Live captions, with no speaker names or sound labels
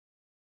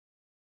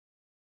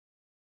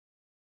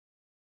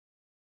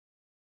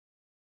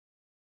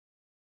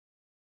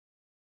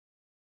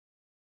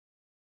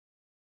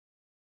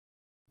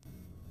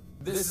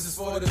This is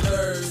for the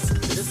nerds,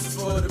 this is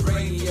for the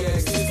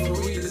brainiacs, this is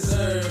what we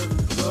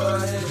deserve. Go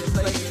ahead and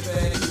play it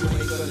back, you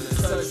ain't gonna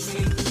touch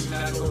me, you're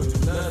not gonna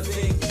do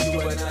nothing,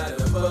 you are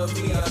not above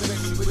me, I bet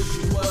you wish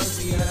you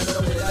was me, I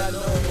know that I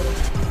know.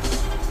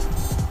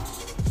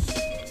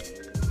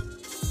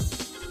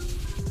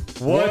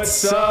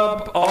 What's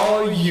up,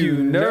 all you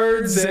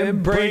nerds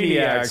and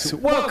brainiacs?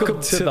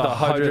 Welcome to the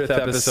 100th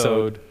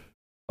episode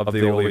of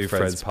the Only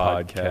Friends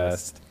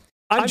podcast.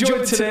 I'm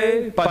joined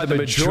today by the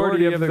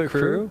majority of the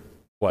crew.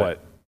 What? I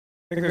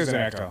think there's an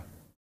echo.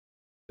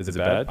 Is it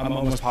bad? I'm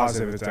almost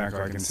positive it's an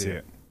echo. I can see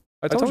it.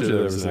 I told you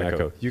there was an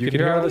echo. You can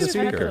hear it out of the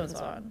speaker.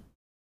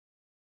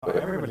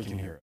 Everybody can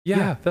hear it.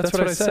 Yeah, that's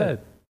what I said.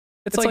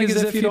 It's like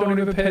as if you don't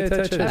even pay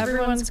attention.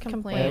 Everyone's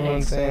complaining.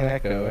 Everyone's saying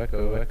echo,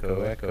 echo,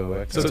 echo, echo,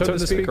 echo. So turn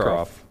the speaker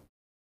off.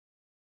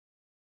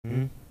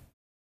 Hmm?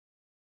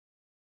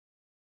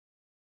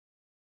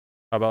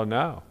 How about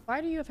now?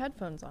 Why do you have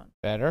headphones on?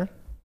 Better?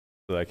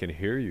 So that I can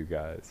hear you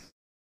guys.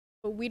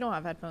 But we don't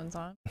have headphones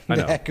on. I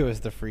know. The echo is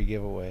the free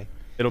giveaway.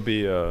 It'll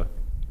be a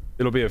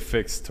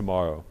fix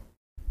tomorrow.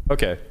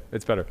 Okay,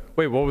 it's better.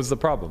 Wait, what was the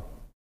problem?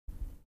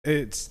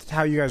 It's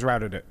how you guys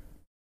routed it.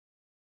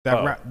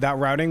 That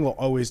routing will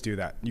always do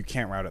that. You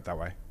can't route it that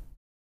way.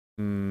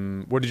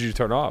 What did you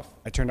turn off?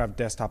 I turned off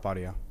desktop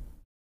audio.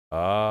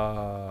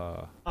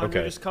 Ah, Andre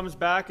okay. just comes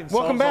back and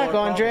Welcome solves all back,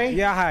 our Andre. problems.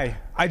 Yeah, hi.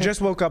 I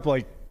just woke up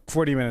like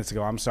 40 minutes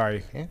ago. I'm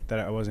sorry Yeah. that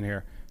I wasn't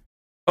here.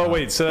 Oh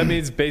wait, so that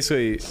means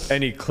basically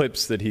any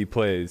clips that he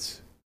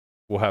plays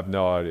will have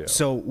no audio.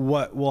 So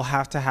what will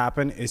have to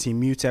happen is he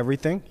mutes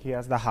everything. He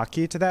has the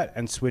hotkey to that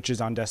and switches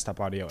on desktop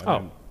audio. And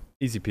then,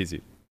 Easy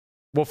peasy.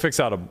 We'll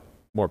fix out a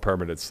more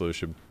permanent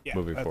solution yeah,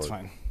 moving that's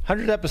forward. fine.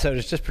 100th episode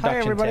is just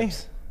production everybody.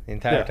 tips the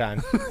entire Yeah.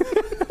 time.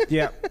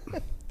 Yeah.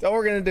 That's all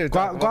we're going to do.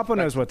 talk about Guapo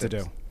knows what to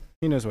production do.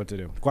 He knows what to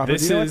do. Guapo,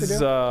 This do you know what to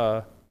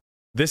do?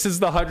 this is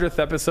the 100th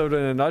episode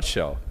in a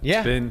nutshell. Yeah.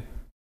 It's been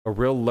a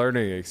real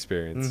learning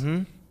experience. tips.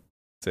 Mm-hmm. to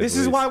say This the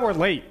is least. why we're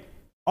late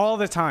all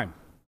the time.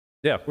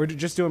 Yeah. We're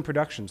just doing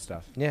production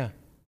stuff. Yeah.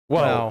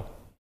 Well,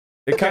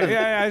 it kind of.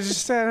 Yeah, I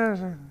just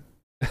said.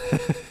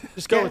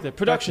 Just go with it.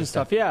 Production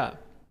stuff, yeah.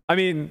 I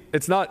mean,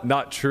 it's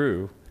not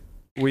true.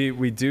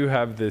 We do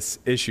have this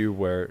issue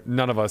where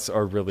none of us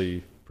are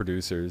really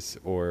producers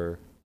or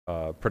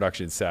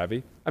production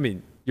savvy. I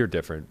mean, you're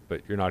different,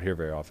 but you're not here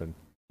very often.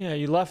 Yeah,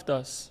 you left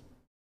us.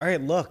 All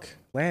right, look,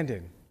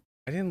 Landon,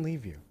 I didn't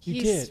leave you. You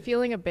He's did.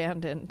 feeling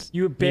abandoned.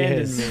 You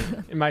abandoned Yes. me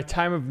in my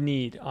time of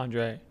need,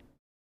 Andre.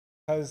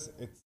 Because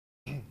it's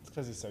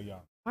because he's so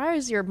young. Why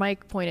is your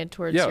mic pointed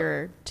towards Yeah,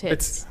 your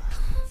tits?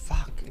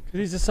 Fuck. Because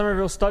he's the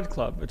Somerville Stud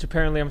Club, which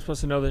apparently I'm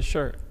supposed to know this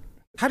shirt.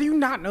 How do you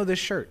not know this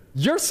shirt?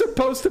 You're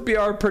supposed to be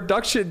our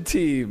production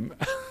team.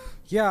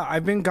 Yeah,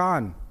 I've been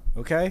gone.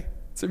 Okay.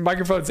 So your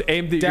microphone's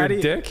aimed at Daddy,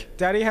 your dick.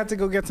 Daddy had to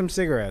go get some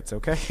cigarettes.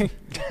 Okay.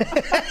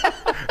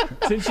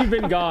 Since you've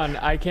been gone,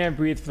 I can't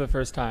breathe for the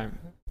first time.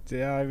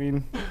 Yeah, I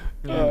mean.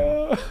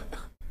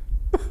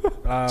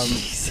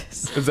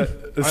 Jesus. Is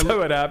that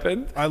what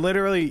happened? I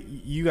literally,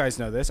 you guys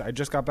know this. I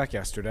just got back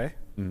yesterday.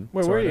 Where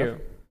were Sort of.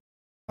 you?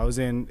 I was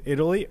in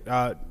Italy,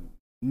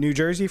 New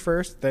Jersey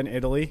first, then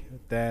Italy,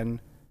 then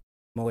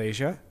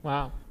Malaysia.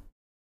 Wow.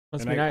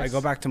 Must And be nice. I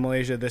go back to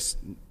Malaysia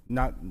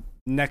not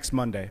next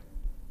Monday.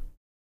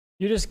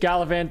 You're just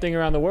gallivanting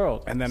around the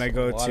world. And then I That's a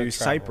go lot of to travel.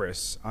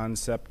 Cyprus on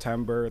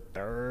September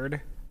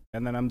 3rd.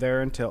 And then I'm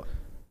there until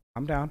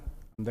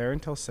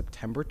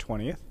September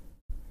 20th.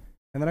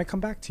 And then I come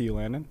back to you,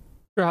 Landon.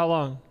 For how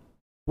long?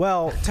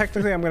 Well,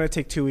 technically, I'm going to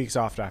take 2 weeks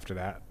off after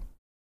that.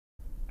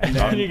 And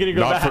then you're going to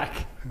go Not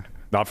back.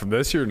 Not from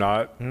this, you're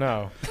not.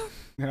 No.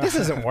 This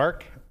doesn't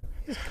work.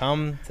 Just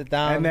come, sit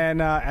down.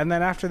 And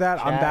then after that,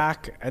 I'm Chat.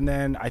 back. And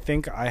then I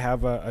think I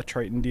have a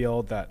Triton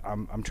deal that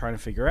I'm trying to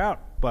figure out.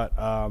 But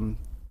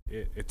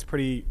it's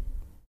pretty,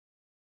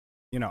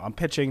 I'm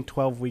pitching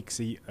 12 weeks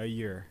a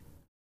year,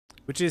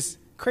 which is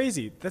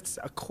crazy. That's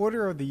a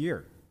quarter of the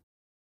year,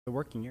 the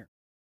working year.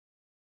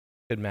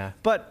 Good math.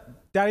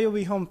 But Daddy will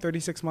be home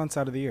 36 months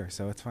out of the year,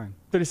 so it's fine.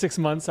 36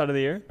 months out of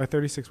the year. Or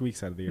 36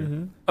 weeks out of the year.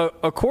 Mm-hmm.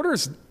 A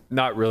quarter's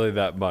not really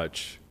that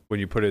much when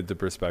you put it into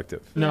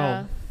perspective. No.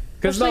 Yeah.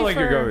 Because it's not Especially like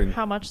you're for going.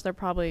 how much they're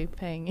probably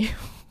paying you.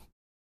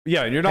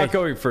 Yeah, and you're not Hey,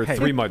 going for hey,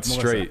 3 months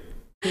Melissa.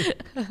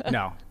 straight,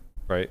 No,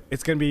 right?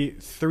 it's going to be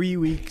 3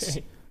 weeks,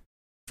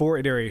 4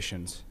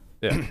 iterations.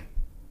 Yeah.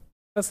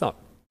 That's a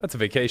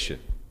vacation.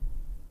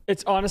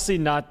 It's honestly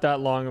not that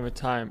long of a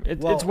time.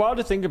 It's Well- wild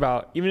to think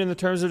about, even in the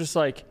terms of just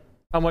like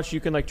how much you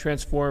can like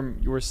transform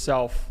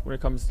yourself when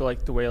it comes to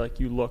like the way like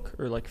you look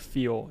or like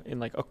feel in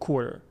like a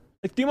quarter.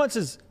 Like 3 months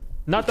is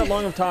not that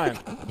long of time.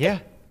 Yeah.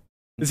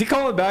 Is he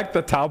calling back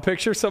the towel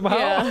picture somehow?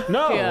 Yeah.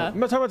 No, Yeah. I'm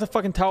not talking about the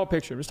fucking towel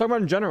picture. I'm just talking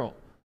about in general.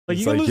 Like It's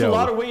you can like, lose yo, a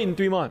lot of weight in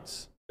 3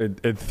 months.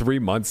 In 3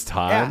 months' Yeah.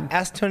 time?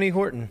 Ask Tony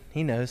Horton.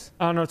 He knows.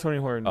 I don't know Tony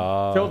Horton.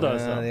 Oh. Phil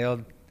does though. The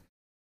old.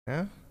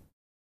 Yeah.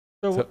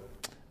 So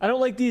I don't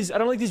like these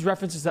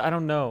references that I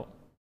don't know.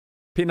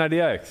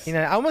 P90X.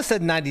 I almost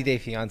said 90 Day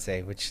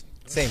Fiance, which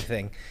same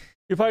thing.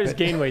 You probably just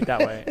gain weight that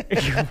way.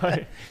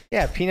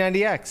 Yeah,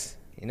 P90X.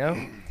 You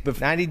know, The-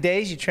 90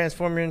 days, you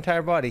transform your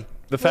entire body.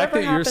 The fact that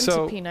Whatever you're happened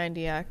so to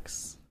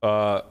P90X?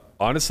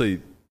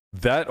 honestly,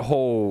 that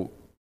whole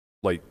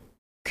like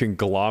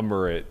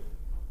conglomerate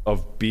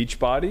of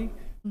Beachbody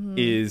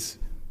is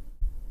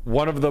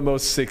one of the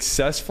most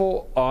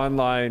successful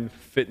online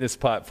fitness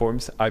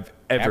platforms I've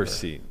ever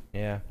seen.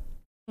 Yeah.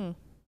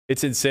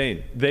 It's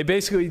insane. They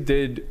basically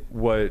did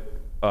what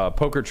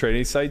poker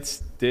training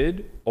sites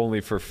did, only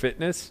for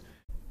fitness.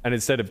 And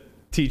instead of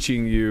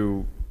teaching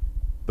you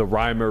the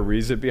rhyme or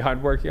reason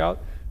behind working out,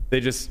 they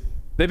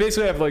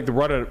basically have like the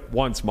run it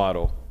once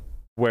model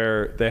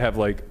where they have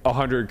like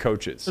 100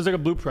 coaches. It's like a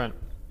blueprint.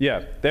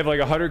 Yeah, they have like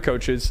 100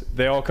 coaches.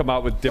 They all come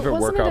out with different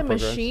Wasn't workout it a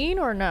programs. machine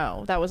or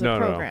no? That was a No.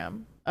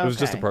 program. It was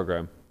just a Okay.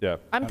 program. Yeah.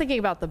 I'm thinking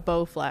about the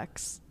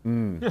Bowflex. Did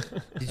Are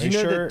you you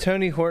know sure? that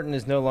Tony Horton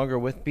is no longer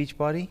with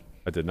Beachbody?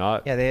 I did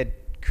not. Yeah, they had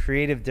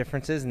creative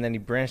differences, and then he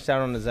branched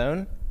out on his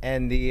own.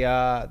 And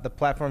the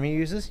platform he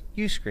uses,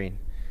 Uscreen,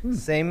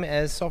 same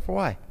as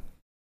Solve4Y.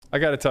 I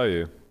got to tell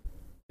you,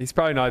 he's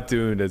probably not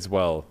doing as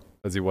well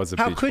as he was at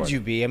How Beachbody. could you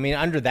be? I mean,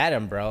 under that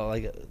umbrella,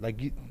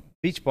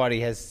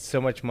 Beachbody has so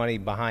much money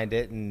behind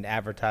it and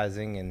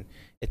advertising, and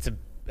it's a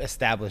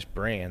established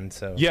brand.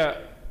 So Yeah,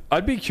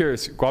 I'd be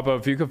curious, Guapo,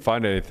 if you could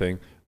find anything.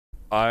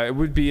 I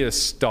would be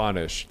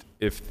astonished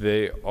if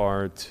they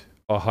aren't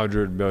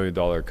 $100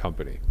 million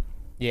company.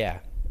 yeah.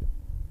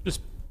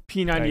 Just I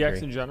P90X agree.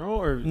 in general,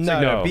 or it's No,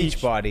 like no.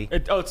 Beachbody.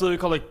 it's literally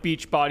called like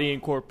Beachbody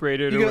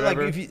Incorporated You or go, like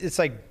whatever. it's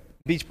like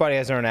Beachbody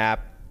has their own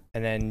app,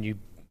 and then you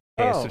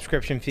pay a Oh.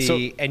 subscription fee,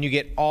 So- and you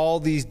get all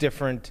these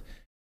different,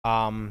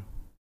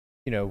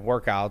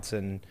 workouts,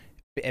 and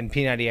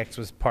P90X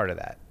was part of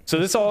that. So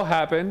this all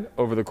happened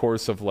over the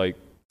course of like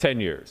 10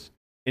 years.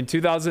 In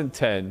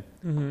 2010,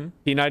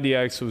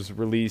 P90X was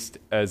released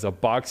as a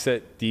box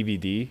set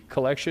DVD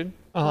collection.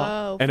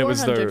 Oh, And it was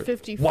their-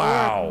 454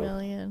 wow.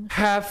 million.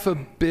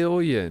 $500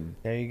 million.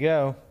 There you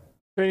go.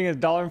 Trading at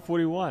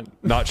 $1.41.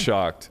 Not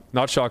shocked.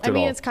 Not shocked I at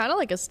mean, all. it's kind of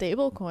like a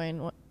stable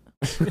coin.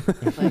 You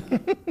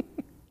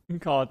can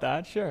call it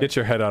that, sure. Get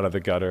your head out of the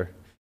gutter.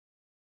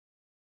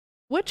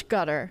 Which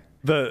gutter?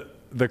 The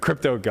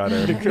crypto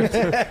gutter.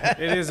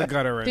 It is a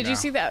gutter right Did now. you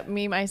see that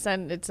meme I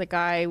sent? It's a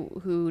guy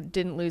who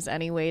didn't lose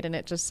any weight, and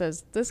it just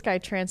says, "This guy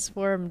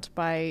transformed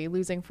by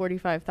losing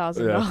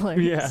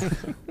 $45,000." Yeah.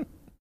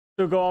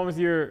 So go on with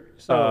your.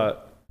 So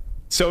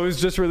it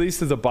was just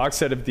released as a box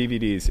set of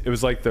DVDs. It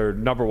was like their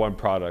number one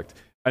product.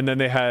 And then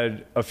they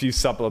had a few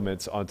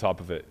supplements on top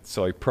of it.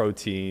 So like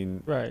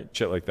protein, Right.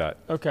 shit like that.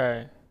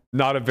 Okay.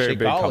 Not a very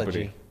big Shakeology.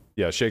 company.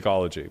 Yeah,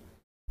 Shakeology.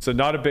 So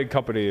not a big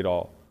company at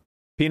all.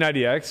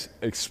 P90X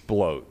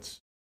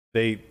explodes.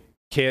 They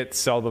can't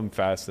sell them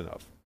fast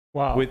enough.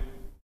 Wow.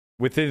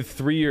 Within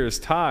 3 years'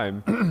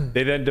 time,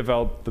 they then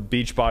developed the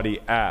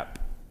Beachbody app.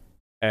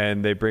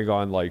 And they bring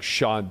on like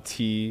Sean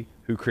T,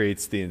 who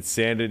creates the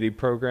Insanity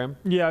program.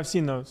 Yeah, I've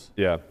seen those.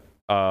 Yeah.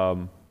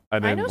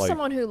 And then I know like,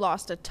 someone who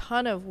lost a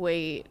ton of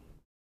weight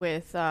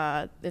with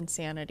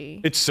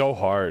Insanity. it's so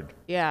hard.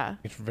 Yeah.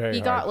 It's very He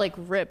hard. got like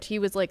ripped. He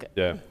was like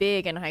Yeah.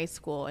 big in high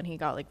school, and he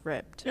got like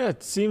ripped. Yeah,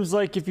 it seems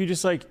like if you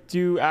just like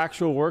do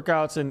actual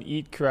workouts and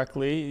eat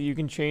correctly, you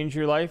can change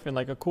your life in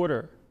like a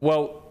quarter.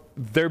 Well,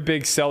 their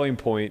big selling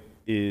point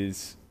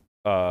is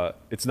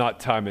it's not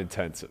time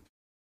intensive.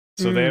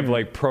 So they have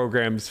like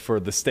programs for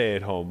the stay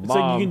at home It's mom.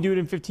 like you can do it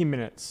in 15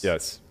 minutes.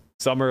 Yes.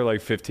 Some are like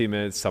 15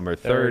 minutes, some are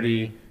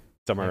 30,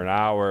 some are an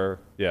hour.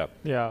 Yeah.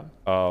 Yeah.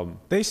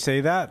 They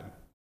say that,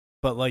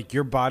 but like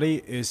your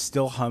body is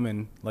still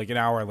humming like an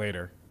hour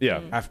later Yeah.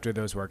 after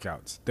those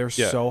workouts. They're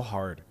Yeah. so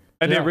hard.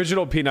 And Yeah. the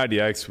original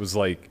P90X was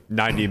like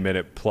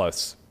 90-minute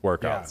plus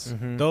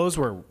workouts. Those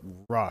were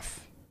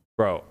rough,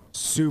 Bro,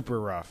 super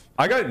rough.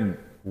 I got in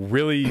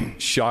really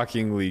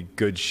shockingly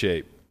good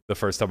shape the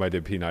first time I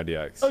did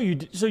P90X.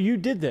 Oh, so you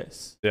did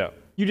this? Yeah.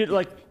 You did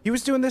like He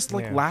was doing this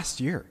like Yeah.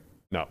 last year.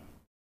 No.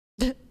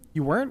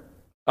 You weren't?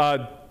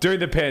 During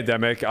the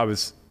pandemic,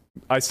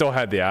 I still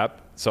had the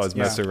app, so I was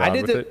messing I around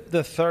did with it.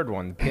 the third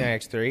one, the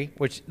P90X3,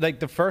 which like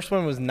the first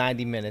one was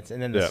 90 minutes,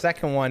 and then the Yeah.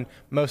 second one,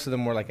 most of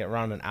them were like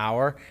around an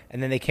hour,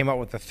 and then they came out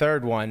with the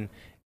third one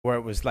where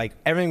it was like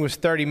everything was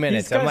 30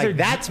 minutes. These I'm guys like, are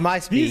that's my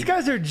speed. these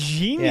guys are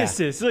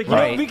geniuses. Like,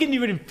 Right. yo, we can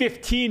do it in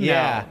 15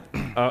 yeah,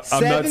 now. I'm not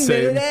 7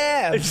 saying minute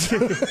abs.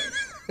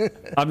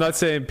 I'm not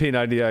saying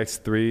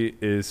P90X3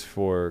 is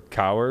for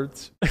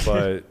cowards,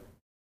 but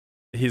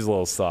he's a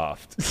little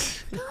soft.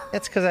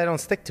 That's because I don't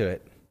stick to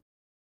it.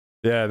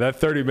 Yeah, that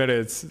 30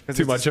 minutes, too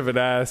it's much of an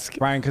ask.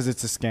 Ryan, because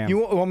it's a scam. You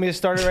want me to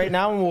start it right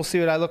now, and we'll see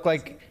what I look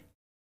like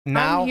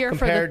now here for the-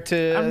 compared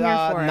to I'm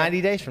here for it.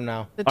 90 days from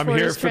now. The I'm here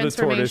tortoise for the tortoise.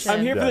 transformation.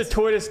 I'm here Yes.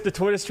 for the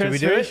tortoise we do it?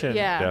 transformation.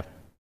 Yeah. Yeah.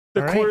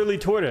 The All right. quarterly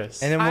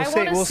tortoise. And then I we'll want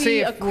see. We'll to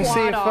see a if we'll see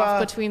quad if off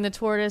between the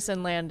tortoise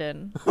and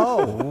Landon.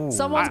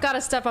 Someone's got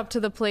to step up to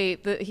the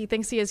plate. He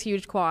thinks he has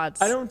huge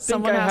quads. I don't think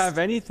Someone I has have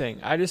anything.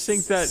 I just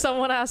think that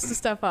someone has to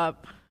step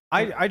up.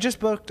 I just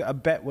booked a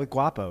bet with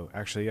Guapo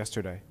actually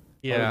yesterday.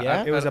 Yeah,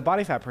 yeah? It was a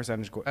body fat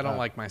percentage. I don't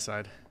like my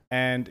side.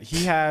 And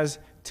he has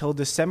till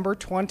December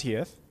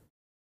 20th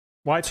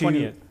why to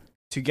 20th?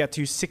 to get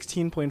to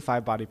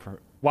 16.5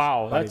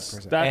 Wow, Body that's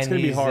percent. that's and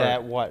gonna be he's hard.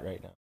 at what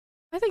right now?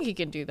 I think he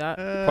can do that.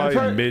 Probably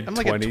Probably- mid I'm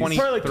like at 20s. 20,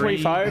 Probably like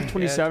 25,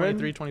 27.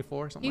 23,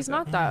 24, something He's like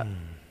not that.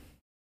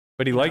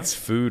 But he likes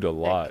food a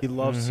lot. He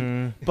loves.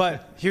 Mm-hmm.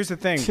 But here's the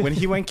thing: when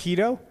he went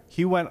keto,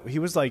 he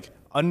was like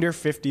under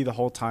 50 the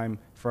whole time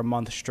for a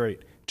month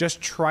straight, just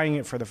trying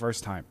it for the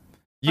first time.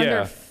 Yeah.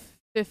 Under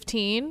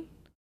 15.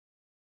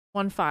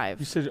 1.5.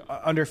 You said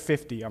Under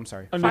 50. I'm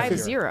sorry. Under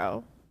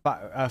 5-0.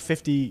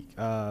 50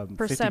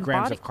 Percent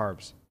grams body- of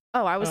carbs.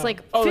 Oh, I was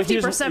like Oh, like he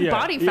was- 50% yeah,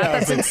 body fat. yeah.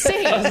 That's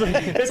insane.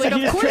 it's like,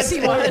 he of course he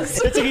transformed-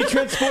 was. It's like he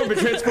transformed, but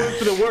transformed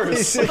for the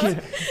worse.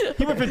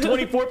 He went from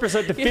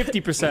 24% to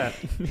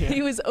 50%.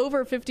 He was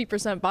over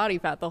 50% body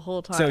fat the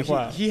whole time. So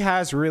Wow. he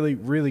has really,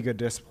 really good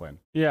discipline.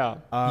 Yeah.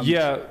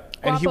 Yeah.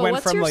 And he Guapo, went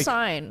what's from your like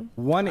sign?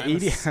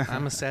 180.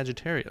 I'm a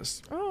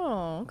Sagittarius.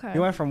 Oh, okay. He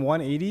went from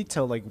 180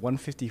 to like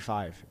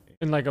 155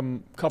 In like a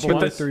couple in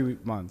months. 3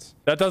 months.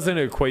 That doesn't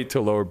equate to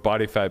lower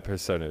body fat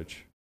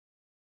percentage.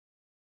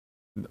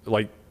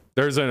 Like,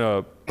 there isn't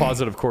a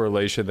positive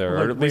correlation there,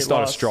 Like or at least weight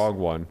not a loss. strong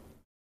one,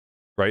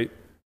 right?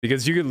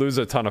 Because you could lose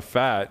a ton of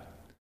fat,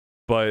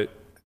 but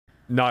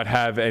not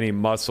have any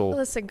muscle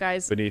Listen,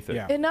 guys. beneath it.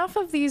 Yeah. Enough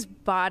of these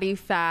body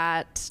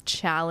fat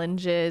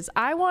challenges.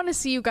 I want to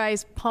see you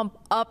guys pump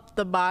up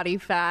the body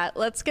fat.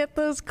 Let's get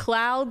those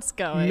clouds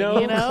going. No,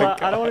 you know?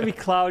 I don't want to be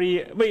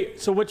cloudy.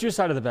 Wait, so what's your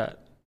side of the bet?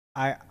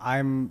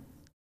 I'm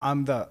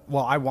the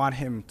I want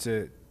him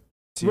to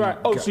Right.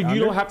 Oh, go so you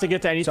under. don't have to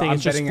get to So anything. I'm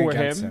It's just betting for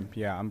against him.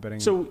 Yeah, I'm betting.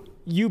 So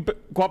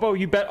Guapo,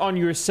 you bet on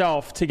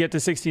yourself to get to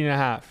 16 and a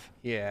half.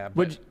 Yeah,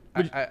 but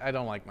Would- I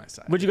don't like my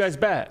side. What'd you guys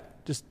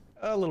bet? Just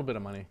A little bit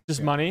of money.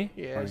 money?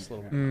 Yeah, just a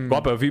little bit. Mm.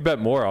 Guapo, if you bet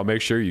more, I'll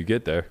make sure you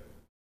get there.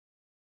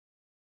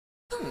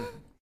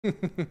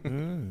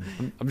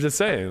 I'm just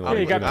saying. Yeah,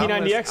 you got know,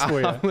 P90X for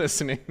you. I'm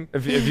listening.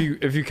 if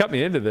you cut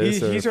me into this,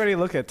 he's or- already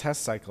looking at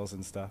test cycles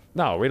and stuff.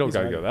 no, we don't he's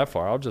gotta ready. go that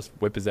far. I'll just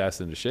whip his ass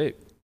into shape.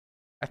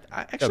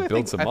 I actually build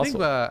think, some I think,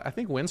 muscle. I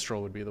think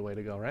Winstrol would be the way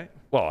to go, right?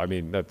 Well, I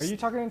mean, Are that's you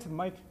talking into the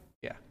mic?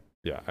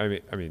 yeah. I mean,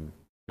 I if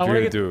wanna you're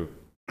gonna get- do,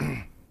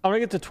 I'm gonna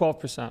get to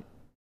 12%.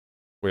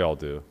 we all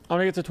do. I'm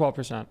gonna get to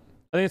 12%.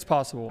 I think it's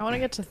possible. I want to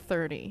get to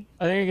 30.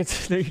 I think I get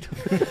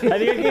to. No,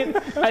 you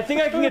don't. I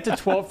think I can get to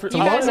 12. You It's a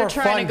lot guys are more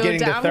trying fun to go getting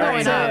down. to I'm 30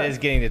 going than up. it is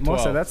getting to 12.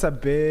 Melissa, that's a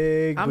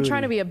big. I'm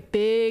trying to be a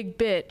big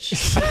bitch.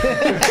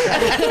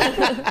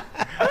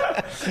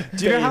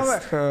 Do you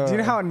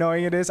know how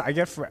annoying it is? I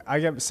get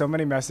so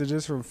many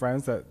messages from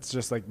friends that's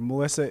just like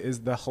Melissa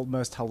is the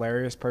most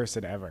hilarious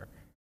person ever,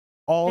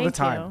 all the Thank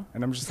time, you.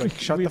 and I'm just like,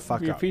 shut the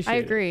fuck we up, appreciate I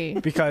it. agree.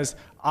 because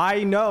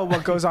I know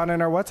what goes on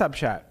in our WhatsApp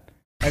chat,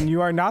 and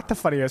you are not the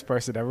funniest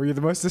person ever. You're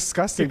the most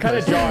disgusting. You're kind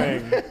of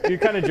person. jarring. You're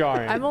kind of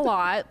jarring. I'm a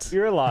lot.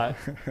 You're a lot.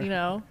 You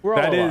know, We're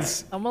all That a lot.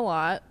 is I'm a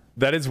lot.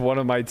 one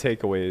of my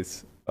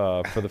takeaways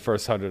for the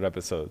first 100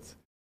 episodes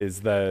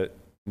is that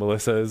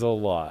Melissa is a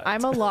lot.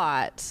 I'm a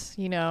lot.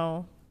 You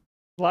know,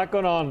 a lot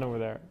going on over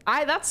there.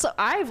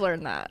 I've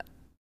learned that.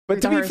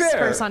 but to be fair,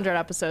 first 100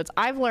 episodes,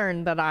 I've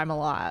learned that I'm a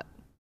lot.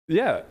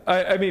 yeah.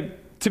 I mean,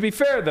 to be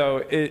fair though,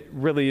 it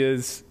really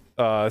is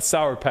a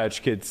Sour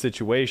Patch Kid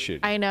situation.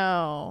 I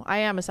know. I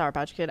am a Sour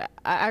Patch Kid.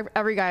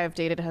 Every guy I've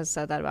dated has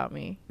said that about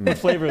me. What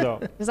flavor though?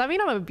 Does that mean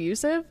I'm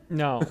abusive?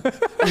 No.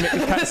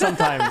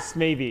 Sometimes,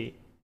 maybe.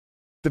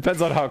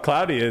 Depends on how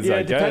cloudy it is, Yeah, I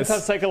it depends how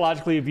guess.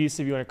 psychologically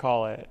abusive you want to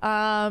call it.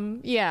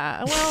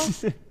 Yeah. Well,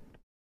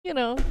 you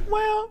know.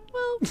 Well.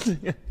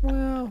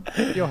 Well,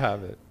 you'll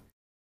have it.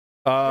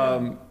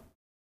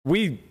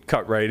 We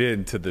cut right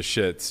into the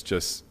shits,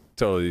 just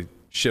totally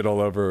shit all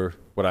over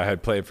what I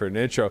had played for an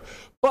intro.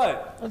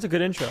 But That's a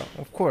good intro.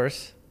 Of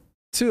course.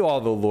 to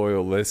all the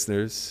loyal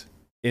listeners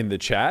in the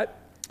chat,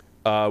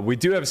 we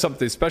do have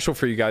something special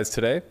for you guys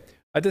today.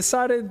 I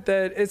decided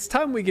that it's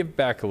time we give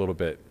back a little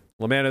bit.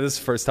 Lamanna, this is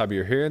the first time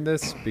you're hearing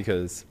this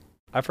because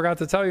I forgot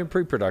to tell you in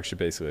pre-production,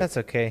 basically. That's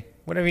okay.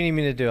 Whatever you need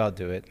me to do, I'll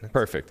do it.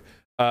 Perfect.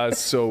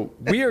 So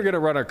we are going to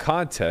run a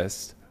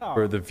contest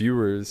for the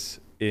viewers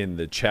in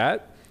the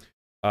chat.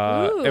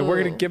 And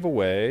we're going to Ooh. give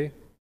away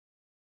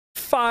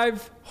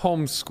 5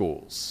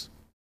 homeschools.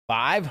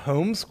 5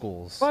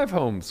 homeschools. 5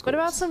 homeschools. What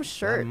about some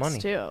shirts money.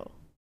 too?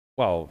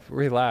 Well,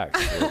 relax.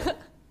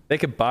 They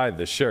could buy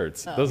the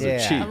shirts. Those are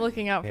Yeah. cheap. I'm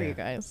looking out for Yeah. you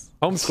guys.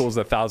 Homeschool's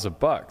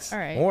 $1,000. All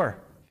right. More.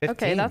 15.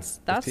 Okay, that's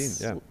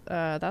 15,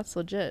 that's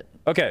legit.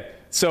 Okay,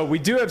 so we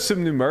do have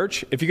some new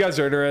merch. If you guys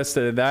are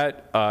interested in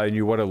that and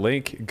you want a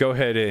link, go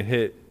ahead and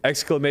hit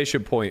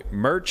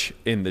 !merch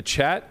in the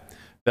chat.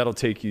 That'll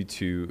take you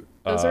to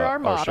Those are our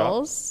shop.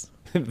 models.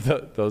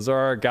 Those are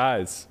our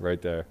guys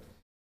right there.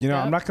 You know,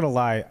 Yep. I'm not gonna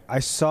lie. I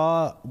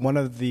saw one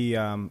of the a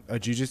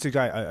jujitsu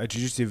guy, a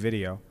jujitsu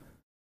video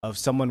of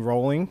someone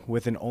rolling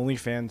with an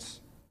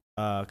OnlyFans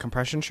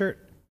compression shirt,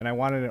 and I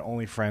wanted an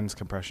OnlyFriends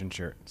compression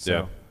shirt. So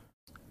Yeah.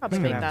 Probably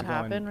Gonna make have that to go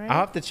happen, in. right? I'll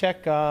have to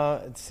check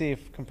and see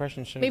if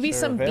compression shirts Maybe are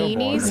some available.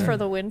 beanies for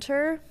the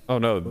winter. Oh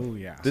no, Ooh,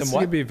 yeah. this is Some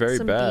what? gonna be very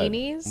Some bad.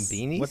 beanies.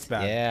 Beanies? What's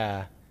that?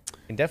 Yeah. You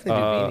can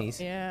definitely do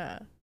beanies. Yeah.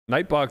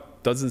 Nightbot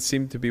doesn't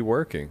seem to be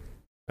working,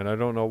 and I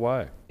don't know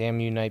why. Damn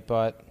you,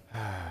 Nightbot.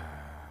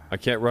 I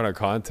can't run a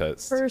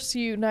contest First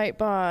you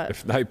Nightbot.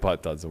 if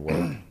Nightbot doesn't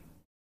work.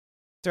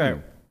 It's all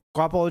right.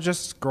 Guapo will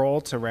just scroll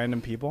to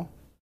random people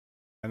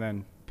and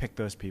then pick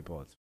those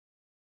people.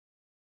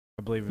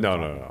 I believe in No.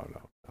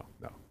 Guapo.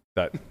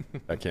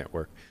 That can't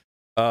work.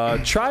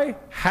 Try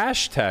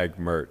hashtag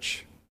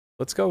merch.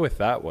 Let's go with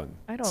that one.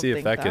 I don't See think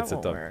if that gets it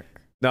won't done. work.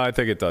 No, I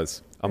think it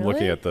does. I'm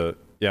looking Really? at the.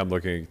 Yeah, I'm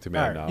looking to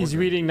man Alright. now. He's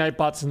reading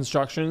Nightbot's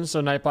instructions,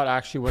 so Nightbot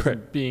actually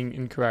wasn't being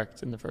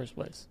incorrect in the first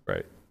place.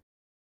 Right.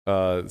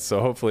 So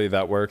hopefully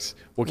that works.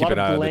 We'll A keep lot an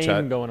eye of on the blame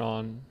chat. going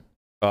on.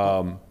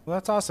 Well,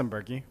 that's awesome,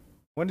 Berkey.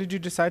 When did you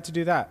decide to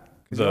do that?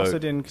 Because you The- also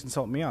didn't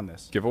consult me on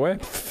this. Giveaway?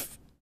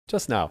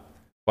 Just now.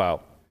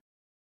 Wow.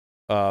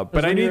 But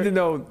when I need you're- to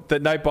know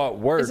that Nightbot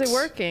works. Is it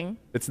working?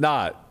 It's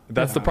not.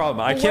 That's the problem.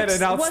 I Well, can't what's-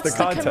 announce what's the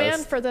command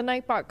contest. for the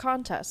Nightbot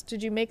contest?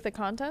 Did you make the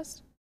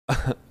contest?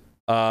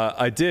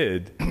 I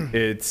did.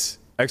 It's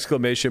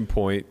exclamation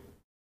point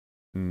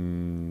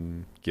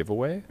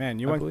giveaway. Man,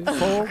 you I went believe.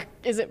 full.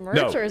 Is it merch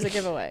No. or is it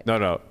giveaway?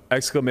 No.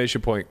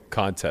 Exclamation point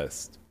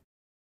contest.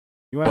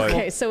 You went But- full,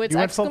 Okay, so it's you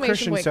went full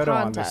exclamation Christian point Soto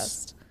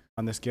contest.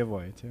 on this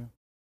giveaway too. 'Cause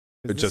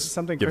But this just is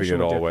something giving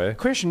Christian it would all do. away.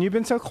 Christian, you've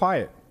been so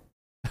quiet.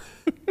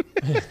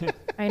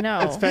 I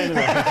know. It's fan of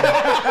the-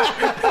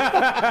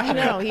 I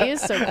know. He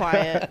is so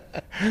quiet.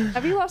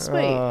 Have you lost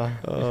weight?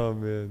 Oh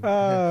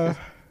man.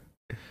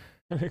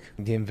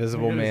 The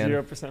invisible man.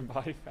 0%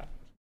 body fat.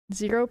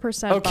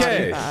 0%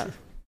 Okay. body fat.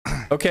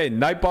 Okay,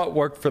 Nightbot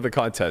worked for the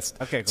contest.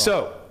 Okay, cool.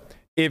 So,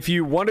 if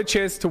you want a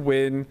chance to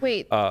win,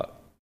 Wait,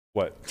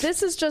 what?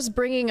 this is just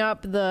bringing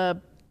up the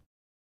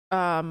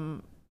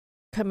command,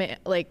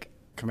 like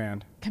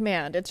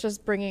Command. It's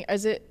just bringing.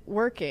 Is it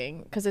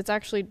working? Because it's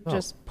actually Oh,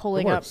 just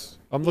pulling It up works.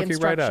 I'm the looking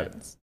right at it.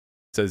 instructions.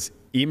 It says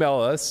email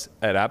us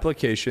at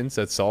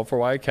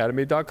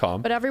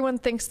applications@solve4yacademy.com. But everyone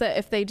thinks that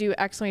if they do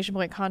exclamation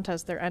point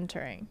contest, they're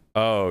entering.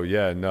 Oh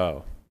yeah,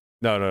 no.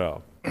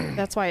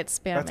 That's why it's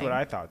spamming. That's what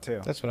I thought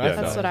too. That's what Yeah, I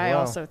thought. That's what as I well.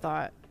 also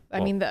thought. I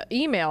Well- mean, the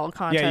email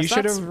contest. you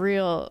that's should've-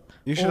 real.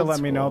 You should have old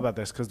let me know school. about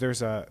this because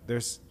there's a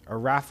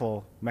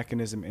raffle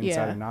mechanism inside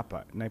Yeah. of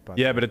Nightbot.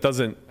 Yeah, but it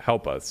doesn't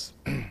help us.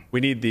 We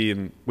need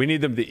them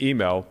to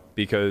email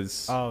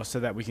because Oh, so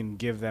that we can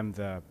give them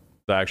the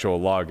the actual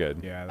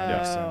login. yeah. That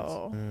makes sense.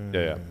 Oh.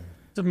 Yeah.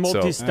 It's a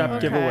multi-step Okay.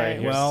 giveaway.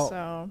 here. Well-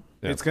 so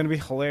Yeah. It's gonna be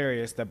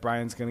hilarious that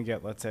Brian's gonna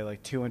get, let's say,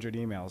 like 200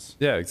 emails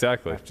Yeah,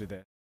 exactly. after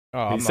this.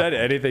 Oh, He I'm said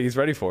not- anything he's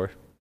ready for.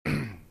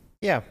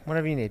 Yeah,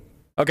 whatever you need.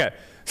 Okay,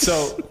 so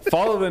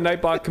follow the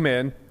Nightbot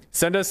command.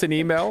 Send us an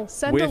email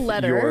send with a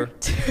letter. your.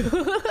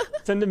 to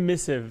Send a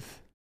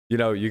missive.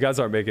 You guys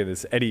aren't making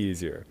this any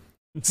easier.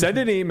 Send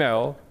an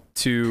email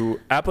to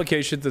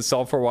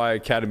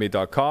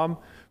applications@solve4yacademy.com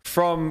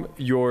from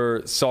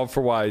your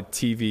Solve4Y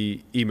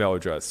TV email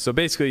address. So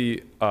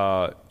basically,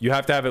 you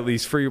have to have at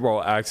least free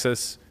roll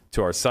access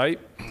to our site,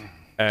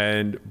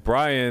 and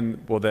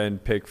Brian will then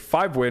pick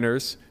 5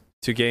 winners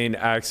to gain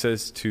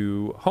access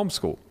to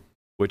Homeschool,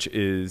 which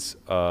is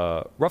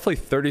a roughly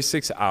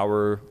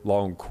 36-hour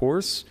long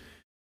course.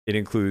 It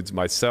includes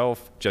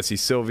myself, Jesse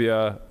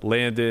Sylvia,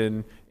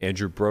 Landon,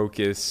 Andrew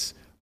Brokis,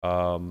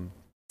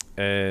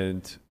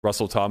 and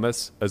Russell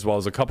Thomas, as well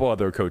as a couple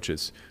other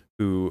coaches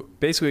who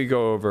basically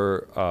go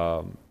over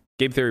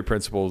game theory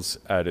principles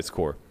at its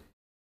core.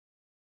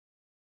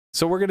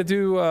 So we're gonna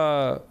do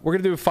a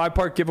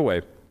 5-part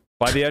giveaway.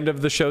 By the end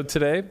of the show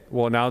today,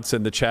 we'll announce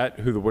in the chat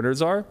who the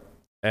winners are.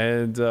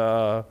 And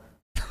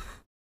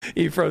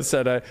Efro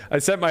said, I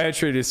sent my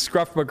entry to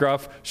Scruff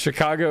McGruff,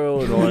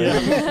 Chicago,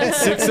 Illinois,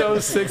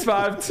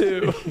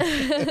 60652.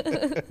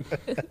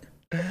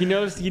 He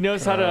knows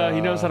how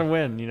to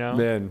win, you know?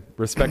 Man,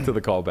 respect to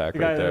the callback The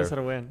guy right that knows how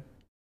there. to win.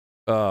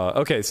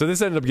 Okay, so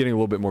this ended up getting a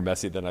little bit more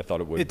messy than I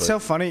thought it would. It's but so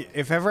funny.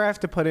 If ever I have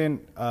to put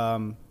in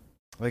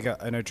like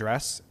an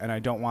address and I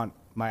don't want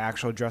my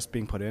actual address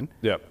being put in,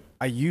 Yep,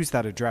 I use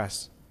that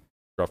address.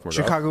 Scruff McGruff.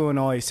 Chicago,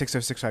 Illinois,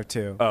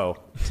 60652. Oh,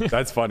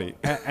 that's funny.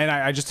 And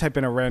I just type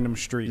in a random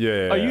street.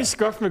 Yeah. Are you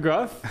Scruff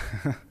McGruff?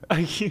 Are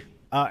you?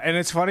 And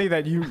it's funny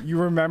that you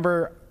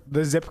remember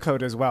the zip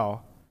code as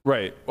well.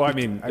 Right. Well, I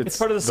mean, it's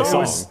part of the the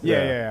song. song.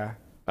 Yeah.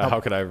 How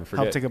could I ever Help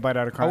forget? take a bite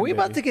out of crime. Are we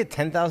about to baby. get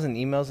 10,000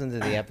 emails into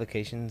the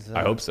applications?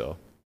 I hope so.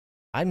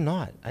 I'm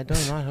not. I do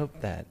not hope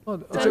that.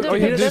 Send Oh, a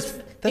you picture- just-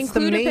 That's the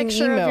include a main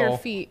picture of your email.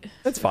 feet.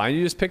 That's fine.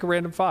 You just pick a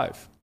random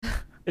 5.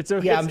 It's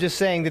okay. Yeah, I'm just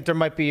saying that there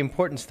might be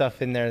important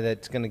stuff in there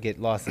that's going to get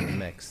lost in the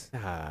mix.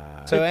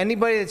 So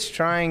anybody that's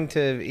trying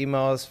to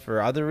email us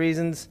for other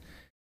reasons,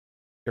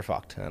 you're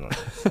fucked. I don't know.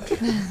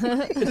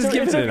 Just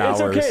give it an hour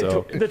or okay.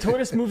 so. The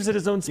tortoise moves at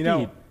his own speed. You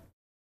know,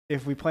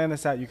 if we plan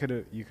this out, you could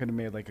have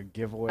made like a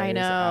giveaway. I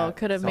know.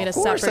 Could have made a Of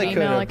course separate I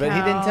email could have, but he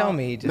didn't tell account.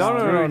 me. He just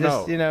No.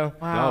 just, you know.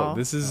 Wow. No,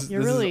 this is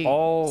You're this really is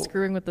all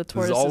screwing with the this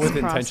is all tortoise's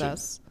with intention.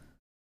 process.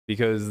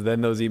 because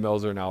then those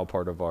emails are now a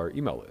part of our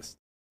email list.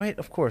 Right,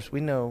 of course,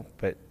 we know,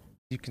 but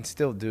you can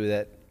still do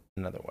that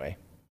another way.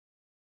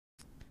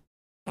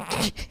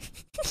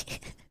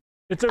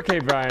 It's okay,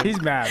 Brian.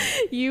 He's mad.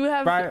 You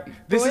have Brian,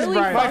 this is royally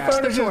Brian. My fucked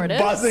phone the is just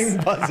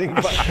tortoise. buzzing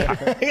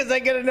because I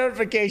get a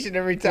notification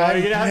every Well, time.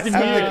 you're gonna have to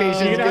mute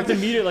it. You're gonna have to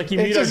mute it like you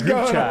mute our just group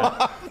going chat.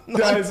 off.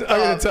 Guys, I'm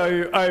gonna tell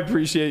you, I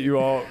appreciate you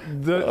all.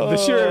 The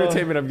sheer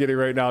entertainment I'm getting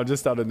right now,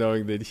 just out of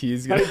knowing that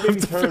he's gonna have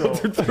to turtle.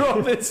 filter through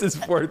all this, is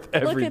worth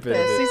every Look at bit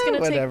this. of it. He's gonna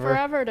take Whatever.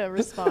 forever to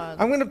respond.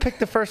 I'm gonna pick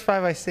the first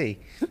 5 I see.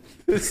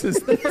 This is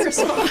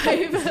First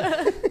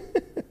 5.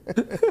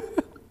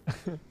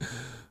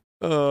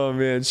 oh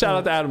man! Shout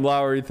out to Adam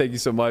Lowry. Thank you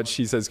so much.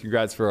 He says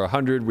congrats for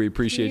 100. We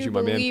appreciate Can you,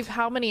 my man. believe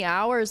how many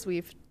hours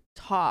we've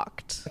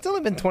talked? It's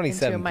only been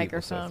 27 Into a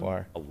people so microphone.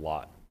 far. A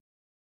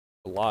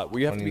lot.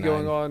 We have to be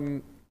 29. going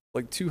on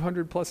like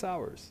 200 plus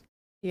hours.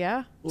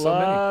 Yeah. So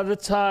many. Love the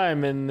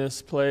time in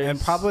this place. And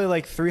probably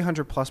like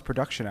 300 plus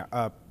production,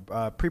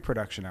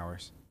 pre-production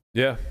hours.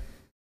 Yeah,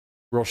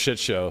 real shit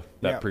show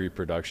that Yeah.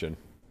 pre-production.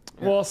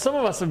 Well, some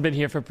of us have been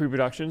here for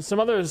pre-production. Some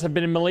others have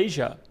been in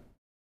Malaysia.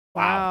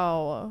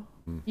 Wow.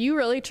 Hmm. You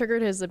really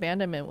triggered his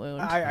abandonment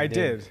wound. I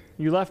did.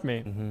 You left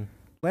me.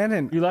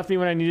 Landon, You left me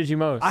when I needed you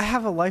most. I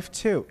have a life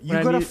too. You When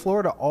I go to need-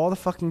 Florida all the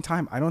fucking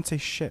time. I don't say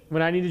shit.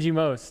 When I needed you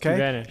most, you Okay.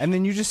 vanished. And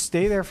then you just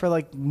stay there for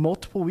like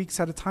multiple weeks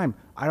at a time.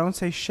 I don't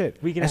say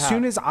shit. Week and a as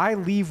soon half. as I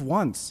leave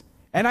once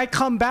and I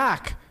come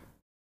back.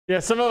 Yeah,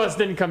 some of us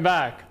didn't come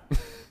back.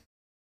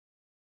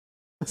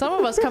 Some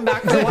of us come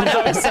back for one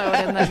episode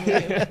and then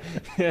leave.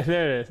 Yeah,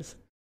 there it is.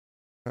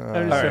 I'm just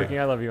All right. joking.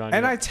 I love you, Andre.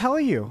 And I tell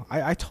you,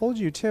 I told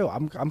you too.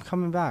 I'm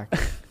coming back.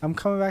 I'm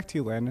coming back to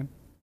you, Landon.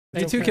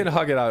 You two can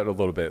hug it out a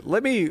little bit.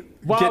 Let me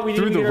Wow, get we didn't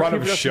through even the get our run of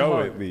pre-production show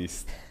hug. at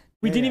least.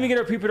 we didn't Yeah. even get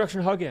our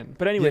pre-production hug in.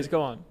 But anyways, Yeah.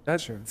 go on.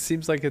 That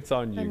seems like it's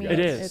on you I mean, guys.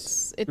 It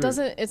is. It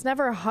doesn't. It's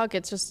never a hug.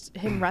 It's just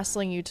him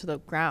wrestling you to the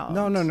ground.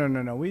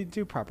 No. We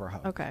do proper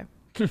hug. Okay.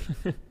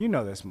 You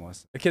know this,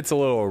 Melissa. It gets a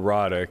little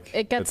erotic.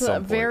 It gets at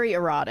some point. very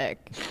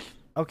erotic.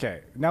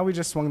 Okay, now we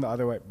just swung the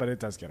other way, but it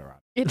does get around.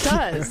 It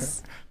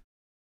does.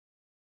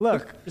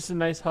 Look, Just a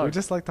nice we hug.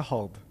 just like to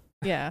hold.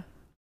 Yeah.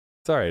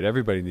 It's all right.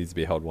 Everybody needs to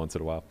be held once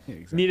in a while. Yeah,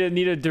 exactly.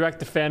 Need to direct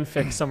the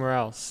fanfic somewhere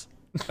else.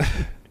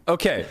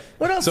 Okay.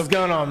 What else is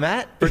going on,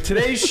 Matt? For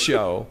today's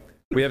show,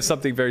 we have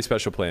something very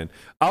special planned.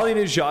 Ali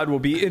Najad will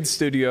be in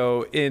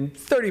studio in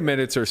 30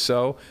 minutes or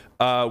so.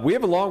 We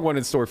have a long one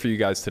in store for you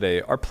guys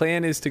today. Our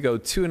plan is to go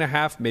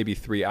 2.5, maybe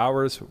 3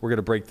 hours. We're going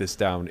to break this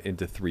down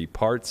into 3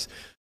 parts.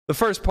 The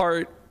first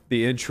part,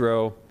 the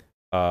intro,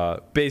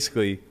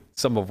 basically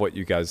some of what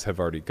you guys have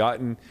already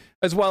gotten,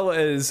 as well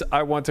as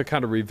I want to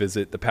kind of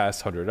revisit the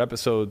past 100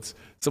 episodes,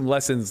 some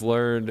lessons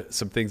learned,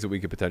 some things that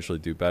we could potentially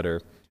do better,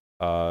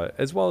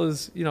 as well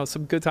as,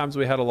 some good times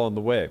we had along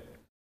the way.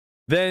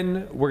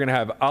 Then we're going to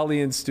have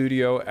Ali in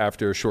studio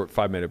after a short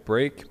 5-minute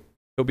break.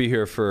 He'll be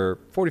here for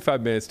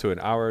 45 minutes to an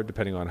hour,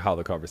 depending on how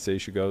the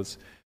conversation goes.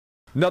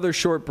 Another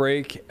short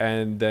break,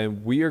 and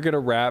then we are going to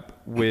wrap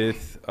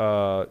with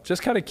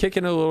just kind of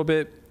kicking it a little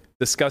bit,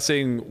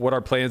 discussing what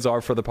our plans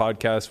are for the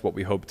podcast, what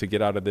we hope to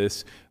get out of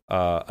this,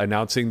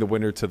 announcing the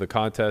winner to the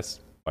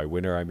contest. By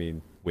winner, I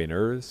mean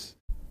winners.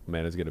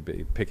 Man is going to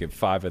be picking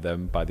 5 of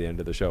them by the end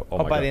of the show. Oh,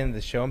 my by God. the end of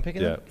the show, I'm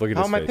picking Yeah, them? look at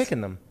How his am I face.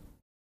 picking them?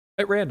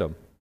 At random.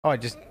 Oh, I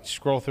just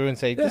scroll through and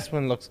say, this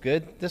one looks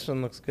good. This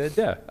one looks good.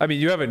 Yeah. I mean,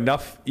 you have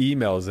enough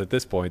emails at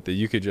this point that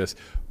you could just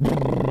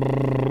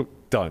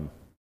done.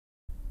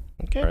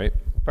 Okay. Right?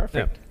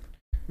 Perfect.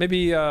 Maybe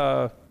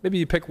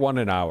you pick 1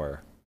 an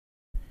hour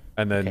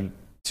and then Okay.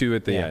 2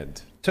 at the Yeah.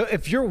 end. So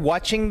if you're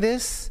watching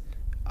this,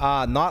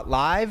 not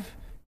live,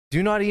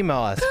 do not email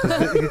us.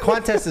 'Cause the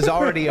contest is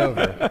already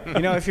over.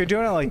 If you're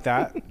doing it like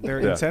that, they're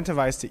Yeah.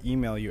 incentivized to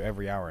email you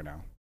every hour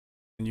now,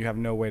 and you have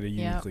no way to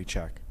Yeah. uniquely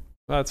check.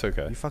 That's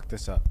okay. You fucked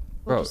this up.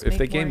 We'll Bro, just if they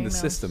make more game the emails.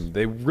 system,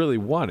 they really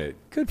want it.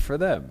 Good for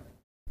them.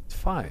 It's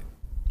fine.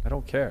 I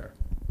don't care.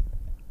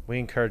 We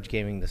encourage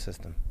gaming the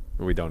system.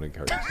 We don't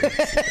encourage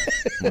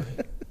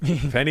it.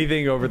 If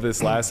anything over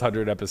this last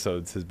 100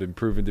 episodes has been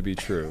proven to be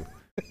true,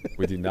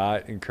 we do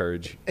not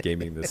encourage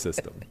gaming the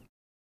system.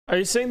 Are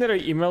you saying that our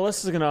email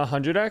list is going to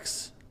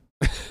 100x?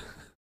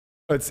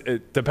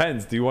 It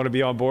depends. Do you want to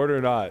be on board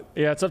or not?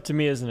 Yeah, it's up to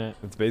me, isn't it?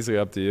 It's basically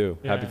up to you.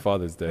 Yeah. Happy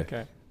Father's Day.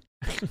 Okay.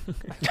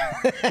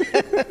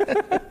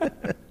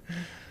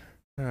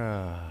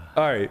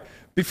 All right.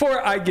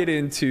 Before I get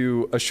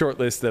into a short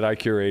list that I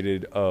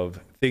curated of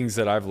things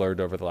that I've learned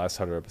over the last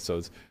 100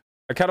 episodes,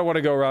 I kind of want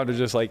to go around and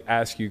just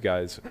ask you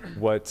guys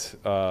what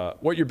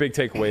your big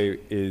takeaway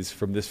is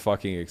from this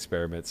fucking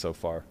experiment so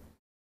far.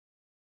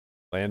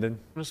 Landon? I'm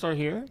going to start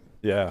here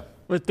Yeah.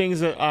 with things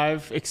that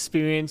I've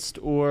experienced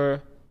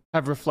or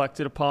have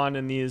reflected upon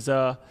in these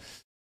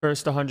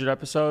first 100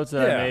 episodes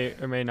that I may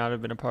or may not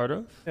have been a part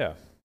of. Yeah.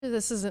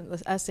 This isn't the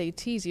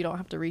SATs. You don't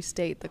have to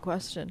restate the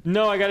question.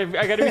 No, I gotta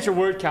reach a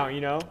word count,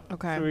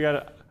 Okay. So we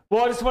gotta.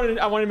 Well,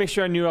 I wanted to make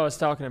sure I knew what I was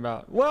talking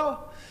about.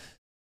 Well,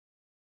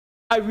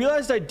 I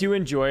realized I do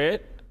enjoy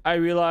it. I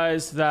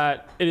realized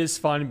that it is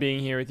fun being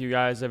here with you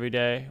guys every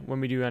day when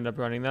we do end up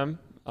running them.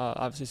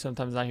 Obviously,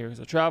 sometimes not here because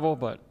of travel,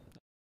 but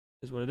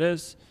it is what it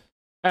is.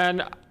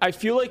 And I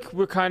feel like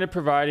we're kind of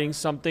providing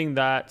something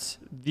that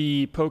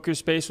the poker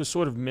space was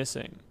sort of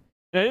missing.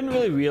 And I didn't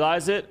really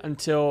realize it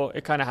until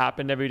it kind of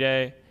happened every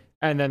day.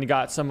 And then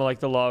got some of like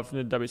the love from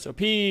the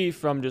WSOP,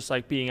 from just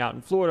like being out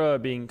in Florida,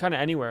 being kind of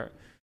anywhere.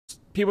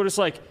 People just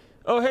like,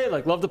 oh, hey,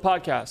 like love the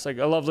podcast. Like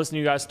I love listening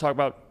to you guys talk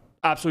about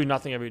absolutely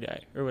nothing every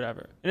day or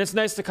whatever. And it's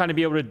nice to kind of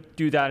be able to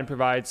do that and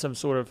provide some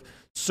sort of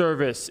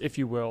service, if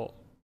you will.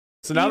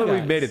 So now You that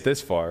we've guys. made it this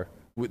far,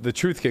 the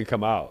truth can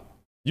come out.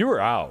 You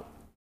were out.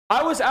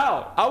 I was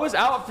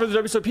out for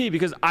the WSOP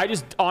because I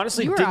just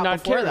honestly You were did out not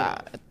before care.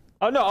 that.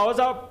 Oh no, I was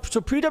out.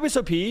 So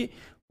pre-WSOP,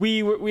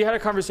 we had a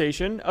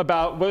conversation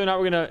about whether or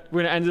not we're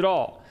gonna end it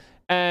all.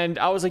 And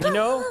I was like, you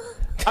know,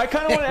 I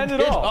kind of want to end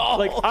it all.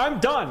 Like I'm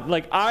done.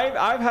 Like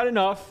I've had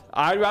enough.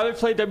 I'd rather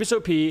play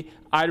WSOP.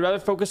 I'd rather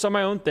focus on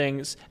my own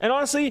things. And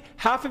honestly,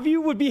 half of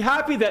you would be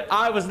happy that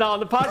I was not on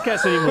the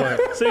podcast anymore.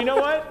 So you know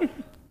what?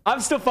 I'm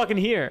still fucking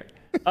here.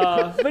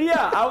 But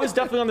yeah, I was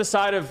definitely on the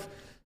side of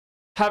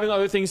having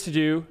other things to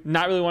do,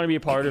 not really want to be a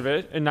part of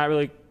it, and not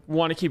really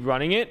want to keep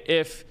running it.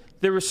 If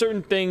there were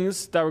certain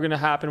things that were going to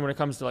happen when it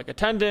comes to like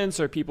attendance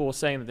or people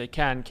saying that they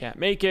can't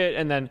make it,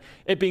 and then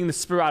it being the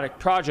sporadic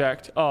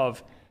project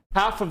of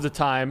half of the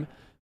time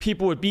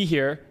people would be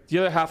here, the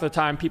other half of the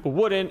time people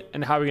wouldn't,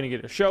 and how are we going to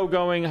get a show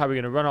going? How are we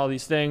going to run all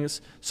these things?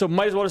 So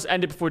might as well just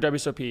end it before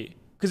WSOP.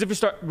 Because if we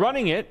start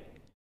running it,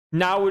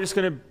 now we're just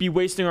going to be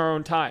wasting our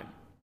own time.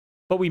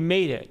 But we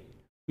made it.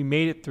 We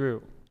made it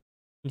through.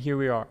 And here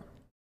we are.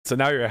 So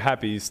now you're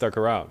happy you stuck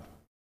around.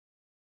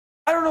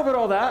 I don't know about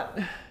all that.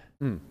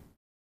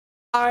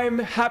 I'm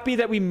happy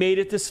that we made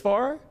it this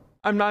far.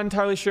 I'm not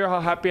entirely sure how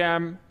happy I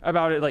am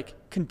about it like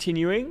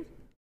continuing,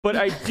 but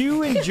I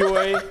do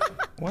enjoy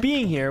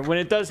being here when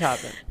it does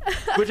happen,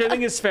 which I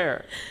think is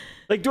fair.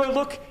 Like, do I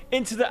look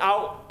into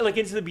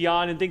the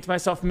beyond and think to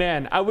myself,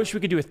 man, I wish we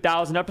could do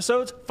 1,000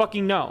 episodes?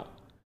 Fucking no.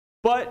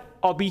 But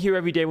I'll be here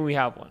every day when we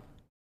have one.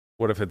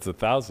 What if it's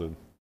 1,000?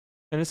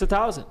 And it's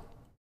 1,000.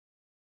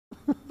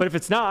 But if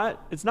it's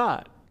not, it's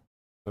not.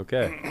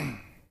 Okay.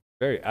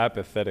 Very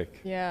apathetic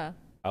Yeah.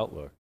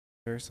 outlook.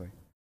 Seriously.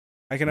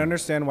 I can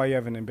understand why you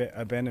have an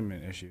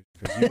abandonment issue,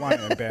 because you want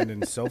to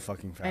abandon so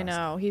fucking fast. I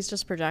know. He's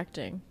just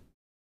projecting.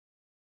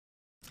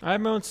 I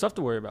had my own stuff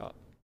to worry about.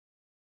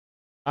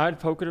 I had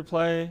poker to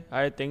play. I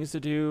had things to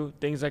do,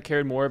 things I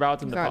cared more about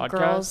than You the got podcast.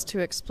 girls to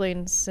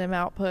explain sim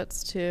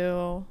outputs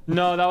to.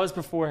 No, that was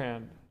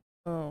beforehand.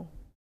 Oh,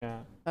 Yeah.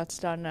 that's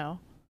done now.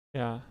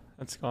 Yeah.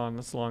 That's gone.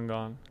 That's long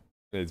gone.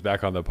 It's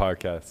back on the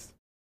podcast.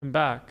 I'm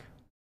back.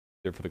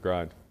 Here for the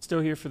grind.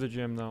 Still here for the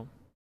gym though.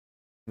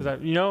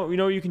 'Cause you know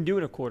what you can do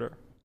in a quarter.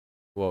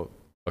 Well,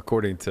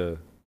 according to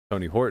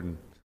Tony Horton,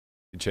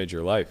 you change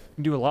your life. You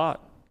can do a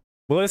lot.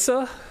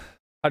 Melissa,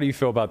 how do you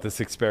feel about this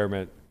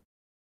experiment?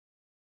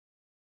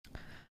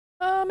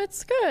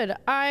 It's good.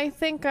 I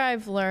think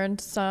I've learned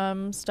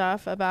some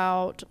stuff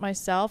about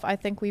myself. I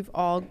think we've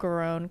all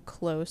grown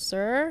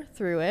closer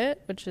through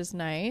it, which is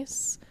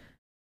nice.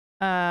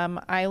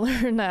 I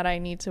learned that I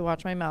need to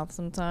watch my mouth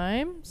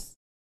sometimes.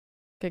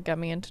 Could get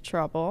me into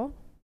trouble.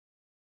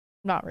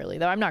 Not really,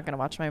 though. I'm not going to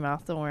watch my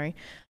mouth. Don't worry.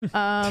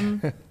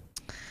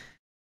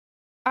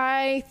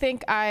 I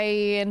think I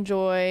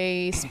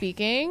enjoy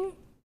speaking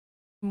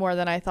more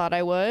than I thought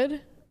I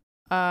would.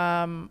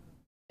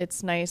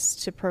 It's nice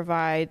to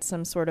provide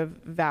some sort of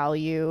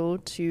value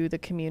to the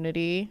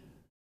community.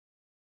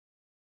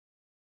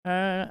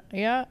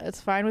 Yeah, it's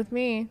fine with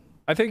me.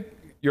 I think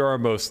you're our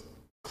most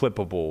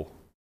clippable.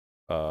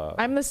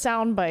 I'm the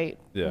soundbite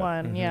Yeah.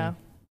 one. Yeah,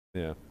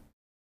 Yeah.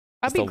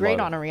 I'd Just be a great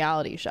lot on a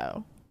reality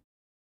show.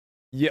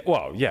 Yeah.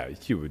 Well, yeah,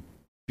 you would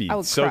be I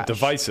would so crush.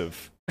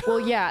 divisive. Well,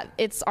 yeah,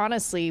 it's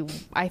honestly,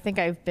 I think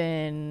I've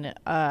been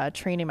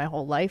training my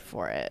whole life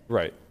for it.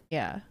 Right.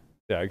 Yeah.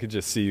 Yeah, I could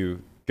just see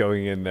you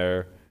going in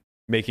there,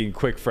 making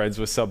quick friends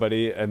with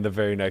somebody, and the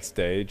very next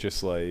day,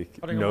 just like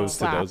Cutting them nose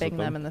to nose with Slapping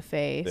them them. in the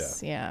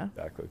face. Yeah.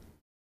 Exactly.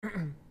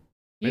 You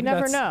Maybe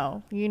never that's-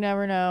 know. You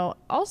never know.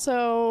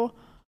 Also,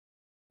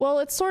 well,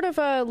 it's sort of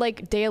a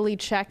like daily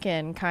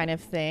check-in kind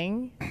of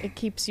thing. It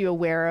keeps you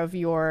aware of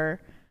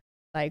your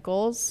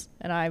cycles,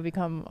 and I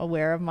become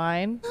aware of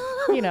mine.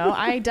 You know,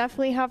 I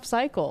definitely have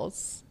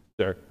cycles.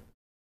 Sure.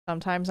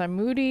 Sometimes I'm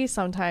moody,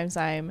 sometimes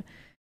I'm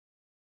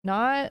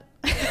not.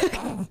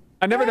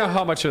 I never know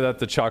how much of that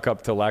to chalk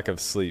up to lack of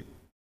sleep.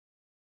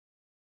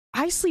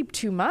 I sleep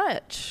too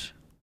much.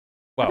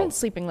 I've Well, been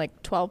sleeping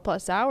like 12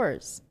 plus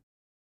hours.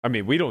 I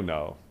mean, we don't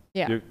know.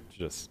 Yeah. You're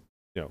just,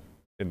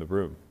 in the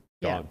room,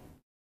 Yeah. gone.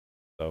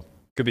 So it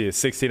could be a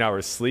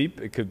 16-hour sleep.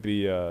 It could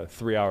be a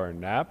 3-hour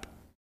nap.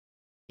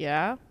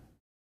 Yeah.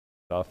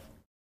 Stuff.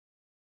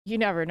 You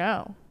never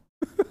know.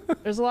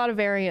 There's a lot of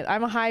variance.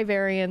 I'm a high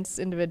variance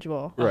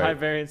individual. A high Right.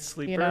 variance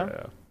sleeper. You know?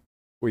 Yeah.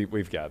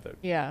 We've gathered.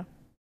 Yeah.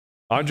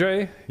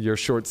 Andre, your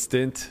short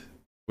stint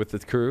with the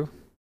crew.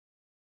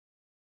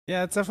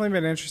 Yeah, it's definitely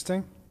been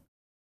interesting.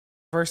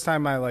 First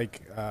time I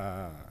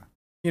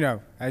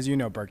as you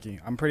know, Berkey,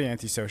 I'm pretty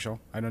antisocial.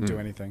 I don't do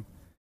anything.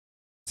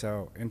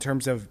 So in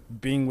terms of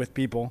being with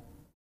people,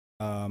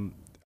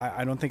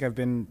 I don't think I've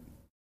been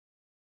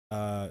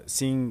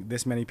seeing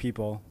this many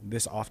people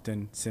this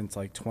often since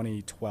like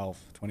 2012,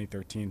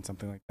 2013,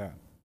 something like that.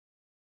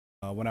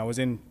 when I was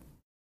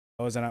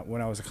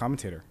a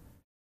commentator.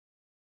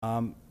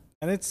 And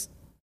it's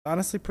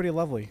honestly pretty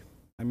lovely.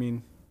 I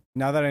mean,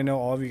 now that I know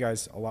all of you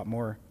guys a lot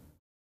more,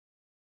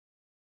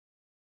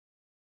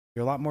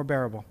 you're a lot more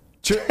bearable.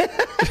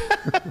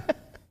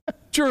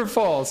 True or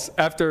false?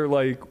 After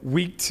like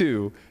week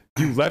 2,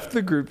 you left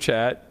the group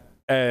chat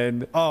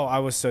and Oh, I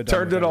was so done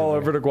turned with it all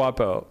everybody. over to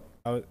Guapo.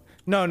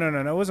 No.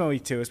 It wasn't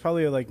week 2. It was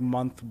probably like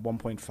month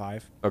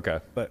 1.5. Okay,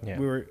 But Yeah.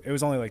 it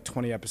was only like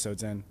 20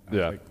 episodes in. I was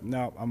Yeah. like,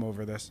 no, I'm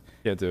over this.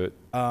 can't do it.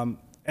 And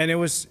it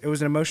was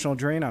an emotional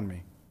drain on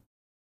me.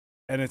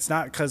 And it's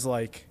not because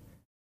like,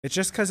 it's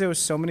just because there was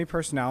so many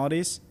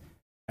personalities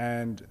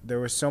and there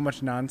was so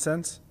much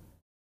nonsense.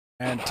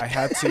 And I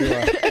had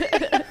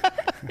to,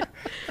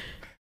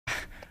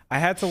 I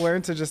had to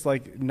learn to just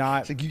like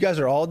not It's like you guys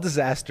are all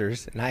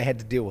disasters, and I had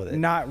to deal with it.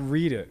 not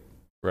read it.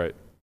 Right.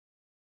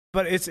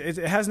 But it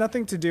has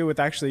nothing to do with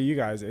actually you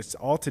guys. It's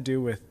all to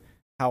do with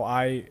how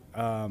I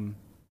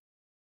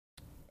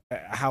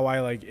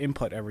like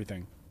input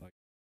everything. Like,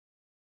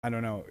 I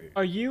don't know.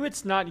 Are you?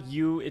 It's not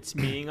you. It's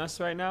meeting us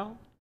right now.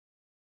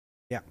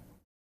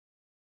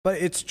 But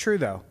it's true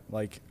though.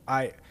 Like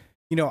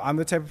I'm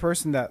the type of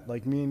person that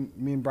like me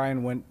and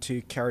Brian went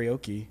to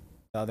karaoke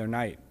the other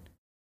night.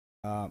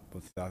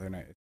 What's the other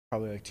night? It's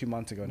probably like 2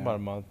 months ago now. About a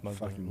month,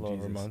 Fucking a little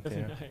over a Jesus. month.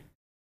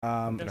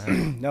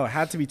 Yeah. No, it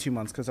had to be 2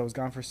 months because I was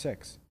gone for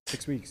 6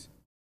 weeks.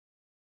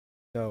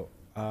 So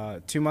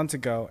 2 months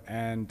ago,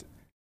 and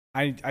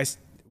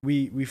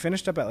we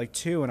finished up at like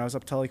 2, and I was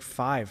up till like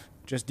 5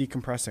 just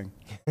decompressing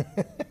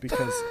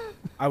because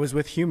I was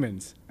with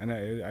humans and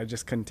I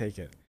just couldn't take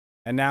it.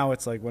 And now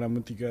it's like when I'm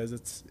with you guys,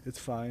 it's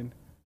fine,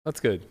 That's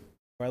good.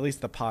 or at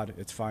least the pod,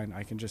 it's fine.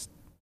 I can just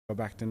go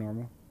back to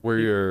normal. We're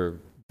your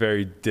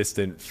very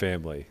distant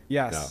family.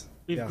 Yes,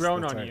 We've yes,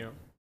 grown that's on right. you.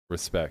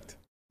 Respect.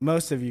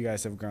 Most of you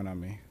guys have grown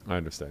on me. I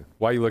understand.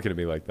 Why are you looking at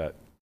me like that?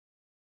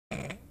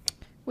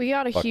 We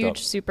got a Fucked huge up.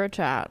 super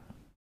chat.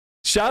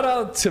 Shout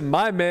out to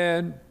my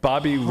man,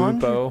 Bobby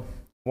Lupo.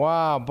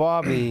 Wow,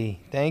 Bobby,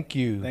 thank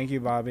you. Thank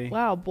you, Bobby.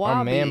 Wow, Our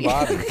Bobby. man,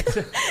 Bobby.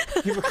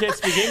 People can't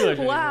speak English.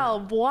 anymore. Wow,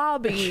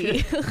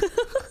 Bobby.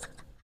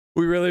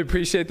 We really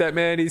appreciate that,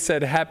 man. He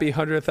said happy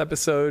 100th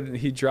episode, and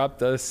he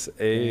dropped us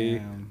a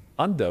Damn.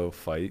 Undo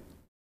fight.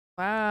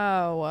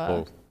 Wow.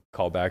 We'll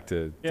call back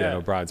to Yeah, Dan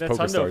O'Brien's that's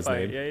Poker Hundo Stars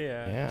fight. name.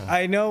 Yeah.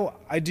 Yeah.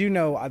 I do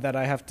know that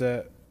I have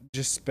to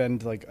just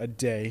spend like a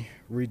day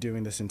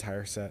redoing this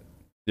entire set.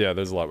 Yeah,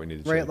 there's a lot we need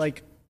to change. Right?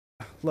 Like,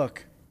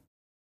 look,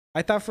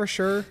 I thought for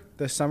sure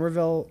the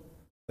Somerville,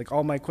 like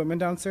all my equipment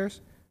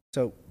downstairs.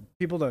 So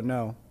people don't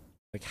know,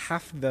 like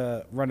half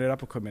the Run It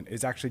Up equipment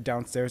is actually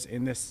downstairs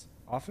in this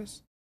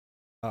office.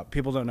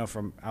 People don't know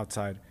from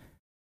outside.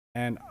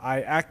 And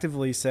I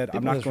actively said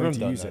I'm not going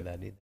to use it.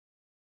 I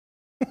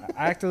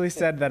actively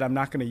said that I'm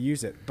not going to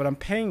use it, but I'm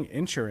paying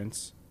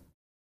insurance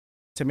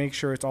to make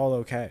sure it's all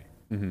okay.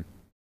 Mhm.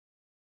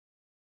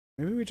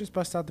 Maybe we just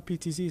bust out the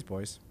PTZs,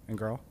 boys and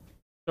girl.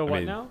 So what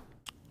mean- now?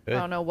 I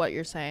don't know what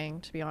you're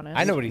saying, to be honest.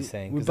 I know what he's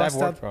saying We because I've bust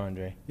worked out- for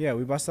Andre. Yeah,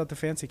 we bust out the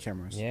fancy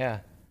cameras. Yeah,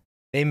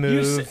 they You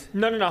move.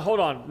 no. Hold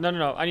on.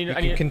 No. I need. You I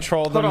can need.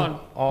 control hold them on,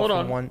 all hold from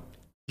on. one.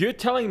 You're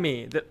telling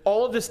me that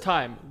all of this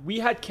time we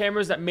had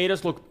cameras that made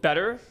us look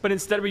better, but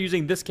instead we're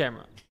using this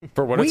camera.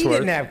 For what We it's worth,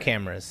 didn't have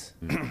cameras.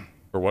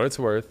 for what it's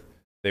worth,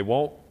 they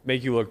won't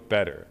make you look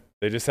better.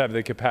 They just have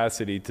the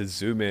capacity to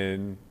zoom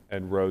in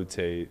and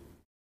rotate.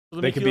 So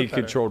to They make can you be look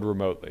better. controlled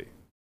remotely.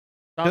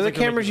 Sounds They're the like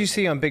they're cameras making- you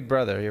see on Big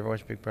Brother. You ever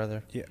watch Big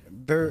Brother? Yeah,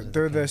 they're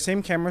the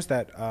same cameras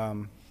that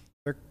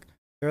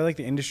they're like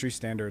the industry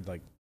standard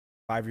like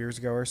 5 years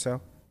ago or so.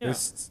 Yeah.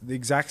 It's the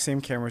exact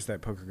same cameras that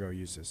PokerGo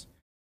uses.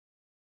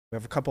 We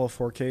have a couple of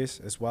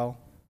 4Ks as well.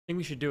 I think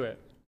we should do it.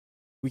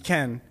 We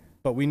can,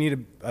 but we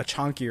need a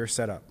chunkier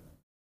setup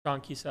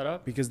Donkey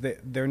setup. because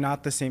they're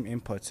not the same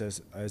inputs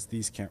as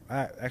these cameras.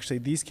 Actually,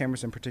 these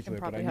cameras in We particular.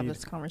 can But probably I have need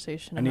this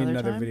conversation I need another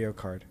another time. video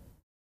card.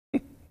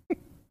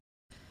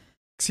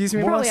 Excuse me,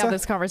 We'll probably Melissa? have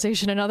this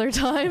conversation another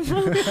time.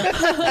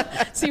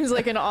 Seems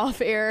like an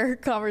off-air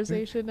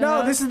conversation. to No,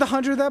 have. this is the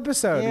 100th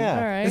episode. Yeah.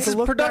 All right. This is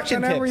Look back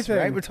production on tips, everything.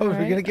 right? We're All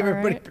gonna give right,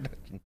 everybody all right.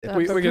 production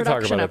tips. The we can talk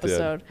production about it at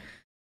the end. episode.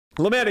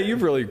 Lamanda,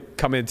 you've really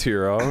come into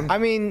your own. I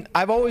mean,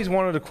 I've always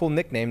wanted a cool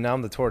nickname. Now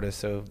I'm the tortoise,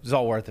 so it's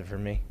all worth it for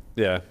me.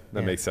 Yeah, that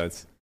Yeah. makes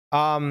sense.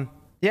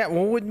 Yeah.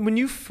 Well, when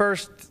you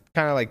first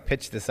kind of like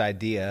pitched this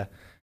idea,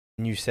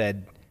 and you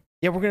said,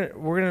 "Yeah, we're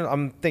gonna,"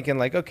 I'm thinking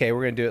like, okay,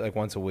 we're gonna do it like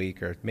once a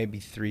week or maybe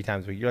 3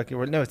 times a week. You're like,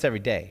 "Well, no, it's every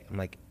day." I'm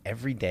like,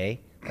 every day?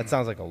 That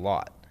sounds like a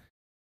lot.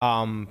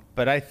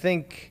 But I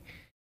think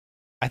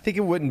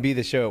it wouldn't be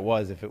the show it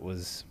was if it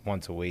was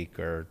once a week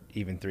or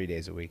even 3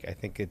 days a week. I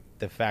think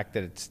the fact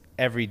that it's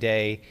every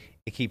day,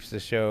 it keeps the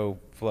show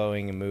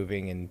flowing and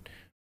moving, and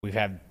we've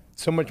had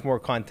so much more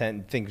content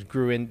and things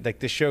grew in. Like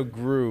the show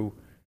grew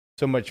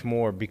so much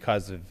more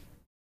because of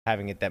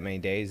having it that many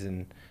days.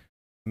 And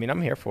I mean,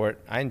 I'm here for it.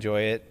 I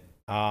enjoy it.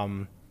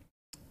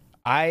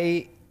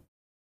 I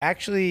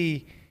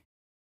actually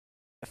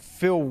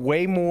feel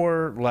way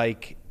more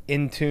like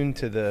in tune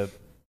to the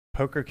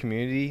poker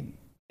community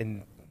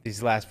and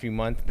these last few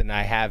months than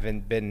I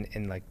haven't been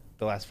in like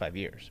the last 5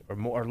 years or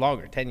more or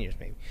longer, 10 years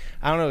maybe.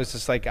 I don't know. It's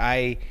just like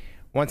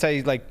once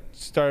I like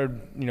started,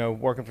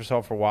 working for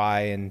Solve for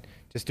Why and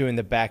just doing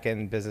the back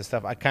end business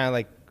stuff, I kind of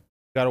like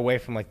got away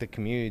from like the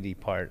community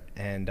part.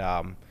 And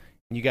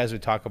you guys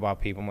would talk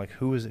about people. I'm like,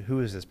 who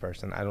is this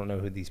person? I don't know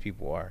who these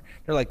people are.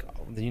 They're like,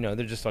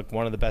 they're just like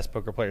one of the best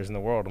poker players in the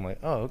world. I'm like,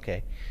 oh,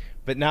 okay.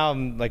 But now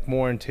I'm like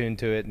more in tune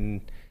to it,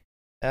 and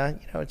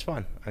it's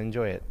fun. I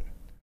enjoy it.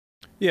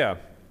 Yeah,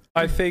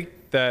 I think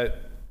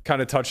that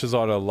kind of touches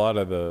on a lot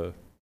of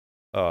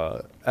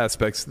the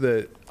aspects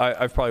that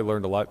I've probably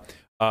learned a lot.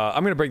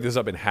 I'm going to break this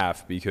up in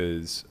half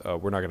because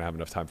we're not going to have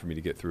enough time for me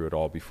to get through it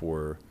all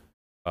before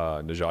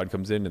Najad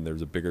comes in, and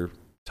there's a bigger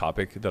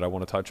topic that I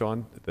want to touch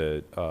on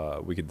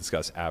that we can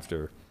discuss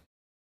after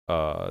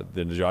the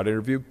Najad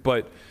interview.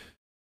 But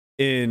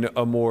in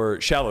a more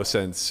shallow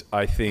sense,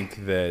 I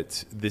think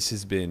that this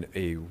has been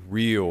a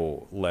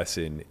real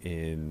lesson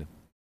in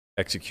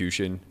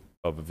execution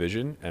of a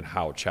vision and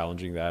how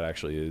challenging that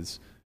actually is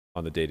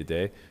on the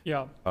day-to-day.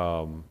 Yeah.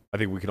 I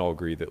think we can all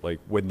agree that like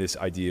when this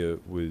idea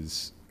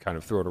was kind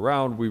of thrown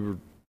around, we were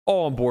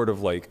all on board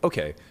of like,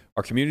 okay,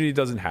 our community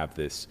doesn't have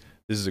this.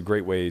 This is a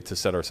great way to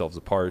set ourselves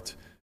apart,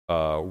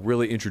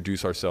 really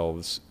introduce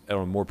ourselves on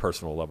a more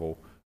personal level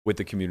with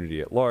the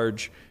community at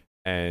large,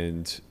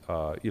 and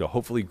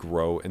hopefully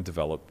grow and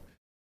develop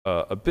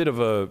a bit of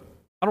a,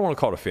 I don't want to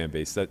call it a fan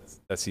base, that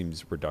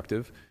seems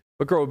reductive,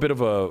 but grow a bit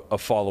of a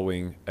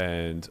following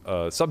and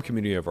a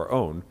sub-community of our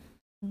own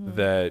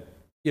that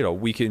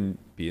we can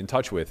be in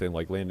touch with. And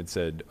like Landon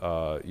said,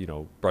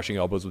 brushing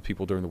elbows with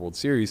people during the World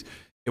Series,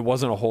 it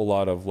wasn't a whole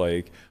lot of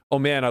like, oh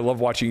man, I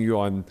love watching you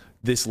on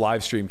this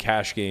live stream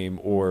cash game,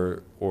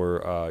 or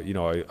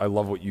I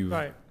love what you've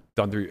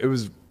done through. It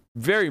was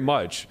very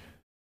much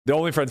the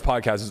Only Friends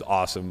podcast is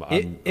awesome.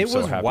 It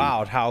so was happy.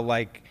 wild how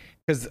like,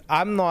 because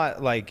I'm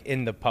not like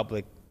in the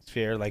public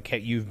sphere like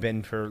you've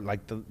been for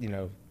like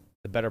the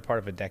better part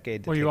of a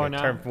decade. To Well, take you are a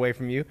now. term away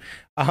from you,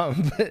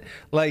 but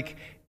like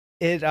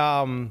it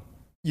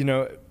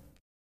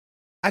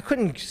I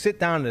couldn't sit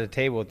down at a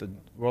table at the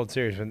World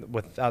Series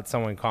without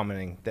someone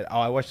commenting that,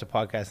 oh, I watched the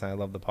podcast and I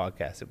love the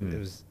podcast. It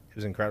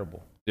was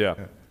incredible. Yeah.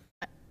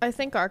 I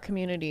think our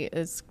community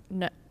is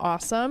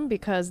awesome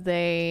because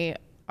they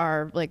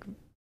are like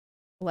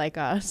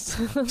us.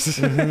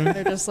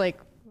 They're just like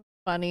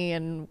funny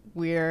and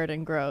weird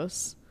and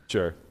gross.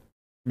 Sure.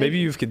 Maybe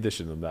you've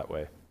conditioned them that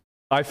way.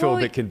 I feel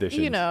a bit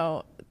conditioned.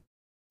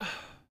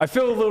 I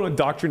feel a little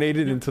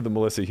indoctrinated into the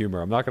Melissa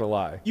humor. I'm not going to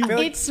lie.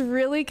 It's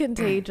really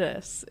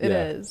contagious. It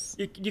is.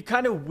 You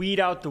kind of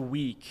weed out the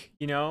weak,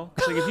 Like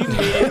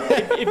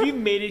if you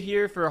made it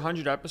here for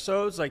 100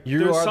 episodes, like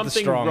there's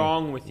something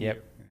wrong with you.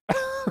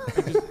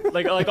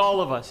 like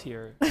all of us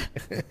here. I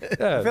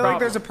feel like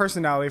there's a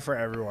personality for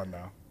everyone,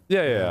 though.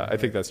 Yeah. I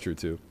think that's true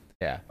too.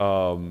 Yeah.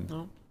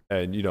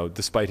 And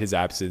despite his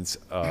absence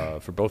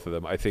for both of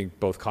them, I think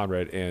both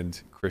Conrad and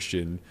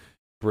Christian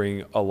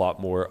bring a lot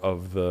more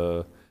of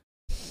the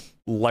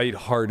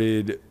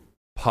lighthearted,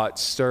 pot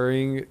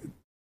stirring.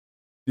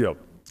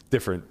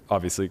 Different.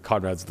 Obviously,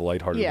 Conrad's the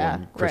lighthearted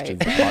one. Christian's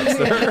the pot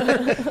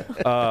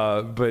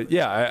stirrer. But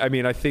yeah,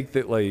 I think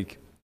that like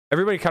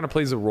everybody kind of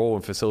plays a role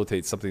and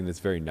facilitates something that's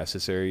very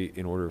necessary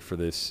in order for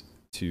this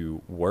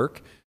to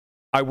work.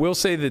 I will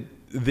say that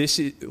this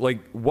is like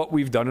what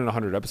we've done in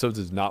 100 episodes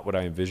is not what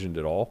I envisioned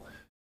at all.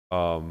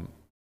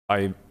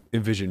 I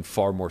envisioned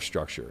far more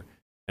structure,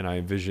 and I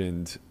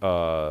envisioned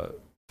far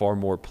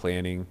more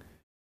planning,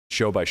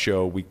 show by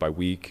show, week by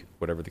week,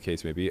 whatever the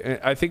case may be. And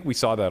I think we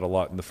saw that a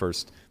lot in the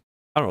first,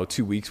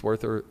 2 weeks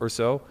worth or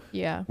so.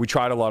 Yeah. We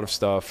tried a lot of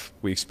stuff.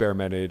 We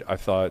experimented. I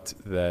thought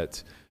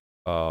that,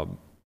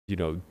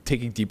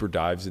 taking deeper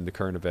dives into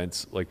current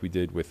events like we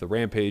did with the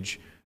Rampage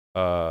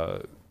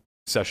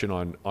session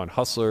on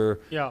Hustler.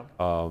 Yeah.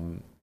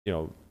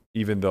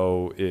 Even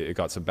though it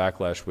got some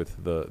backlash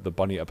with the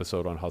Bunny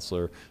episode on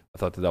Hustler, I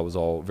thought that was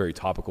all very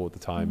topical at the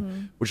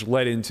time, which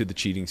led into the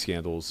cheating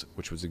scandals,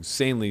 which was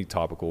insanely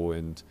topical.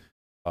 And,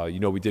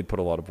 we did put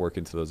a lot of work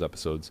into those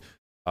episodes.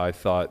 I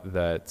thought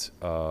that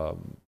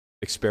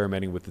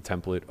experimenting with the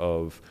template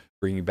of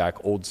bringing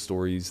back old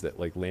stories that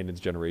like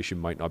Landon's generation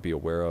might not be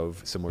aware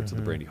of, similar to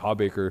the Brandy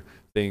Hawbaker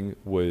thing,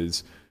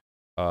 was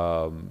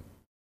both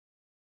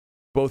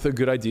a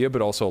good idea,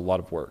 but also a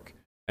lot of work.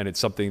 And it's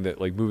something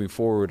that like moving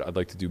forward, I'd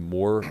like to do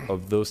more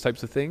of those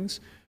types of things,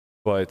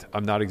 but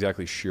I'm not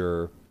exactly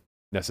sure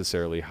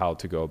necessarily how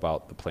to go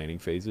about the planning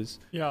phases.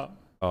 Yeah.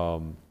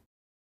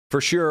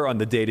 For sure on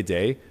the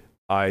day-to-day,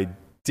 I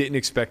didn't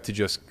expect to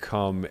just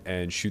come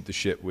and shoot the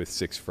shit with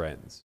 6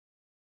 friends.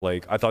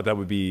 Like I thought that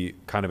would be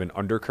kind of an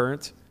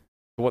undercurrent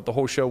to what the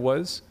whole show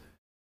was,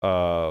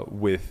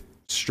 with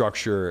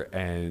structure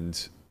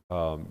and,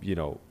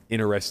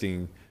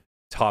 interesting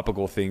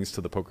topical things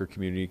to the poker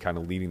community kind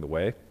of leading the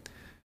way.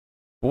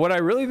 But what I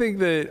really think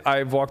that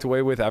I've walked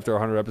away with after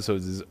 100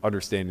 episodes is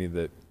understanding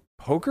that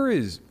poker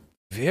is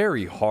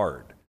very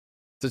hard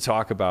to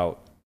talk about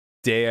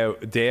day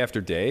after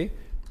day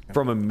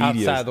from a media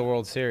Outside of the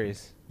World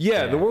Series.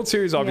 yeah, the Yeah. World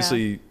Series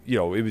obviously, you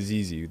know, it was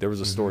easy. There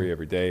was a story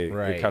every day.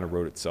 Right. It kind of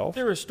wrote itself.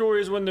 There were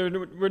stories when there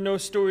were no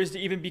stories to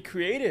even be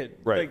created.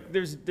 Right. Like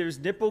there's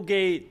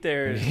Nipplegate.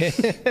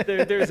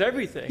 There's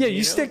everything. Yeah, you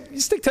know?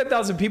 stick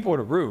 10,000 people in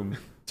a room.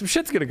 Some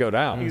shit's gonna go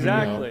down. you know?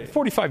 Exactly.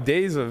 45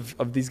 days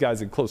of these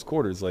guys in close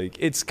quarters. Like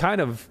it's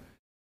kind of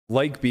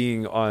like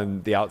being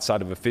on the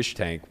outside of a fish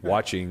tank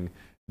watching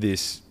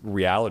this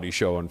reality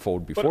show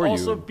unfold But before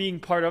also you. being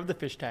part of the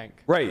fish tank.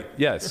 Right.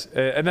 Yes.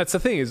 And that's the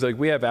thing is like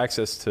we have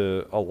access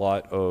to a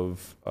lot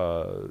of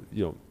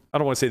you know, I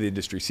don't want to say the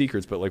industry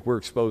secrets, but like we're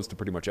exposed to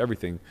pretty much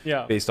everything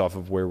Yeah. based off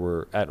of where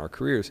we're at in our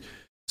careers.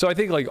 So I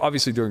think like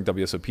obviously during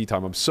WSOP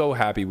time, I'm so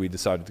happy we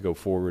decided to go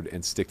forward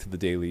and stick to the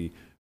daily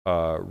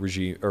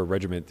regime or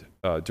regiment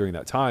during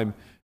that time.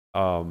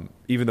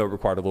 Even though it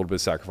required a little bit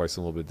of sacrifice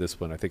and a little bit of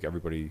discipline, I think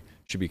everybody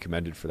should be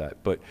commended for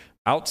that. But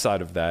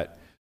outside of that,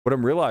 what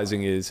I'm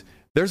realizing is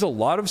there's a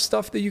lot of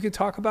stuff that you can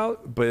talk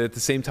about, but at the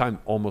same time,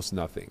 almost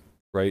nothing,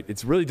 right?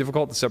 It's really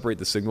difficult to separate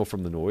the signal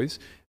from the noise.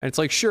 And it's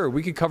like, sure,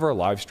 we could cover a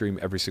live stream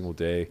every single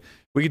day.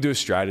 We could do a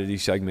strategy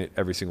segment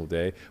every single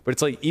day. But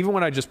it's like, even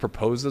when I just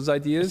propose those It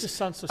ideas, just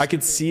sounds so I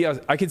could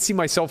stupid. see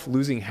myself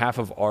losing half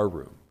of our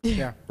room,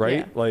 Yeah. right?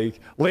 Yeah. Like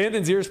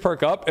Landon's ears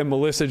perk up and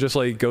Melissa just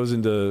like goes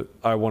into,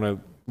 I want to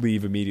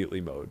leave immediately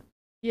mode.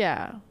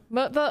 Yeah.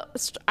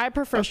 But I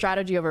prefer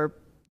strategy over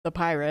the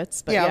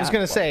pirates. But Yeah, I was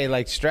gonna say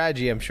like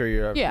strategy. I'm sure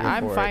you're. Yeah, you're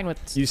I'm for fine it.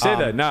 with. You say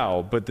that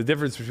now, but the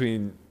difference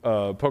between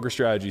a poker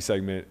strategy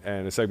segment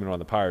and a segment on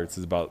the Pirates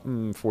is about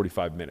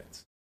 45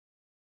 minutes.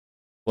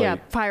 Yeah,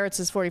 Like, pirates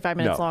is 45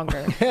 minutes No.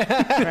 longer.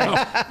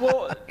 Right.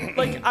 Well,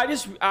 like I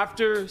just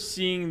after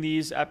seeing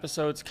these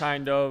episodes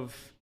kind of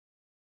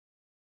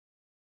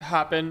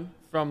happen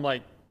from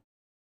like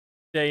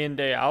day in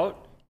day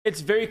out,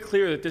 it's very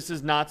clear that this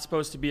is not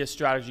supposed to be a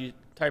strategy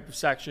type of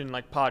section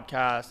like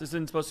podcast. This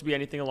isn't supposed to be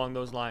anything along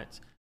those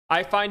lines.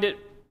 I find it,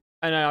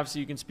 and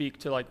obviously you can speak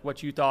to like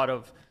what you thought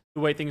of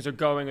the way things are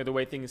going or the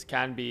way things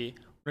can be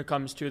when it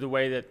comes to the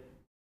way that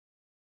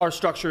our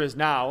structure is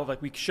now.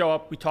 Like we show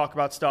up, we talk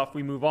about stuff,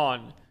 we move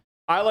on.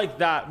 I like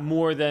that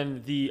more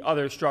than the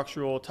other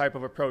structural type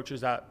of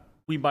approaches that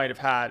we might have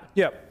had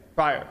yeah.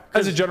 prior.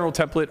 As a general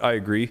template, I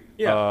agree.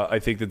 Yeah. I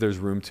think that there's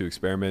room to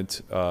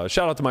experiment. Shout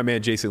out to my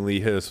man Jason Lee,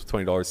 hit us with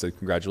 $20. Said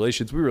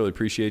congratulations. We really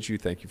appreciate you.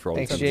 Thank you for all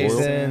Thanks, the time.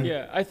 Jason.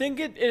 Yeah, I think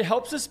it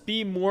helps us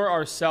be more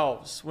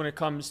ourselves when it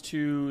comes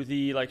to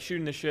the like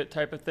shooting the shit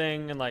type of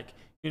thing. And like,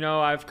 you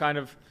know, I've kind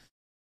of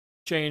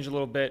changed a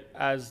little bit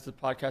as the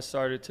podcast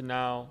started to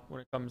now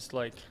when it comes to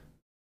like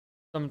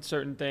some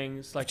certain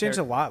things. Like Changed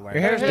a lot, Larry.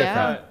 Your hair's Yeah.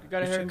 different. Got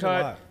a You've changed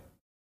haircut. lot.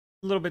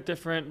 A little bit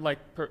different. Like,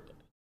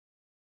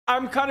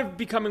 I'm kind of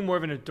becoming more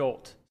of an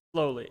adult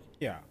slowly.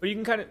 Yeah. But you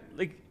can kind of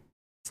like,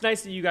 it's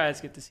nice that you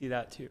guys get to see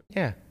that too.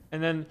 Yeah.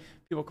 And then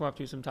people come up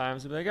to you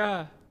sometimes and be like,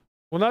 ah,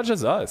 Well, not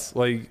just us.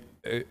 Like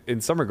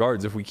in some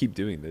regards, if we keep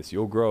doing this,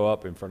 you'll grow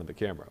up in front of the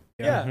camera.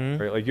 yeah. Mhm.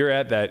 Right? Like you're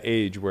at that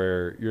age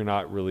where you're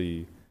not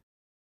really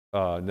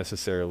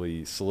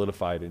necessarily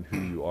solidified in who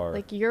you are.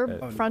 Like your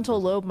at-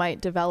 frontal lobe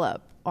might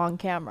develop on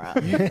camera.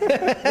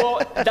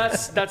 Well,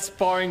 that's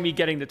barring me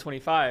getting to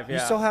 25. Yeah.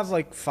 You still have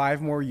like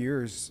 5 more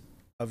years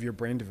of your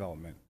brain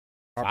development.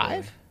 properly.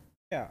 5?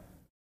 Yeah.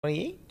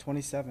 28?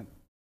 27.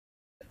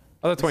 I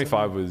thought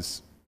 25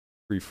 was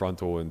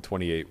prefrontal and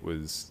 28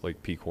 was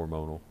like peak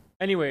hormonal.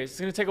 Anyways, it's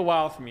going to take a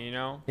while for me, you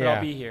know? But Yeah.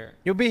 I'll be here.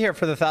 You'll be here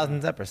for the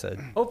 1000th episode.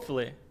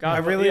 Hopefully. God, I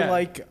really yeah.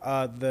 like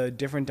the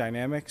different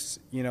dynamics.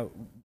 You know,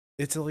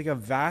 it's like a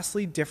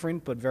vastly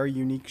different but very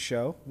unique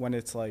show when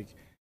it's like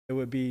it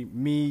would be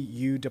me,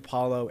 you,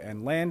 DePaulo,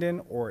 and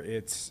Landon, or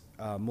it's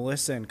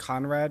Melissa and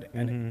Conrad,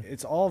 and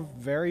it's all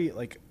very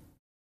like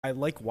I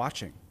like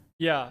watching.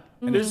 Yeah.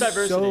 Mhm. And there's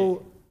diversity.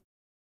 So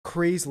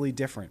crazily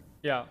different,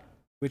 yeah.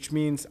 which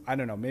means I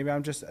don't know. Maybe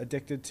I'm just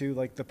addicted to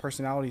like the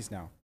personalities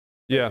now.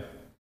 Yeah.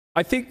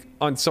 I think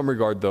on some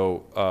regard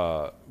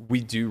though, we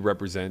do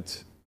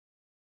represent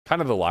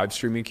kind of the live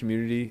streaming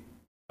community,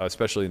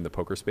 especially in the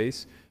poker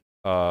space.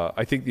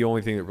 I think the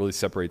only thing that really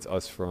separates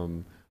us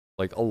from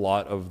like a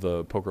lot of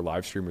the poker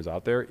live streamers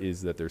out there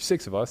is that there's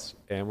 6 of us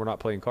and we're not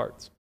playing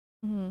cards.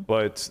 Mhm.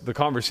 But the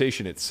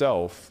conversation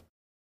itself,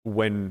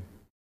 when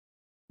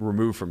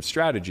removed from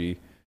strategy,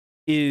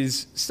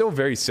 is still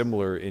very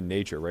similar in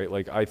nature, right?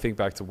 Like I think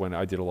back to when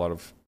I did a lot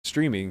of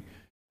streaming,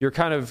 you're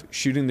kind of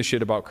shooting the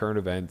shit about current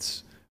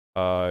events.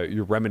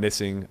 You're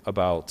reminiscing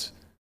about,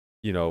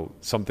 you know,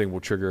 something will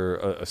trigger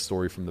a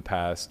story from the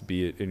past,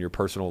 be it in your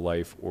personal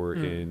life or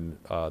in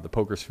the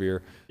poker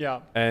sphere.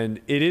 Yeah.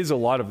 And it is a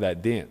lot of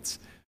that dance.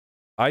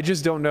 I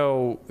just don't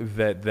know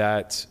that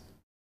that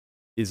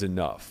is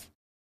enough.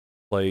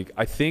 Like,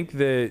 I think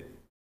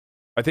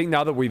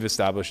now that we've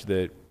established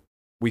that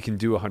we can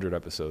do 100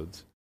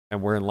 episodes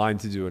and we're in line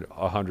to do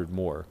 100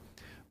 more,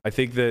 I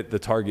think that the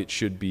target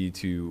should be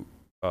to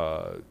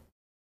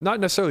not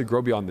necessarily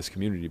grow beyond this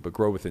community, but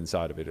grow within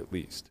inside of it at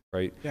least,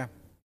 right? Yeah.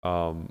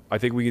 I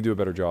think we can do a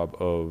better job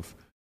of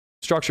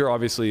structure.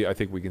 Obviously, I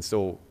think we can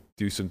still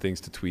do some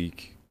things to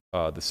tweak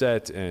the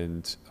set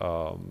and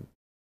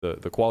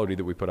the quality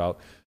that we put out.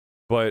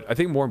 But I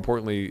think more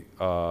importantly,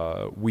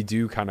 we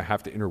do kind of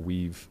have to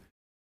interweave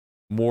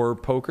more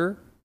poker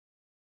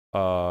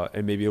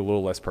and maybe a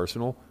little less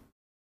personal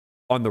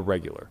on the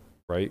regular,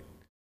 right?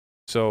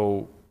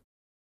 So,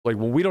 like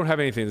when we don't have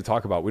anything to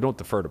talk about, we don't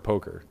defer to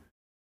poker.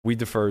 We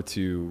defer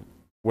to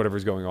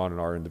whatever's going on in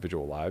our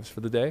individual lives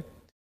for the day,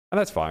 and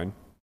that's fine.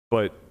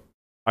 But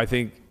I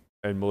think,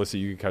 and Melissa,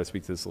 you can kind of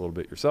speak to this a little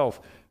bit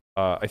yourself.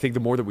 I think the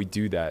more that we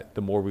do that,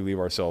 the more we leave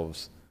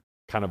ourselves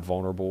kind of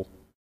vulnerable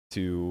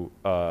to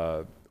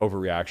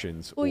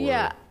overreactions. Well,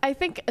 yeah, I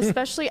think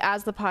especially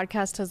as the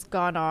podcast has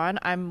gone on,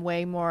 I'm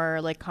way more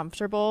like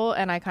comfortable,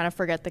 and I kind of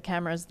forget the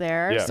camera's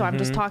there. Yeah. So I'm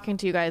just talking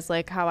to you guys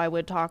like how I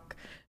would talk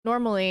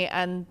normally,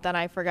 and then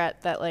I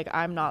forget that like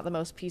I'm not the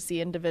most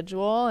PC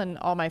individual, and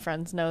all my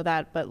friends know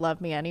that but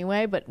love me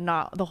anyway, but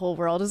not the whole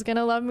world is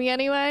gonna love me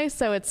anyway.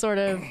 So it's sort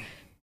of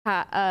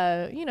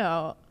you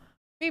know,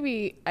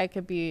 maybe I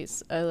could be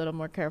a little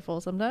more careful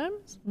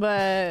sometimes,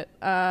 but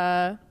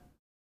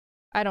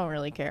I don't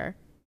really care.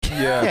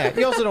 Yeah,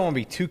 you also don't want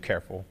to be too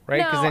careful, right?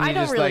 No, then you I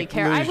don't just, really like,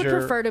 care. I lose would your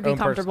prefer to be own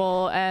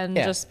comfortable and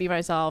Yeah. just be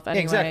myself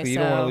anyway. Exactly. You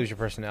so. don't want to lose your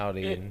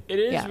personality. It and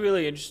is Yeah.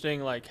 really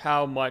interesting, like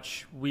how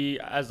much we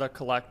as a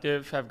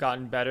collective have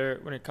gotten better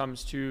when it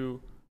comes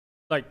to,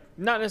 like,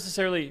 not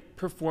necessarily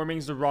performing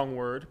is the wrong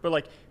word, but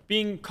like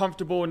being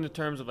comfortable in the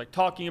terms of like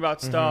talking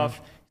about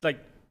stuff, like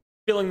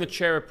filling the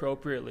chair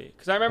appropriately.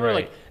 Because I remember Right.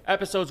 like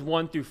episodes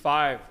 1 through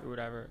 5 or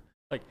whatever.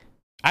 Like,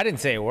 I didn't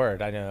say a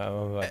word. I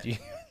know about you.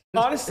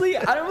 honestly,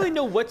 I don't really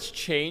know what's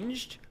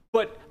changed,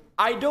 but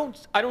I don't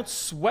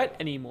sweat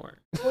anymore.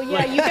 Well,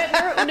 yeah,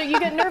 you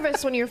get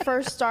nervous when you're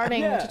first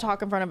starting Yeah. to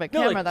talk in front of a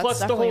No, camera. like, That's plus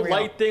the definitely whole real.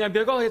 light thing. I'd be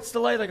like, oh, it's the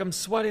light. Like I'm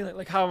sweating.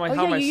 Like how am I? Oh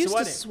how am yeah, I you used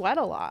sweating? to sweat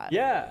a lot.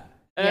 Yeah,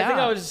 and I think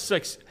Yeah. I was just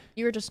like,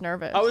 You were just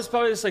nervous. I was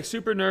probably just like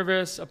super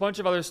nervous. A bunch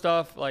of other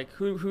stuff. Like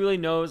who really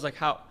knows? Like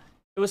how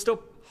it was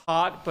still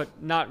hot, but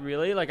not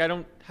really. Like I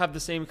don't have the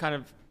same kind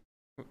of.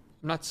 I'm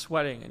not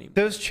sweating anymore.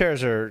 Those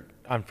chairs are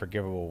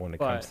unforgivable when it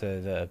But- comes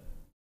to the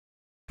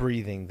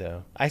breathing,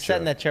 though. I Sure. sat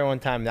in that chair one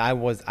time. I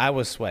was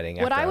sweating.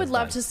 What after I would was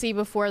love done. to see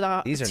before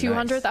the These are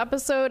 200th nice.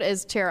 episode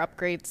is chair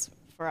upgrades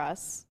for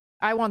us.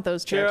 I want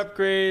those Chair chairs.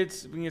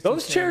 upgrades. We can get some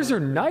Those chairs are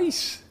cameras.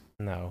 nice.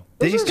 No,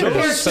 Those these are chairs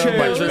are those so chairs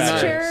much are Those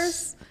better.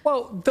 chairs.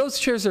 Well, those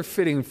chairs are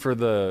fitting for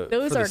the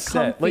Those for the are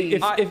set. comfy.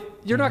 Like if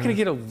you're not going to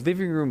get a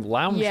living room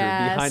lounger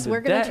behind Yes, the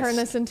we're gonna desk. turn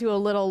this into a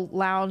little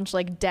lounge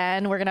like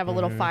den. We're gonna have a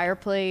little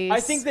fireplace. I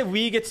think that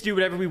we get to do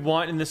whatever we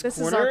want in this This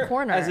is corner, our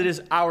corner. as it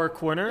is our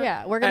corner.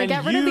 Yeah, we're gonna And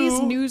get rid of these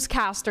you-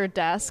 newscaster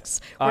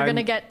desks. We're I'm-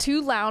 gonna get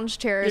 2 lounge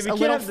chairs, Yeah, a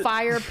we little can't have the-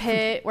 fire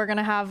pit. We're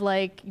gonna have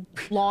like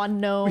lawn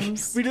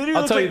gnomes. We literally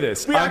I'll look tell you like-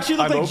 this, We I'm- actually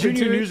look I'm like open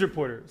junior to it. news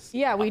reporters.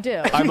 Yeah, we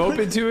do. I'm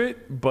open to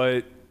it,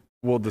 but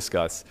we'll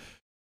discuss.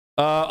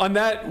 On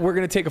that, we're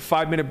going to take a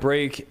 5-minute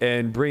break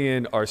and bring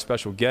in our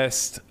special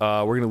guest.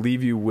 We're going to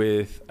leave you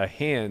with a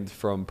hand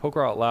from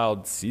Poker Out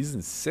Loud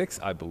Season 6,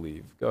 I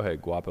believe. Go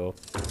ahead, Guapo.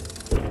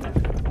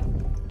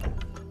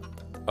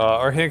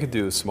 Our hand can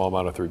do a small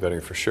amount of 3-betting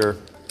for sure.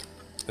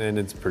 And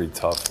it's pretty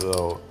tough,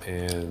 though.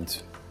 And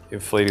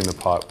inflating the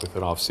pot with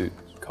an offsuit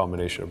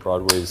combination of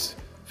broadways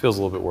feels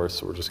a little bit worse,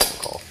 so we're just going to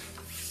call.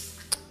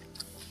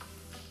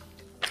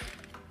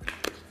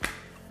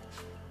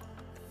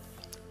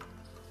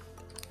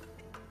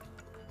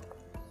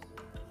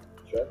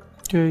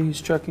 Okay,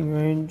 he's checking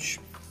range.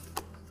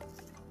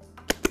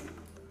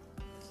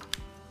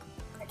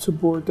 It's a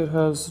board that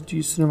has a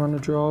decent amount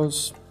of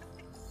draws.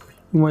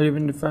 You might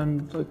even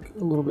defend like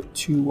a little bit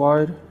too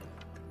wide.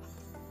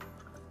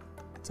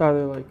 It's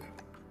either like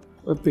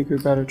a bigger,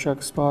 better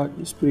check spot.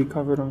 He's pretty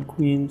covered on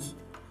queens.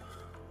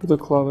 With a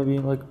club, I'd be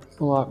like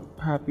a lot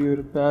happier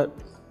to bet.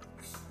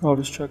 I'll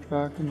just check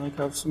back and like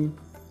have some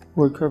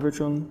board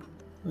coverage on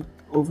like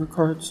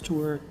overcards to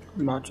where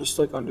I'm not just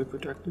like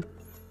underprotected.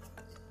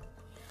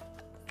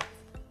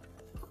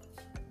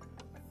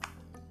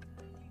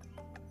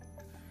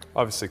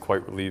 Obviously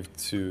quite relieved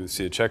to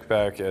see a check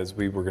back, as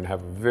we were going to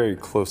have a very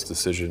close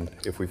decision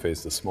if we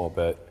faced a small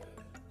bet,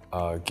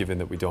 given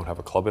that we don't have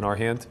a club in our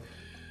hand.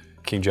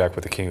 King Jack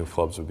with the King of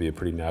Clubs would be a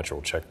pretty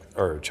natural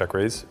check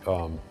raise.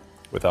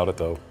 Without it,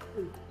 though,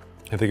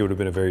 I think it would have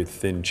been a very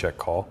thin check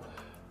call.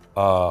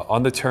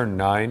 On the turn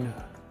 9,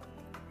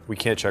 we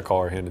can't check call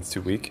our hand, it's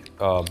too weak,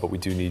 but we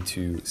do need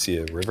to see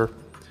a river.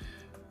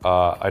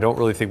 I don't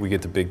really think we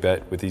get the big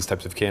bet with these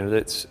types of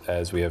candidates,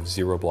 as we have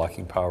 0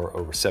 blocking power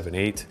over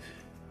 7-8.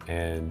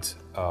 And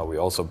we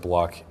also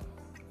block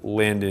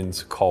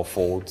Landon's call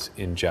folds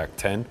in Jack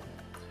 10,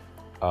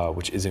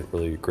 which isn't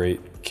really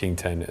great. King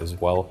 10 as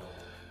well.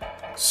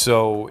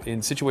 So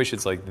in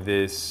situations like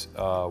this,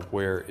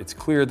 where it's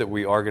clear that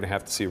we are going to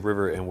have to see a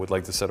river and would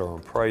like to set our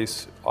own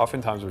price,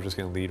 oftentimes we're just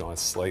going to lead on a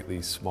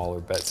slightly smaller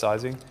bet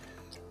sizing.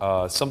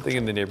 Something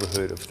in the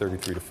neighborhood of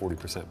 33 to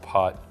 40%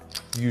 pot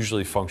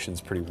usually functions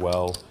pretty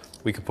well.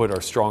 We could put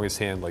our strongest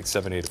hand, like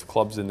 7-8 of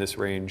clubs, in this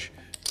range,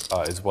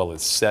 as well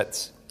as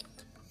sets.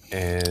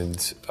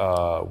 And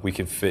we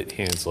can fit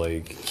hands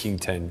like King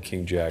 10,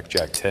 King Jack,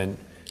 Jack 10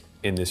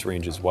 in this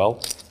range, as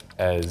well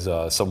as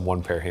some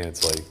one pair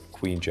hands like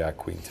Queen Jack,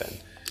 Queen 10.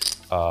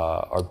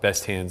 Our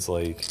best hands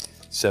like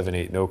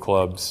 7-8 no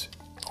clubs,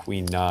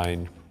 queen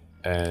 9,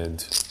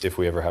 and if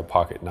we ever have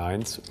pocket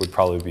 9s, would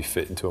probably be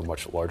fit into a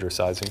much larger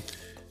sizing,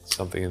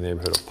 something in the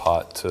neighborhood of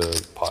pot to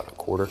pot and a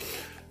quarter.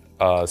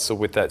 So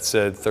with that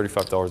said,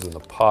 $35 in the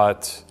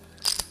pot,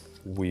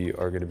 we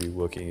are going to be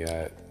looking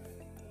at,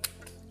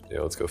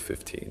 let's go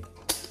 15.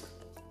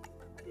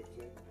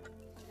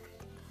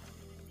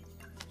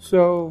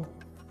 So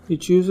he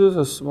chooses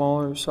a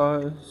smaller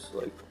size,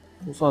 like,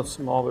 well, it's not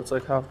small, but it's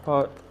like half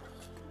pot.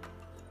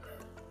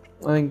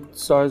 I think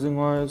sizing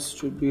wise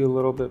should be a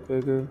little bit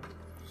bigger.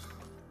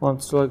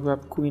 Wants to like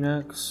wrap queen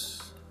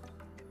X.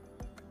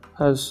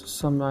 Has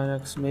some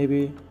 9X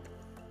maybe.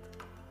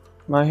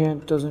 My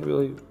hand doesn't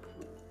really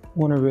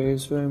want to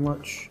raise very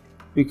much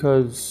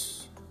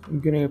because I'm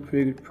getting a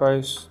pretty good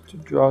price to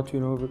draw to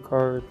an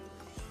overcard.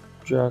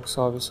 Jacks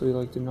obviously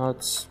like the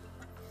nuts.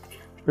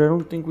 But I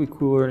don't think we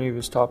cool any of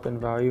his top end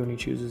value when he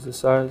chooses the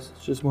size.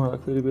 It's just more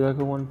likely to be like a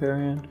 1-pair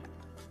hand.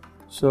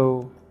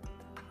 So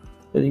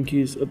I think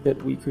he's a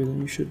bit weaker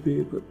than he should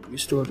be, but we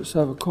still just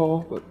have a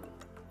call, but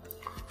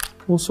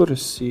we'll sort of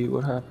see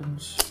what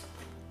happens.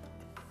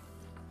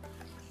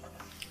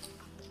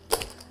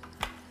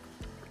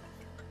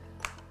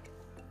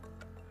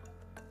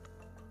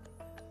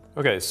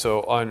 Okay,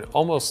 so on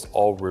almost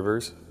all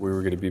rivers, we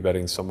were going to be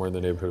betting somewhere in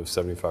the neighborhood of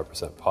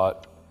 75%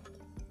 pot.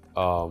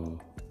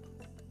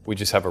 We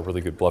just have a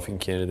really good bluffing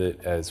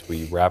candidate as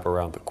we wrap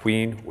around the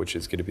queen, which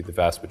is going to be the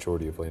vast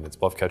majority of Landon's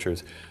bluff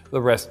catchers, the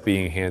rest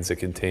being hands that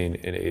contain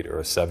an 8 or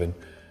a 7.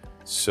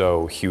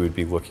 So he would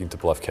be looking to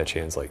bluff catch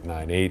hands like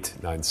 9-8,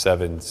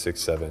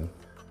 9-7,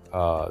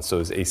 6-7. So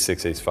his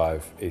ace-6,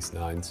 ace-5,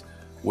 ace-9s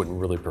wouldn't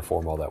really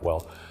perform all that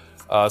well.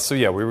 So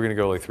yeah, we were going to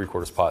go like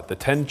 3/4 pot. The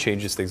 10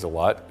 changes things a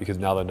lot because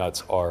now the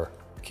nuts are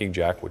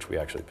king-jack, which we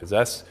actually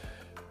possess.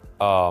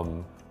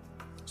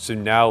 So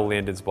now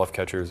Landon's bluff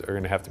catchers are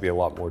going to have to be a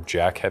lot more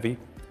jack heavy.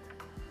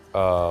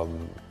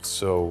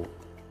 So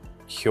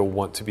he'll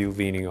want to be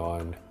leaning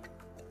on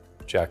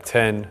jack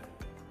 10,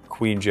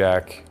 queen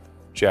jack,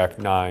 jack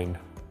 9,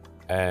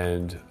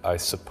 and I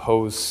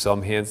suppose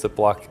some hands that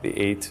block the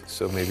 8.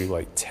 So maybe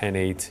like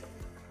 10-8,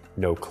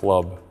 no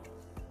club,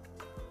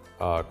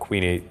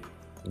 queen 8,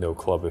 no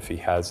club if he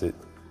has it.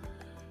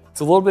 It's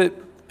a little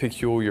bit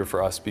peculiar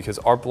for us because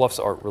our bluffs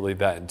aren't really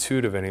that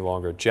intuitive any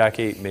longer. Jack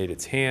 8 made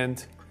its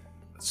hand.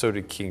 So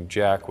did King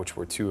Jack, which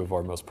were two of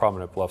our most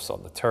prominent bluffs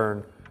on the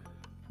turn.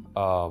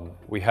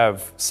 We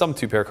have some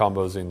 2-pair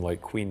combos in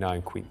like Queen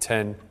 9, Queen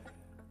 10,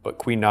 but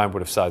Queen 9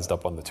 would have sized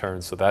up on the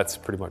turn, so that's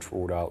pretty much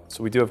ruled out.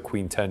 So we do have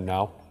Queen 10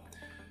 now,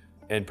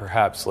 and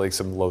perhaps like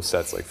some low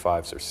sets like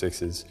 5s or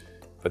 6s,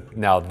 but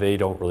now they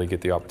don't really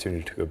get the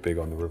opportunity to go big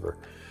on the river.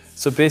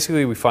 So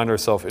basically we find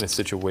ourselves in a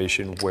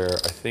situation where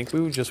I think we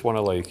would just want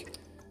to like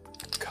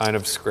kind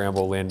of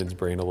scramble Landon's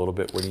brain a little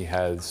bit when he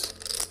has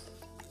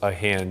a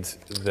hand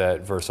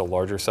that versus a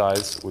larger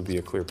size would be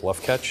a clear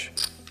bluff catch.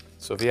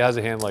 So if he has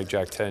a hand like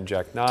jack 10,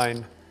 jack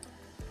 9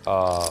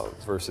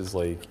 versus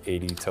like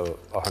 80 to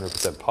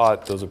 100%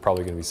 pot, those are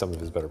probably going to be some of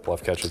his better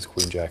bluff catches,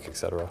 queen jack,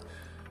 etc.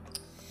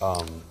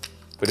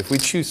 But if we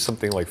choose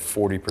something like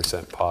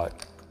 40%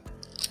 pot,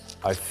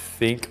 I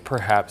think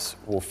perhaps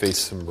we'll face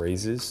some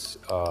raises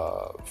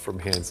from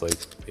hands like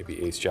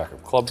maybe ace jack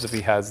of clubs if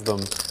he has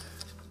them.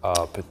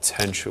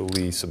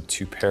 Potentially some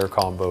 2-pair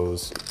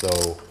combos,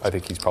 though I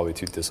think he's probably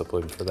too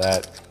disciplined for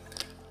that.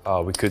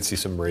 We could see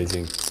some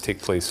raising take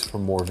place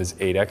from more of his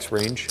 8x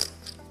range,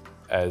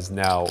 as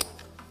now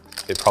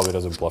it probably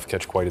doesn't bluff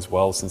catch quite as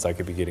well since I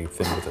could be getting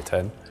thin with a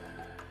 10.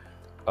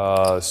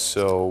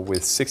 So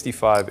with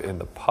 65 in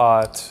the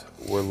pot,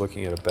 we're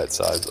looking at a bet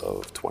size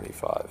of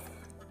 25.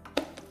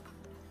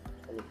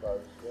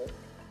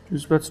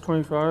 Just bets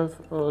 25.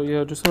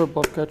 Yeah, just have a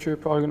bluff catcher.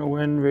 Probably gonna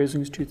win.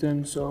 Raising's too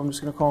thin, so I'm just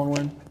gonna call and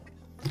win.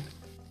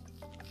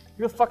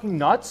 You're fucking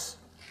nuts?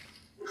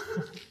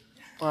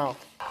 Wow.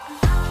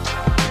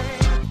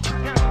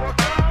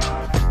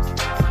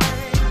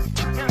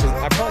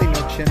 I probably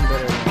know Chin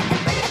better.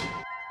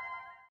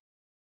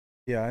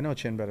 Yeah, I know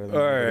Chin better than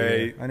All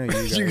right. I know you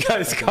guys. You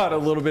guys got a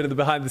little bit of the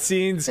behind the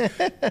scenes.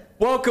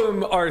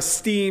 Welcome our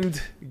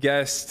esteemed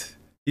guest.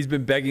 He's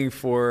been begging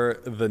for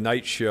the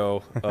night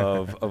show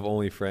of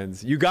Only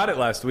Friends. You got it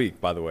last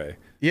week, by the way.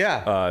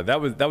 Yeah.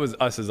 That was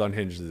us as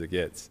unhinged as it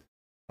gets.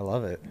 I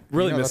love it.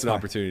 Really missed an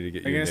opportunity to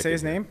get Are you you. going to say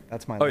his name?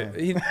 That's my Oh,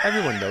 name.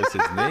 everyone knows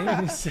his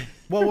name.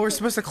 Well, we're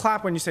supposed to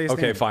clap when you say his name.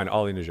 Okay, fine.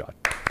 Ali Najad.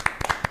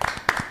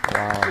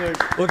 Wow.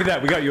 Look at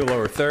that. We got you a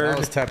lower third. That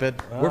was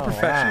tepid. We're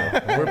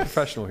professional. We're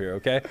professional here,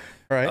 okay?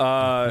 All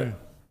right.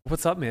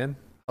 What's up, man?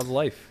 How's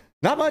life?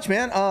 Not much,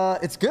 man.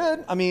 It's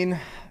good. I mean,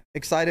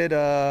 excited.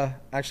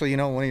 Actually,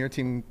 one of your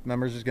team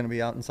members is going to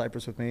be out in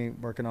Cyprus with me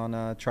working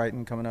on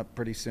Triton coming up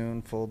pretty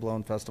soon.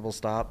 Full-blown festival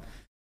stop.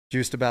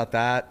 Juiced about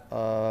that.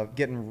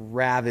 Getting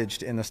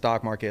ravaged in the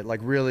stock market. Like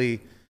really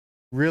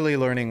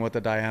learning what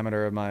the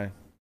diameter of my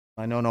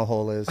no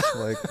hole is.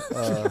 Like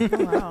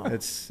Wow.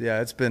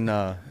 it's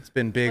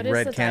been big What is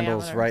red the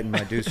candles diameter? right in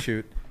my deuce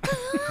shoot.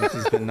 This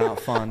has been not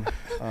fun.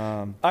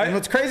 And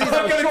what's crazy is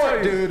I I'm gotta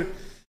short, tell you. dude.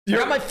 I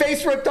got my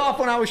face ripped off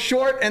when I was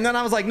short, and then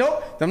I was like,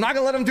 nope, I'm not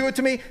gonna let them do it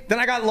to me. Then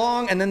I got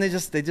long, and then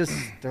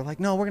they're like,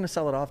 no, we're gonna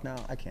sell it off now.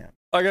 I can't.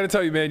 I gotta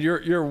tell you, man,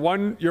 you're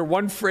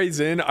one phrase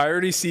in. I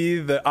already see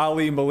the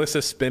Ali Melissa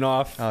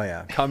spinoff. Oh,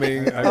 yeah.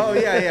 Coming. Oh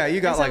yeah.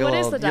 You got So like a what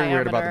is little. the You're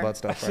weird about the diameter? butt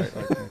stuff,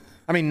 right? Like,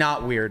 I mean,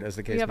 not weird as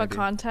the case. You have may a be.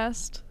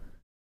 contest.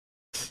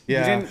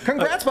 Yeah.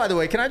 Congrats, by the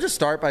way. Can I just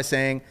start by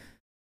saying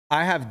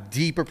I have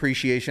deep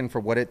appreciation for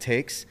what it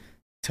takes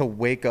to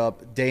wake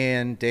up day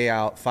in, day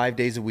out, 5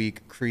 days a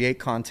week, create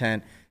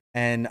content.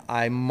 And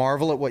I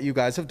marvel at what you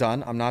guys have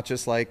done. I'm not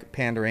just like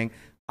pandering.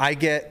 I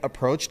get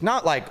approached,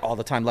 not like all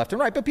the time left and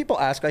right, but people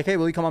ask like, hey,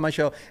 will you come on my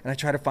show? And I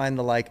try to find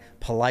the like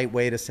polite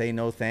way to say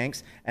no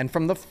thanks. And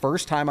from the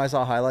first time I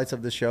saw highlights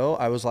of the show,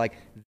 I was like,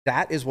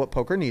 that is what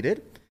poker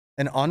needed.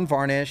 An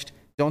unvarnished,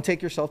 don't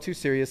take yourself too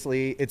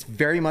seriously. It's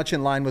very much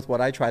in line with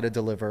what I try to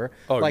deliver.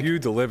 Oh, like, you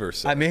deliver,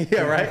 sir. I mean,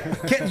 yeah,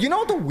 right? You know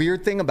what the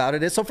weird thing about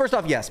it is? So first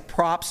off, yes,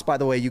 props, by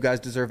the way. You guys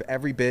deserve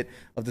every bit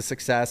of the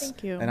success.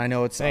 Thank you. And I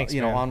know it's, Thanks,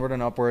 you know, man. onward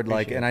and upward.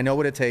 Like, and I know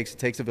what it takes. It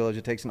takes a village.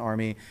 It takes an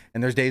army.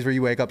 And there's days where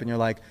you wake up and you're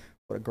like,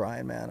 what a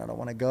grind, man. I don't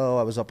want to go.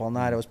 I was up all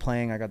night. I was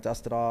playing. I got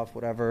dusted off,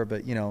 whatever.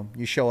 But, you know,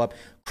 you show up.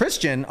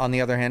 Christian, on the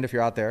other hand, if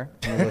you're out there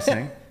and you're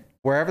listening,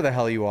 wherever the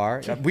hell you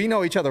are, we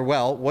know each other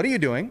well. What are you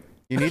doing?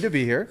 You need to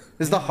be here.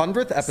 This is the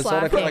 100th episode.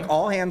 I feel Slacking. like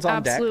all hands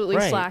on deck. Absolutely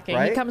Right, slacking.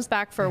 right? He comes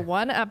back for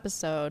one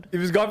episode. He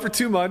was gone for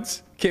 2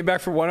 months, came back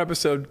for one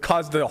episode,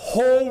 caused a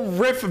whole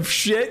riff of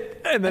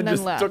shit, and then And then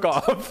just left. took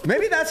off.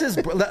 Maybe that's his,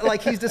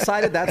 like he's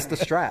decided that's the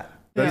strat.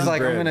 That's He's like,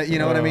 great. I'm going to, you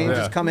know what I mean? Yeah.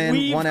 Just come in,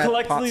 We've one at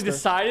collectively Potster.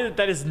 decided that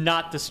that is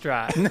not the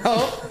strat.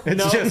 No,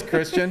 it's No. just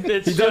Christian.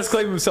 It's He does just,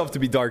 claim himself to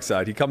be dark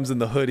side. He comes in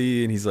the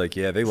hoodie and he's like,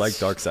 yeah, they like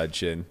dark side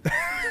Chin.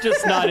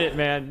 just not it,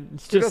 man.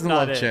 It's He just doesn't not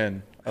love it.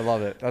 Chin. I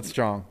love it. That's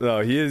strong. No,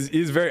 he's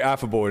very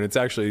affable, and it's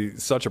actually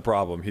such a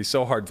problem. He's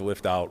so hard to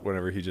lift out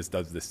whenever he just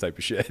does this type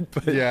of shit.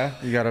 But Yeah,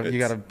 you gotta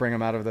It's- bring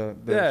him out of the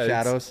yeah,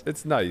 shadows.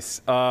 It's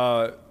nice.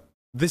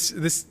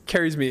 This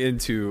carries me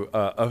into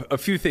a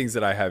few things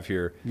that I have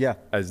here Yeah.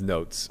 as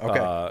notes. Okay.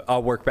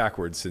 I'll work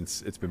backwards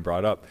since it's been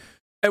brought up.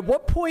 At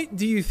what point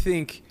do you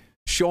think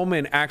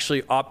Shulman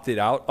actually opted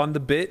out on the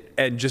bit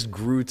and just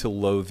grew to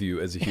loathe you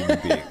as a human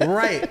being?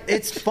 Right.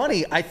 It's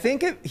funny. I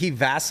think he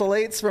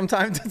vacillates from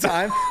time to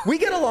time. We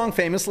get along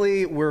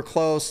famously. We're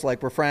close,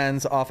 like we're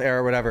friends, off air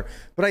or whatever.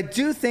 But I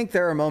do think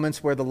there are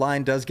moments where the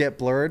line does get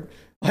blurred.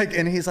 Like,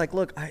 and he's like,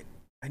 look, I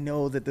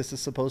know that this is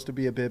supposed to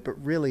be a bit,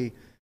 but really,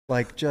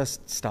 like,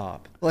 just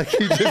stop. Like,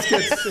 he just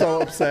gets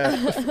so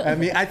upset at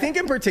me. I think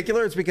in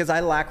particular it's because I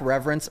lack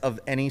reverence of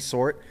any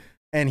sort.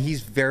 And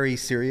he's very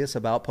serious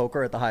about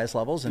poker at the highest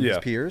levels and his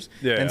peers.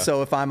 Yeah, and yeah.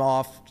 so if I'm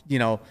off, you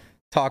know,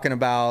 talking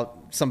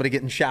about somebody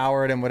getting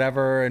showered and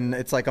whatever, and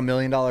it's like $1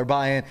 million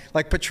buy-in,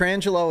 like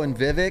Petrangelo and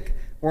Vivek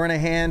were in a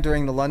hand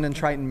during the London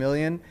Triton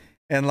Million.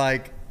 And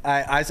like,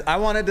 I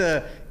wanted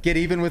to get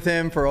even with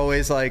him for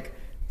always like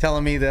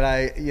telling me that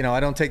I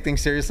don't take things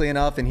seriously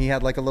enough. And he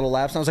had like a little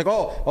lapse. And I was like,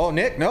 oh,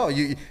 Nick, no,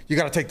 you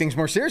got to take things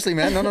more seriously,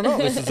 man. No.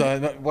 This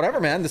is whatever,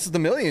 man. This is the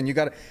million. You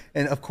got to.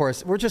 And of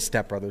course, we're just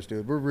stepbrothers,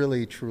 dude. We're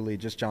really, truly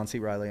just John C.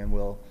 Reilly and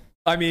Will.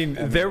 I mean,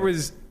 there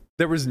was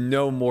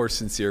no more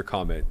sincere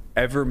comment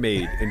ever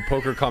made in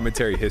poker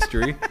commentary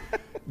history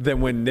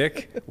than when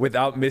Nick,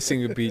 without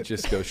missing a beat,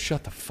 just goes,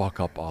 "Shut the fuck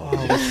up, Ollie."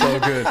 Oh, it's so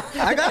good.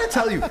 I gotta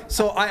tell you.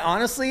 So I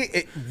honestly,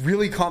 it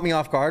really caught me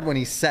off guard when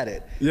he said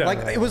it. Yeah. Like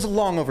it was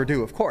long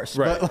overdue, of course.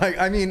 Right. But like,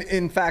 I mean,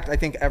 in fact, I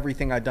think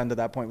everything I'd done to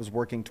that point was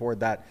working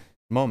toward that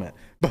moment.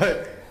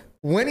 But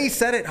when he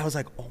said it, I was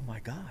like, oh my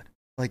God.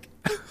 Like,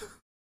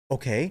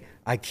 okay,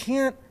 I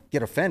can't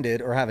get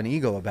offended or have an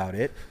ego about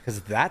it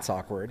because that's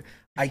awkward.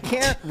 I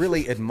can't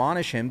really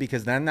admonish him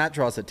because then that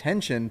draws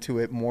attention to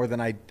it more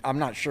than I'm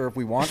not sure if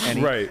we want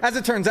any. Right. As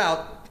it turns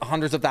out,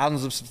 hundreds of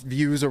thousands of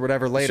views or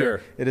whatever later,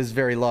 Sure. it is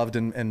very loved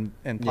and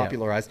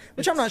popularized,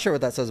 which I'm not sure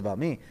what that says about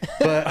me.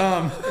 But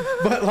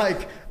but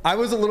like I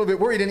was a little bit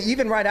worried, and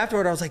even right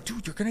afterward, I was like,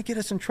 dude, you're gonna get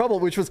us in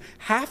trouble, which was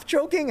half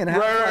joking and half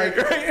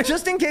Right.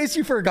 just in case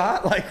you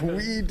forgot, like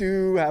we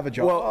do have a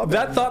job. Well,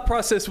 that thought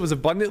process was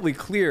abundantly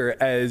clear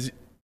as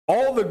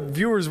all the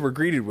viewers were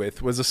greeted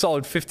with was a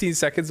solid 15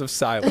 seconds of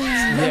silence.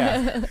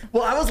 Yeah.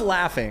 Well, I was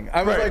laughing.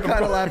 I was Right, like of kind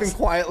of course. laughing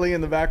quietly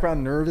in the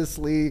background,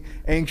 nervously,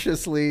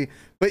 anxiously.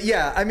 But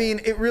yeah, I mean,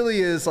 it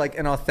really is like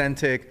an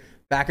authentic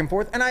back and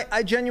forth. And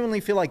I genuinely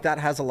feel like that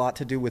has a lot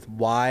to do with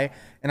why.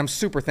 And I'm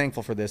super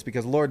thankful for this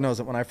because Lord knows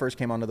that when I first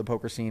came onto the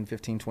poker scene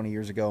 15, 20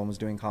 years ago and was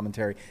doing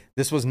commentary,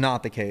 this was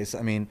not the case.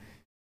 I mean,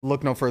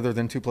 look no further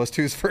than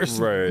 2+2's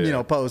first,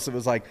 Right. post. It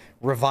was like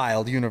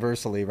reviled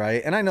universally,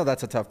 right? And I know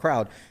that's a tough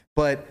crowd,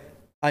 but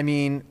I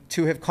mean,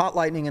 to have caught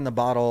lightning in the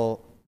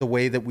bottle the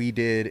way that we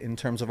did in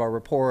terms of our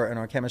rapport and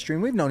our chemistry,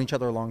 and we've known each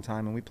other a long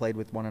time, and we played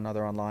with one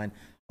another online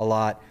a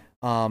lot,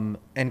 and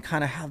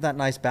kind of have that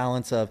nice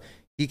balance of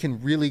he can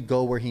really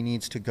go where he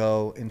needs to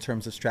go in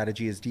terms of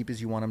strategy as deep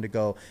as you want him to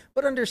go,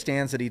 but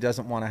understands that he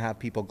doesn't want to have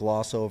people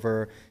gloss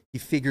over. He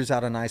figures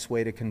out a nice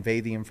way to convey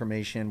the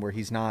information where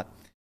he's not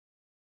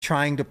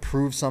trying to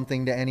prove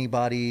something to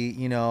anybody.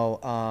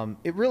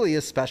 It really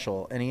is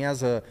special, and he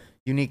has a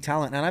unique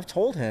talent. And I've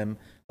told him,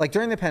 like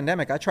during the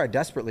pandemic, I tried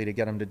desperately to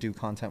get him to do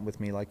content with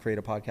me, like create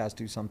a podcast,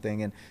 do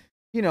something. And,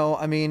 you know,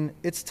 I mean,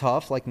 it's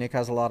tough. Like Nick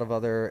has a lot of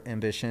other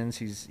ambitions.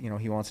 He's, you know,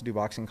 he wants to do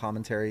boxing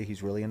commentary.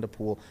 He's really into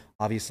pool.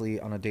 Obviously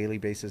on a daily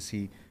basis,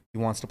 he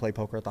wants to play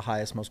poker at the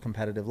highest, most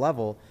competitive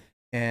level.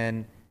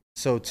 And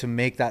so to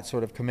make that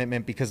sort of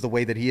commitment, because the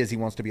way that he is, he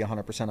wants to be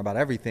 100% about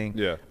everything,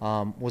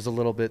 was a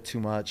little bit too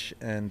much.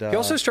 And he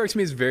also strikes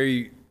me as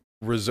very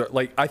reserved.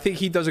 Like, I think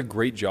he does a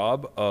great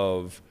job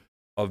of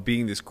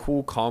being this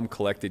cool, calm,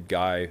 collected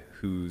guy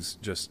who's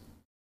just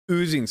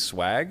oozing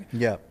swag.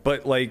 Yeah.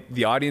 But like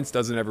the audience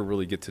doesn't ever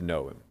really get to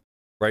know him.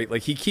 Right?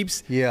 Like he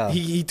keeps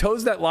he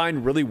toes that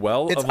line really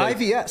well. It's of like,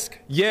 Ivy-esque.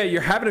 Yeah,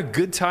 you're having a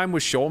good time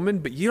with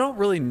Shulman, but you don't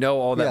really know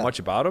all that much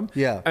about him.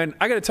 Yeah. And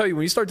I got to tell you,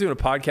 when you start doing a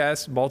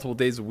podcast multiple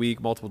days a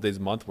week, multiple days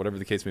a month, whatever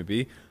the case may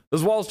be,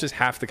 those walls just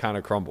have to kind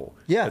of crumble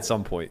at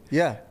some point.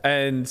 Yeah.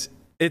 And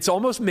it's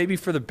almost maybe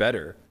for the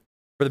better.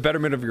 For the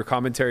betterment of your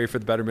commentary, for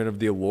the betterment of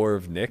the allure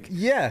of Nick.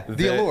 Yeah,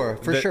 the allure,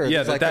 for sure.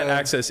 Yeah, There's that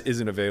access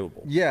isn't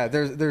available. Yeah,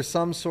 there's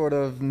some sort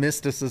of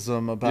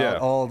mysticism about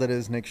all that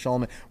is Nick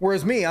Shulman.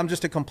 Whereas me, I'm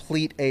just a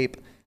complete ape.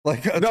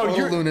 Like a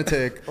total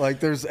lunatic.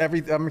 Like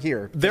I'm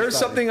here. There's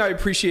something I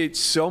appreciate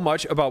so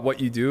much about what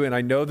you do, and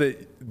I know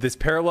that this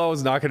parallel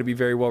is not going to be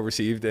very well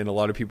received, and a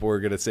lot of people are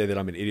going to say that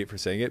I'm an idiot for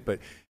saying it, but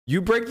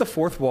you break the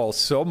fourth wall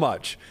so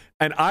much.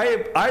 And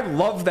I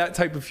love that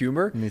type of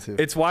humor. Me too.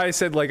 It's why I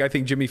said, like, I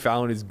think Jimmy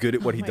Fallon is good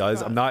at what he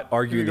does. God. I'm not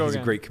arguing that he's a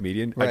great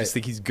comedian. Right. I just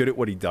think he's good at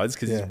what he does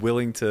because he's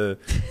willing to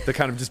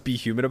kind of just be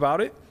human about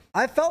it.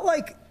 I felt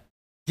like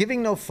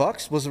giving no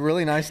fucks was a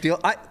really nice deal.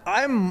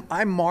 I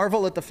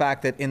marvel at the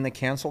fact that in the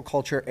cancel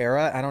culture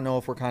era, I don't know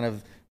if we're kind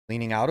of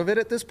leaning out of it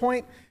at this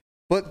point,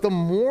 but the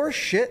more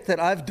shit that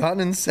I've done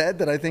and said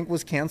that I think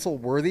was cancel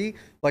worthy,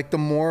 like the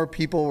more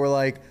people were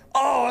like,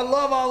 "Oh, I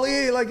love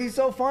Ali, like he's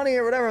so funny,"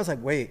 or whatever. I was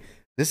like, wait,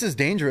 this is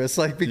dangerous,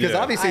 like, because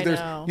obviously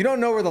you don't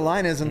know where the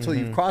line is until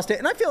you've crossed it.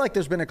 And I feel like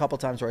there's been a couple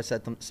times where I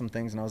said some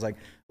things and I was like,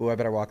 oh, I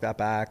better walk that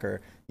back,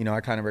 or, you know,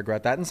 I kind of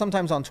regret that. And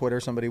sometimes on Twitter,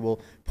 somebody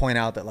will point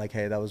out that, like,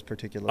 hey, that was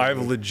particularly. I have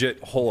a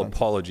legit whole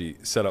apology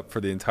set up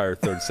for the entire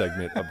third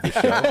segment of the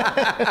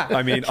show.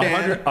 I mean,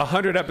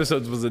 100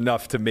 episodes was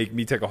enough to make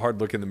me take a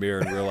hard look in the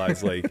mirror and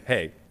realize, like,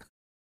 hey,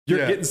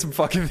 you're getting some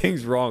fucking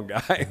things wrong,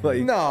 guy.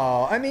 Like,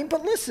 no, I mean,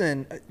 but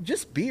listen,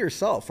 just be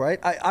yourself, right?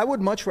 I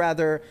would much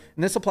rather,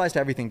 and this applies to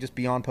everything, just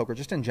beyond poker,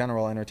 just in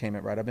general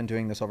entertainment, right? I've been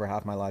doing this over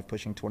half my life,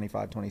 pushing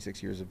 25,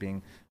 26 years of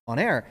being on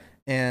air.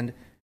 And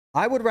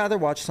I would rather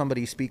watch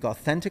somebody speak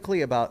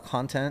authentically about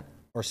content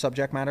or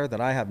subject matter that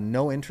I have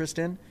no interest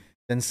in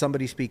than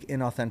somebody speak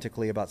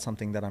inauthentically about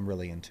something that I'm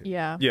really into.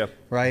 Yeah. Yeah.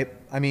 Right?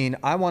 I mean,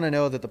 I want to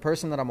know that the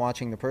person that I'm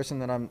watching, the person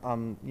that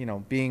I'm you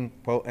know, being,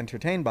 quote,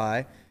 entertained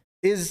by,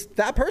 is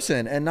that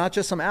person and not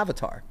just some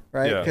avatar,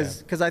 right?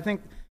 Because I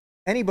think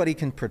anybody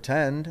can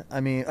pretend.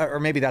 I mean, or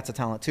maybe that's a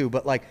talent too,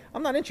 but like,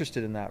 I'm not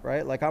interested in that,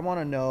 right? Like, I want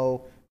to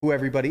know who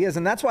everybody is.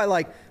 And that's why,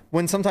 like,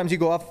 when sometimes you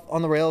go off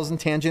on the rails and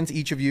tangents,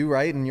 each of you,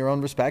 right, in your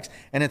own respects,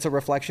 and it's a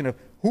reflection of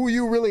who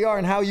you really are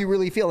and how you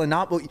really feel, and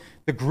not what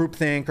the group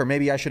think, or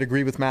maybe I should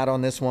agree with Matt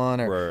on this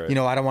one, or, you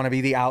know, I don't want to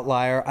be the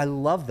outlier. I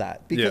love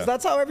that, because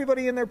that's how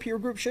everybody in their peer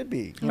group should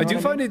be. I do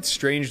find it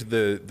strange,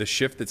 the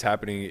shift that's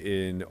happening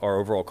in our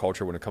overall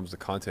culture when it comes to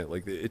content.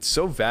 Like, it's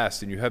so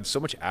vast, and you have so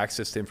much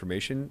access to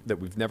information that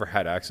we've never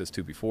had access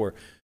to before.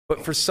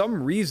 But for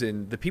some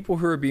reason, the people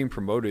who are being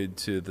promoted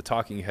to the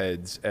talking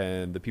heads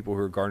and the people who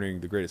are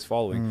garnering the greatest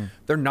following,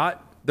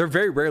 they're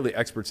very rarely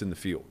experts in the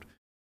field,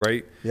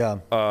 right? Yeah.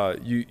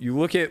 You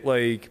look at,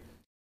 like,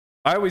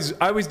 I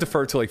always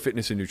defer to, like,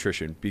 fitness and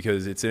nutrition,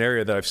 because it's an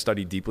area that I've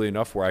studied deeply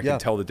enough where I can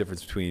tell the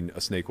difference between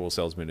a snake oil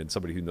salesman and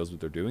somebody who knows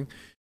what they're doing.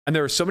 And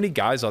there are so many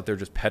guys out there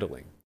just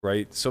peddling,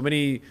 right? So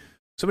many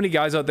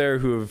guys out there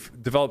who have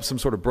developed some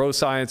sort of bro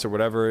science or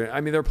whatever. I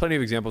mean, there are plenty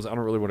of examples. I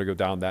don't really want to go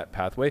down that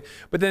pathway.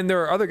 But then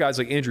there are other guys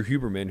like Andrew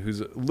Huberman,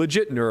 who's a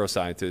legit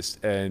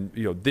neuroscientist, and,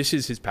 you know, this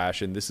is his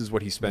passion. This is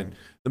what he spent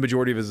the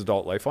majority of his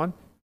adult life on.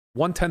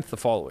 1/10 the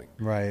following.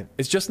 Right.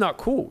 It's just not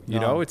cool.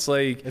 You know, it's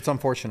like, it's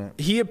unfortunate.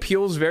 He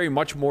appeals very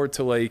much more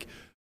to, like,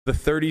 the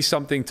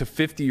 30-something to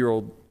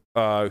 50-year-old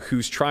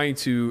who's trying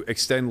to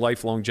extend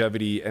life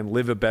longevity and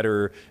live a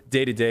better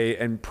day-to-day,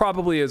 and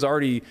probably has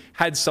already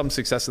had some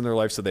success in their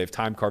life, so they have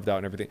time carved out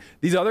and everything.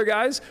 These other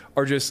guys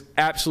are just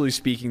absolutely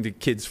speaking to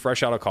kids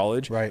fresh out of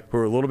college, who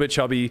are a little bit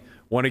chubby,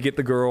 want to get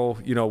the girl,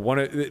 you know,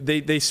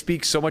 they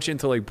speak so much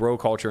into, like, bro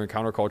culture and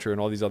counterculture and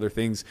all these other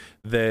things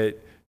that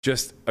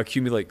just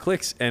accumulate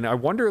clicks. And I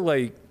wonder,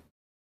 like,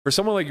 for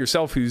someone like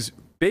yourself who's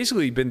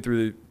basically been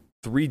through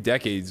 3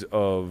 decades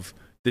of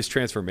this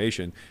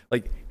transformation,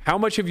 like, how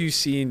much have you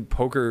seen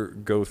poker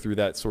go through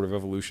that sort of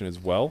evolution as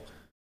well?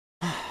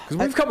 Because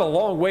we've come a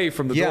long way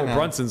from the Doyle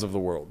Brunsons of the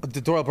world.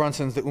 The Doyle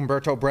Brunsons, the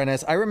Umberto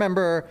Brenes. I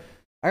remember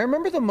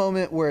the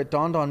moment where it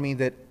dawned on me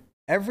that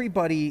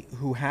everybody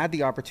who had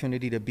the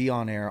opportunity to be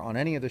on air on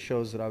any of the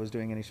shows that I was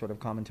doing any sort of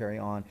commentary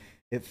on,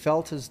 it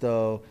felt as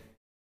though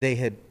they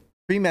had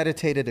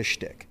premeditated a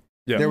shtick.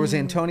 Yeah. There was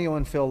Antonio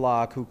and Phil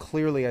Locke, who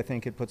clearly I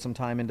think had put some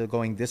time into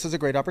going, this is a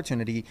great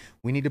opportunity.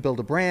 We need to build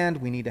a brand.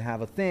 We need to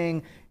have a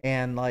thing.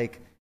 And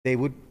like, they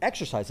would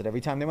exercise it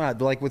every time they went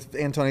out. Like with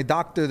Antonio,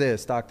 doctor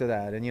this, doctor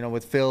that. And, you know,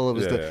 with Phil, it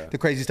was the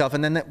crazy stuff.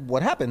 And then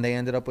what happened? They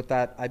ended up with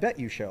that I Bet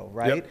You show,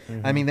 right? Yep.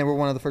 Mm-hmm. I mean, they were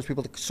one of the first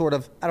people to sort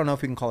of, I don't know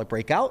if you can call it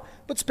breakout,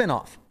 but spin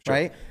off,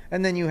 right?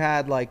 And then you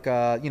had like,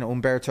 you know,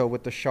 Umberto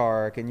with the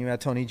shark, and you had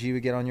Tony G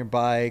would get on your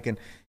bike. And,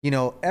 you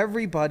know,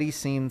 everybody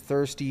seemed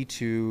thirsty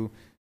to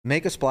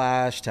make a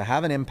splash, to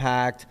have an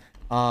impact.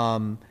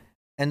 And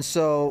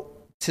so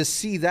to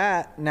see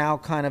that now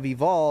kind of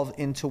evolve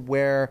into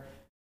where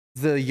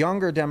the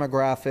younger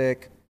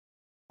demographic,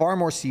 far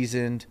more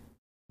seasoned,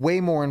 way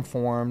more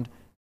informed,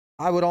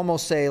 I would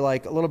almost say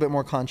like a little bit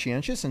more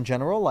conscientious in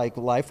general, like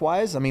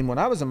life-wise. I mean, when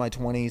I was in my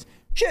 20s,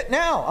 shit,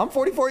 now I'm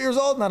 44 years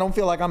old and I don't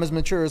feel like I'm as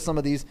mature as some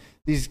of these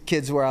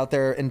kids who are out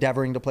there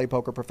endeavoring to play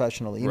poker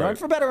professionally, you know, and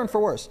for better and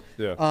for worse.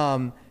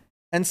 Yeah.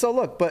 And so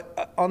look,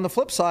 but on the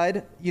flip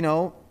side, you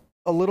know,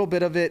 a little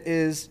bit of it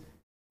is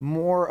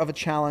more of a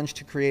challenge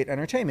to create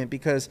entertainment,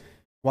 because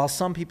while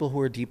some people who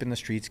are deep in the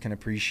streets can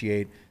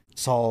appreciate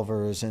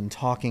solvers and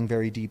talking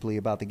very deeply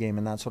about the game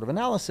and that sort of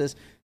analysis,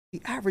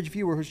 the average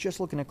viewer who's just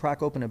looking to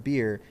crack open a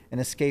beer and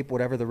escape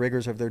whatever the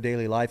rigors of their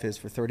daily life is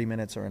for 30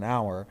 minutes or an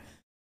hour,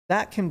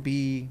 that can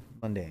be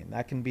mundane.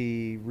 That can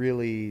be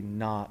really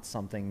not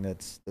something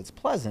that's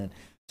pleasant.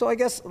 So I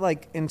guess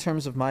like in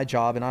terms of my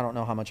job, and I don't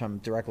know how much I'm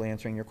directly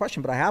answering your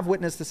question, but I have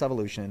witnessed this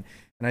evolution,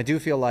 and I do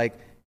feel like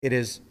it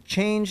has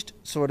changed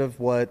sort of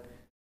what,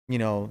 you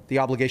know, the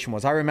obligation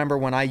was. I remember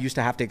when I used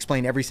to have to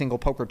explain every single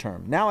poker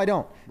term. Now I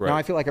don't. Right. Now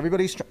I feel like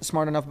everybody's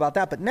smart enough about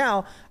that. But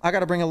now I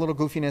got to bring a little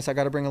goofiness. I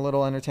got to bring a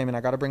little entertainment.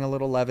 I got to bring a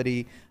little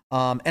levity.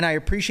 And I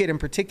appreciate in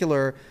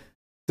particular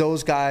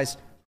those guys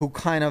who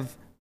kind of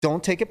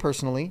don't take it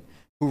personally,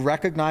 who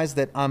recognize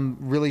that I'm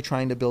really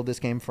trying to build this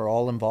game for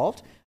all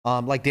involved.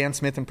 Like Dan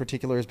Smith in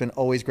particular has been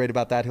always great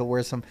about that. He'll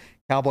wear some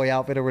cowboy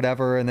outfit or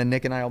whatever, and then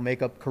Nick and I will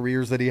make up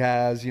careers that he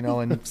has, you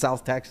know, in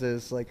South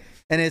Texas. Like,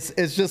 and it's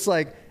just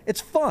like, it's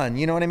fun,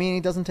 you know what I mean?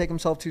 He doesn't take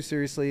himself too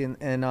seriously, and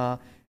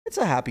it's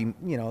a happy,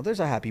 you know, there's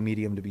a happy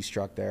medium to be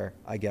struck there,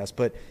 I guess.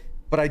 But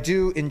I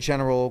do, in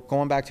general,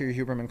 going back to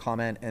your Huberman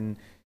comment and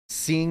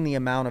seeing the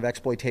amount of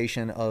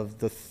exploitation of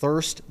the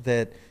thirst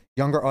that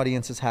younger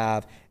audiences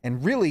have,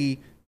 and really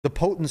the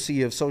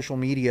potency of social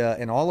media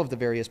and all of the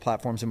various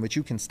platforms in which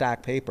you can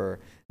stack paper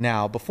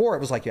now. Before it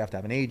was like you have to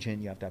have an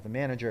agent, you have to have a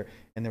manager,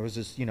 and there was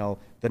this, you know,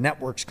 the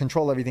networks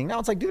control everything. Now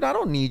it's like, dude, I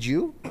don't need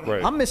you.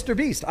 Right. I'm Mr.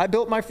 Beast. I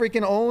built my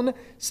freaking own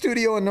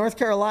studio in North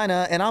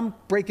Carolina, and I'm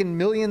breaking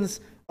millions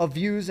of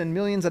views and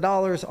millions of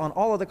dollars on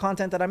all of the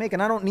content that I make,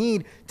 and I don't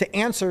need to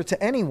answer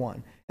to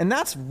anyone. And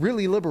that's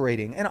really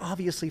liberating. And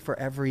obviously for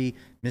every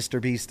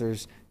Mr. Beast,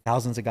 there's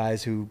thousands of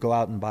guys who go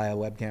out and buy a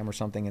webcam or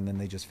something and then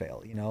they just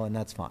fail, you know, and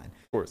that's fine.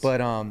 Of course.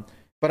 But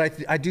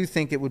I do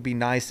think it would be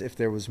nice if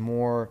there was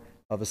more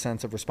of a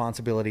sense of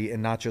responsibility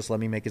and not just let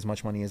me make as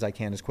much money as I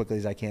can, as quickly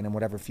as I can, in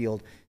whatever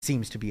field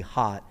seems to be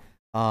hot.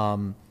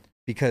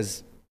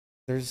 Because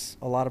there's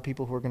a lot of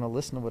people who are going to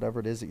listen to whatever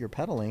it is that you're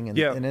peddling,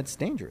 and it's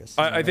dangerous.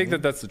 I think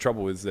that's the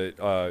trouble, is that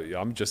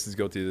I'm just as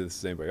guilty of this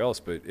as anybody else,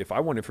 but if I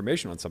want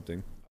information on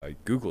something, I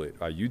Google it,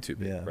 I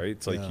YouTube it, right?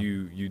 It's like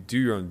you do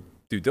your own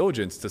due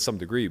diligence to some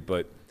degree,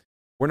 but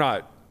we're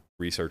not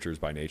researchers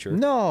by nature.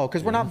 No,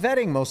 because we're not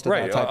vetting most of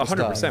that type of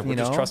stuff. 100%. We're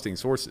just trusting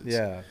sources.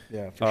 Yeah,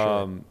 for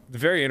sure.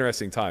 Very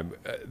interesting time.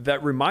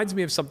 That reminds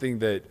me of something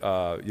that,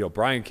 you know,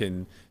 Brian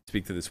can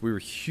speak to this. We were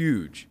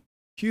huge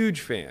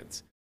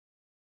fans.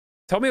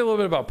 Tell me a little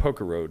bit about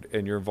Poker Road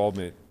and your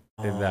involvement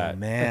in that.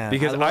 Man,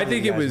 because I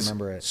think it was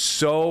it.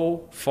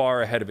 so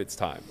far ahead of its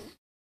time.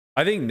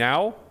 I think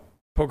now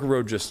Poker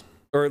Road just,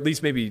 or at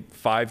least maybe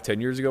 5-10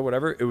 years ago,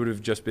 whatever, it would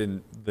have just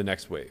been the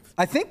next wave.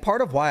 I think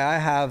part of why I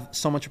have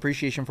so much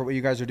appreciation for what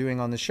you guys are doing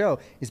on the show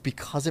is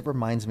because it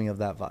reminds me of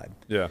that vibe.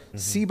 Yeah.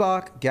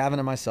 Seabach, Gavin,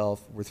 and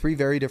myself were three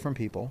very different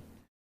people.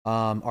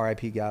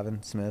 R.I.P.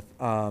 Gavin Smith.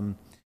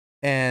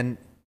 And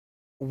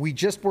we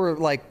just were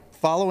like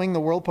following the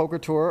World Poker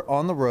Tour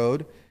on the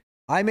road.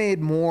 I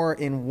made more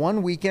in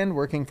one weekend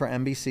working for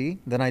NBC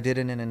than I did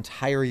in an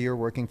entire year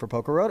working for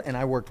Poker Road, and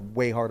I worked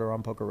way harder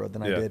on Poker Road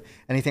than I did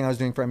anything I was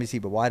doing for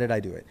NBC. But why did I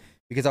do it?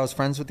 Because I was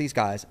friends with these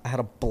guys. I had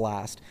a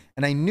blast,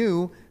 and I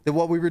knew that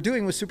what we were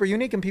doing was super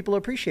unique and people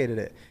appreciated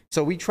it.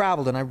 So we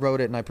traveled, and I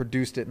wrote it, and I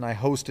produced it, and I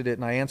hosted it,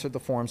 and I answered the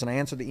forums, and I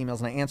answered the emails,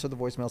 and I answered the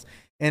voicemails,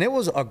 and it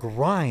was a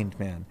grind,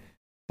 man.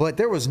 But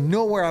there was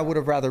nowhere I would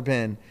have rather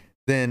been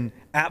than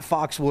at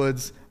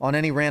Foxwoods on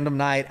any random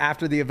night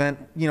after the event,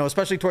 you know,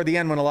 especially toward the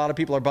end when a lot of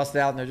people are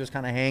busted out and they're just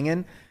kind of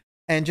hanging,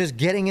 and just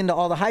getting into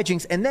all the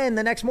hijinks. And then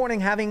the next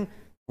morning having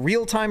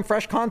real-time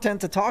fresh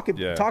content to talk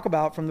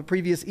about from the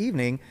previous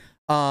evening.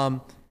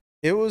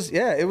 It was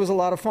a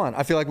lot of fun.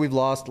 I feel like we've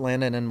lost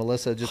Landon and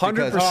Melissa just 100%.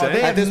 because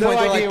They at this have no point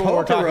they're idea like what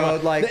we're Poker talking Road.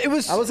 about. Like it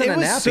was in a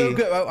nappy. so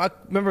good. I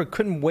remember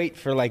couldn't wait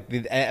for like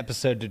the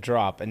episode to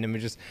drop, and then we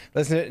just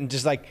listen to it, and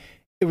just like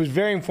it was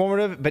very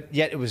informative, but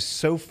yet it was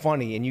so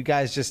funny, and you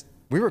guys just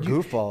We were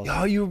goofballs.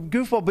 Oh, you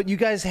goofball, but you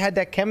guys had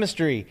that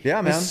chemistry. Yeah,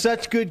 It was man.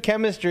 such good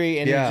chemistry,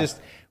 and Yeah.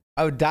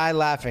 I would die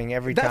laughing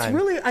every That's time.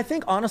 really, I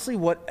think, honestly,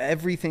 what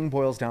everything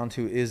boils down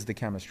to is the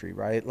chemistry,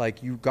 right?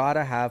 Like, you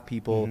gotta have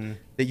people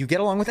that you get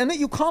along with and that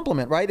you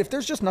compliment, right? If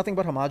there's just nothing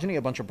but homogeny,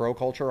 a bunch of bro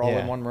culture all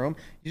Yeah. in one room,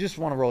 you just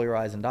want to roll your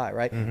eyes and die,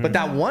 right? But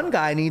that one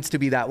guy needs to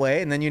be that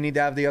way, and then you need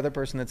to have the other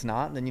person that's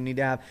not, and then you need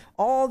to have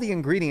all the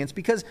ingredients,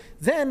 because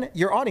then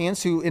your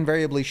audience, who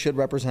invariably should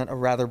represent a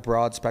rather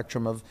broad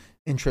spectrum of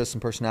interests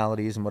and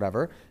personalities and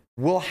whatever,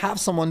 will have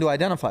someone to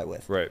identify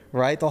with.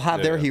 Right? They'll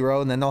have their hero,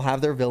 and then they'll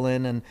have their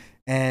villain,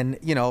 and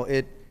you know,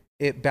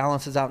 it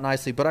balances out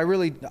nicely. But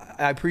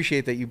I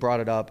appreciate that you brought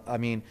it up. I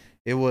mean,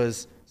 it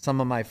was some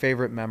of my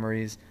favorite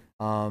memories.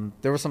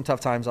 There were some tough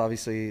times,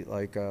 obviously,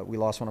 like we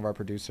lost one of our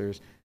producers,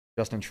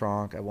 Justin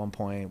Tronk, at one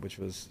point, which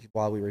was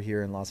while we were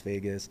here in Las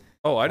Vegas.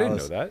 Oh, I didn't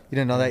know that. You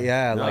didn't know that?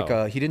 Yeah. No.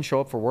 Like he didn't show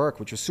up for work,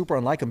 which was super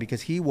unlike him,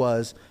 because he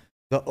was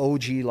the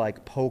OG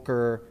like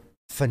poker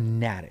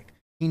fanatic.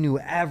 He knew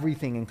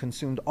everything and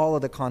consumed all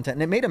of the content,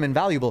 and it made him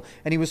invaluable.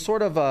 And he was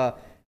sort of a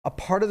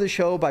part of the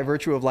show by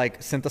virtue of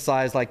like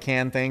synthesized like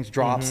canned things,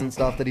 drops and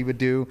stuff that he would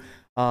do.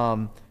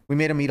 We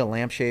made him eat a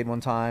lampshade one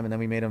time, and then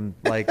we made him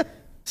like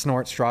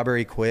snort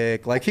strawberry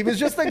quick. Like, he was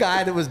just the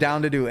guy that was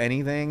down to do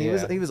anything. He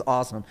was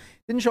awesome.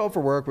 Didn't show up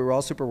for work. We were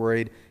all super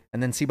worried.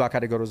 And then Seabach had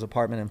to go to his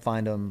apartment and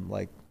find him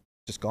like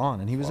just gone.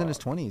 And he was in his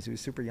 20s. He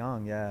was super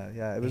young. Yeah.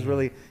 It was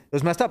it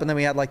was messed up. And then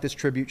we had like this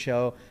tribute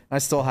show. And I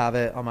still have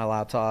it on my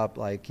laptop.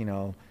 Like, you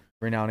know,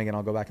 every now and again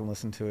I'll go back and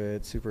listen to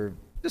it. Super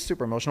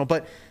emotional.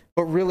 But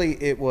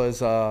really it was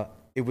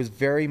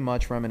very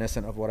much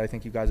reminiscent of what I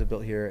think you guys have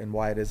built here, and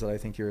why it is that I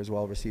think you're as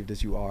well received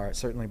as you are,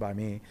 certainly by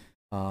me.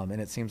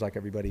 And it seems like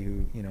everybody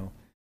who, you know,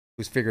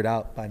 who's figured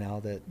out by now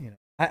that, you know,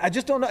 I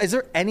just don't know. Is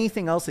there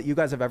anything else that you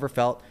guys have ever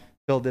felt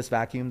filled this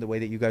vacuum the way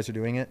that you guys are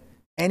doing it?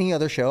 Any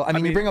other show? I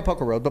mean, you bring up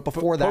Poker Road, but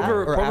before that,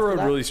 Poker after Road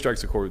that? really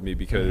strikes a chord with me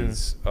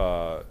because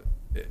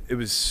it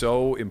was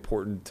so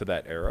important to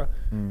that era.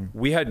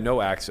 We had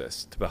no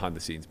access to behind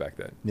the scenes back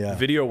then. Yeah.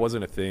 Video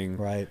wasn't a thing.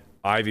 Right.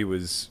 Ivy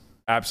was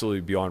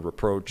absolutely beyond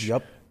reproach.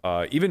 Yep.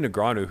 Even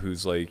Negreanu,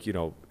 who's like, you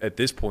know, at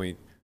this point,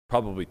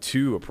 probably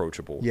too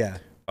approachable. Yeah.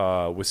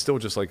 Was still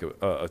just like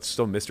a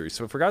still mystery.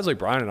 So for guys like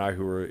Brian and I,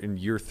 who were in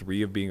year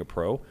 3 of being a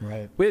pro,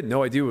 Right. we had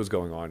no idea what was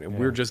going on, and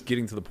we were just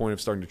getting to the point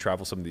of starting to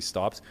travel some of these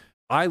stops.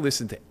 I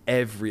listened to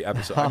every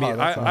episode. I mean,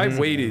 That's I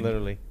amazing. waited.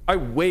 Literally. I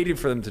waited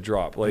for them to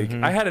drop. Like,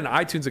 I had an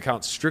iTunes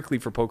account strictly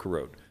for Poker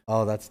Road,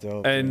 Oh, that's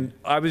dope. and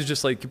I was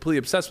just like completely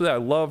obsessed with it. I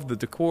loved the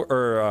decor,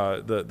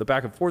 or the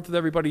back and forth with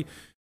everybody.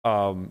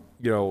 You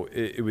know,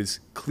 it was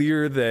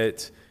clear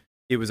that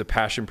it was a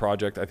passion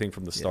project, I think,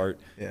 from the start.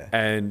 Yeah.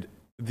 And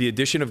the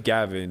addition of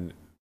Gavin,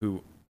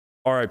 who,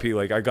 RIP,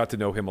 like, I got to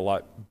know him a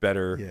lot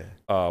better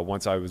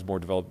once I was more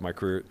developed in my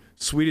career.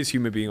 Sweetest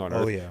human being on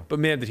earth. Oh, yeah. But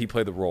man, did he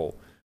play the role.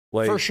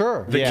 Like, For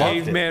sure. The Yeah.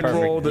 caveman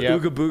Perfect. role, the Yep.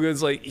 Ooga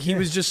Boogas, like, he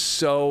was just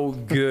so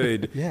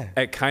good Yeah.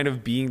 at kind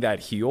of being that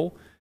heel.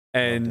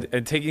 And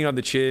taking on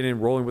the chin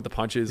and rolling with the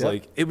punches. Yep.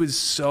 Like, it was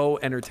so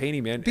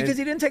entertaining, man. Because And-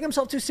 he didn't take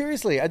himself too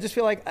seriously. I just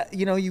feel like,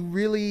 you know, you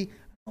really,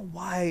 I don't know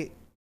why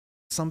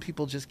some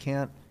people just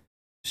can't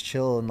just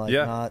chill and like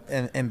not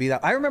and be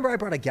that. I remember I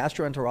brought a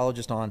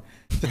gastroenterologist on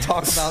to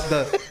talk about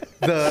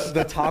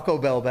the Taco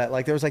Bell bet.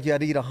 Like, there was like, you had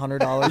to eat $100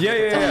 Taco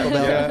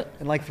Bell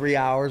in like 3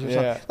 hours or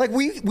something. Like,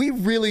 we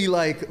really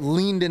like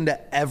leaned into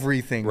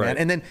everything, Right.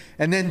 man.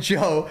 And then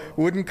Joe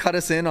wouldn't cut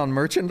us in on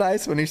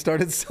merchandise when he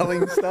started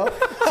selling stuff.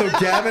 So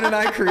Gavin and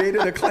I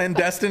created a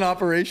clandestine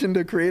operation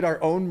to create our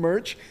own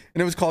merch,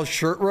 and it was called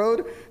Shirt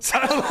Road. So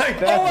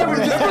like,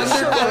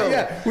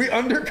 we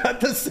undercut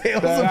the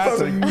sales of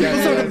people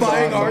started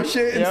buying our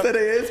shit instead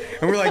of his.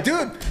 And we're like,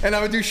 dude, and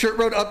I would do Shirt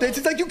Road updates.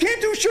 It's like, you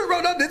can't do Shirt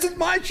Road updates. This is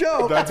my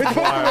show. It's Poker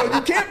Road.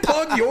 You can't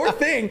plug your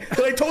thing that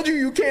I told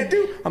you can't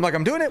do. I'm like,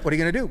 I'm doing it. What are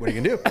you gonna do? What are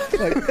you gonna do?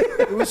 Like,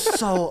 it was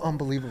so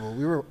unbelievable.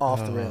 We were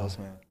off the rails,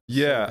 man.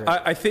 Yeah,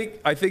 I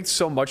think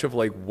so much of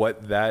like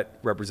what that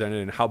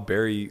represented and how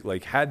Barry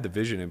like had the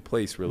vision in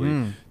place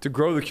really to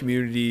grow the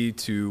community.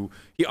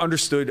 He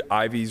understood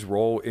Ivy's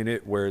role in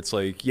it, where it's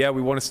like, yeah,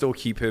 we want to still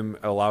keep him,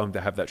 allow him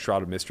to have that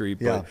shroud of mystery,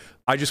 but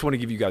I just want to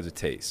give you guys a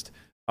taste.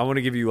 I want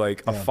to give you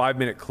like a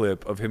 5-minute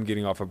clip of him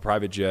getting off a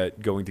private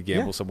jet, going to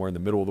gamble somewhere in the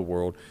middle of the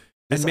world.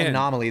 This And man,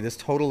 anomaly, this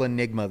total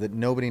enigma that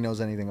nobody knows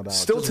anything about.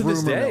 Still Just to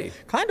this rumor mill. day.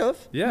 Kind of.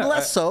 Yeah,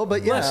 Less so,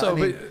 but yeah. less so, I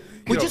mean, but,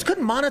 we you just know.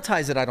 couldn't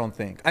monetize it, I don't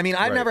think. I mean,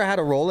 I've Right. never had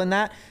a role in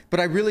that, but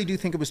I really do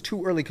think it was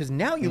too early, because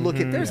now you look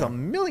at, there's a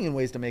million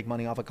ways to make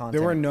money off of content.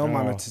 There were no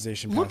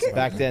monetization Look possible.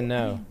 at Back then,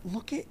 no.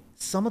 Look at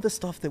some of the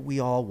stuff that we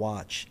all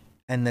watch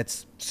and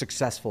that's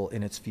successful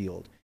in its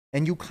field.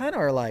 And you kind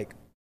of are like,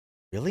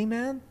 really,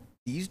 man?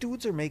 These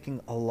dudes are making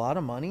a lot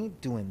of money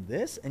doing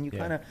this? And you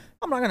kind of,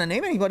 I'm not going to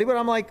name anybody, but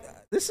I'm like,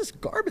 this is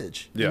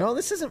garbage. You Yeah. know,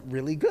 this isn't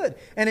really good.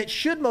 And it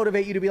should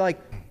motivate you to be like,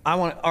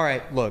 all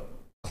right, look,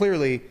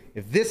 clearly,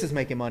 if this is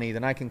making money,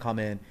 then I can come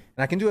in and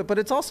I can do it. But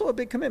it's also a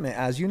big commitment,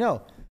 as you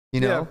know. You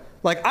know, Yeah.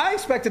 like I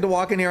expected to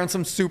walk in here on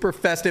some super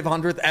festive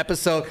 100th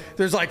episode.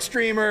 There's like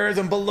streamers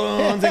and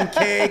balloons and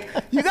cake.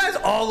 You guys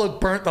all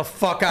look burnt the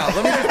fuck out.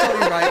 Let me just tell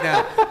you right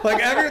now.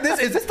 Like,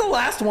 is this the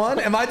last one?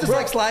 Am I just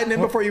like sliding in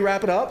before you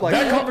wrap it up? Like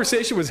That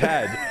conversation was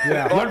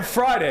had on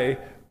Friday.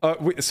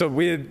 We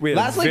had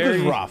Last week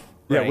was rough.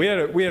 Yeah,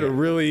 right? we had a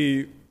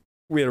really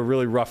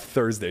rough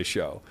Thursday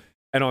show,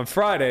 and on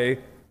Friday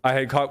I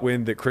had caught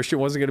wind that Christian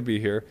wasn't going to be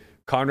here.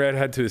 Conrad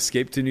had to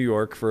escape to New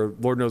York for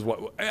Lord knows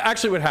what.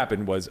 Actually, what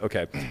happened was,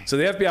 okay, so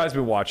the FBI has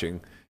been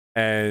watching,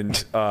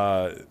 and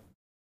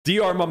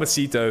Dr.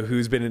 Mamacita,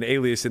 who's been an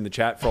alias in the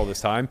chat for all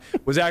this time,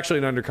 was actually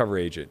an undercover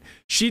agent.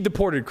 She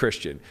deported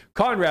Christian.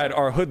 Conrad,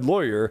 our hood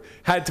lawyer,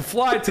 had to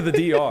fly to the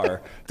DR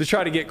to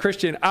try to get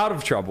Christian out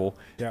of trouble,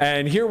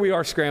 and here we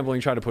are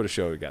scrambling trying to put a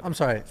show together. I'm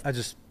sorry, I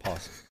just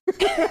paused.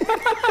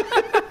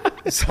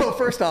 So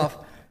first off,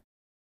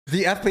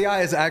 the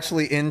FBI is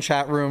actually in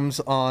chat rooms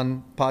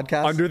on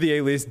podcasts. Under the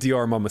alias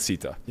Dr.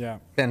 Mamacita. Yeah.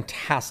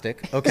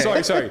 Fantastic.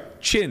 Okay. Sorry.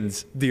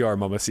 Chin's Dr.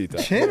 Mamacita.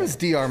 Chin's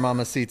Dr.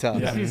 Mamacita.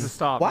 This needs to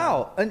stop.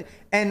 Wow.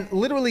 And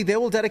literally they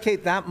will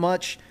dedicate that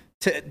much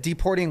to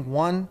deporting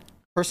one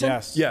person?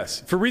 Yes.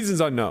 Yes, for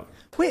reasons unknown.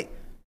 Wait.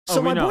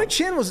 So we my know. boy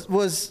Chin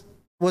was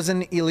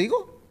an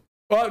illegal?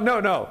 Well,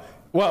 no.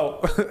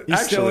 Well, He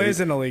actually, still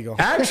isn't illegal.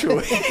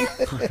 Actually,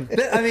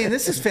 I mean,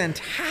 this is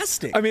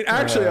fantastic.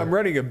 I'm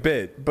running a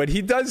bit, but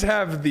he does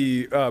have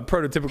the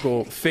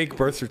prototypical fake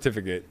birth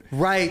certificate.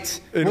 Right.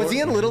 In Was he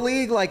in Little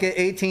League like at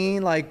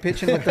 18, like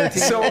pitching with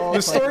 13? So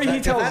the story he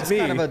tells that's me,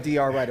 kind of a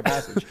DR rite of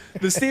passage.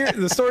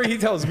 the story he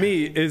tells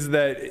me is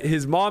that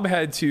his mom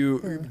had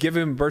to give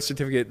him a birth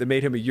certificate that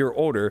made him a year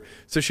older,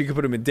 so she could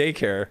put him in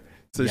daycare,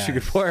 so she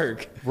could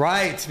work.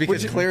 Right,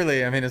 because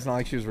clearly, I mean, it's not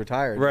like she was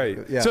retired. Right.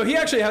 Yeah. So he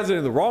actually has it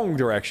in the wrong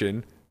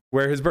direction,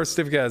 where his birth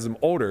certificate has him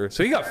older.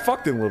 So he got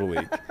fucked in Little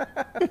League.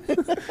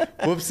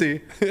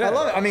 Whoopsie. I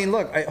love it. I mean,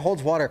 look, it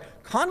holds water.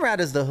 Conrad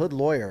is the hood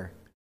lawyer.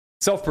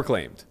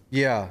 Self-proclaimed.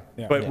 Yeah.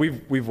 But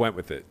we've went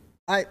with it.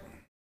 I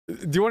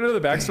Do you want to know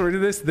the backstory to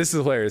this? This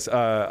is hilarious.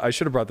 I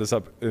should have brought this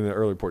up in the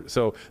early report.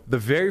 So the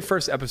very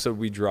first episode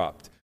we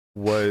dropped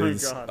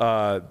was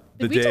the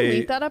Did we day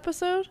delete that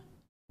episode?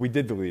 we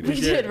did delete We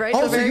it. did, right?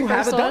 Oh, The so very you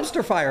have a first one?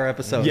 dumpster fire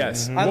episode.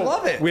 Yes. I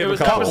love it. We have It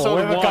was a couple. episode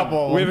We have a one.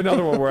 couple. We have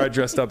another one where I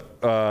dressed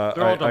up. They're all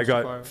I dumpster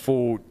got fire.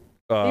 full.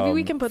 Maybe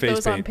we can put face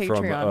those on paint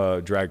from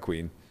Patreon. drag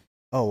queen.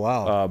 Oh,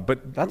 wow.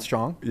 But That's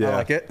strong. yeah, I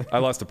like it. I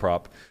lost a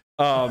prop.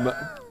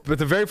 But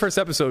the very first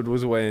episode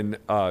was when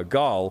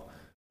Gal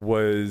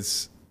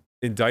was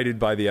indicted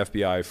by the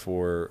FBI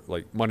for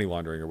like money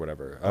laundering or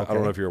whatever. I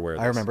don't know if you're aware of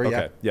this. I remember, yeah.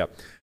 Okay, yeah.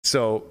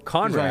 So He's running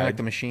Conrad, like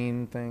the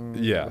machine thing.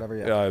 yeah, Whatever,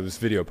 yeah. it was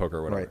video poker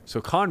or whatever. Right. So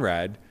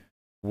Conrad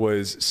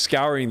was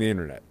scouring the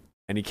internet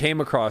and he came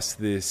across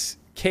this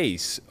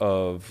case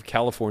of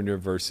California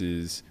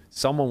versus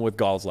someone with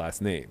Gal's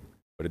last name,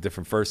 but a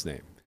different first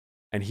name.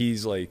 And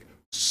he's like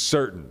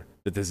certain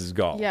that this is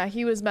Gal. Yeah,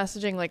 he was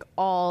messaging like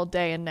all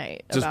day and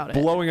night Just about it.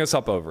 blowing us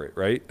up over it,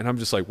 right? And I'm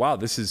just like, wow,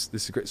 this is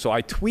great. So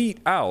I tweet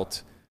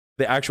out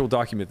the actual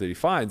document that he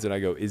finds and I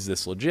go, is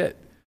this legit?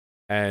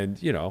 And,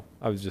 you know,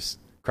 I was just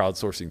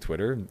crowdsourcing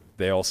Twitter and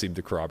they all seem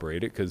to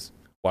corroborate it because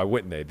why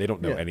wouldn't they? They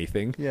don't know Yeah.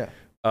 anything.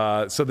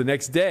 Yeah. So the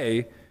next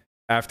day,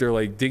 after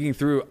like digging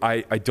through,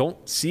 I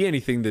don't see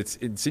anything that's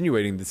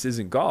insinuating this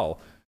isn't Gal.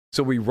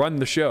 So we run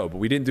the show, but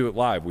we didn't do it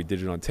live. We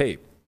did it on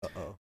tape.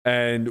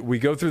 And we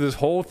go through this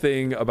whole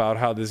thing about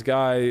how this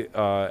guy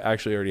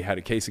actually already had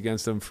a case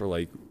against him for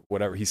like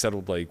whatever. He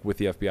settled like with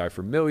the FBI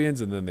for millions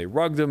and then they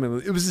rugged him.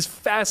 And it was this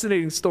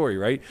fascinating story,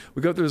 right?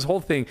 We go through this whole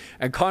thing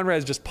and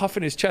Conrad's just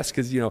puffing his chest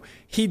because, you know,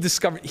 he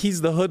discovered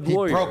he's the hood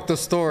lawyer. He broke the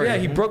story. Yeah,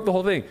 he broke the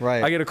whole thing.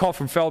 Right. I get a call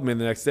from Feldman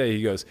the next day.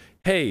 He goes,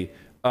 hey,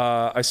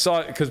 I saw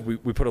it because we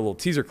put a little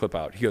teaser clip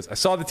out. He goes, I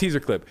saw the teaser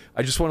clip.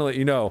 I just want to let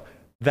you know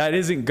that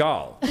isn't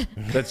Gal.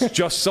 That's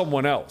just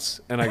someone else.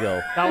 And I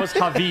go, That was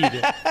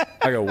Havid.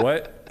 I go,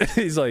 what?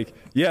 He's like,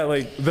 yeah,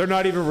 like they're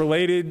not even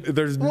related.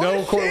 There's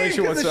no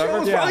correlation The show whatsoever.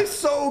 was probably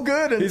so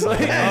good. He's like,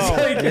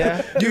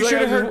 You should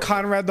have heard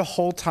Conrad the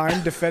whole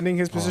time defending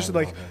his position.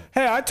 Like,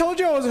 hey, I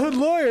told you I was a hood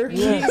lawyer.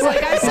 He's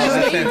like, I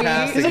said maybe.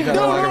 Fantastic. You gotta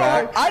walk it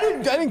back. I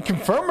didn't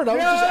confirm it. I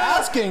was just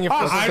asking if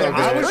this was so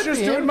I good. was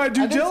just doing my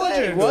due I didn't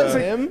say diligence. It was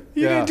him.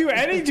 You Yeah. didn't do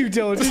any due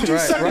diligence. You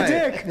just suck a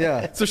dick.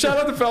 Yeah. So shout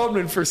out to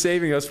Feldman for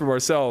saving us from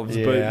ourselves.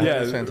 Yeah. But That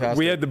was yeah, fantastic.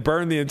 we had to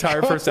burn the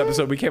entire first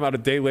episode. We came out a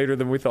day later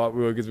than we thought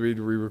we would because we had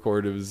to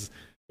re-record. It was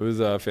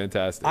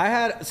fantastic. I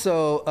had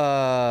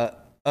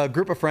a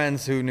group of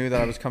friends who knew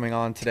that I was coming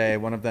on today.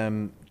 One of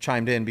them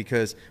chimed in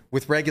because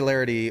with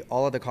regularity,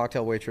 all of the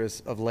cocktail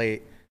waitresses of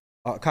late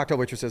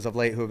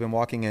who have been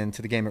walking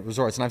into the game at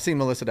resorts, and I've seen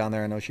Melissa down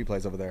there. I know she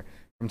plays over there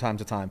from time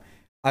to time.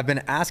 I've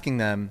been asking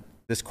them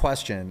this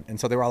question, and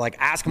so they were all like,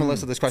 "Ask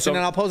Melissa this question," So,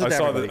 and I'll pose it I to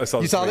saw everybody. the- I saw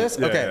you the saw tweet. this?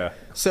 Yeah, Okay. yeah.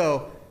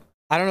 So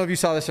I don't know if you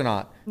saw this or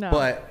not, No.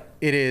 but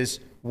it is.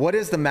 What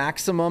is the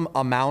maximum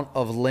amount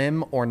of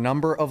limb or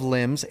number of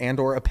limbs and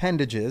or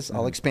appendages?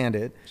 I'll expand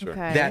it. Okay.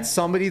 That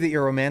somebody that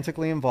you're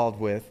romantically involved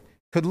with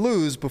could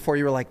lose before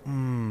you were like,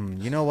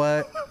 you know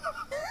what?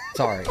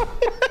 Sorry.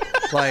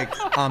 like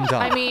I'm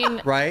done. I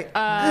mean, right?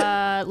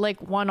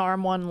 Like one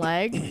arm, one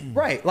leg.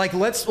 Right. Like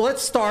let's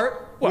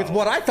start with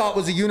what I thought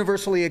was a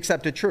universally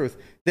accepted truth,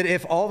 that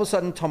if all of a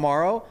sudden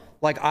tomorrow,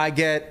 like I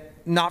get,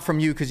 not from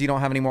you because you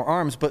don't have any more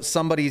arms, but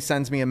somebody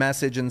sends me a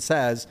message and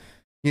says,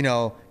 you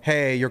know,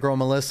 hey, your girl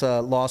Melissa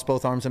lost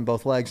both arms and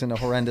both legs in a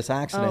horrendous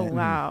accident. Oh,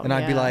 wow. And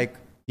I'd be Yeah. like,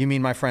 you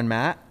mean my friend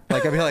Matt?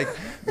 Like, I'd be like,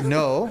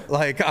 no,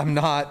 like I'm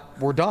not,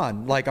 we're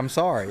done. Like, I'm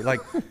sorry. Like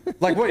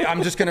what?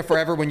 I'm just going to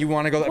forever, when you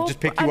want to go, Well, just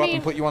pick I you up mean-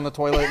 and put you on the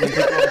toilet and then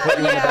pick you up and put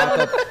you in the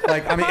bathtub.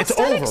 Like, I mean, it's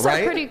over, Prosthetics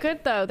right? are pretty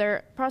good though.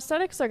 Their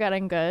prosthetics are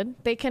getting good.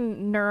 They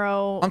can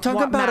I'm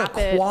talking about map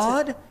a it.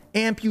 quad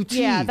amputee.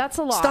 Yeah, that's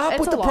a lot. Stop It's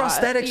with a the lot,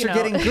 prosthetics. you You're know.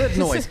 getting good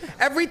noise.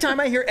 Every time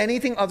I hear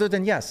anything other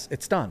than yes,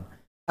 it's done,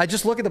 I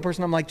just look at the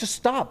person. I'm like, just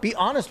stop. Be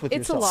honest with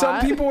It's a yourself.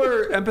 lot. Some people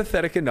are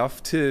empathetic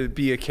enough to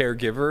be a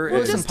caregiver. Well,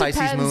 and just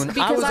Listen, Pisces depends, moon.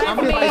 because I'm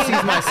I've a Pisces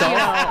made,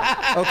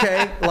 myself.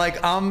 Okay,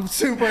 like I'm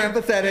super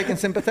empathetic and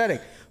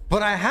sympathetic,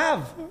 but I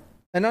have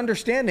an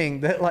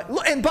understanding that, like,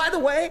 look, and by the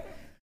way,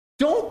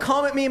 don't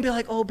come at me and be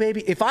like, oh,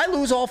 baby, if I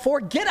lose all four,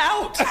 get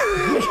out.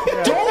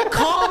 Don't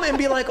come and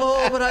be like,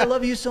 oh, but I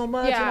love you so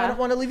much and I Yeah. don't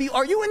want to leave you.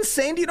 Are you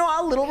insane? Do you know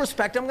how little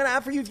respect I'm going to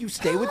have for you if you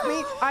stay with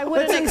me? I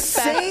wouldn't That's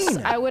insane.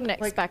 expect. I wouldn't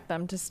expect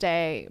them to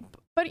stay.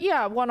 But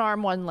yeah, one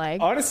arm, one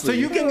leg. Honestly, So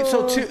you can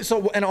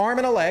so an arm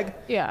and a leg.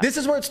 Yeah. This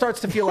is where it starts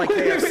to feel like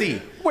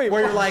KFC. Wait,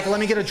 where you're like, let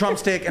me get a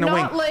drumstick and a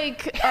wing. Not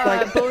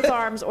like both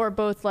arms or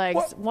both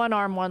legs. One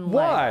arm, one leg.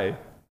 why?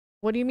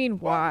 What do you mean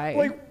why?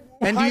 Like,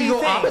 And do you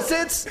go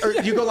opposites, or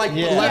do you go like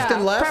left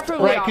and left?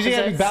 Preferably Right, 'cause you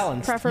gotta be opposites.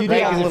 balanced. Preferably You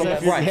take a A little little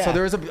opposites. bit. Right. Yeah. So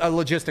there is a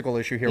logistical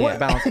issue here with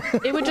balance.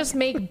 It would just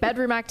make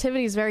bedroom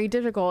activities very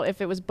difficult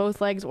if it was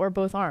both legs or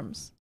both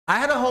arms. I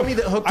had a homie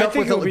that hooked I up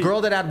think with it would a be-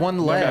 girl that had one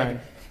leg.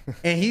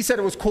 And he said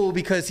it was cool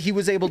because he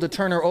was able to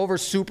turn her over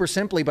super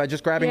simply by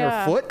just grabbing her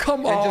Yeah. foot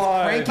Come and just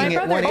on. cranking My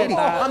it brother did 180.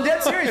 that. I'm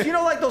dead serious. You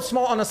know, like those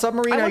small on a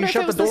submarine, I how you wonder if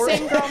shut it was the the doors?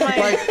 same girl,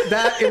 like-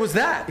 that. It was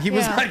that. He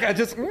was Yeah. like, I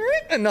just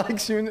and like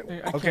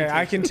soon. Okay,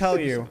 I can tell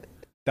you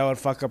that would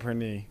fuck up her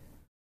knee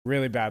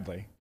really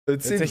badly. it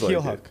It's seems a heel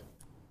like it. hook.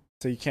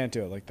 So you can't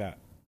do it like that.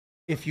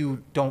 If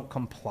you don't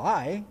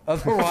comply,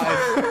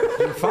 otherwise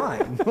you're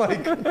fine.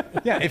 Like,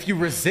 yeah, if you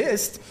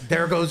resist,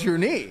 there goes your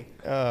knee.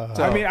 So,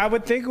 I mean, I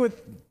would think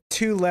with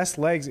two less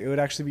legs, it would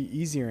actually be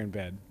easier in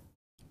bed.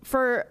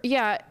 For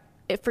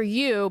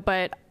you,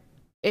 but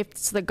if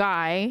it's the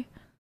guy,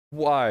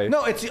 Why?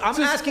 no, I'm Just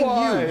asking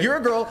why? you. You're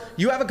a girl.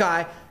 You have a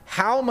guy.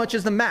 How much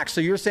is the max?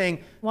 So you're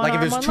saying, One like, if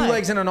arm, there's one two leg.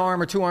 legs and an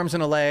arm or two arms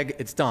and a leg,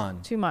 it's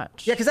done. too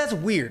much. Yeah, because that's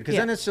weird. Because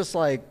Yeah. then it's just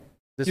like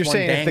this You're one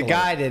saying if the dangler.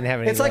 guy didn't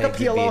have any It's like a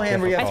legs, it'd be PLO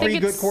hand where you have I three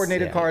think good it's-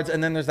 coordinated yeah. cards,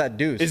 and then there's that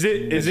deuce. Is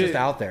it- It's is just it-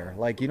 out there?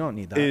 Like, you don't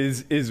need that.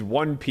 Is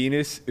one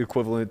penis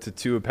equivalent to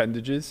two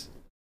appendages?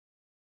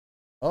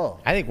 Oh.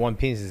 I think one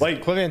penis is Like-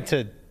 equivalent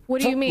to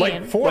What do you mean?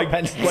 Like four like,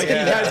 appendages. like he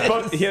has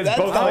both. He has That's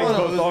both how legs, I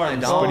both lose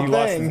arms, my but he whole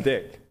lost thing. his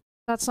dick.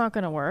 That's not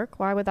going to work.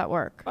 Why would that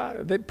work?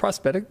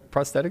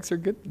 Prosthetics are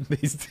good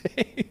these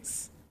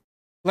days.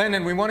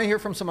 Landon, we want to hear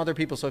from some other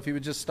people, so if you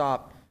would just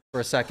stop for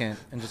a second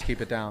and just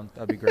keep it down,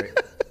 that'd be great.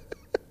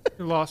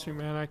 You lost me,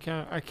 man. I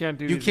can't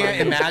do. You these can't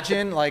right now.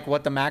 imagine like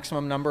what the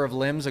maximum number of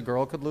limbs a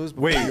girl could lose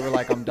before Wait. you were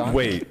like, I'm done.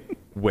 Wait.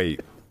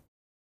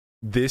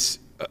 This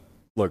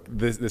look,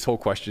 this whole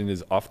question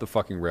is off the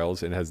fucking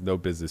rails and has no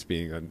business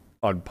being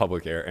on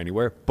public air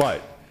anywhere.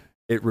 But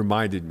it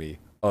reminded me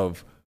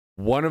of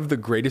one of the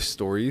greatest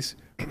stories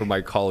from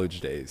my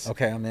college days.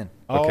 Okay, I'm in.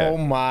 Okay. Oh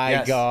my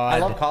Yes. god. I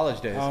love college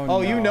days. Oh,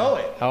 Oh, you no. know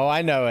it. Oh,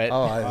 I know it.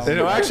 Oh,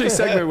 It'll actually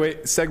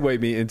segue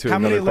me into How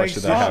many another legs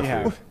question does that I she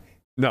have. have? for you.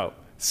 No.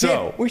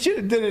 So we should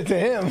have did it to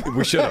him.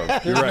 we should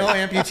have. You're There's no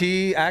right.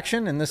 amputee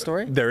action in this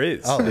story? There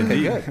is. Oh,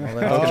 okay, good. Well,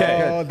 then-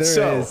 Okay. Oh, there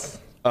so, is.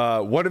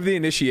 one of the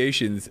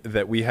initiations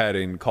that we had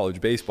in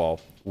college baseball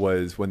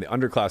was when the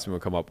underclassmen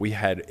would come up, we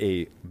had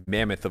a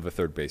mammoth of a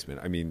third baseman.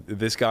 I mean,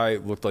 this guy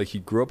looked like he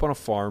grew up on a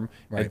farm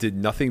and Right. did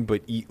nothing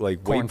but eat like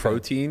whey Corn-fed.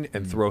 protein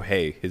and throw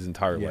hay his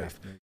entire Yeah.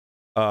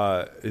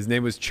 life. His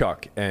name was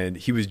Chuck, and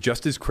he was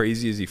just as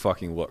crazy as he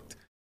fucking looked.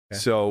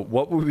 So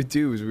what we would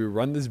do is we would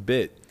run this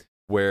bit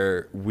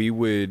where we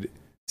would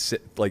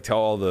tell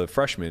all the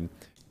freshmen,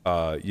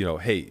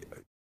 hey,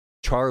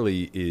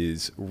 Charlie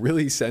is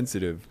really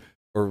sensitive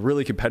or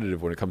really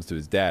competitive when it comes to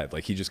his dad.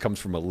 Like, he just comes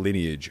from a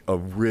lineage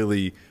of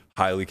really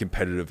highly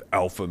competitive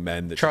alpha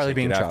men that Charlie just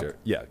being get Chuck. after.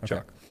 Yeah,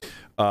 Chuck.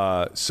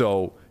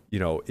 So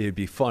it'd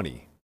be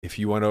funny if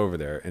you went over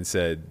there and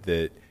said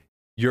that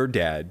your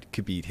dad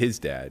could beat his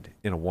dad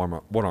in a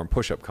one-arm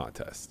push-up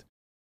contest.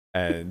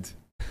 And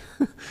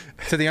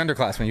To the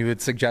underclassmen, you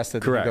would suggest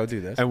that they correct. go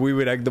do this. And we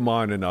would egg them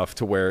on enough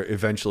to where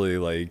eventually,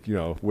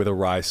 with a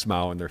wry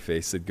smile on their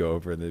face, they'd go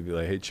over and they'd be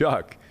like, hey,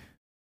 Chuck,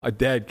 my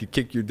dad could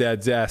kick your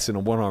dad's ass in a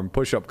one-arm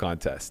push-up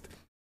contest.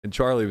 And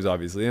Charlie was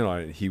obviously in on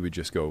it. He would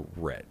just go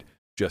red,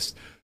 just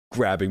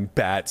grabbing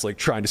bats, like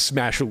trying to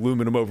smash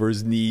aluminum over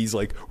his knees,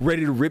 like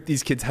ready to rip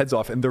these kids' heads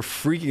off. And they're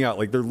freaking out.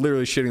 Like, they're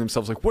literally shitting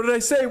themselves. Like, what did I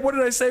say? What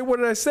did I say? What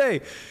did I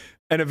say?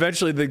 And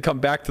eventually they'd come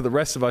back to the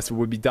rest of us and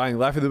would be dying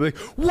laughing. They'd be like,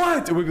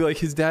 what? And we'd be like,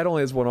 his dad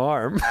only has one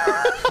arm.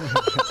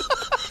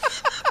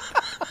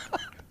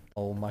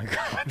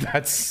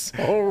 That's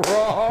so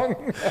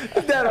wrong.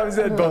 Dad always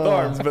had both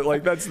arms, but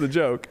like that's the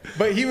joke.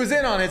 But he was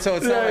in on it, so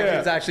it's not like Yeah. he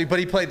was actually. But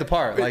he played the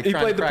part. Like He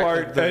trying played to the crack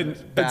part, the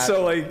and bat.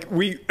 so like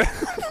we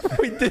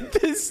did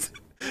this.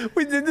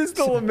 We did this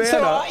to LaManna.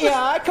 So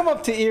I come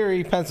up to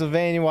Erie,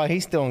 Pennsylvania, while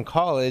he's still in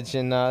college,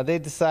 and they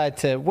decide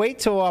to wait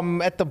till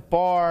I'm at the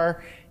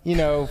bar,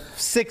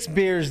 6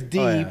 beers deep.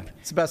 Oh, yeah.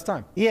 It's the best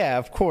time. Yeah,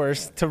 of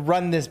course, to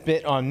run this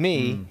bit on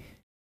me.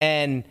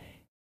 And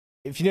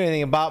if you know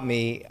anything about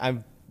me,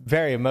 I'm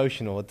very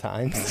emotional at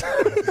times.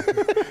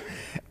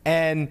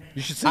 And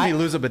You should see me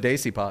lose a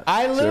Badesi pot.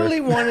 I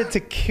literally wanted to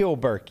kill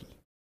Berkey.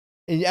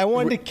 And I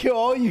wanted to kill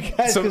all you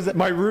guys. So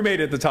my roommate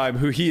at the time,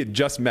 who he had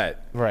just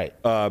met, Right.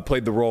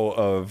 played the role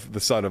of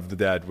the son of the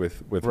dad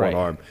with Right. one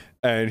arm,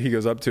 and he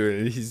goes up to it,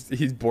 and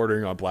he's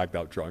bordering on blacked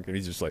out drunk, and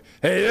he's just like,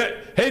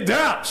 "Hey,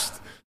 Doust,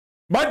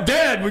 my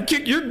dad would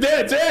kick your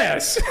dad's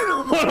ass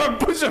on our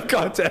push-up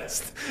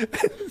contest."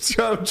 And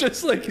Joe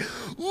just like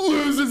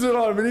loses it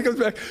on him, and he comes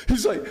back.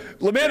 He's like,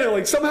 LaManna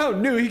like somehow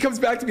knew. He comes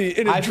back to me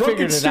in a I drunken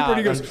figured it stupor, and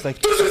he out. goes, I'm just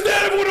like, "Does his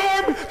dad have one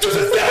arm? Does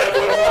his dad have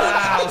one arm?"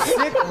 Wow,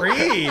 sick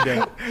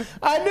read.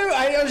 I knew.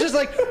 I was just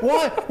like,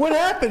 "What? What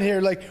happened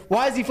here? Like,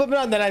 why is he flipping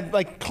out?" And then I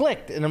like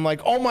clicked, and I'm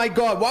like, "Oh my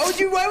god! Why would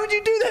you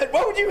do that?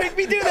 Why would you make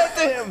me do that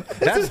to him?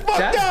 This is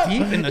fucked up.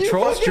 deep in the You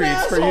troll fucking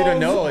streets for you to assholes."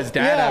 know his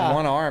dad Yeah. had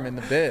one arm in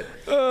the bit.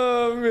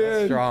 Oh man,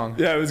 That's strong.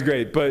 Yeah, it was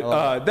great.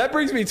 But that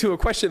brings me to a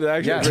question that I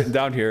actually have written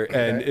down here,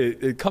 and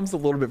it comes a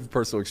little bit from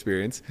personal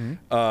experience.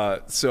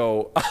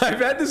 So I've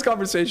had this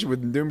conversation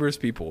with numerous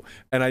people,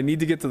 and I need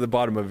to get to the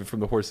bottom of it from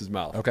the horse's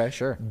mouth. Okay,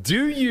 sure.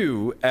 Do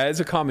you, as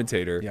a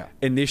commentator,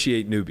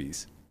 initiate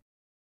newbies?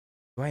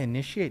 Do I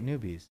initiate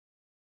newbies?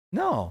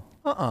 No.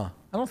 I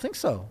don't think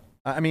so.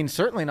 I mean,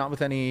 certainly not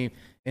with any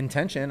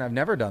intention. I've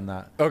never done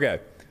that. Okay.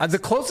 The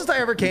closest I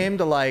ever came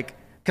to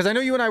because I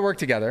know you and I work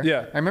together.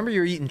 Yeah. I remember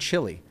you were eating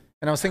chili.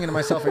 And I was thinking to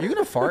myself, are you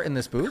going to fart in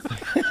this booth?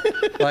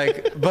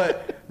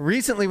 But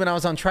recently when I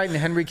was on Triton,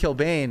 Henry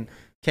Kilbane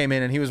came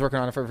in and he was working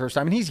on it for the first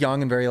time. And he's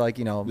young and very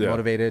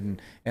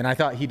motivated. And I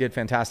thought he did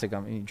fantastic. I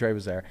mean, Dre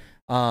was there.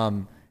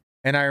 And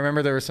I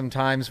remember there were some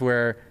times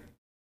where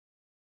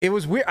it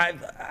was weird.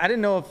 I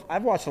didn't know if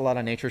I've watched a lot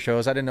of nature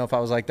shows. I didn't know if I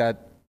was like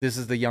that. This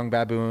is the young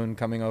baboon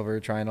coming over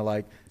trying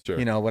to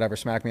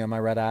smack me on my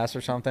red ass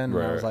or something. And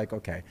I was like,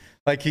 okay.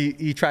 Like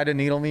he tried to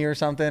needle me or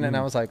something. And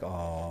I was like,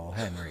 oh,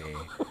 Henry,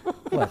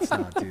 let's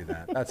not do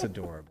that. That's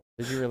adorable.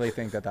 Did you really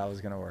think that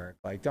was going to work?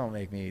 Like, don't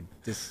make me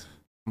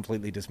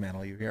completely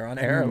dismantle you here on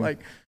air.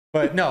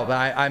 But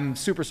I'm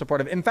super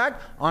supportive. In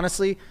fact,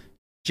 honestly,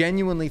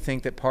 genuinely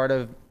think that part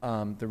of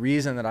the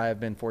reason that I have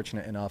been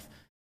fortunate enough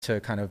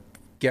to kind of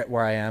get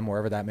where I am,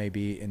 wherever that may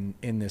be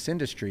in this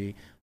industry,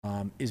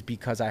 is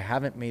because I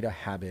haven't made a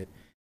habit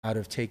out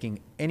of taking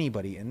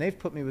anybody. And they've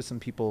put me with some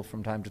people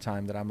from time to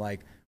time that I'm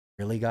like,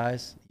 really,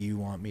 guys, you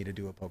want me to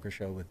do a poker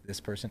show with this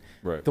person?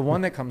 Right. The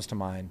one that comes to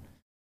mind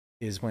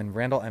is when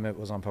Randall Emmett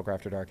was on Poker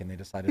After Dark and they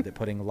decided that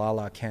putting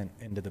Lala Kent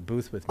into the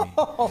booth with me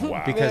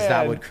because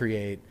that would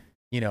create,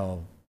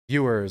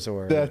 viewers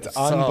or That's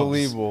subs.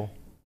 unbelievable.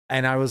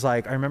 And I was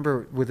like, I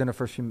remember within the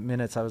first few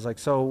minutes, I was like,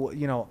 so,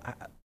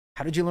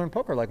 how did you learn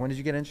poker? Like, when did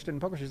you get interested in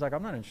poker? She's like,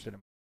 I'm not interested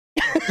in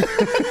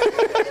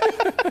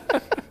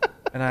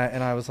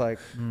and I was like,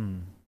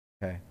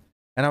 okay.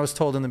 And I was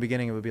told in the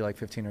beginning it would be like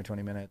 15 or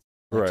 20 minutes.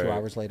 Like 2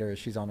 hours later,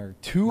 she's on her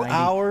 2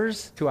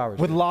 hours? 2 hours.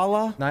 With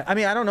Lala? I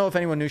mean, I don't know if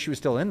anyone knew she was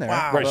still in there.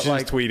 Wow. Right, but, she's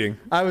just tweeting.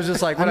 I was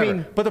just like,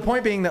 whatever. But the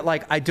point being that,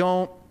 I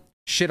don't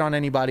shit on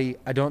anybody.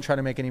 I don't try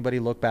to make anybody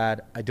look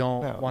bad. I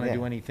don't want to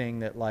do anything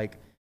that,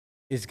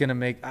 is going to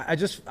make...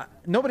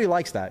 nobody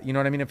likes that. You know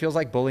what I mean? It feels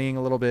like bullying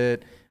a little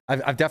bit.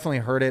 I've definitely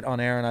heard it on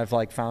air, and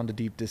I've, found a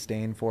deep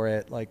disdain for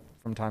it,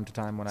 from time to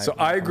time when I... So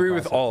I agree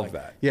with all of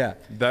that. Yeah.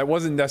 That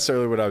wasn't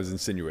necessarily what I was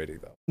insinuating,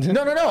 though.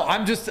 No.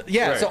 I'm just...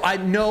 Yeah, Right. so I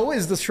know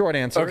is the short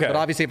answer. Okay. But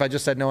obviously, if I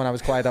just said no and I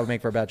was quiet, that would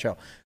make for a bad show.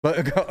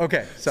 But,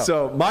 okay,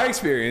 So my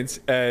experience,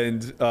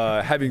 and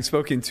having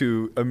spoken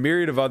to a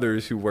myriad of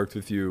others who worked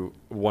with you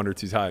 1 or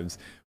 2 times,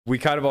 we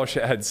kind of all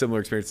had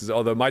similar experiences,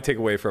 although my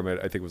takeaway from it,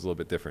 I think, was a little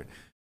bit different.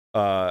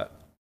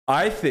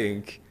 I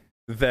think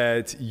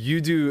that you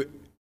do...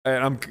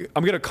 And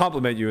I'm going to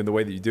compliment you in the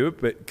way that you do it,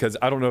 but because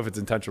I don't know if it's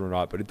intentional or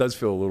not, but it does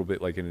feel a little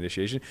bit like an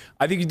initiation.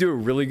 I think you do a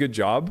really good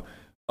job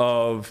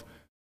of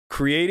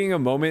creating a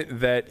moment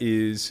that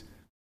is,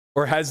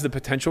 or has the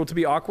potential to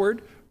be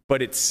awkward,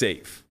 but it's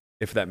safe,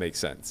 if that makes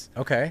sense.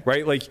 Okay.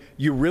 Right? Like,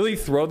 you really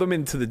throw them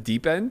into the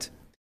deep end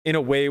in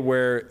a way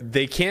where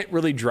they can't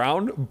really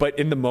drown, but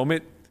in the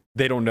moment,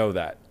 they don't know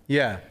that.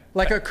 Yeah.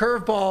 Like a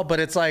curveball,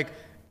 but it's like...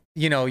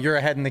 you're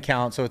ahead in the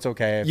count, so it's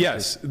okay.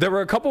 Yes. There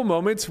were a couple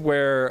moments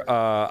where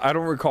I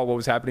don't recall what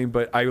was happening,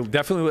 but I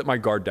definitely let my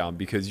guard down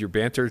because your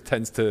banter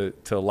tends to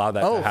allow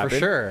that to happen. Oh, for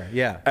sure.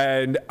 Yeah.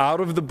 And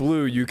out of the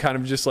blue, you kind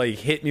of just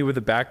hit me with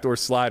a backdoor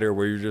slider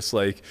where you're just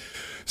like,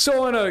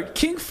 so on a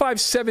King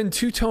 5-7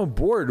 two-tone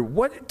board,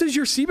 what does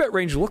your c-bet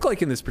range look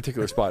like in this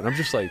particular spot? And I'm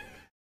just like,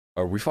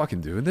 are we fucking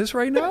doing this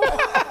right now?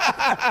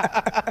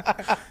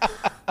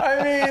 I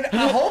I mean,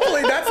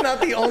 hopefully that's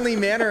not the only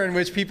manner in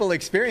which people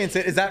experience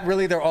it. Is that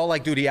really they're all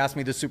like, dude, he asked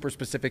me the super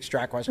specific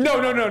strat question? No.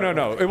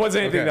 It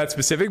wasn't anything Okay. that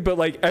specific, but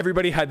like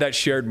everybody had that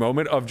shared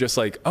moment of just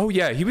like, oh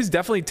yeah, he was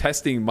definitely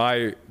testing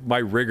my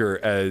rigor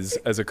as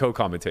a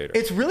co-commentator.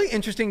 It's really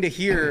interesting to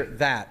hear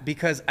that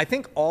because I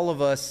think all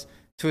of us,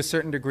 to a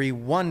certain degree,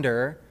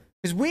 wonder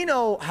because we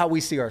know how we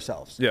see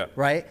ourselves. Yeah.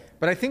 Right.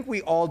 But I think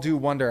we all do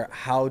wonder,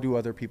 how do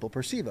other people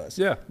perceive us?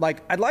 Yeah.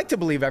 Like, I'd like to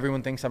believe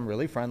everyone thinks I'm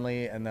really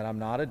friendly and that I'm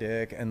not a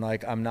dick and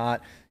like I'm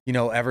not,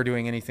 ever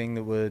doing anything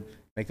that would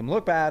make them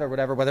look bad or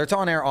whatever, whether it's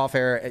on air, off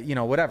air,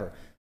 whatever.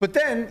 But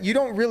then you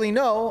don't really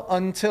know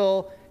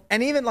until,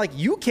 and even like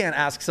you can't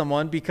ask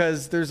someone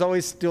because there's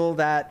always still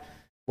that,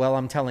 well,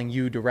 I'm telling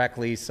you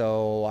directly,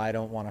 so I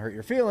don't want to hurt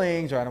your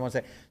feelings or I don't want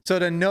to say. So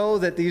to know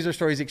that these are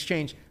stories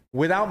exchanged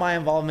without my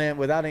involvement,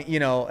 without,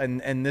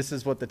 and this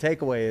is what the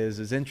takeaway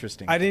is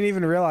interesting. I didn't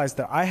even realize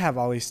that I have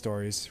all these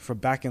stories from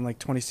back in like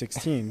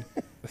 2016,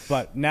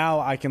 but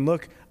now I can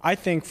look. I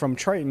think from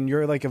Triton,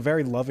 you're like a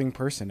very loving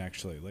person,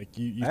 actually. Like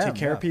you take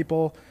care of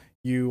people.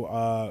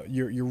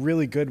 You're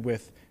really good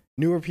with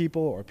newer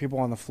people or people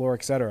on the floor,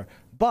 etc.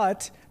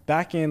 But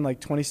back in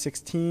like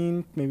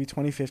 2016, maybe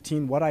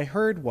 2015, what I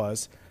heard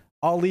was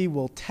Ali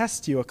will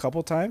test you a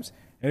couple times,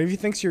 and if he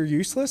thinks you're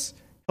useless,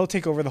 he'll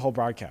take over the whole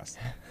broadcast.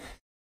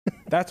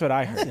 That's what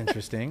I heard. That's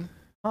interesting.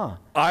 Huh.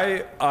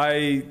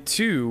 I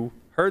too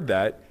heard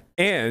that,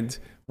 and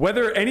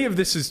whether any of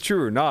this is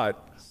true or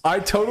not, I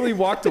totally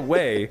walked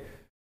away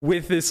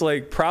with this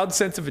like proud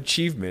sense of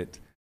achievement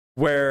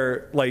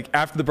where like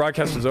after the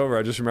broadcast was over,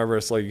 I just remember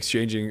us like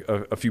exchanging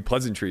a few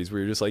pleasantries where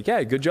you're just like,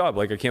 yeah, good job.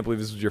 Like, I can't believe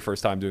this was your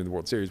first time doing the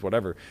World Series,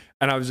 whatever.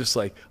 And I was just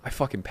like, I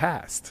fucking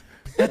passed.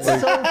 That's so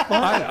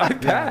fun. I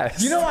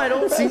passed. I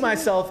don't see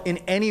myself in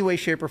any way,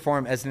 shape, or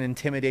form as an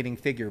intimidating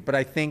figure, but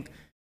I think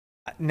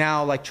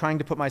now, like, trying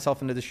to put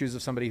myself into the shoes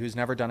of somebody who's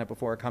never done it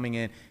before, coming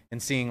in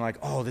and seeing like,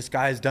 oh, this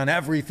guy's done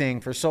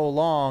everything for so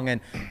long,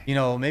 and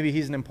maybe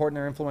he's an important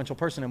or influential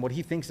person, and what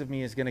he thinks of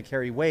me is going to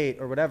carry weight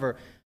or whatever.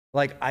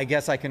 Like, I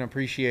guess I can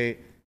appreciate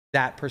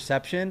that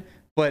perception,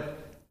 but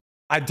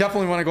I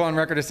definitely want to go on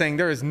record as saying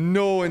there is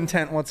no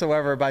intent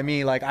whatsoever by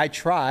me. Like, I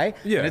try,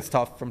 and it's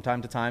tough from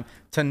time to time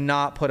to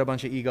not put a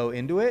bunch of ego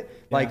into it.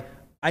 Yeah. Like,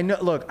 I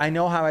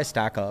know how I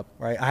stack up,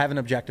 right? I have an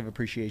objective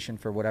appreciation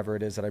for whatever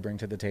it is that I bring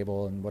to the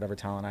table and whatever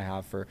talent I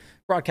have for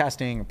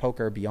broadcasting or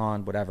poker,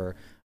 beyond, whatever.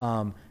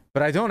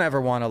 But I don't ever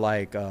want to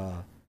like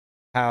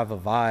have a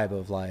vibe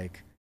of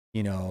like,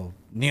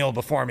 kneel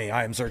before me,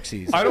 I am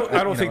Xerxes. I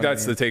don't think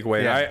that's the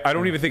takeaway. Yeah. I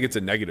don't even think it's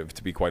a negative,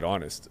 to be quite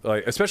honest.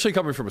 Like, especially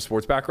coming from a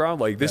sports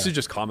background, like this is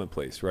just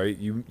commonplace, right?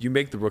 You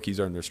make the rookies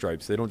earn their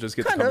stripes. They don't just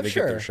get to come in and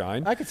get their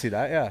shine. I could see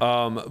that,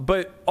 yeah.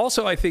 But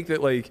also I think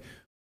that like,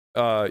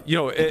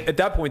 at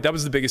that point, that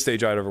was the biggest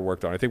stage I'd ever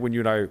worked on. I think when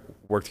you and I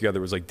worked together,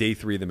 it was like day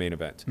 3 of the main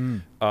event.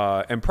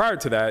 And prior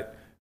to that,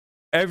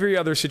 every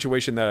other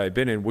situation that I'd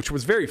been in, which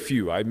was very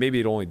few, I maybe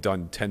had only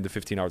done 10 to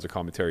 15 hours of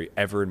commentary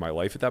ever in my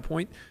life at that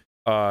point.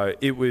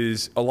 It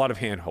was a lot of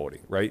hand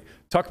holding, right?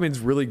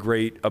 Tuckman's really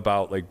great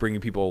about like bringing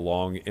people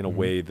along in a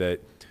way that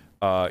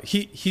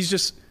he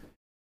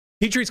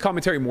treats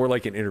commentary more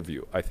like an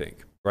interview, I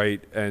think,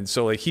 right? And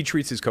so like he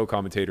treats his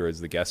co-commentator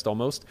as the guest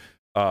almost,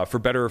 for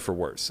better or for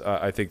worse.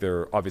 I think there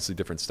are obviously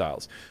different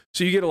styles.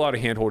 So you get a lot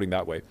of hand holding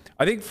that way.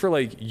 I think for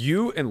like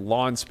you and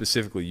Lon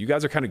specifically, you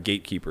guys are kind of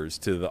gatekeepers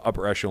to the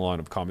upper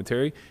echelon of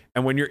commentary.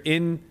 And when you're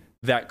in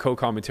that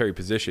co-commentary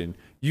position,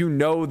 you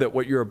know that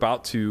what you're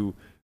about to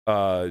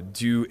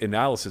do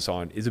analysis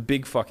on is a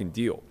big fucking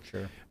deal.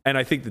 Sure. And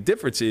I think the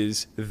difference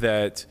is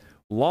that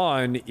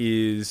Lon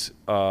is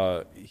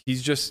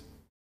he's just,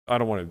 I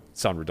don't want to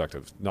sound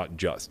reductive, not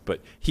just,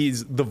 but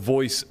he's the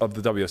voice of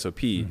the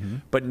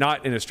WSOP, but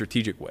not in a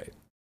strategic way.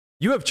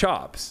 You have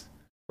chops,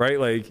 right?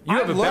 Like you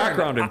have a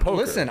background in poker.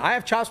 Listen, I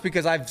have chops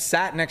because I've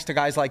sat next to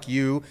guys like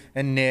you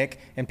and Nick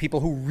and people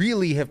who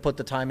really have put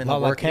the time and the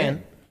work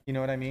in. You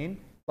know what I mean?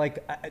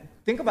 Like,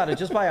 think about it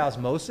just by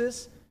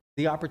osmosis.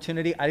 The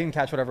opportunity. I didn't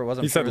catch whatever it was.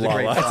 I'm You sure said it was a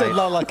great Lala. fight. I said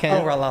Lala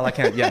Kent. Oh, Lala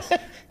Kent. Yes.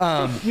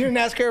 You didn't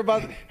ask her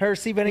about her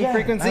C-betting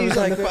frequencies.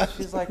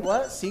 She's like,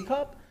 what? C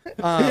cup?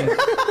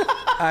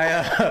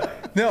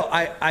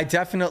 I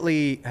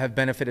definitely have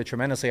benefited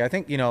tremendously. I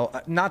think,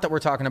 not that we're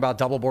talking about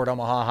double board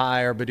Omaha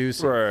High or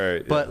Badoosie,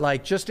 Right, but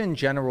like just in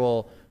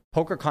general,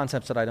 poker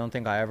concepts that I don't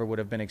think I ever would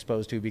have been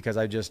exposed to because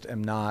I just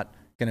am not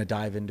going to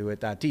dive into it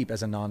that deep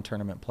as a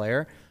non-tournament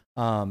player.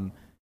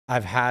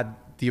 I've had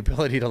the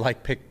ability to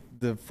like pick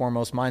the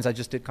foremost minds. I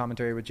just did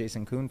commentary with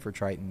Jason Kuhn for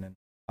Triton, and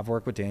I've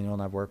worked with Daniel,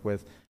 and I've worked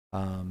with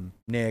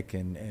Nick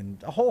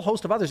and a whole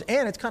host of others.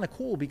 And it's kind of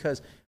cool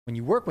because when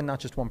you work with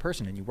not just one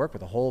person and you work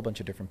with a whole bunch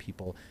of different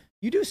people,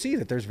 you do see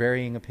that there's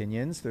varying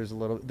opinions. There's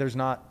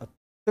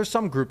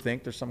some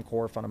groupthink, there's some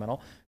core fundamental,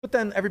 but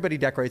then everybody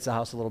decorates the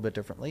house a little bit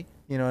differently.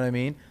 You know what I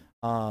mean?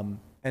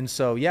 And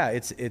so, yeah,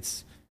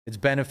 it's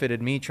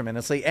benefited me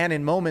tremendously. And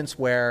in moments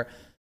where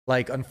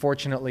like,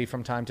 unfortunately,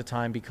 from time to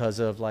time, because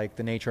of like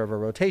the nature of a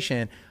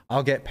rotation,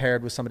 I'll get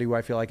paired with somebody who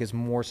I feel like is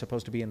more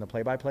supposed to be in the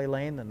play-by-play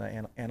lane than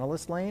the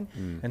analyst lane.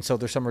 And so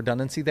there's some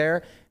redundancy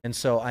there. And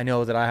so I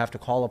know that I have to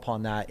call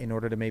upon that in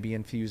order to maybe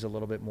infuse a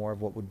little bit more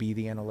of what would be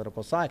the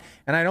analytical side.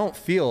 And I don't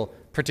feel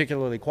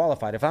particularly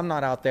qualified. If I'm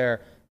not out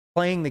there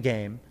playing the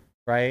game,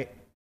 right,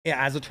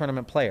 as a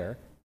tournament player,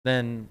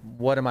 then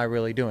what am I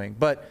really doing?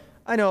 But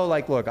I know,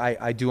 like, look,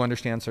 I do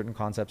understand certain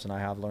concepts, and I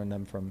have learned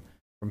them from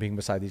being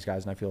beside these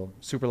guys, and I feel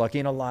super lucky.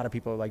 And a lot of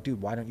people are like,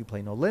 dude, why don't you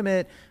play No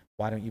Limit?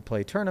 Why don't you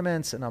play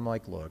tournaments? And I'm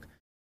like, look,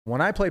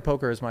 when I play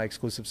poker as my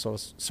exclusive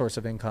source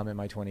of income in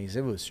my 20s,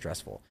 it was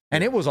stressful.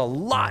 And it was a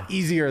lot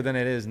easier than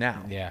it is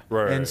now. Yeah.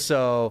 Right. And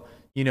so,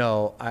 you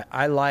know,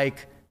 I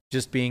like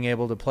just being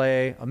able to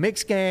play a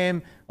mixed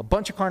game, a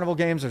bunch of carnival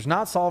games. There's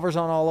not solvers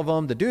on all of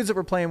them. The dudes that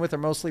we're playing with are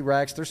mostly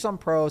Rex. There's some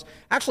pros.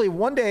 Actually,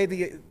 one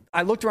day,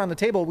 I looked around the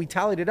table, we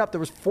tallied it up. There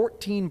was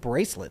 14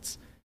 bracelets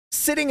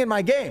sitting in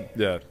my game.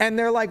 Yeah. And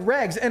they're like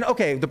regs. And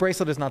okay, the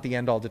bracelet is not the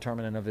end all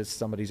determinant of if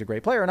somebody's a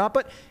great player or not,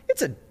 but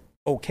it's a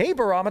okay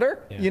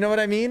barometer. Yeah. You know what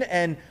I mean?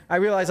 And I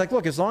realized, like,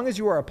 look, as long as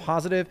you are a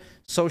positive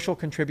social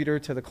contributor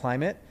to the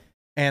climate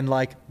and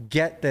like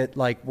get that,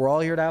 like, we're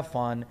all here to have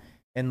fun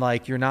and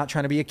like you're not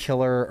trying to be a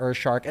killer or a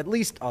shark, at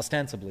least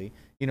ostensibly,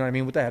 you know what I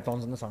mean, with the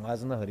headphones and the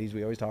sunglasses and the hoodies,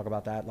 we always talk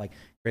about that, like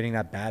creating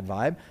that bad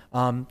vibe,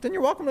 then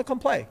you're welcome to come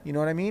play. You know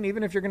what I mean?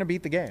 Even if you're going to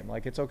beat the game,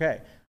 like, it's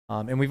okay.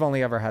 And we've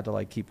only ever had to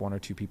like keep one or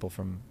two people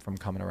from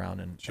coming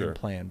around and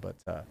playing.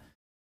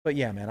 But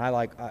yeah, man,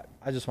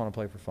 I just want to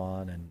play for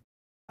fun. And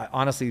I,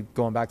 honestly,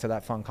 going back to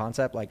that fun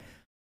concept, like,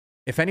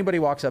 if anybody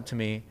walks up to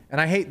me, and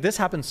I hate this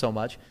happens so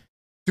much,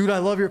 dude, I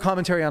love your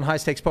commentary on High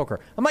Stakes Poker.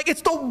 I'm like,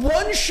 it's the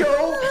one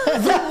show,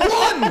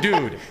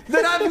 dude,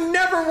 that I've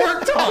never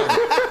worked on.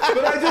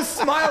 But I just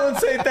smile and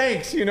say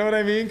thanks. You know what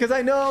I mean? Because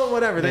I know,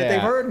 whatever, they've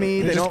heard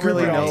me. They don't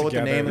really know what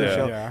the name of the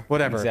show,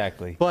 whatever.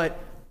 Exactly. But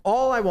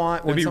all I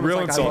want, when It'd be someone's real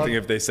like, insulting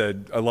if they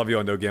said, I love you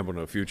on No Gamble,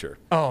 No Future.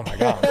 oh my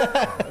God.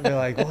 I'd be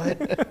like,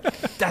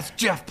 what? That's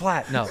Jeff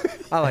Platt. No,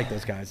 I like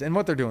those guys. And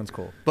what they're doing is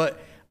cool. But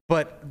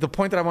the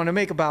point that I want to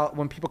make about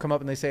when people come up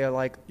and they say, I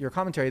like your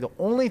commentary, the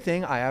only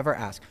thing I ever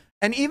ask,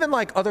 and even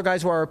like other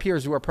guys who are our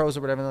peers who are pros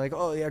or whatever, they're like,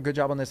 oh yeah, good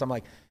job on this. I'm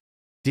like,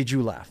 did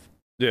you laugh?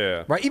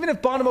 Yeah. Right? Even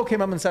if Bonomo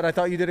came up and said, I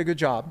thought you did a good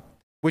job,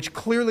 which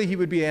clearly he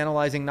would be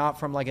analyzing not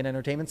from like an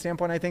entertainment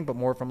standpoint, I think, but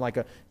more from like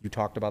a, you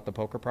talked about the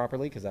poker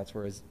properly, because that's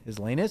where his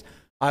lane is.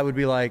 I would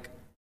be like,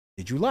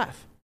 did you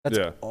laugh? That's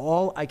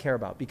all I care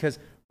about. Because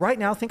right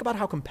now, think about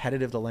how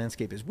competitive the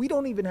landscape is. We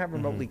don't even have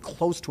remotely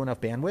close to enough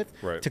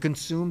bandwidth to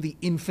consume the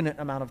infinite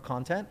amount of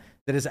content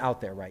that is out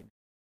there right now.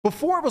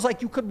 Before, it was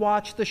like you could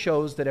watch the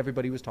shows that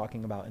everybody was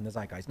talking about in the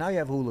zeitgeist. Now you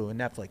have Hulu and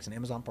Netflix and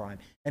Amazon Prime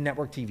and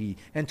Network TV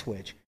and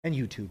Twitch and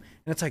YouTube.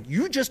 And it's like,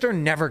 you just are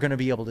never going to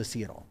be able to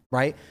see it all,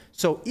 right?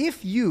 So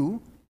if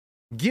you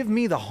give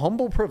me the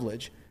humble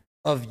privilege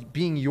of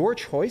being your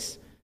choice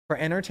for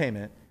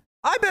entertainment,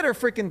 I better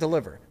freaking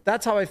deliver.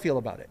 That's how I feel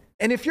about it.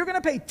 And if you're going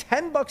to pay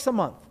 $10 a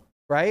month,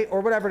 right,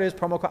 or whatever it is,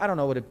 promo code, I don't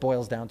know what it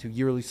boils down to,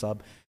 yearly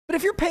sub. But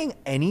if you're paying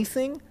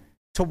anything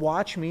to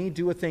watch me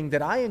do a thing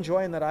that I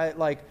enjoy and that I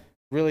like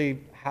really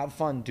have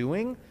fun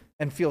doing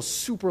and feel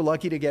super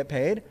lucky to get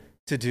paid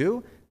to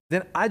do,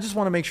 then I just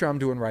want to make sure I'm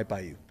doing right by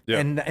you. Yeah.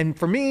 And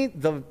for me,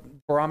 the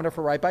barometer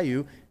for right by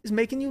you is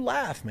making you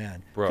laugh,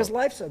 man. Bro. Because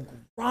life's a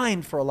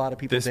grind for a lot of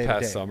people This day to day.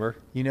 past summer,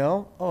 You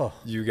know? Oh.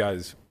 you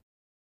guys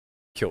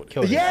killed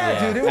it.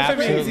 Yeah, dude, it was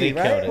Absolutely amazing,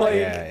 killed right? it. Like,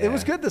 Yeah, it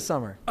was good this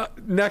summer.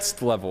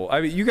 Next level.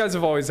 I mean, you guys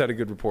have always had a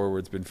good rapport where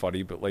it's been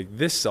funny, but like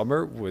this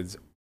summer was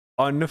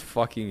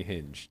unfucking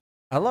hinged.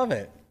 I love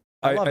it.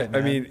 I love it,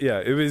 man. I mean, yeah,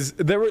 it was.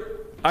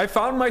 I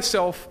found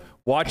myself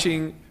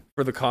watching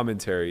for the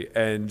commentary,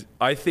 and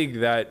I think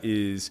that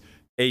is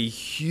a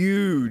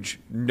huge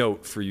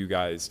note for you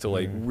guys to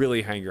like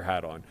really hang your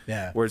hat on.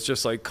 Yeah. Where it's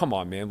just like, come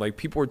on, man. Like,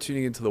 people are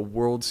tuning into the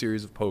World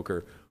Series of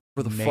Poker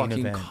for the Main fucking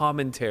event.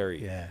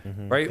 commentary. Yeah.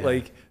 Right? Yeah.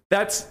 Like,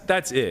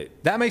 that's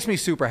it. That makes me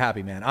super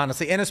happy, man,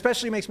 honestly. And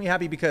especially makes me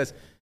happy because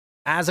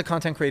as a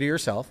content creator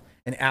yourself,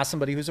 and as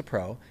somebody who's a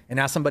pro, and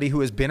as somebody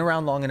who has been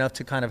around long enough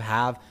to kind of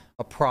have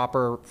a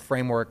proper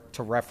framework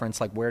to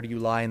reference, like, where do you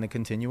lie in the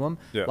continuum?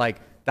 Yeah. Like,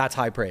 that's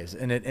high praise.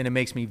 And it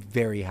makes me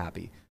very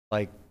happy.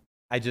 Like,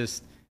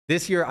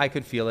 this year I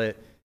could feel it.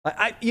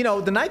 You know,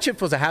 the night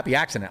shift was a happy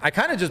accident. I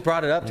kind of just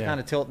brought it up to kind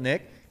of tilt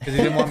Nick because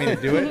he didn't want me to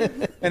do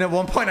it. And at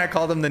one point I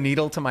called him the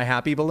needle to my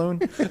happy balloon.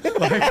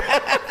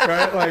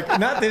 Right? Like,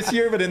 not this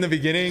year, but in the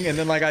beginning. And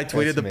then like I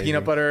tweeted the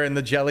peanut butter and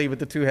the jelly with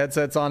the two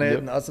headsets on it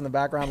and us in the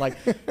background. Like,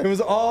 it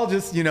was all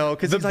just, you know,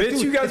 because The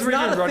bits you guys it's were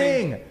not even a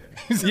running. thing.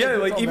 Yeah,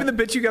 like even the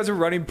bits you guys are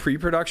running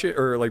pre-production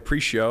or like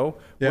pre-show,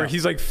 where Yeah.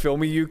 he's like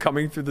filming you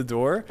coming through the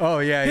door. Oh,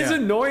 yeah, his yeah.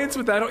 annoyance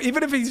with that,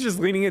 even if he's just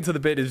leaning into the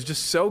bit, is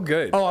just so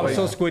good. Oh, I was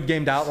so Squid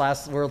Gamed out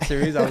last World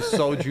Series. I was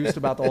so juiced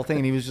about the whole thing.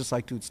 And he was just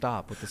like, dude,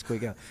 stop with the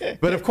Squid Game.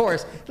 But of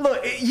course,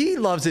 look, he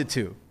loves it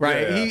too,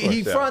 right? Yeah, yeah, of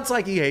he course, fronts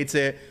like he hates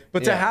it.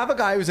 But to have a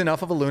guy who's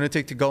enough of a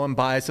lunatic to go and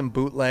buy some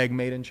bootleg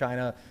made in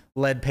China,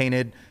 lead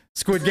painted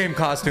Squid Game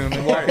costume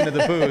and walk into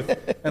the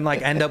booth and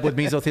like end up with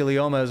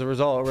mesothelioma as a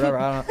result or whatever.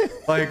 I don't know.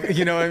 Like,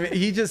 you know what I mean?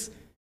 He just,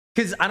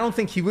 because I don't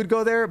think he would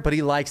go there, but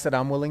he likes that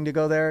I'm willing to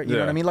go there. You know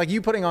what I mean? Like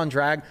you putting on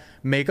drag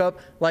makeup,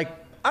 like,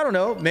 I don't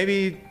know,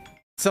 maybe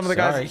some of the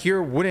guys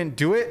here wouldn't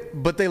do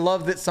it, but they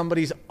love that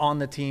somebody's on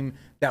the team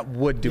that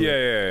would do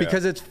it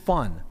because it's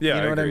fun. Yeah,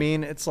 you know I what I agree.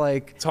 mean? It's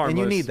like, It's harmless. and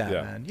you need that,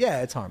 Yeah. man.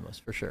 Yeah, it's harmless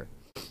for sure.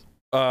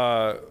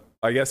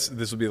 I guess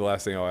this will be the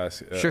last thing I'll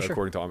ask, Sure.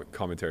 according to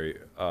commentary.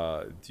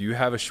 Do you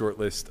have a short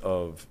list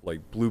of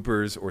like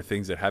bloopers or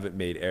things that haven't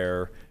made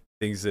air,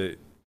 things that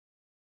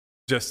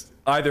just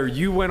either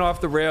you went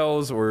off the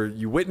rails or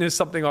you witnessed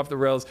something off the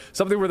rails,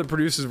 something where the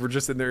producers were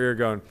just in their ear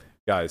going,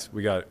 "Guys,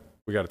 we got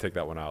to take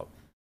that one out."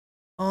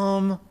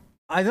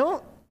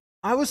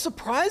 I was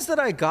surprised that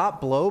I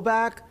got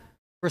blowback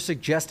for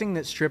suggesting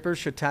that strippers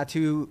should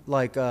tattoo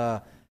like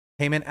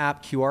payment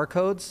app QR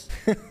codes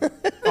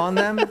on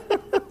them.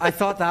 I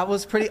thought that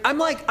was pretty. I'm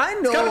like, I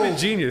know. It's kind of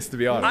ingenious, to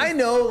be honest. I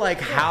know like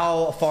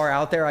how far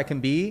out there I can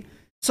be.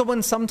 So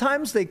when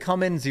sometimes they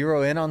come in,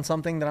 zero in on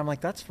something that I'm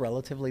like, that's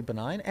relatively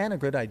benign and a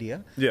good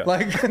idea. Yeah.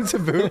 Like to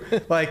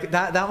boot, like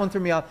that one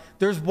threw me off.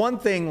 There's one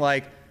thing,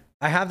 like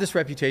I have this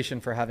reputation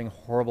for having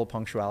horrible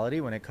punctuality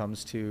when it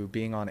comes to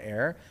being on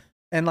air.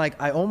 And like,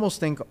 I almost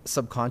think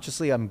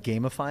subconsciously I'm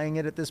gamifying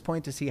it at this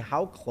point to see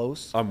how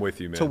close I'm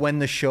with you, man. to when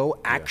the show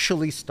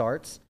actually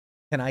starts.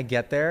 Can I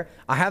get there?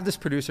 I have this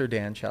producer,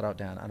 Dan, shout out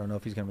Dan. I don't know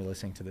if he's going to be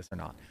listening to this or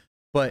not,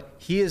 but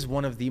he is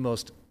one of the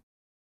most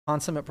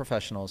consummate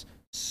professionals,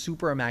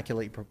 super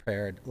immaculately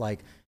prepared. Like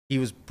he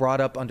was brought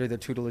up under the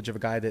tutelage of a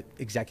guy that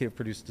executive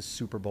produced the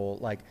Super Bowl.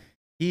 Like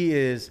he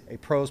is a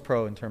pro's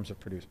pro in terms of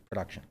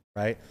production,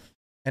 right?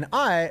 And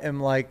I am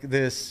like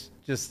this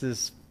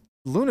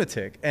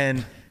lunatic.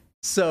 And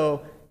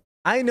so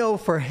I know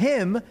for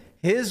him,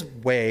 his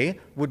way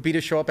would be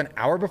to show up an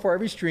hour before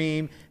every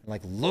stream and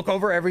like look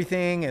over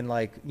everything and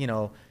like, you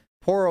know,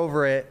 pour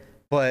over it.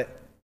 But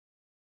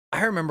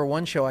I remember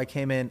one show I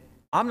came in,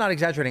 I'm not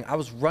exaggerating. I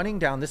was running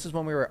down, this is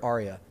when we were at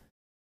Aria,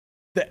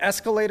 the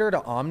escalator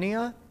to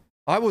Omnia.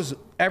 I was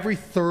every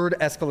third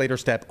escalator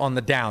step on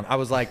the down. I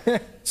was like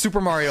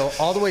Super Mario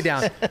all the way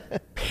down,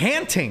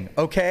 panting,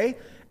 okay?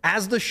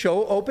 As the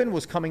show open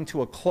was coming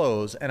to a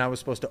close and I was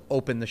supposed to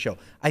open the show.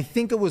 I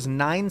think it was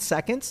 9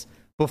 seconds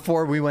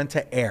before we went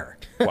to air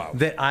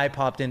that I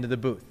popped into the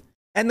booth.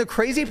 And the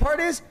crazy part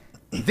is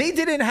they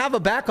didn't have a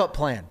backup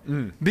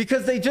plan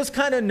because they just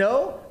kind of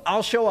know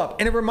I'll show up.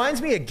 And it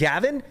reminds me of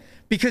Gavin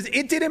because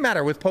it didn't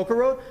matter with Poker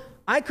Road.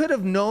 I could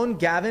have known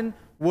Gavin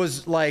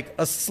was like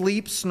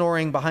asleep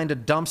snoring behind a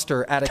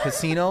dumpster at a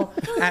casino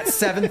at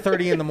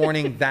 7:30 in the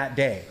morning that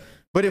day.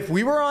 But if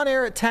we were on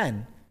air at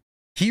 10,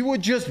 he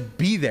would just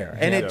be there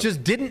and it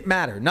just didn't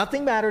matter.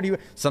 Nothing mattered.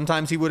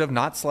 Sometimes he would have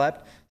not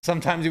slept.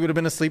 Sometimes he would have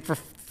been asleep for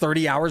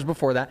 30 hours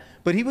before that,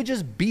 but he would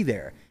just be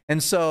there.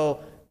 And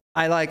so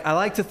I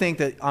like to think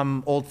that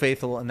I'm old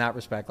faithful in that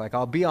respect. Like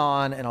I'll be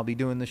on and I'll be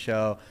doing the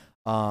show.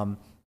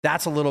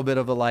 That's a little bit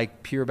of a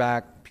like peel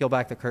back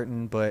the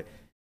curtain. But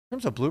in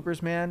terms of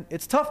bloopers, man,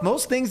 it's tough.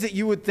 Most things that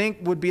you would think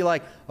would be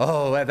like,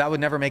 oh, that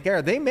would never make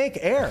air. They make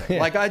air.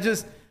 Like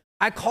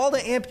I called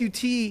an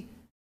amputee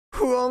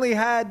who only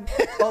had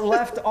a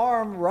left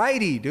arm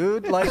righty,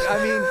 dude. Like,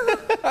 I mean,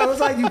 I was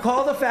like, you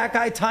call the fat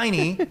guy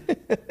tiny.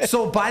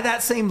 So by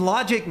that same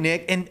logic,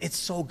 Nick, and it's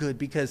so good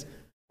because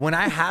when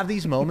I have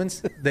these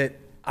moments that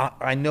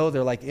I know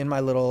they're like in my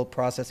little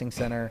processing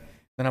center,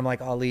 then I'm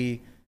like,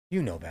 Ali,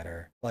 you know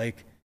better.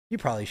 Like, you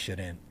probably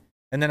shouldn't.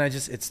 And then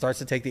it starts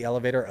to take the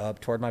elevator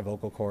up toward my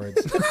vocal cords.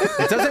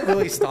 It doesn't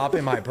really stop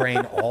in my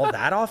brain all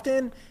that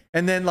often.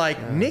 And then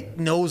like Nick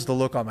knows the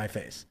look on my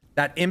face.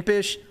 That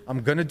impish,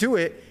 I'm going to do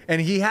it. And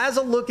he has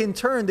a look in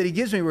turn that he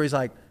gives me where he's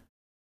like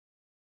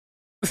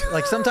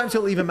sometimes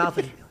he'll even mouth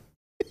it.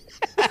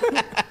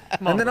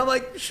 And then I'm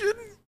like, shouldn't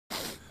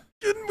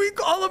we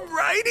call him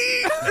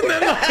righty? And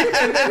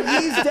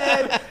then he's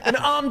dead and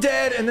I'm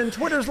dead. And then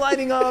Twitter's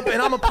lighting up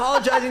and I'm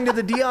apologizing to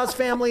the Diaz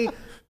family.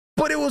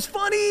 But it was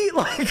funny,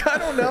 like, I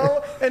don't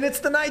know. And it's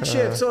the night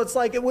shift, so it's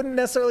like it wouldn't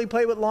necessarily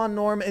play with Lon,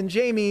 Norm, and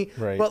Jamie,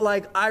 but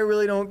like, I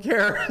really don't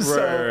care.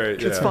 So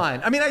it's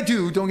fine. I mean, I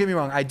do, don't get me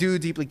wrong. I do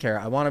deeply care.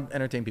 I want to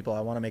entertain people. I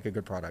want to make a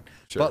good product.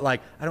 But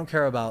like, I don't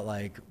care about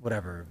like,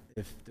 whatever,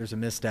 if there's a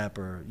misstep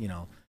or, you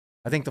know,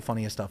 I think the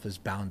funniest stuff is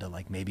bound to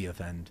like maybe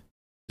offend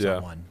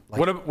someone.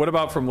 Like, what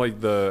about from like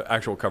the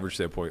actual coverage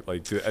standpoint?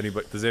 Like,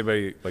 does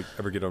anybody like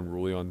ever get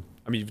unruly on?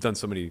 I mean, you've done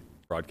so many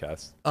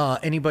broadcasts.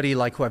 Anybody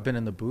like who I've been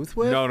in the booth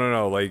with?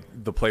 No. Like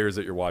the players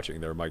that you're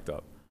watching, they're mic'd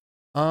up.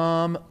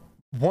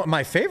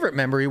 My favorite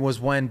memory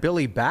was when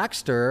Billy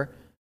Baxter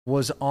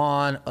was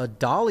on a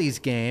Dolly's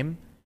game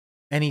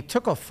and he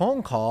took a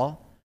phone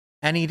call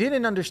and he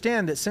didn't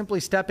understand that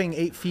simply stepping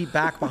 8 feet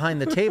back behind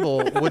the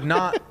table would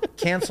not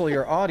cancel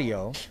your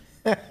audio.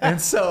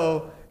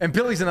 And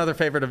Billy's another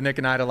favorite of Nick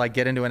and I to like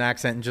get into an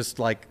accent and just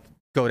like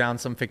go down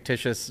some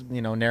fictitious,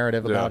 you know,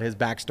 narrative about his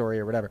backstory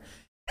or whatever.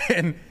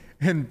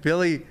 And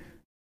Billy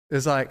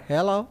is like,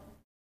 hello.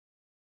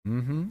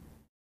 Mm-hmm.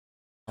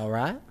 All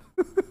right.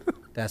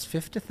 That's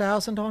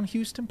 50,000 on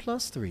Houston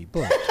plus 3.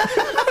 Booked.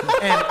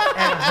 and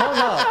hung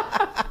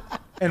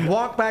up and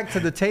walked back to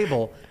the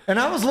table. And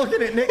I was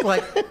looking at Nick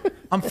like,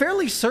 I'm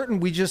fairly certain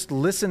we just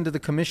listened to the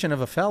commission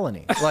of a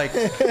felony. Like,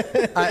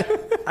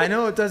 I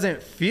know it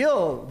doesn't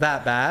feel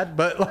that bad,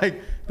 but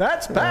like,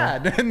 that's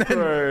bad. And then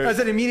I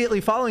said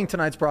immediately following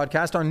tonight's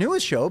broadcast, our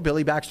newest show,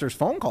 Billy Baxter's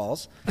Phone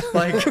Calls.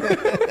 Like,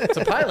 it's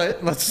a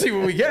pilot. Let's see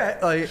what we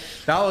get. Like,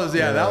 that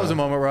was a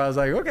moment where I was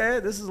like, okay,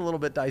 this is a little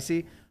bit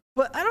dicey.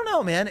 But I don't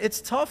know, man.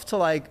 It's tough to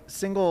like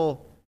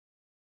single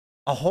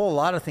a whole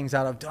lot of things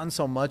out. I've done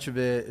so much of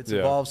it. It's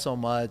evolved so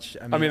much.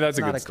 I mean that's it's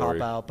a not good a story.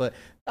 cop out, but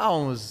that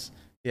one was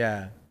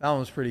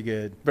pretty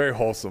good. Very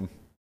wholesome.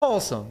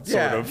 Wholesome.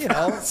 Sort of. You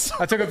know,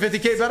 I took a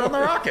 50K bet on the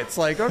Rockets.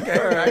 Like, okay,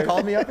 guy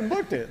called me up and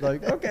booked it.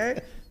 Like, okay.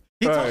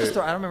 He told the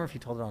story. I don't remember if he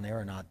told it on air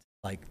or not.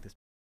 Like this.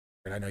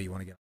 I know you want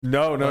to get.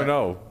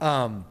 No.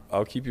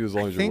 I'll keep you as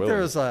long as you're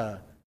willing. I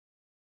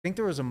think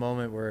there was a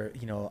moment where,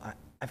 you know,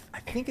 I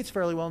think it's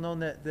fairly well known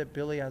that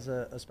Billy has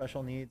a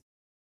special needs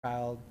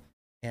child,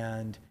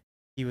 and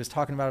he was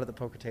talking about it at the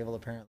poker table.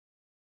 Apparently,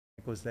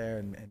 Nick was there,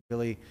 and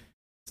Billy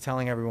was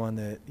telling everyone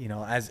that, you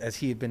know, as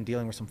he had been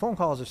dealing with some phone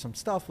calls or some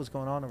stuff was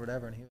going on or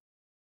whatever, and he was,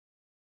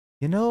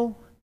 you know,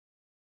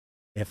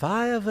 if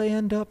I ever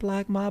end up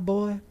like my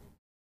boy,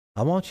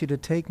 I want you to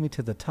take me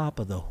to the top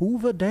of the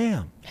Hoover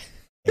Dam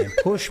and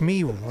push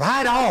me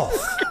right off.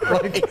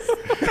 Like,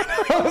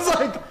 I was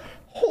like,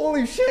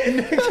 holy shit. And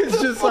Nick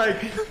is just like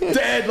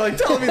dead, like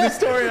telling me the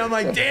story. And I'm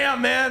like,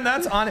 damn, man,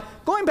 that's on it.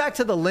 Going back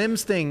to the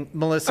limbs thing,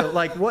 Melissa,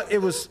 like what, it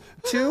was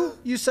 2,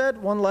 you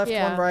said? 1 left,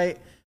 1 right.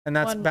 And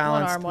that's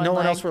balanced. One arm, no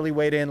one leg. else really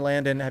weighed in.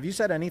 Landon, have you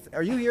said anything?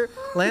 Are you here?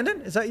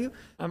 Landon, is that you?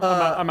 I'm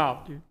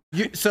out,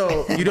 dude.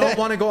 So you don't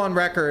want to go on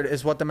record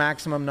is what the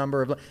maximum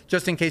number of,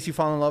 just in case you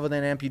fall in love with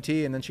an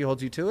amputee and then she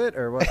holds you to it,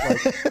 or what?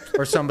 Like,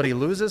 or somebody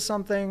loses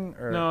something?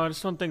 Or No, I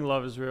just don't think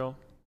love is real.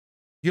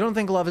 you don't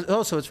think love is?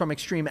 Oh, so it's from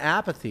extreme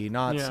apathy,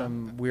 not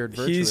some weird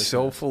virtuousness. He's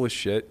so full of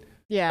shit.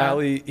 Yeah.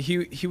 Allie,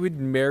 he would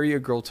marry a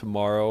girl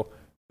tomorrow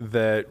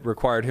that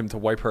required him to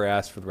wipe her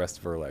ass for the rest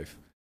of her life.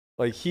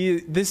 Like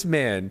this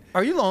man.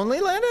 Are you lonely,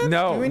 Landon?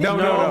 No.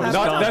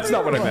 That's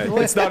not what I meant.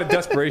 It's not a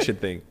desperation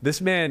thing.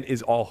 This man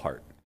is all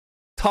heart,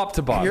 top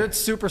to bottom. You're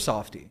super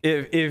softy.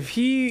 If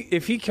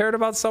he cared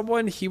about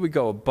someone, he would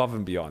go above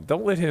and beyond.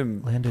 Don't let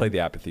him play the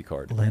apathy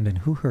card. Landon,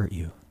 who hurt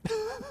you?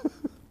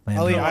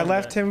 Ali, I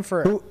left him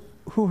for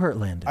Who hurt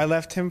Landon? I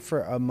left him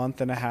for a month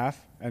and a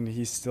half, and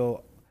he's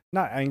still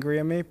not angry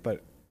at me,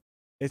 but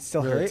it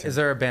still Really? hurts him. Is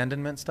there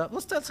abandonment stuff?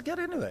 Let's get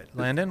into it,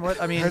 Landon.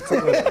 What I mean, maybe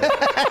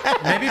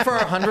for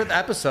our 100th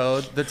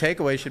episode, the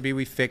takeaway should be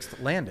we fixed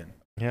Landon.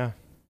 Yeah.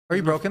 Are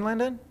you broken,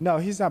 Landon? No,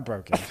 he's not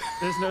broken.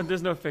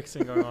 There's no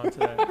fixing going on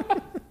today.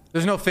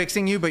 There's no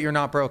fixing you, but you're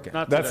not broken.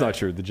 Not That's today. not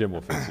true. The gym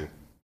will fix you.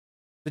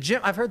 The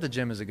gym. I've heard the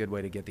gym is a good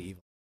way to get the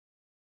evil.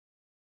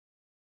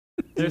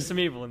 There's some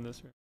evil in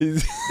this room.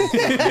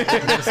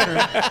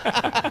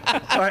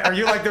 Are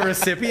you like the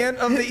recipient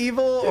of the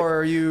evil, or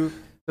are you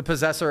the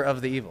possessor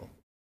of the evil?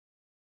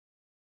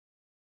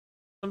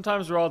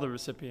 Sometimes we're all the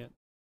recipient.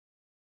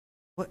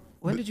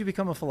 When did you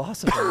become a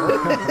philosopher?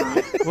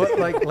 What,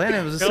 like,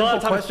 Landon, it was a Got a lot simple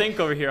of time to question. think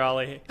over here,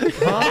 Ali.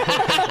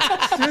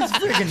 Huh? Dude's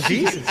freaking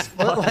Jesus.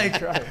 But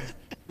like,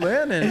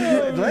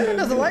 Landon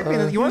doesn't like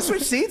me. You want to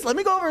switch seats? Let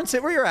me go over and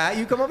sit where you're at.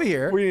 You come over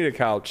here. We need a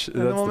couch. And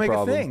then That's we'll the make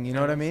problem. a thing. You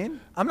know what I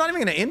mean? I'm not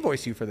even going to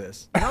invoice you for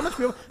this. You know how much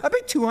people? I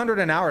pay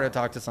 $200 an hour to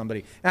talk to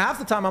somebody, and half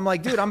the time I'm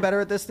like, dude, I'm better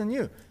at this than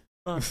you.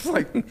 It's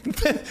like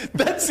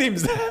That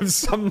seems to have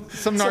some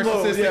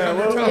narcissistic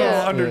undertone,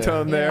 Yeah.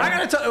 undertone there. I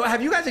gotta tell.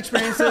 Have you guys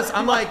experienced this?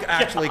 I'm like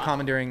actually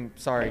commandeering.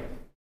 Sorry,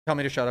 tell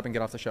me to shut up and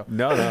get off the show.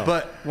 No.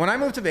 But when I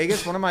moved to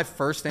Vegas, one of my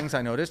first things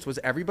I noticed was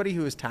everybody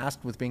who is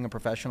tasked with being a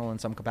professional in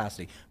some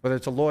capacity, whether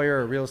it's a lawyer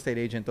or a real estate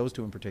agent, those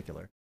two in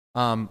particular,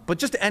 but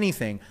just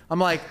anything. I'm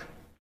like,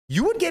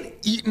 you would get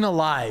eaten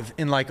alive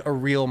in like a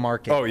real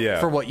market. Oh, yeah.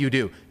 For what you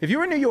do. If you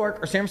were in New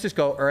York or San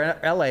Francisco or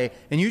LA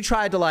and you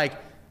tried to like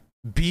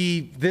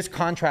be this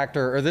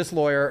contractor or this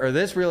lawyer or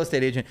this real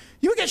estate agent,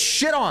 you would get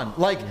shit on.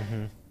 Like,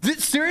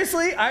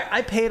 seriously,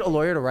 I paid a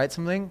lawyer to write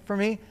something for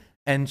me,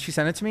 and she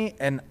sent it to me,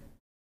 and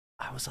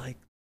I was like,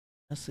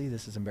 honestly,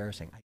 this is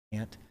embarrassing. I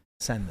can't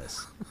send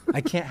this. I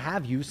can't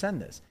have you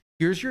send this.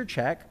 Here's your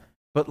check,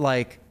 but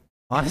like,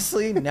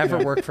 honestly, never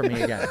work for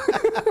me again.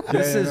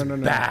 This is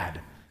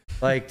bad.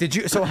 Like,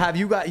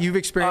 you've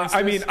experienced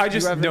I this? mean, I Do you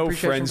just have an know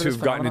appreciation friends for this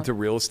who've gotten phenomenon? into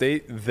real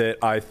estate that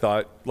I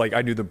thought, like,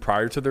 I knew them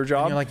prior to their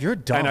job. you're like, you're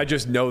dumb. And I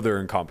just know they're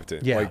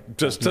incompetent. Yeah. Like,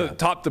 just to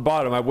top to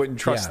bottom, I wouldn't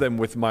trust Yeah. them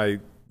with my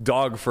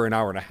dog for an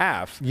hour and a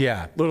half.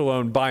 Yeah. Let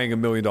alone buying $1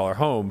 million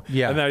home.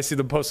 Yeah. And then I see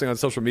them posting on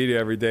social media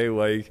every day,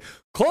 like,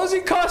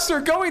 closing costs are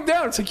going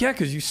down. It's like, yeah,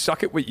 because you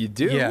suck at what you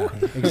do. Yeah,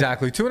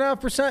 exactly.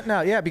 2.5%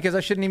 now. Yeah, because I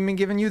shouldn't even be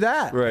giving you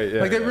that. Right, yeah,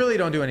 like they yeah. really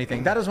don't do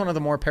anything. That is one of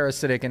the more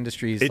parasitic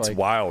industries. It's like,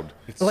 wild.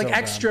 Like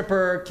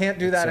ex-stripper can't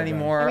do that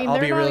anymore. I mean, I'll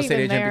be they're a real not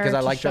estate even agent because there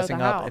I to like show dressing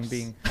the up house. and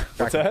being.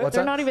 What's that? What's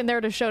They're that? not even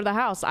there to show the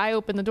house. I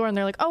open the door and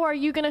they're like, "Oh, are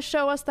you going to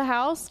show us the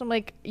house?" I'm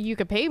like, "You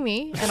could pay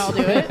me and I'll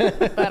do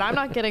it, but I'm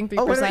not getting 3%."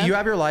 Oh, wait a minute. You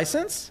have your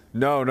license?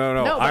 No. No,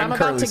 but I'm about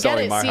currently to get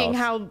selling it, my seeing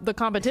house. how the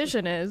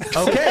competition is.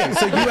 Okay,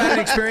 so you had an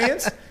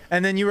experience,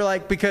 and then you were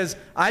like, because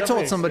I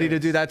told somebody to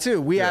do that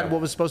too. We had Yeah.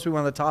 what was supposed to be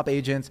one of the top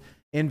agents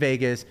in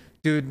Vegas.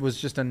 Dude was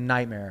just a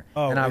nightmare,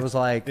 and I was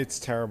like, it's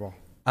terrible.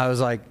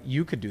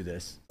 you could do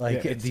this.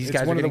 Like Yeah, these it's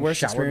guys one are of the getting worst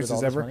showered with all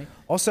experiences this ever. money.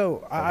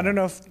 Also, I don't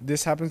know if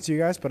this happens to you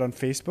guys, but on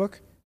Facebook,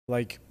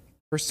 like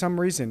for some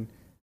reason,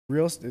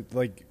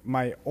 like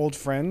my old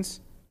friends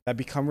that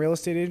become real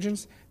estate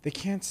agents, they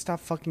can't stop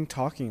fucking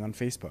talking on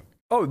Facebook.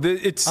 Oh,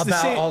 it's the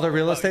About same. all the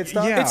real estate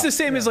stuff. yeah. It's the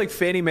same as like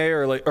Fannie Mae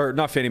or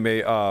not Fannie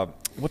Mae.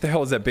 What the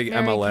hell is that big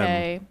Mary MLM?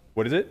 Kay.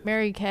 What is it?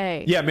 Mary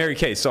Kay. Yeah, Mary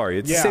Kay. Sorry,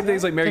 it's the Yeah. same thing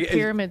as like Mary The Kay.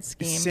 pyramid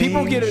scheme. Same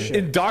People get shit.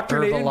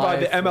 indoctrinated by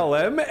the Herbalife.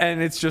 MLM,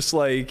 and it's just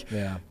like.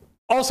 Yeah.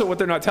 Also, what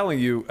they're not telling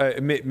you,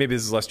 maybe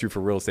this is less true for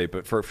real estate,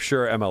 but for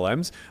sure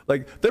MLMs,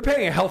 like they're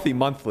paying a healthy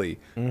monthly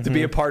to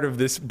be a part of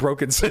this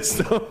broken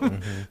system.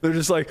 They're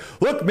just like,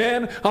 look,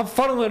 man, I'm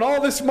funneling all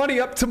this money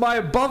up to my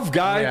above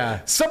guy. Yeah.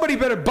 Somebody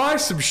better buy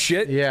some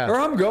shit, or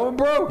I'm going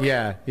broke.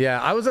 Yeah.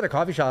 I was at a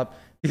coffee shop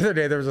the other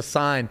day. There was a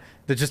sign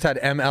that just had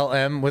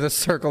MLM with a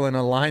circle and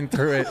a line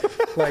through it.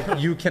 Like,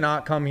 you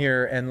cannot come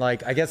here. And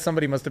like, I guess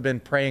somebody must have been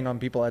preying on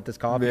people at this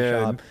coffee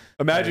Man, shop.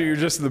 imagine you're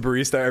just the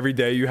barista every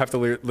day. You have to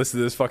listen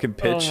to this fucking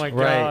pitch. Oh my Right.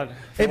 god.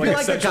 It'd be like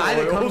like the essential guy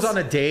that comes oils. on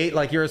a date,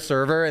 like you're a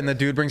server, and the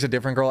dude brings a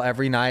different girl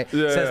every night,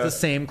 Yeah, says yeah. the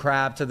same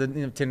crap to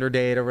the Tinder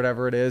date or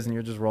whatever it is, and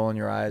you're just rolling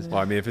your eyes. Well,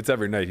 I mean, if it's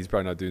every night, he's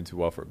probably not doing too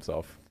well for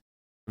himself.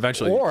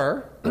 Eventually,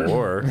 Or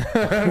or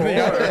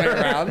the other way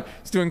around,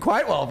 he's doing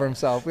quite well for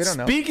himself. We don't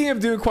know. Speaking of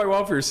doing quite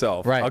well for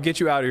yourself, Right. I'll get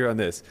you out of here on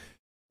this.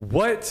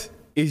 What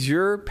is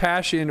your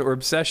passion or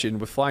obsession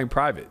with flying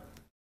private?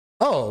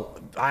 Oh,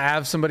 I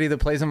have somebody that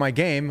plays in my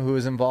game who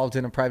is involved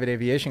in a private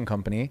aviation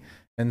company.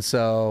 And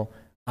so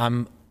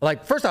I'm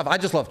like, first off, I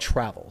just love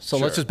travel. So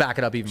let's just back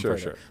it up even further.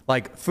 Sure.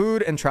 Like,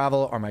 food and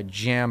travel are my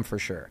jam for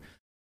sure.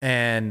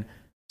 And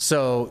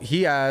so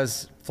he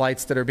has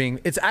flights that are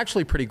it's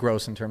actually pretty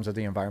gross in terms of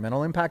the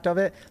environmental impact of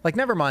it. Like,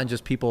 never mind,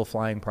 just people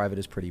flying private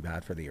is pretty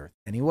bad for the earth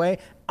anyway.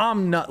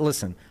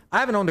 Listen, I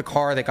haven't owned a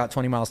car that got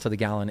 20 miles to the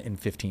gallon in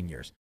 15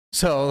 years.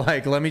 So,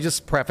 like, let me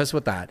just preface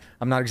with that.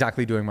 I'm not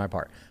exactly doing my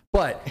part.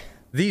 But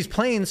these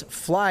planes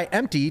fly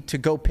empty to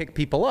go pick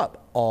people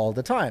up all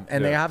the time.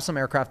 And they have some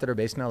aircraft that are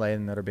based in LA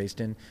and that are based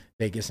in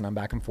Vegas, and I'm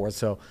back and forth.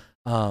 So,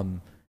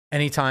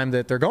 anytime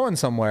that they're going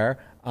somewhere,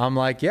 I'm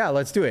like, yeah,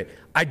 let's do it.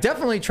 I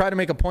definitely try to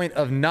make a point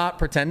of not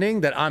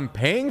pretending that I'm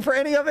paying for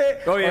any of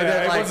it. Oh, or yeah,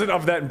 that, I like, wasn't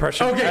of that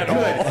impression Okay, at good.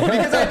 all.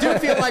 Because I do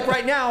feel like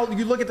right now,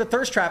 you look at the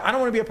thirst trap, I don't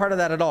want to be a part of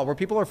that at all, where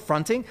people are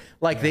fronting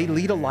like they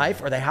lead a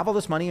life or they have all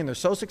this money and they're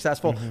so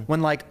successful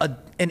when like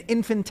an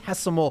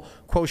infinitesimal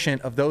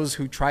quotient of those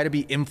who try to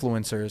be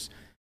influencers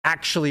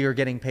actually are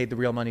getting paid the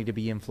real money to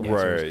be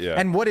influencers. Right, yeah.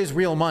 And what is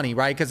real money,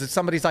 right? Because if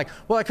somebody's like,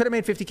 well, I could have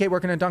made $50K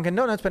working at Dunkin'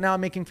 Donuts, but now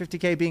I'm making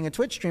 $50K being a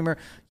Twitch streamer.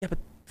 Yeah, but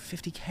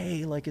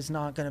 $50K like is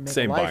not going to make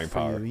Same a life buying for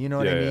power. you. You know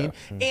what Yeah, I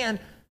mean? And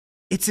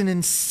it's an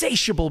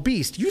insatiable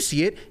beast. You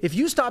see it. If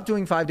you stop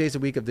doing 5 days a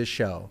week of this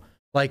show,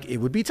 like, it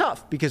would be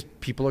tough because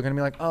people are going to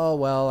be like, oh,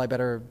 well, I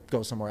better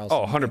go somewhere else.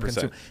 Oh, and 100%.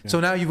 consume. So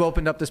now you've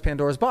opened up this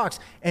Pandora's box,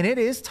 and it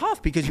is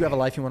tough because you have a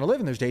life you want to live,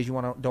 and there's days you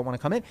don't want to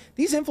come in.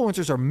 These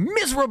influencers are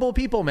miserable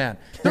people, man.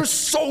 They're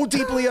so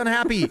deeply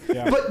unhappy.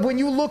 But when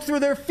you look through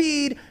their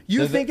feed,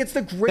 you think it's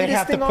the greatest They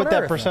have to thing on put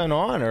that earth. persona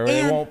on, or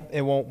And-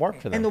 it won't work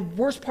for them. And the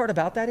worst part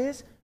about that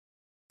is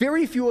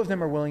very few of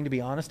them are willing to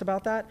be honest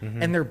about that.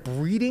 And they're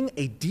breeding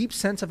a deep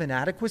sense of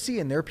inadequacy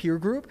in their peer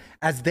group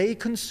as they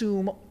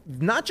consume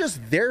not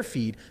just their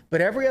feed,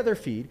 but every other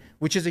feed,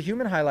 which is a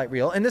human highlight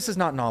reel. And this is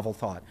not novel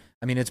thought.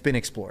 I mean, it's been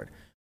explored.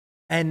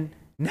 And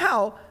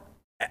now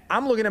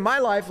I'm looking at my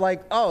life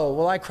like, oh,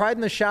 well, I cried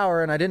in the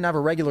shower and I didn't have a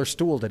regular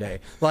stool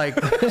today. Like,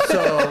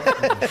 so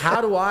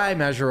how do I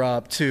measure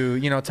up to,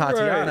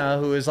 Tatiana,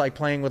 who is like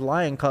playing with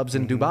lion cubs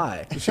in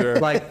Dubai? Sure.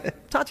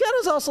 Like,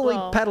 Tatiana's also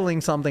Well, like peddling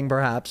something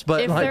perhaps,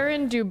 but If like, they're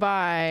in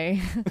Dubai,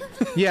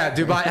 yeah,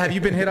 Dubai. Have you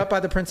been hit up by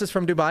the princess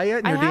from Dubai yet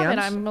in I your haven't.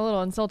 DMs? I'm a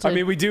little insulted. I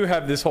mean, we do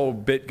have this whole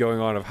bit going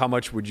on of how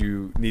much would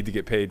you need to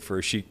get paid for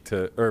a sheik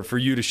for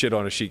you to shit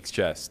on a sheik's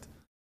chest?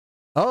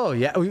 Oh,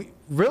 yeah.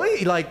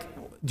 Really? Like,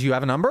 do you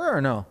have a number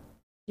or no?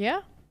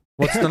 yeah.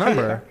 What's the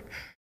number?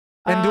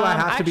 And do I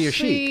have to be a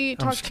actually sheik?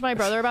 I'm talked just to my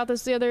brother about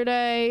this the other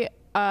day.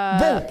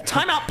 Whoa,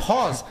 time out,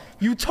 pause.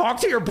 You talk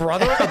to your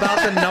brother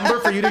about the number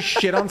for you to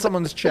shit on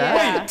someone's chest?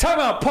 Yeah. Wait, time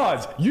out,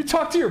 pause. You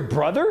talk to your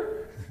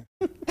brother?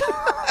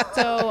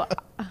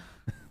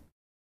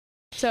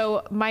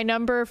 So my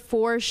number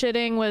for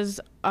shitting was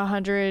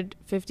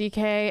 150K,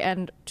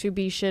 and to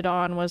be shit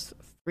on was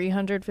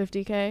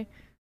 350K.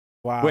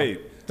 Wow.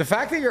 Wait, The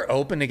fact that you're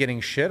open to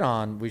getting shit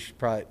on, we should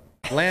probably...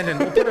 Landon,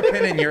 we'll put a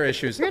pin in your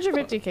issues.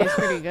 350K is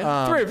pretty good.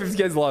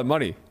 350K is a lot of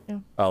money, Yeah.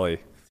 Ali.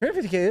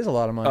 350K is a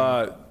lot of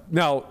money.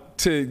 Now,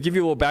 to give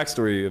you a little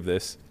backstory of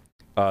this,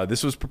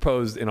 this was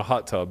proposed in a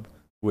hot tub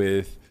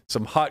with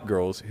some hot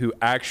girls who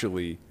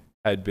actually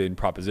had been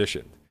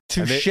propositioned.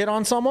 to and they- shit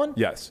on someone?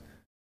 Yes.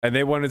 And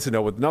they wanted to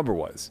know what the number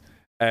was.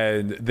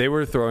 and they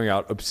were throwing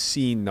out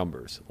obscene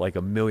numbers, like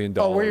 $1 million.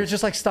 Oh, where you're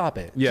just like, stop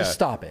it. Yeah. Just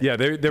stop it. Yeah,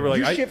 they were like,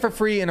 you shit for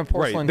free in a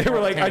porcelain. Right. They were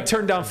like, I tank.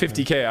 turned down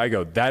 $50K. I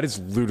go, that is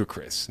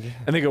ludicrous.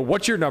 And they go,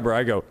 what's your number?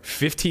 I go,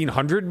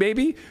 1,500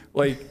 maybe?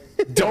 Like,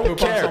 don't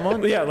poop on care.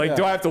 someone? Yeah, like, Yeah.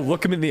 do I have to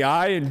look him in the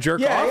eye and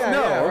jerk Yeah, off? yeah,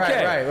 No, yeah, right,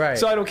 okay. right.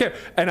 So I don't care.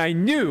 And I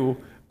knew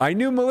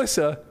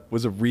Melissa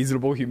was a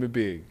reasonable human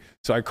being.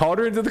 So I called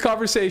her into the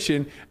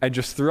conversation and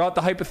just threw out the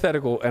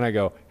hypothetical, and I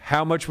go,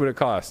 how much would it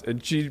cost?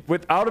 And she,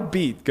 without a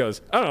beat, goes,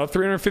 I don't know,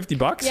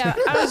 $350? Yeah,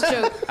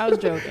 I was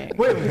joking.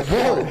 Wait,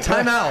 whoa,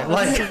 time out.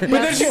 Like, But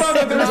then she found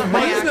out there was a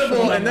my reasonable,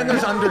 actual and then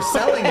there's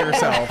underselling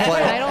yourself. I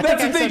Like, don't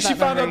That's the think I thing. said She that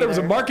found number out there was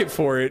a either. market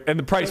for it, and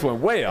the price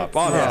went way up,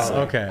 obviously.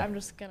 okay. I'm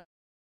just gonna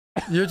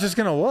You're just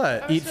gonna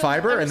what? Eat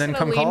fiber and then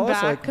come call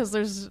us? Like, because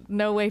there's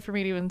no way for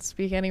me to even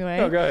speak anyway.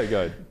 No, go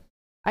ahead.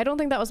 I don't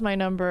think that was my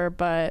number,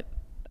 but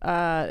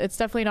it's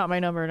definitely not my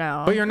number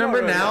now. but your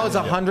number now is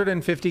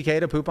 $150K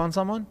to poop on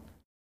someone.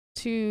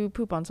 To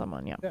poop on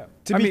someone, yeah.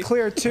 To be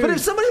clear, too. But if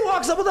somebody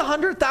walks up with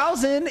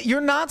 100,000, you're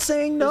not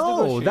saying no.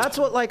 negotiation. That's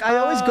what, like, I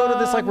always go to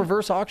this like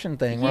reverse auction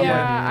thing. Where I'm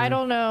Yeah, I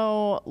don't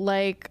know,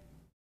 like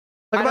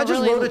like if I don't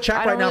just really- wrote a check I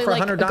right don't now really for like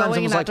 100 dimes going and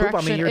in was that like, poop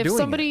on me, direction. you're If doing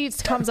somebody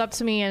it. comes up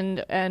to me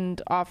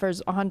and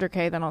offers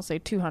 100K, then I'll say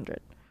 200.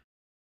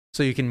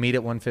 So you can meet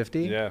at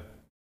 150? Yeah.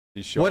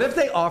 He's sure. What if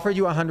they offered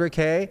you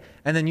 100K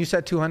and then you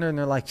said 200 and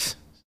they're like,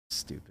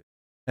 stupid.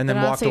 And then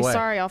I'll walked say away.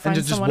 sorry. I'll And find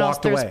just someone else.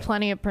 walked There's away.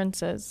 plenty of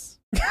princes.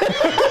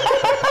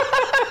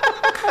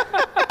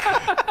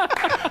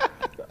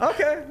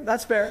 Okay,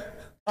 that's fair.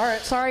 All right.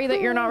 Sorry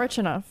that you're not rich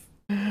enough.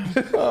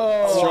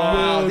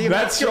 Wow. The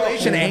That's evacuation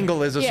strong.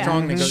 angle is a Yeah.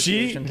 strong She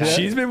negotiation. tactic.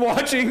 she's been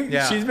watching.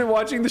 Yeah. She's been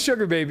watching the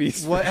Sugar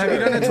Babies. What have you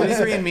done at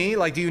 23andMe?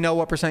 Like, do you know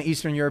what percent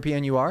Eastern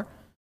European you are?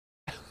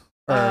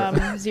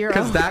 0.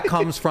 Because that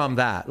comes from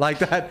that. Like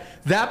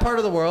that part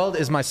of the world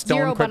is my stone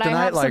 0, kryptonite. but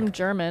I have like some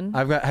German.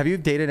 Have you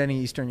dated any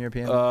Eastern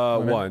European?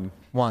 women?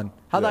 One.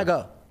 How'd Yeah. that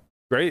go?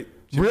 Great.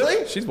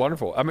 Really? She's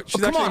wonderful. I mean,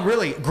 she's Come actually, on,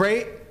 really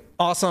great,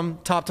 awesome,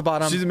 top to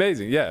bottom. She's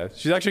amazing. Yeah.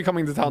 She's actually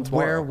coming to town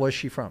tomorrow. Where was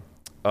she from?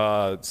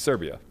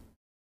 Serbia.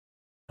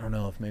 I don't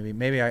know if maybe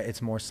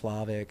it's more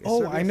Slavic. Is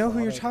Oh, Serbia I know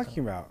who you're Slavic?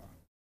 talking about.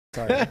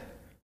 Sorry.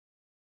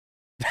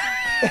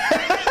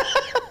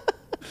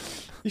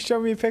 You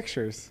showed me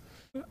pictures.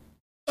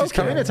 She's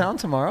coming to town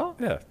tomorrow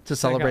Yeah. to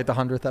celebrate the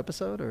 100th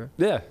episode, or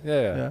Yeah.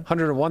 Yeah.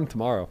 101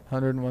 tomorrow.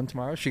 101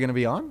 tomorrow. Is she gonna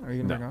be on? Are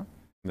you gonna No. bring her on?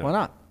 No. Why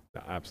not?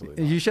 No,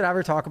 absolutely. You should have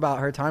her talk about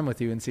her time with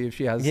you and see if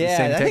she has the Yeah,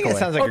 same I think takeaway. it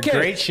sounds like Okay. a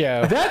great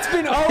show. That's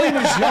been Ali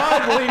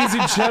Najad, ladies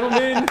and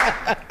gentlemen.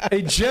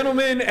 A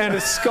gentleman and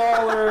a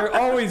scholar,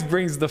 always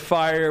brings the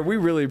fire. We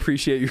really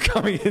appreciate you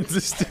coming into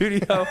the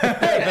studio.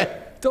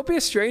 Hey, don't be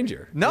a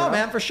stranger. No,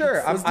 man, for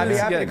sure. Let's do I'd be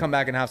this happy again. to come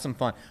back and have some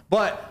fun.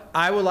 But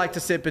I would like to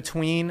sit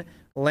between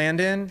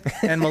Landon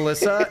and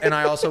Melissa, and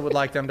I also would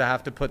like them to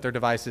have to put their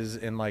devices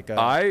in like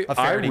a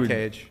Faraday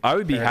cage. I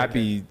would be Faraday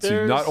happy to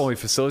There's- not only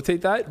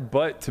facilitate that,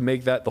 but to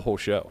make that the whole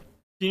show.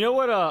 Do you know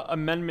what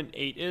Amendment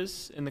 8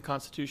 is in the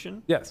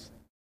Constitution? Yes.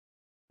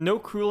 No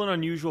cruel and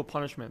unusual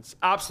punishments.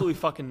 Absolutely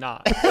fucking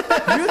not. You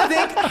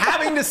think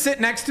having to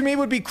sit next to me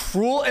would be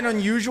cruel and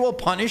unusual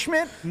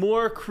punishment?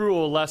 More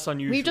cruel, less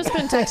unusual. We've just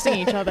been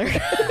texting each other.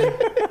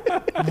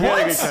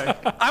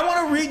 What? I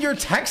want to read your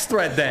text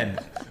thread then.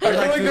 You're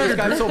like, dude, this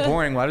guy's so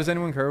boring. Why does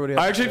anyone care what he has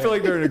I to actually say?" feel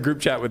like they're in a group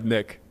chat with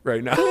Nick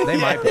right now. They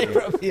might be.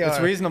 It's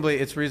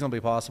It's reasonably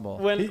possible.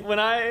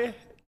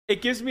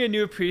 It gives me a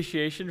new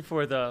appreciation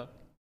for the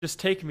just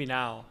take me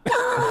now.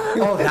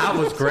 Oh, that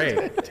was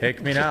great.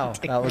 Take me now.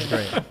 That was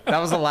great. That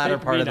was the latter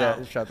Take part me of now.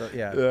 the shut the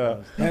yeah.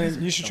 Yeah.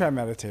 And you should try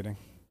meditating.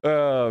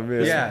 Oh,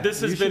 man. Yeah. This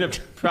has been a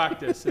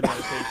practice in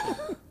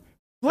meditation.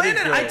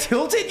 Landon, I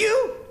tilted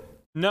you?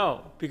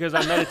 No, because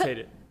I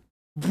meditated.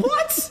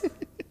 What?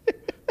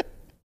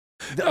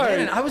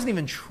 Landon, I wasn't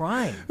even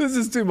trying. This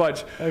is too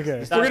much.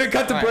 Okay. We're going to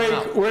cut the All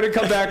right, break. We're going to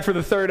come back for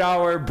the third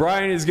hour.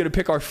 Brian is going to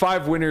pick our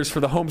 5 winners for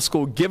the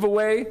homeschool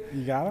giveaway.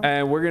 You got him?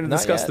 And we're going to Not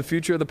discuss yet. the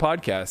future of the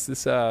podcast.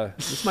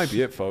 This might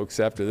be it, folks,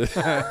 after this.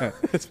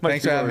 This might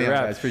Thanks be for where having me we're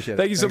on, at. guys. Appreciate it.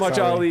 Thank you so Thanks,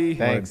 much, Ali. Ali.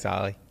 Thanks,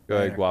 Ollie. Go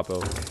ahead,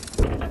 Guapo.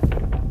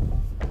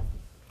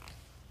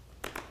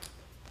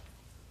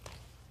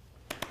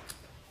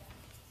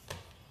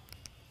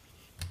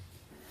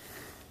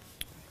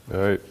 All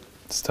right,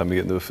 it's time to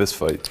get into a fist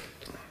fight.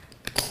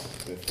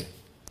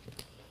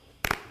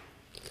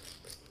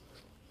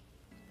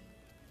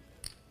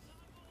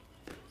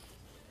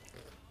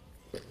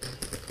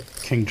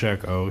 King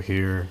Jack O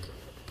here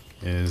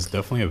is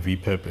definitely a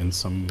VPIP in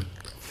some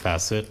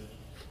facet.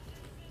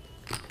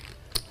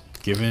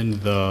 Given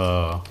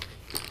well,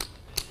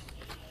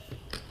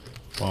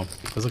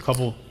 there's a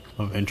couple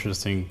of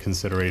interesting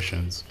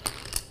considerations.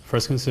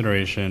 First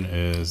consideration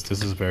is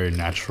this is very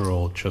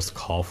natural just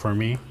call for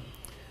me.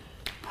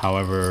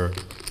 However,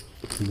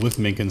 with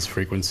Minkin's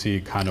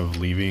frequency kind of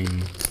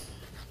leaving,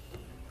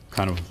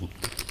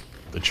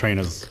 the train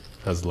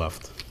has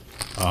left.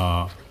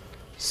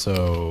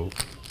 So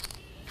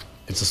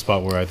it's a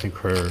spot where I think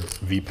her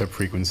VPIP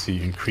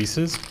frequency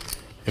increases.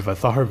 if I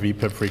thought her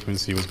VPIP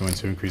frequency was going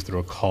to increase through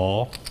a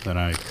call, then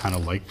I kind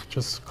of like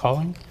just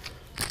calling.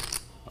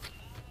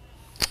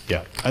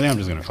 Yeah, I think I'm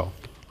just gonna call.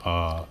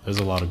 There's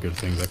a lot of good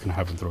things that can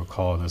happen through a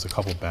call, and there's a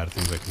couple bad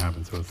things that can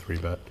happen through a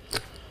 3-bet.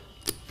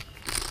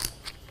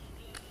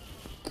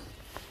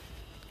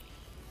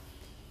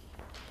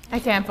 I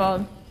can't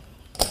fold.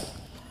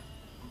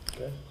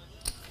 Okay.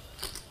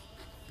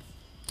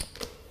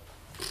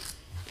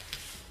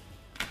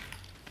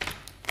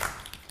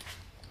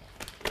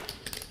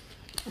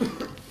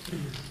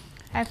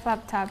 I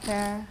flop top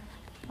pair.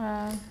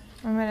 I'm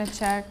gonna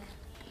check,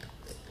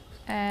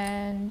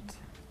 and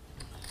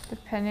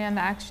depending on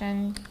the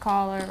action,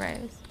 call or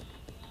raise.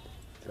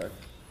 Okay.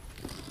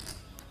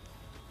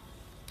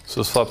 So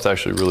this flop's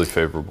actually really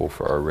favorable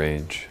for our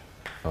range.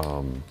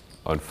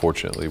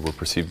 Unfortunately, we're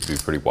perceived to be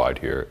pretty wide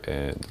here,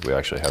 and we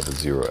actually have a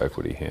 0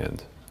 equity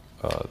hand.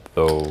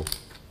 Though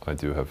I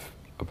do have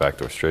a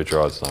backdoor straight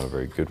draw, it's not a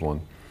very good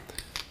one.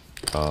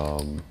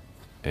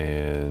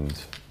 And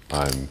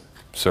I'm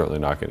certainly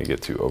not going to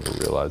get to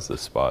over-realize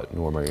this spot,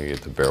 nor am I going to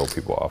get to barrel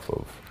people off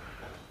of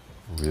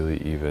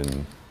really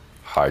even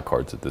high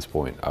cards at this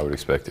point. I would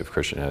expect if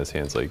Christian has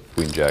hands like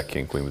Queen, Jack,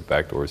 King, Queen with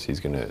backdoors, he's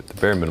going to, at the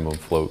bare minimum,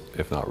 float,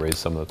 if not raise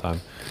some of the time.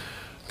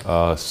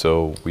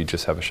 So we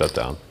just have a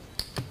shutdown.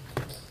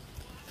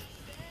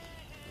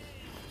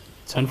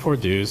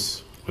 10-4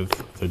 deuce with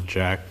the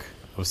Jack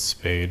of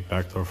spade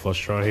backdoor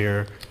flush draw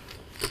here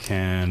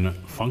can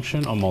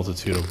function a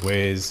multitude of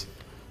ways.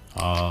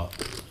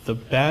 The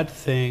bad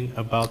thing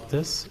about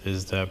this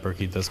is that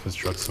Berkey does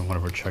construct somewhat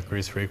of a check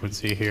raise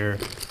frequency here.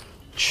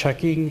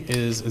 Checking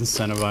is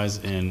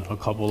incentivized in a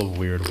couple of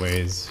weird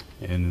ways,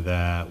 in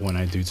that when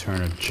I do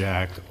turn a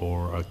Jack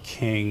or a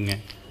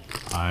King,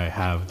 I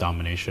have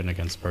domination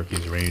against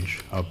Berkey's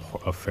range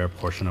a fair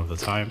portion of the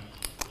time.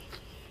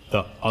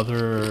 The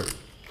other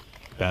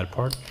bad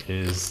part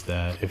is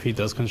that if he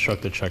does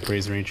construct a check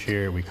raise range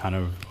here, we kind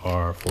of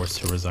are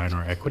forced to resign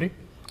our equity.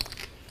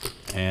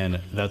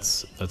 And that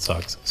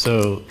sucks.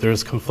 So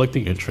there's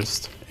conflicting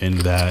interest in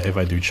that if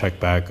I do check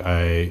back,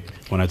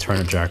 when I turn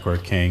a Jack or a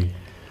King,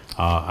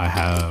 I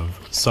have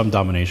some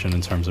domination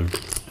in terms of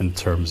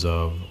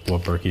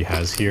what Berkey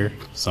has here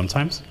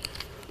sometimes,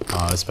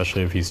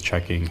 especially if he's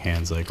checking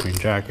hands like Queen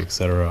Jack,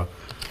 etc.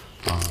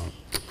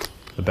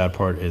 The bad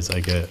part is I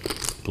get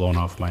blown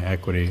off my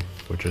equity,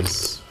 which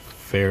is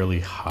fairly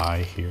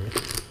high here.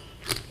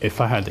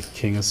 If I had the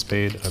King of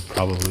spade, I'd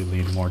probably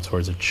lean more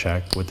towards a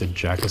check. With the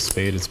Jack of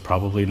spade, it's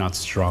probably not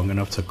strong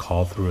enough to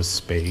call through a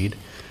spade,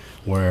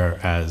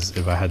 whereas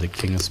if I had the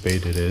King of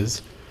spade, it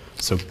is.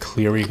 So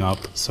clearing up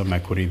some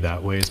equity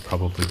that way is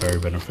probably very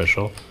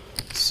beneficial.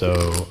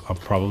 So I'm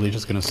probably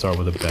just gonna start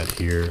with a bet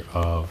here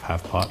of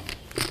half pot.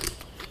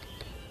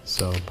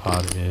 So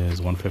pot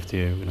is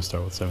 150, we're gonna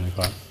start with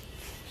 75.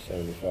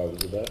 75 is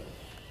the bet.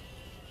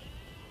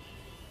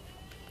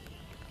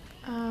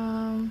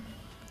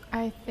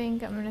 I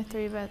think I'm gonna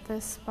 3-bet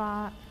this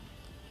spot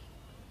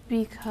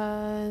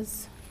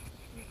because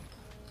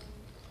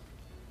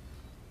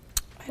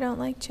I don't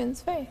like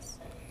Chin's face.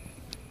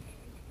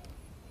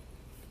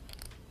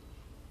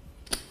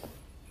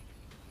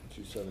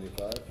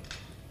 275.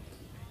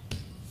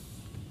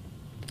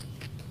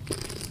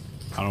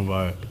 I don't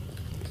buy it.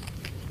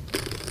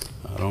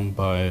 I don't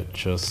buy it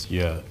just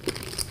yet.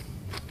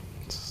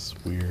 It's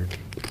weird.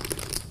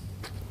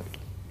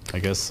 I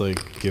guess,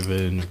 like,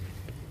 given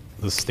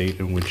the state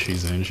in which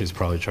she's in, she's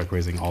probably check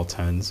raising all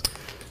 10s,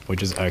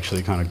 which is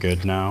actually kind of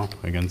good now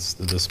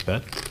against this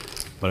bet.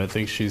 But I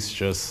think she's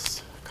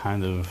just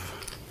kind of,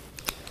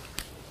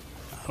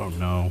 I don't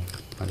know.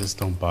 I just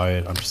don't buy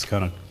it. I'm just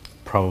gonna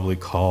probably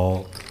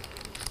call,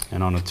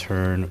 and on a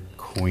turn,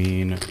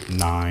 Queen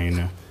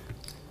 9,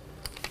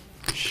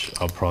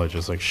 I'll probably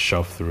just like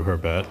shove through her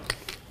bet.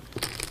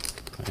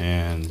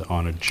 And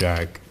on a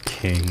Jack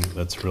King,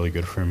 that's really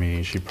good for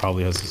me. She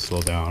probably has to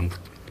slow down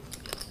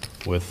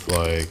with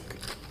like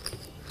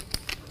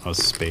a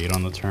spade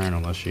on the turn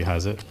unless she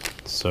has it.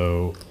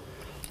 So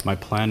my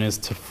plan is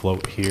to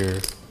float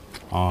here.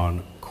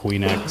 On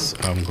Queen X,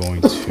 I'm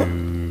going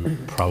to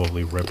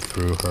probably rip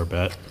through her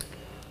bet.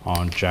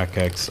 On Jack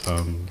X,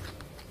 I'm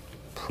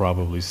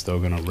probably still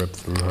gonna rip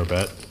through her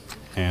bet.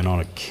 And on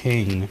a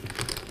King,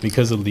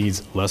 because it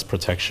leads less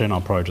protection,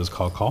 I'll probably just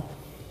call.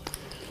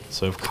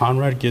 So if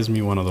Conrad gives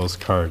me one of those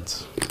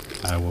cards,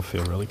 I will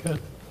feel really good.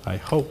 I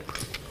hope.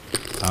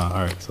 All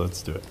right, so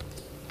let's do it.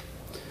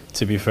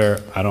 To be fair,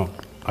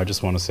 I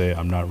just want to say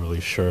I'm not really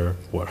sure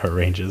what her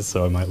range is,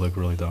 so I might look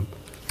really dumb.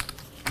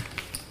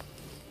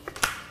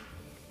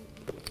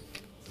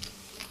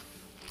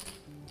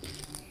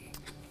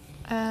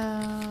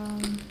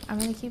 I'm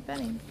gonna keep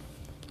betting.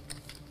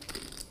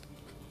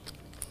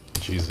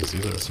 Jesus,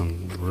 these are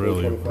some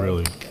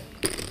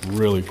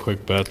really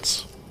quick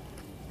bets.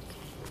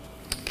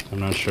 I'm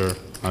not sure.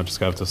 I just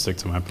have to stick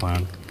to my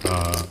plan.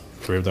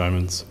 3 of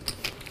diamonds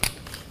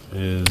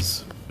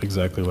is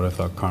exactly what I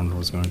thought Conrad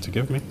was going to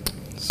give me,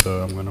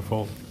 so I'm gonna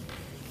fold.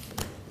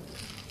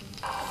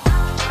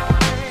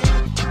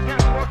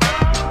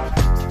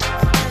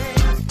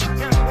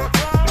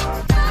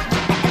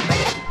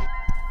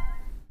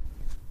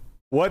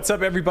 What's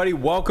up, everybody?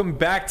 Welcome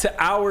back to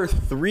hour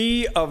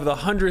 3 of the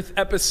 100th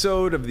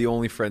episode of the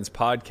Only Friends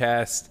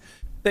podcast.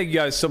 Thank you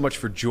guys so much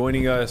for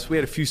joining us. We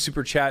had a few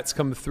super chats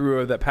come through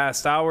over that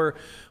past hour.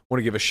 Want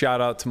to give a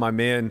shout out to my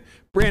man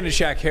Brandon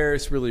Shaq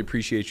Harris. Really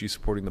appreciate you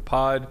supporting the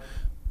pod.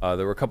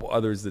 There were a couple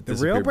others that The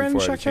disappeared real Brandon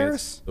before I had a Shaq chance.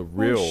 Harris? The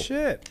real, Oh,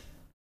 shit.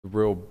 the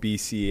real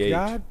BCH,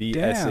 God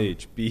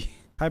BSH, B.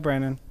 Hi,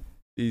 Brandon.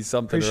 He's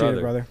something Appreciate or other.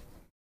 it, brother.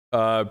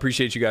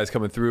 Appreciate you guys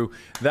coming through.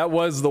 That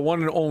was the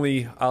one and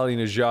only Ali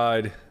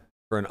Najad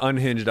for an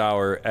unhinged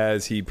hour,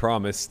 as he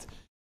promised.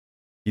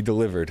 He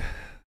delivered.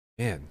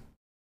 Man,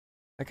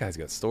 that guy's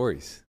got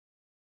stories.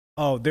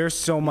 Oh, there's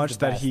so much the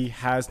that best. he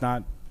has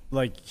not,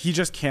 like, he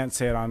just can't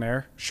say it on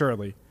air,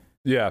 surely.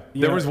 Yeah,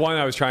 Yeah. there was one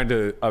I was trying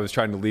to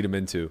lead him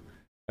into,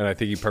 and I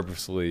think he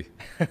purposefully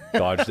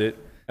dodged it.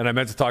 And I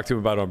meant to talk to him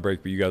about it on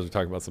break, but you guys were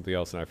talking about something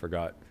else, and I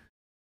forgot.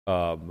 But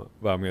I'm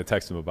going to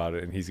text him about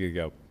it, and he's going to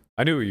go,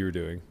 I knew what you were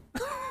doing.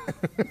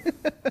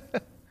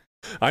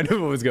 I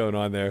knew what was going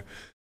on there.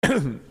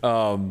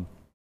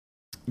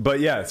 But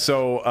yeah,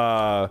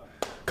 so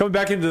coming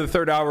back into the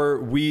third hour,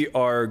 we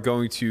are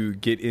going to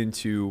get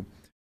into,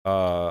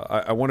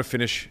 I want to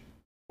finish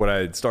what I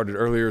had started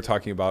earlier,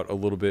 talking about a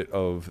little bit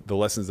of the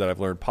lessons that I've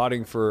learned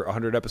potting for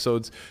 100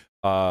 episodes.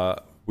 We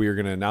are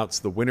going to announce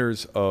the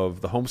winners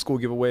of the homeschool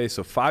giveaway.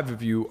 So 5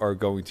 of you are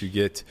going to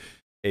get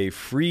a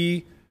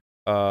free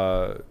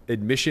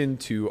admission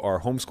to our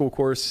homeschool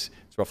course.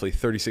 It's roughly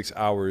 36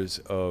 hours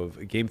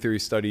of game theory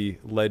study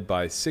led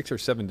by 6 or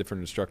 7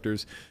 different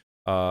instructors.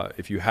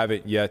 If you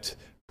haven't yet,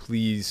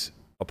 please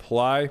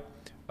apply.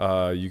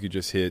 You could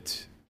just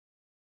hit !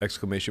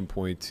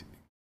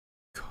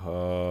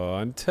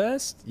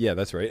 Contest. Yeah,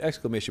 that's right. !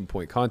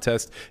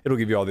 Contest. It'll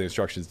give you all the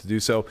instructions to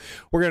do so.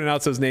 We're going to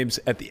announce those names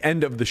at the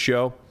end of the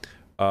show.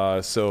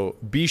 So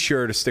be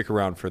sure to stick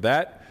around for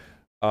that.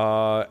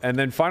 And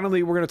then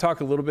finally, we're going to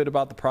talk a little bit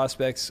about the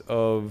prospects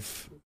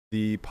of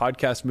the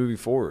podcast moving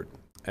forward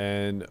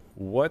and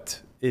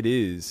what it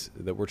is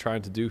that we're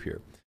trying to do here.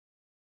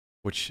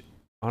 Which,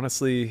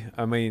 honestly,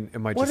 I mean, it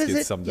might just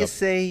get summed up. What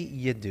is it you say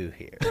you do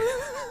here?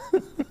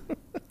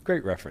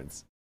 Great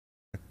reference.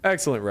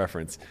 Excellent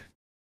reference.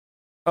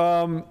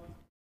 So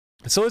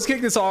let's kick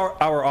this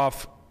hour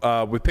off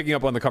with picking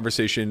up on the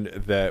conversation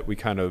that we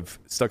kind of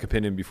stuck a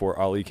pin in before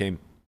Ali came.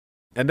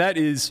 And that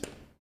is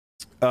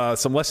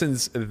some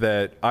lessons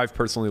that I've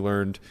personally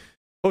learned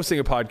hosting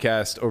a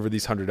podcast over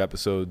these 100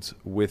 episodes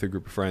with a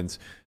group of friends.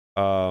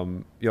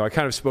 I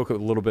kind of spoke a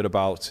little bit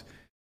about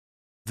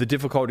the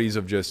difficulties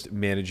of just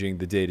managing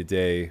the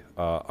day-to-day,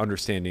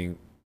 understanding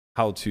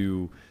how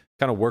to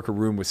kind of work a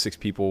room with 6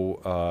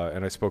 people.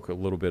 And I spoke a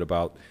little bit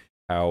about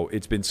how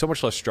it's been so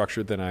much less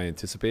structured than I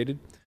anticipated.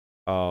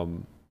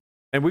 And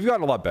we've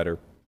gotten a lot better.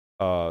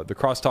 The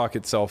crosstalk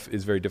itself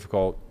is very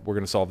difficult. We're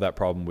going to solve that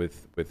problem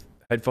with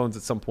headphones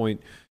at some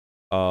point.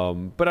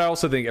 But I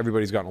also think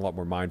everybody's gotten a lot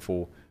more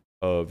mindful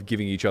of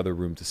giving each other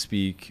room to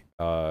speak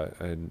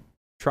and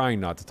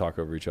trying not to talk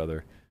over each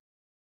other.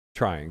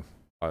 Trying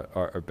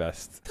our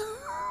best.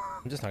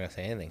 I'm just not going to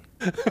say anything.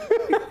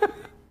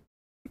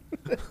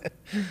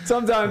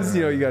 Sometimes,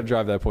 you got to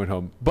drive that point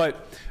home.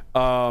 But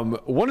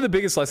one of the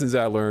biggest lessons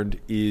that I learned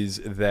is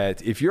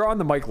that if you're on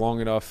the mic long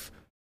enough,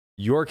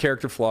 your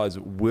character flaws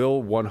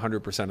will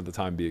 100% of the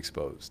time be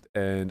exposed.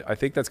 And I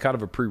think that's kind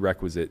of a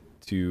prerequisite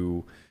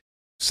to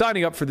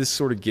signing up for this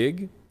sort of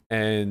gig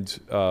and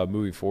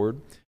moving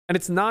forward. And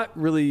it's not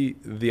really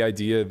the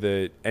idea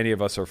that any of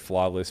us are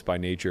flawless by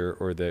nature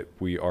or that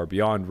we are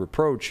beyond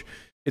reproach.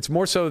 It's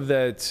more so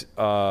that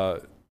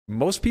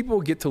most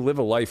people get to live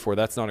a life where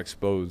that's not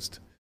exposed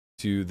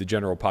to the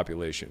general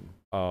population.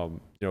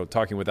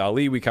 Talking with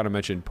Ali, we kind of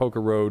mentioned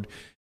Poker Road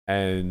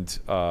and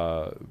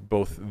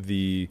both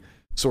the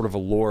sort of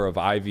allure of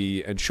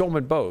Ivy and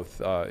Shulman both.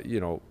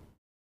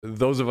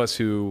 Those of us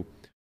who,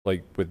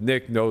 like with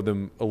Nick, know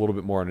them a little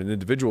bit more on an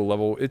individual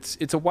level,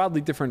 it's a wildly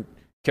different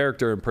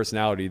character and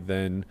personality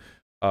than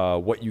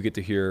what you get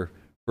to hear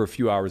for a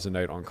few hours a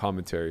night on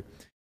commentary.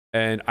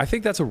 And I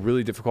think that's a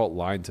really difficult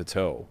line to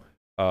toe.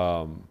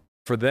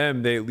 For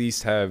them, they at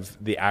least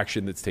have the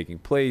action that's taking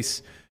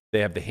place. They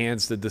have the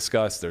hands to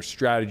discuss, their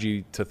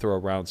strategy to throw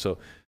around. So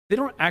they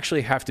don't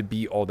actually have to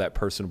be all that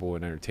personable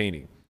and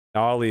entertaining.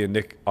 Now, Ali and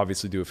Nick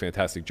obviously do a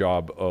fantastic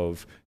job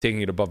of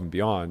taking it above and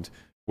beyond,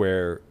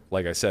 where,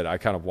 like I said, I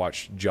kind of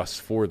watch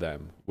just for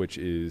them, which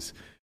is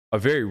a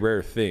very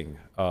rare thing.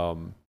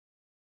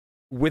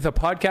 With a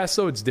podcast,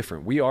 though, it's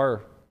different. We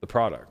are the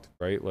product,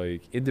 right?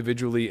 Like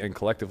individually and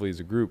collectively as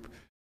a group,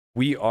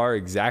 we are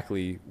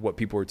exactly what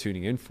people are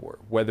tuning in for,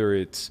 whether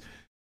it's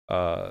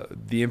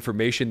the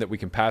information that we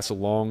can pass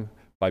along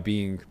by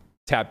being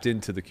tapped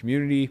into the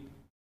community,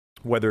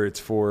 whether it's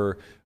for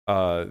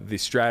the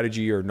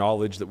strategy or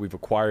knowledge that we've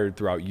acquired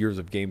throughout years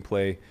of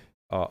gameplay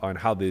on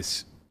how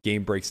this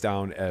game breaks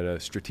down at a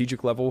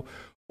strategic level,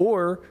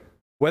 or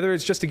whether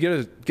it's just to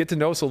get to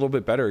know us a little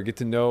bit better, get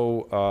to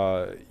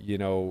know,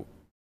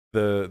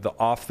 the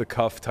off the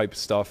cuff type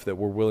stuff that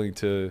we're willing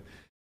to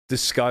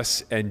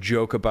discuss and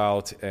joke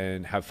about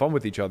and have fun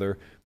with each other.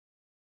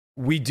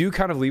 we do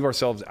kind of leave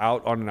ourselves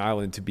out on an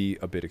island to be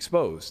a bit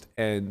exposed.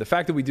 And the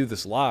fact that we do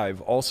this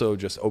live also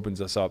just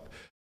opens us up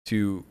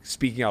to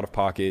speaking out of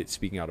pocket,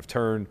 speaking out of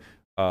turn,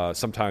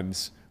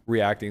 sometimes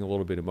reacting a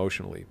little bit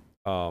emotionally.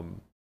 All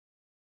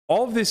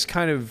of this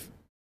kind of,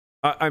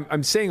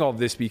 I'm saying all of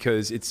this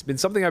because it's been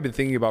something I've been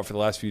thinking about for the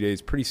last few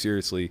days pretty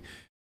seriously,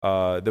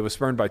 that was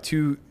spurned by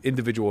two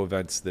individual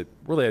events that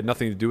really had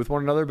nothing to do with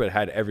one another, but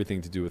had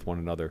everything to do with one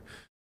another.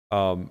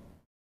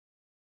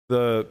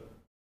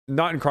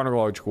 Not in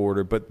chronological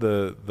order, but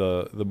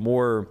the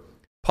more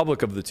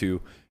public of the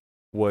two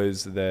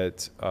was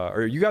that,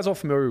 are you guys all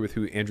familiar with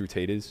who Andrew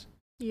Tate is?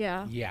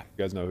 Yeah. Yeah.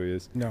 You guys know who he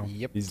is? No.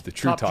 Yep. He's the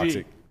true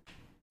toxic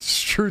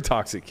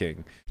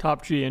king.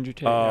 Top G, Andrew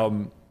Tate. Yeah.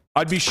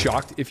 I'd be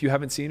shocked if you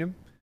haven't seen him.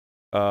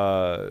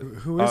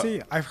 Who is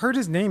he? I've heard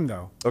his name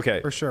though. Okay.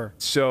 For sure.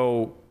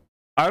 So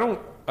I don't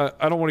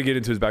want to get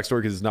into his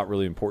backstory because it's not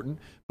really important.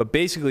 But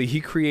basically, he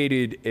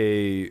created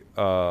a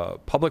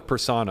public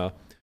persona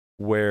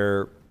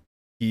where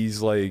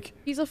he's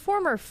a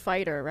former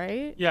fighter,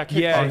 right? Yeah,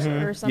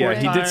 kickboxer. Or something. Yeah,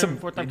 he did some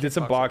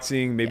kickboxing.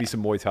 boxing, maybe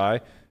some Muay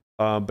Thai,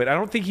 but I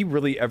don't think he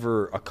really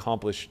ever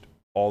accomplished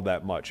all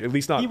that much. At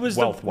least not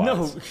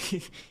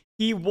wealth-wise.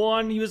 He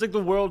won. He was like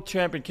the world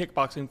champion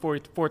kickboxing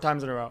four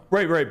times in a row.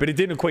 Right, but it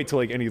didn't equate to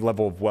like any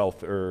level of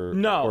wealth or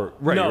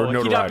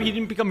notoriety. He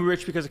didn't become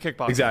rich because of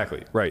kickboxing.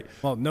 Exactly, right.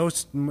 Well, no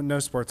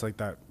sports like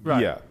that.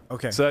 Right. Yeah.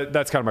 Okay. So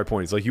that's kind of my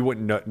point. Is like you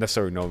wouldn't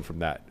necessarily know him from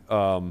that.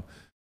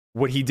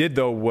 What he did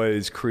though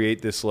was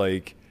create this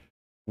like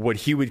what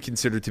he would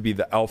consider to be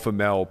the alpha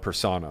male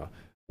persona,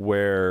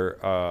 where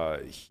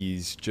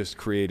he's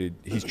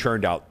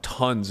churned out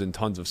tons and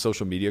tons of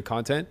social media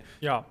content.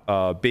 Yeah.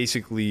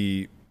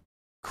 Basically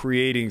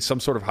creating some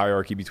sort of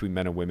hierarchy between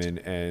men and women,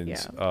 and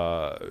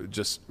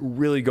just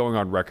really going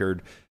on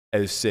record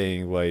as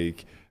saying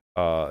like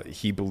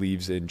he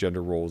believes in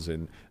gender roles,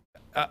 and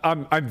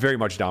I'm very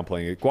much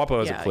downplaying it. Guapo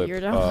has a clip. You're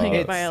downplaying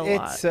it by a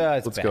lot. Let's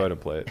bad. go ahead and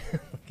play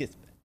it.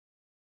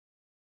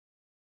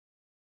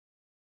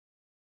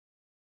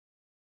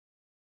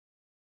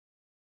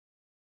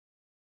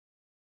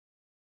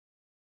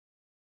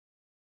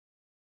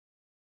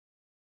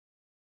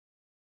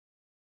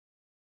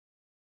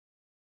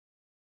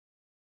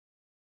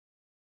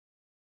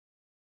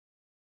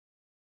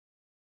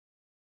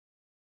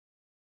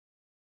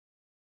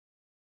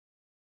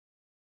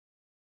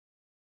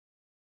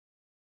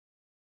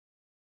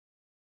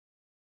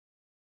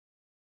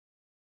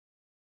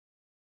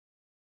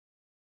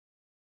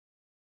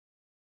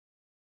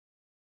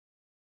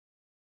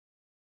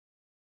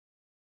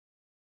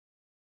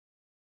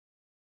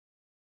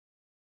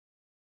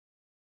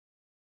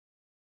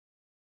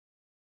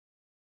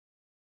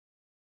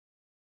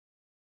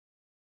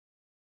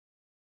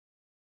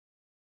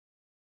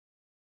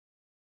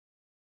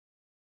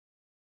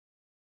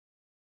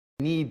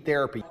 Need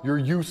therapy. You're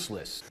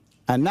useless.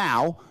 And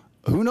now,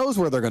 who knows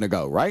where they're going to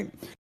go, right?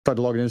 Tried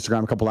to log in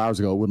Instagram a couple hours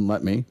ago. It wouldn't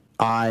let me.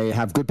 I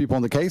have good people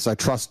in the case. I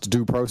trust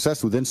due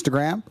process with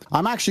Instagram.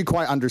 I'm actually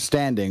quite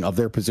understanding of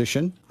their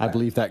position. I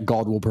believe that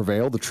God will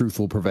prevail. The truth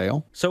will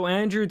prevail. So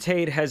Andrew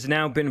Tate has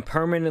now been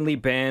permanently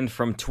banned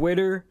from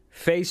Twitter,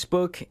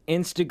 Facebook,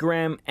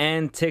 Instagram,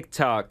 and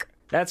TikTok.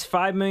 That's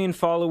 5 million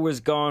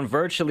followers gone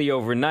virtually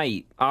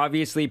overnight.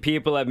 Obviously,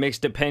 people have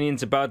mixed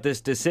opinions about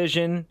this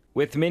decision,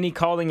 with many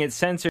calling it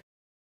censorship.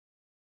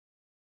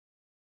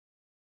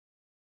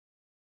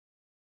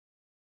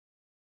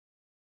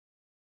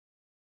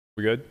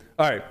 We good?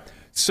 All right.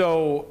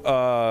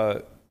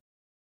 So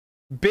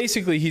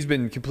basically, he's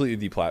been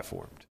completely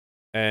deplatformed.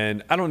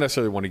 And I don't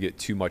necessarily want to get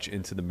too much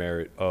into the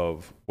merit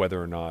of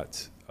whether or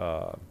not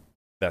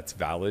that's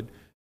valid.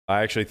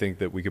 I actually think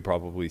that we could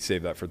probably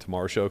save that for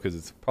tomorrow's show because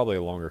it's probably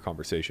a longer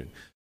conversation.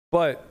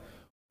 But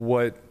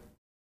what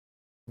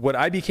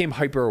I became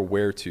hyper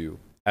aware to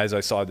as I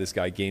saw this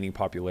guy gaining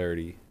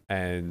popularity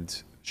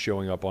and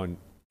showing up on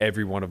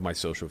every one of my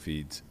social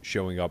feeds,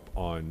 showing up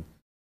on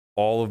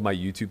all of my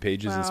YouTube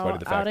pages, in spite of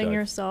the fact outing that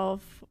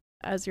yourself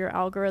as your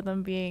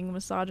algorithm being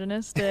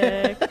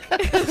misogynistic.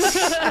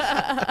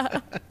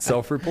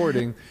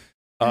 Self-reporting.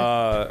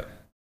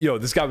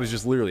 This guy was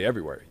just literally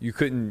everywhere. You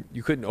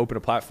couldn't open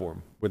a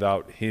platform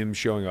without him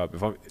showing up.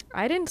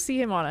 I didn't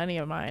see him on any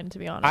of mine, to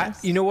be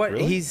honest. You know what?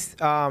 Really? He's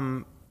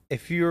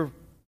if you're,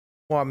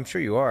 well, I'm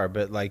sure you are,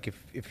 but like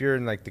if you're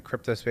in like the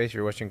crypto space,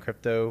 you're watching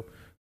crypto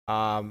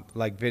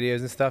like videos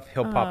and stuff,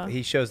 he'll pop.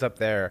 He shows up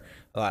there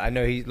a lot. I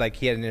know he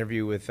had an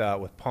interview with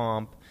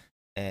Pomp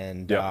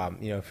and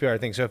a few other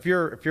things. So if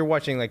you're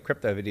watching like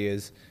crypto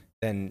videos,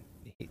 then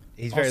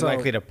he's very Also,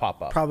 likely to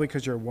pop up. Probably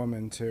because you're a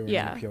woman too, and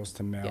Yeah. it appeals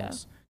to males. Yeah.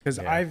 Because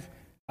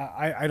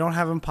I don't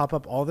have him pop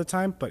up all the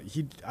time, but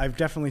I've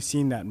definitely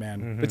seen that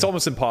man. Mm-hmm. It's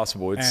almost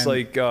impossible. It's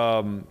like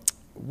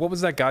what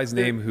was that guy's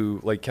name who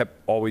like kept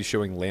always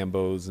showing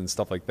Lambos and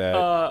stuff like that?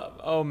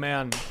 Oh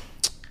man,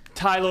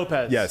 Ty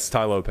Lopez. Yes,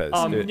 Ty Lopez.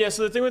 Yeah.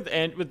 So the thing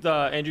with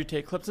Andrew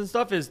Tate clips and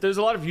stuff is there's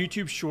a lot of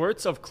YouTube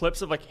shorts of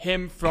clips of like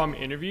him from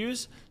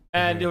interviews.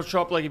 And he'll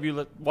show up like if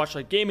you watch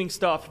like gaming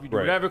stuff, if you do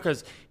whatever,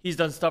 because he's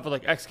done stuff with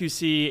like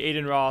XQC,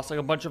 Aiden Ross, like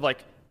a bunch of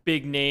like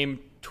big name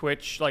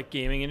Twitch, like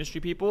gaming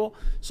industry people.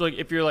 So like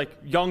if you're like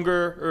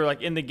younger or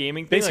like in the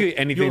gaming thing, Basically like,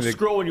 anything you'll that-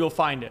 scroll and you'll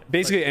find it.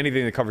 Basically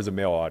anything that covers a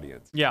male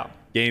audience. Yeah.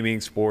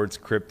 Gaming, sports,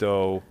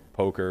 crypto,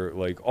 poker,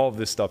 like all of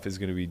this stuff is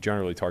going to be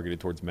generally targeted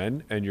towards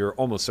men, and you're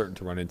almost certain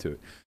to run into it.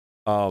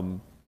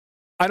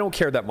 I don't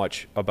care that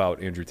much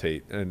about Andrew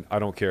Tate, and I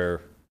don't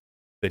care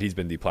that he's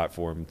been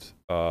deplatformed.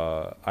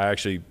 I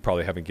actually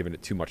probably haven't given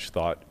it too much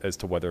thought as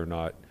to whether or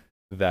not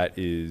that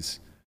is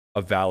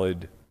a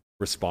valid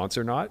response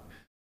or not.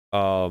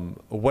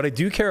 What I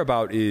do care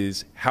about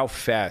is how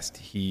fast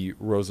he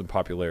rose in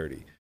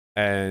popularity.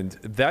 And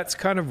that's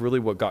kind of really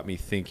what got me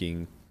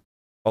thinking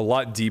a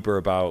lot deeper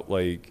about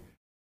like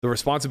the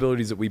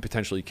responsibilities that we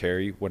potentially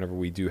carry whenever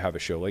we do have a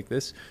show like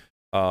this.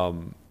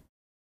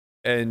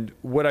 And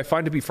what I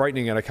find to be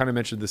frightening, and I kind of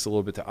mentioned this a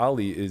little bit to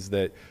Ali, is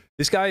that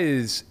this guy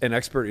is an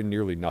expert in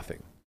nearly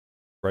nothing,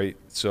 right?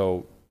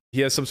 So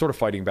he has some sort of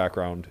fighting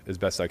background, as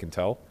best I can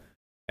tell.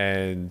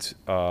 And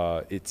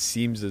it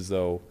seems as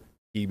though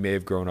he may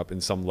have grown up in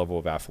some level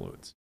of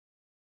affluence.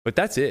 But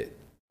that's it.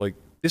 Like,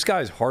 this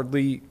guy is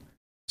hardly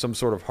some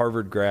sort of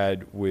Harvard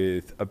grad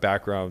with a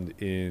background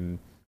in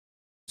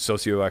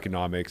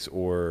socioeconomics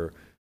or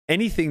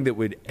anything that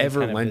would Any ever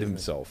kind of lend business.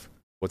 himself.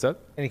 What's that?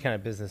 Any kind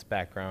of business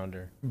background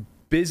or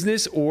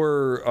Business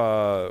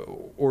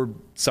or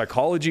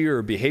psychology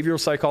or behavioral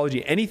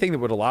psychology, anything that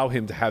would allow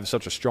him to have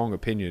such a strong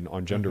opinion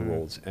on gender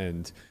roles.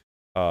 And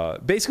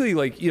basically,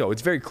 like,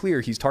 it's very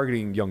clear he's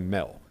targeting young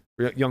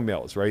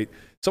males, right?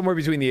 Somewhere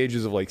between the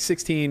ages of like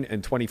 16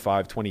 and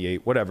 25,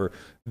 28, whatever,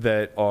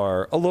 that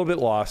are a little bit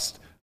lost,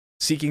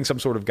 seeking some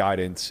sort of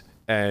guidance,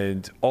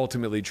 and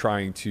ultimately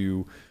trying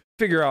to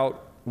figure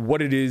out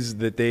what it is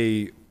that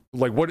they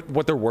like,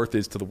 what their worth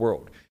is to the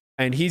world.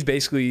 And he's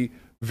basically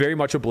very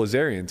much a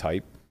Blazarian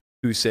type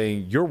who's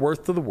saying your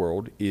worth to the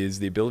world is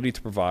the ability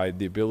to provide,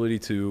 the ability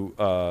to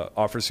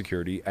offer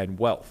security and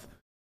wealth.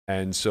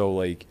 And so,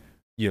 like,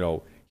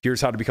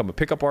 here's how to become a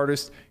pickup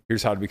artist,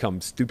 here's how to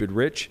become stupid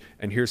rich,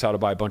 and here's how to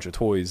buy a bunch of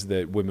toys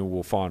that women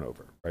will fawn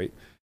over, right?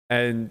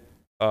 And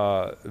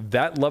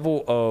that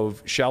level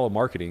of shallow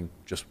marketing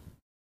just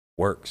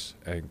works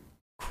and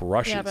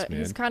crushes, Yeah, but man.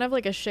 he's kind of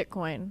like a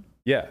shitcoin.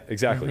 Yeah,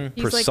 exactly.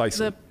 He's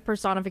Precisely. like the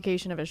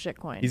personification of a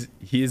shitcoin.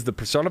 He is the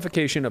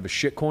personification of a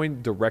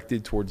shitcoin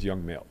directed towards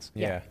young males.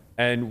 Yeah.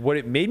 And what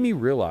it made me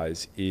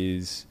realize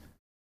is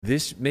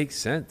this makes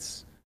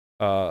sense.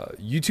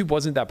 YouTube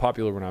wasn't that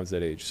popular when I was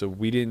that age, so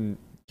we didn't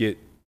get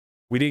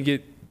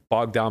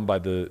bogged down by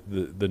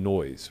the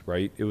noise,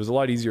 right? It was a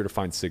lot easier to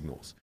find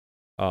signals.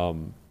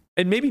 And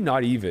maybe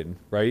not even,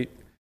 right?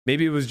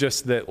 Maybe it was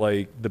just that,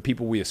 like, the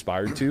people we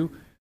aspired to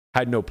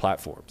had no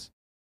platforms.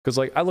 Because,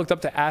 like, I looked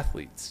up to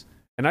athletes,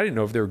 and I didn't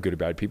know if they were good or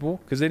bad people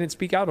because they didn't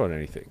speak out on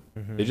anything.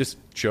 They just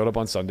showed up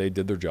on Sunday,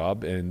 did their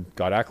job, and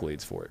got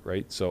accolades for it,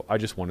 right? So I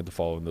just wanted to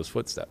follow in those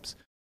footsteps.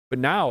 But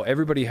now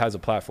everybody has a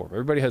platform.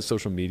 Everybody has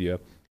social media.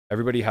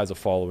 Everybody has a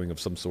following of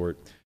some sort.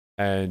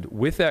 And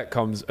with that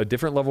comes a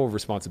different level of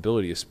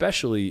responsibility,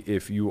 especially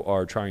if you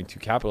are trying to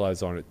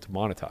capitalize on it to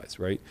monetize,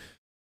 right?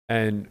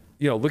 And,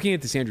 looking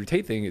at this Andrew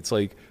Tate thing, it's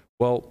like,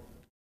 well,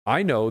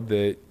 I know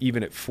that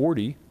even at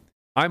 40,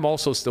 I'm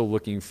also still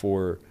looking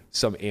for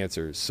some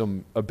answers,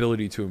 some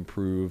ability to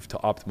improve, to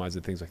optimize,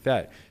 and things like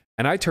that.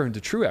 And I turn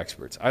to true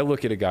experts. I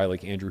look at a guy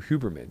like Andrew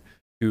Huberman,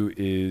 who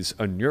is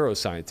a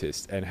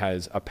neuroscientist and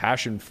has a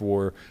passion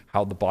for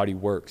how the body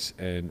works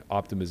and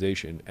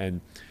optimization.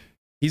 And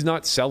he's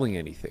not selling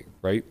anything,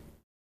 right?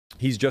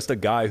 He's just a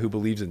guy who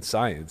believes in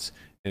science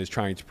and is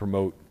trying to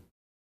promote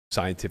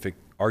scientific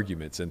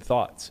arguments and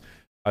thoughts.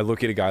 I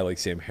look at a guy like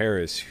Sam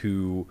Harris,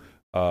 who,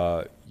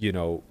 a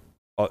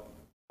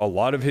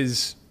lot of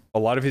his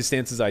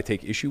stances I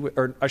take issue with,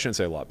 or I shouldn't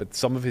say a lot, but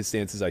some of his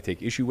stances I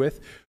take issue with,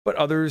 but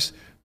others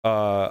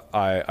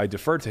I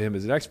defer to him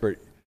as an expert.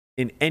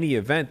 In any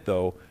event,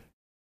 though,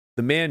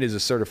 the man is a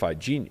certified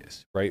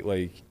genius, right?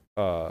 Like,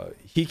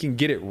 he can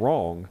get it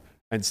wrong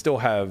and still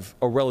have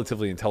a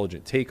relatively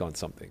intelligent take on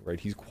something, right?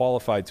 He's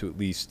qualified to at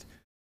least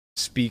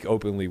speak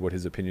openly what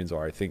his opinions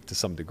are, I think, to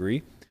some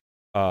degree.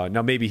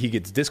 Now, maybe he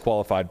gets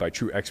disqualified by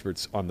true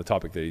experts on the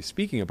topic that he's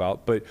speaking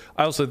about, but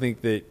I also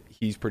think that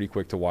he's pretty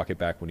quick to walk it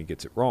back when he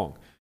gets it wrong.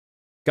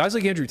 Guys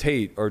like Andrew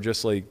Tate are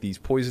just like these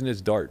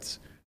poisonous darts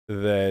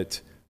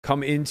that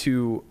come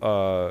into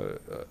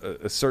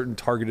a certain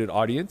targeted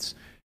audience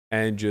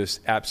and just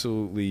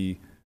absolutely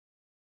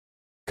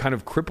kind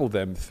of cripple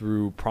them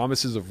through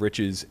promises of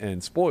riches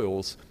and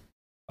spoils,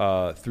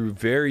 through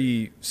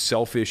very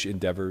selfish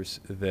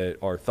endeavors that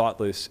are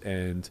thoughtless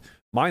and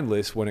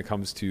mindless when it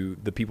comes to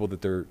the people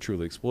that they're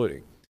truly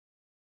exploiting.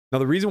 Now,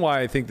 the reason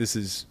why I think this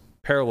is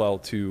parallel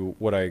to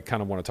what I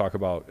kind of want to talk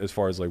about as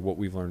far as like what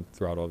we've learned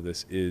throughout all of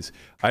this is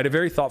I had a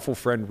very thoughtful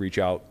friend reach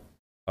out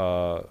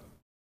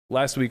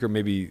last week or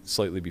maybe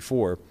slightly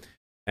before,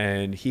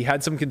 and he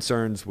had some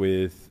concerns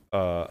with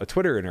a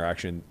Twitter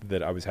interaction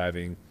that I was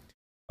having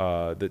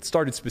that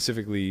started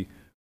specifically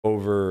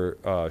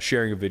over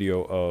sharing a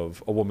video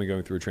of a woman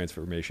going through a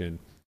transformation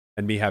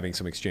and me having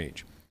some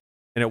exchange.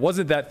 And it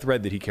wasn't that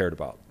thread that he cared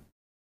about.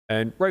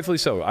 And rightfully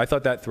so. I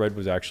thought that thread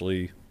was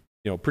actually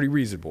pretty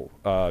reasonable.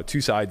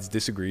 Two sides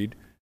disagreed,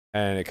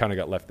 and it kind of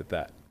got left at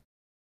that.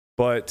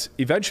 But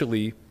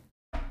eventually,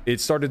 it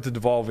started to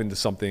devolve into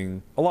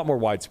something a lot more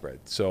widespread.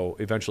 So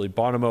eventually,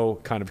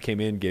 Bonomo kind of came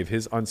in, gave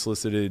his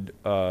unsolicited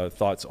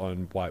thoughts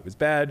on why it was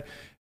bad,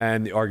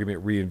 and the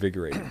argument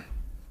reinvigorated. When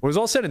it was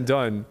all said and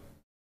done,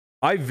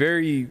 I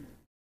very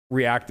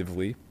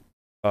reactively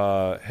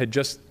had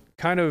just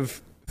kind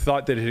of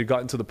thought that it had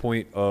gotten to the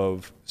point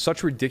of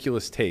such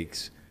ridiculous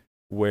takes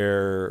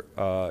where,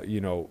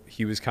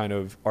 he was kind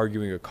of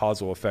arguing a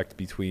causal effect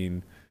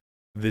between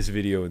this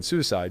video and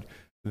suicide,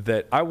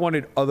 that I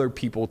wanted other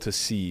people to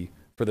see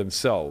for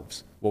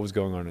themselves what was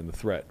going on in the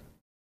thread.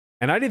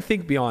 And I didn't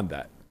think beyond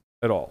that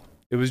at all.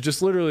 It was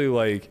just literally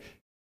like,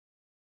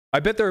 I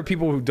bet there are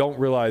people who don't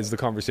realize the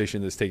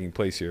conversation that's taking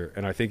place here,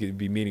 and I think it'd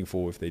be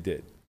meaningful if they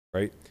did,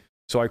 right?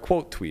 So I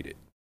quote tweeted.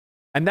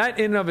 And that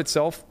in and of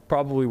itself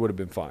probably would have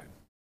been fine.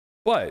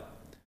 But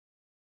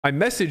I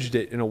messaged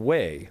it in a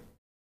way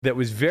that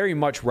was very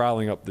much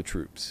riling up the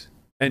troops.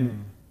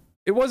 And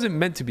it wasn't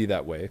meant to be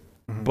that way,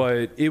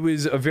 but it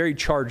was a very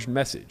charged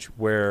message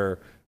where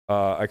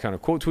I kind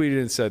of quote tweeted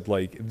and said,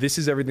 like, this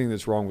is everything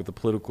that's wrong with the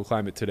political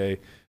climate today.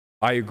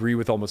 I agree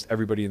with almost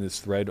everybody in this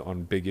thread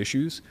on big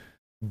issues.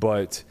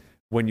 But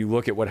when you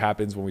look at what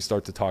happens when we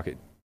start to talk at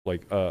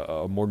like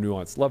a more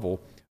nuanced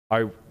level,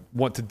 I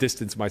want to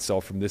distance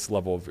myself from this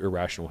level of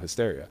irrational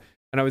hysteria.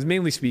 And I was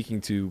mainly speaking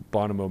to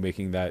Bonomo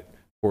making that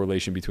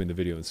correlation between the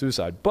video and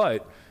suicide,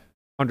 but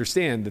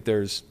understand that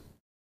there's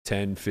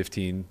 10,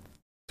 15,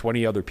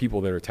 20 other people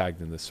that are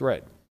tagged in this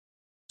thread.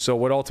 So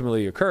what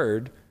ultimately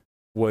occurred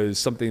was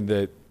something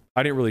that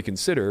I didn't really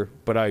consider,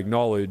 but I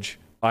acknowledge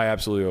I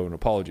absolutely owe an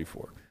apology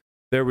for.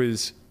 There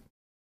was,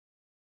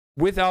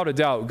 without a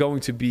doubt, going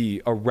to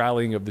be a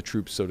rallying of the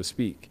troops, so to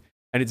speak.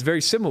 And it's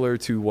very similar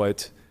to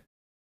what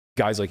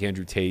guys like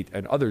Andrew Tate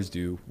and others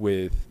do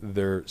with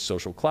their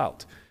social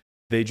clout.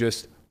 They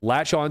just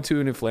latch onto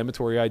an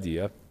inflammatory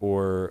idea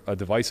or a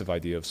divisive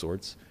idea of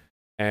sorts,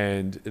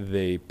 and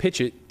they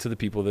pitch it to the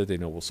people that they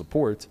know will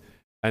support.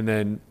 And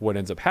then what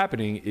ends up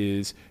happening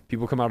is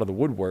people come out of the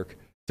woodwork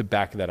to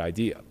back that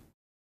idea.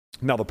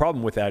 Now, the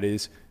problem with that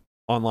is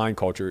online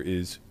culture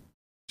is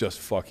just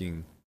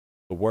fucking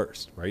the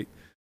worst, right?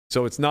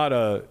 So it's not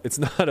an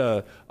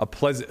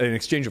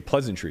exchange of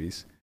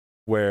pleasantries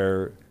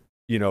where,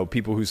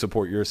 people who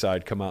support your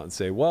side come out and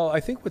say, well, I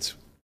think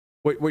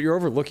what you're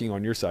overlooking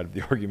on your side of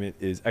the argument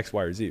is X,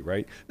 Y, or Z,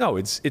 right? No,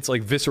 it's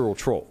like visceral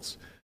trolls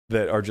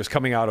that are just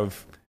coming out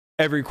of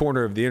every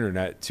corner of the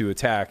internet to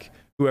attack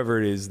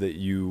whoever it is that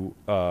you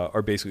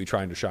are basically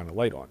trying to shine a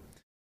light on.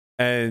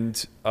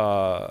 And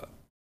I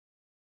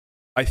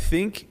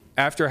think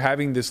after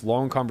having this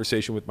long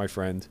conversation with my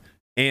friend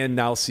and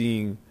now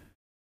seeing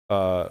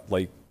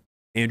like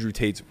Andrew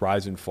Tate's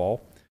rise and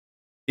fall,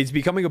 it's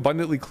becoming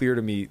abundantly clear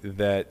to me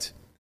that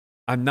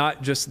I'm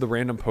not just the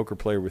random poker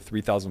player with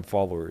 3,000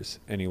 followers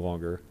any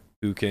longer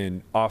who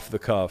can, off the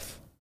cuff,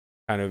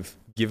 kind of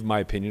give my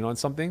opinion on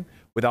something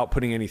without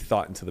putting any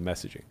thought into the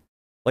messaging.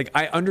 Like,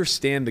 I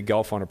understand the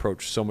Galfond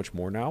approach so much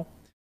more now,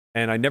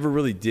 and I never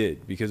really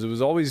did, because it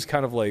was always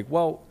kind of like,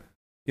 well,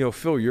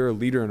 Phil, you're a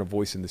leader and a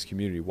voice in this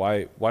community.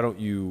 Why don't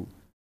you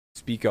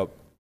speak up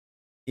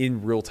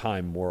in real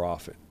time more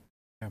often?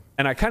 Yeah.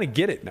 And I kind of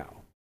get it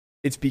now.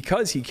 It's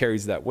because he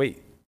carries that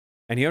weight,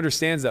 and he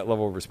understands that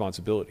level of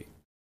responsibility.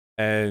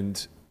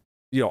 And,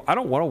 I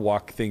don't want to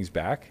walk things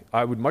back.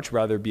 I would much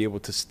rather be able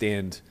to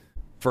stand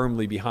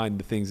firmly behind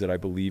the things that I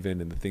believe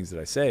in and the things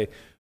that I say.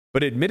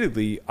 But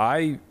admittedly,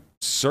 I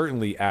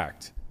certainly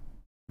act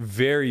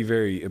very,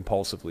 very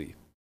impulsively,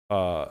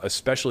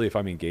 especially if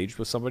I'm engaged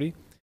with somebody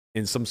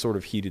in some sort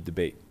of heated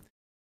debate.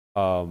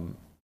 And,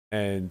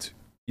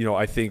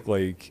 I think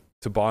like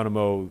to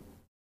Bonomo,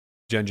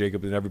 Jen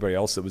Jacob, and everybody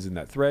else that was in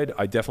that thread,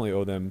 I definitely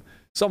owe them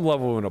some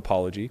level of an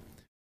apology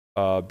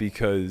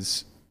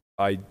because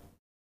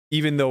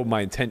even though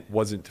my intent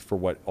wasn't for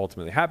what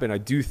ultimately happened, I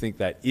do think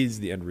that is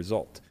the end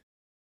result.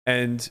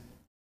 And,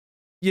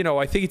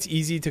 I think it's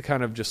easy to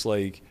kind of just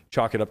like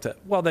chalk it up to,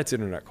 well, that's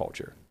internet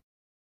culture.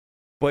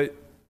 But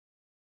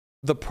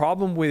the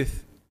problem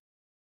with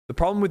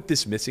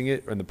dismissing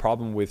it, and the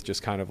problem with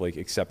just kind of like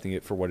accepting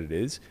it for what it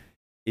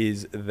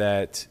is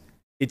that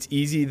it's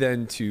easy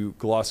then to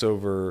gloss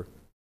over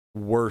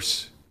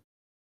worse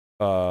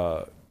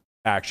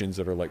actions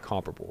that are like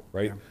comparable,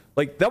 right? Yeah.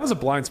 Like that was a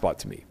blind spot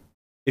to me.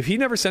 If he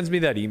never sends me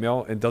that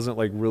email and doesn't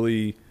like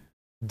really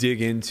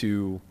dig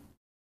into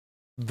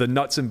the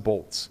nuts and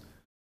bolts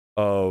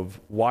of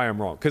why I'm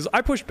wrong, because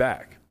I pushed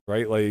back,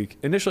 right? Like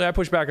initially I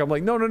pushed back. I'm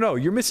like, no,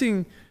 you're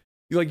missing,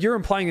 you're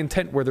implying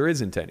intent where there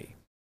isn't any.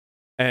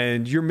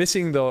 And you're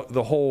missing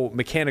the whole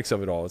mechanics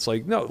of it all. It's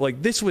like, no,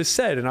 like this was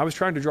said, and I was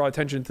trying to draw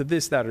attention to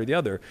this, that, or the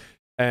other.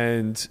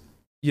 And,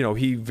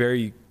 he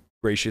very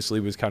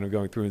graciously was kind of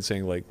going through and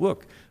saying like,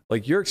 look,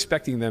 like you're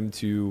expecting them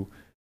to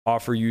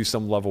offer you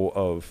some level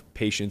of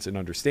patience and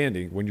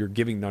understanding when you're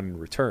giving none in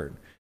return.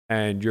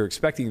 And you're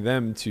expecting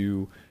them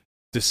to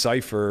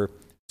decipher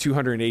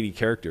 280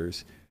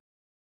 characters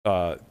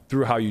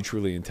through how you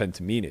truly intend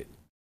to mean it.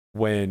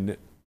 When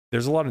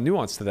there's a lot of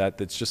nuance to that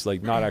that's just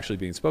like not actually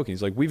being spoken.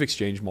 He's like, we've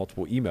exchanged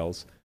multiple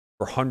emails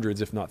for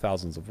hundreds, if not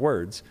thousands of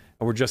words,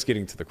 and we're just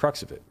getting to the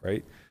crux of it,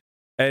 right?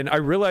 And I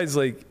realize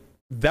like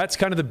that's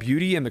kind of the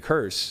beauty and the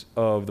curse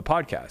of the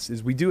podcast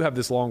is we do have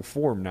this long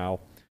form now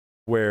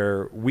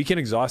where we can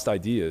exhaust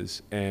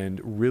ideas and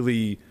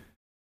really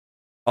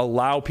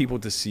allow people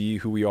to see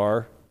who we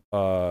are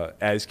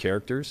as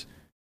characters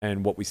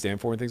and what we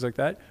stand for and things like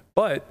that.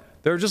 But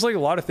there are just like a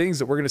lot of things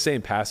that we're going to say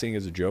in passing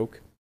as a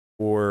joke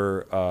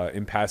or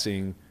in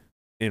passing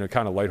in a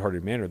kind of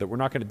lighthearted manner that we're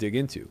not going to dig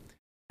into.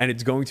 And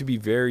it's going to be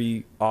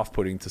very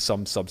off-putting to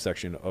some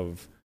subsection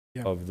of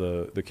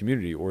the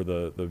community or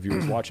the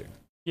viewers watching.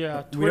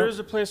 Yeah, Twitter is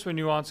a place where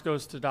nuance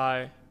goes to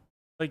die.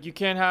 Like, you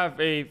can't have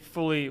a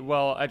fully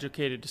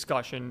well-educated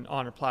discussion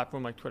on a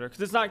platform like Twitter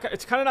because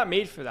it's kind of not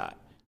made for that.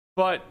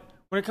 But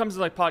when it comes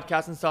to like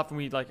podcasts and stuff, and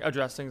we like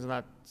address things and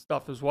that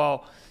stuff as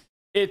well,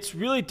 it's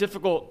really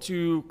difficult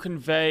to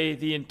convey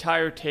the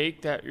entire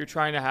take that you're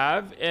trying to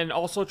have and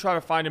also try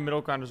to find a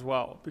middle ground as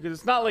well. Because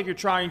it's not like you're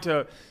trying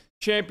to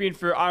champion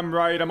for I'm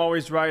right, I'm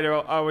always right, I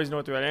always know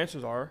what the right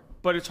answers are.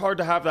 But it's hard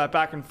to have that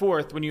back and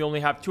forth when you only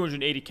have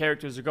 280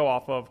 characters to go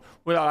off of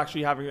without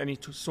actually having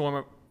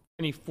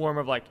any form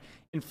of like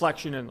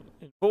inflection in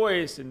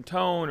voice and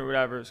tone or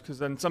whatever. Because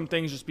then some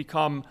things just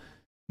become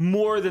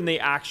more than they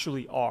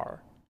actually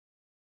are.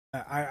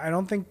 I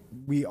don't think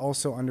we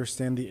also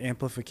understand the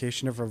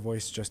amplification of our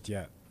voice just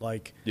yet.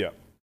 Like,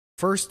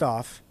 first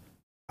off,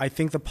 I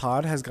think the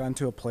pod has gotten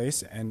to a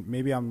place, and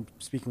maybe I'm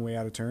speaking way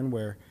out of turn,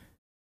 where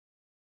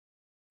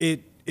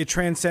it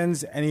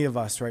transcends any of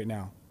us right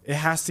now. It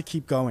has to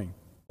keep going.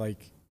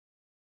 Like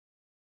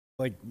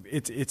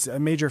it's a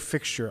major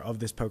fixture of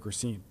this poker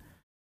scene.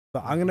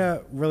 But I'm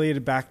gonna relate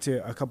it back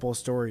to a couple of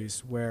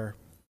stories where,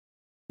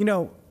 you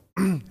know,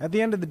 at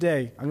the end of the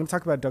day, I'm gonna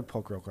talk about Doug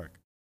Polk real quick.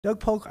 Doug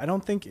Polk, I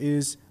don't think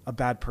is a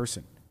bad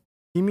person.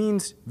 He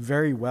means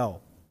very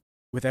well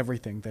with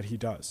everything that he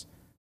does.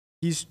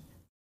 He's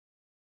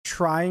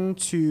trying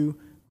to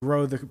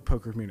grow the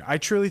poker community. I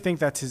truly think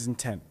that's his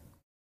intent.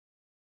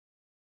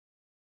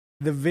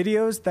 The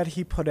videos that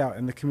he put out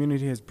and the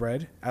community has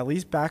bred, at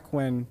least back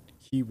when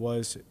he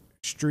was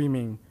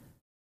streaming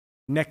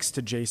next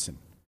to Jason,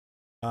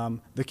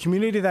 the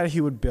community that he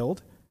would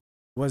build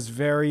was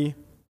very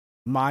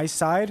my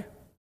side,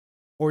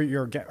 or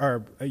you're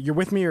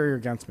with me or you're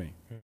against me.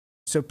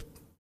 So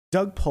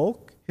Doug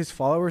Polk, his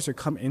followers would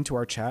come into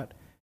our chat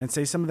and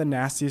say some of the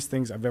nastiest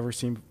things I've ever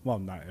seen. Well,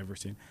 not ever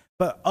seen,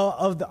 but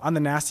on the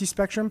nasty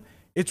spectrum,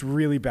 it's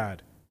really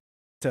bad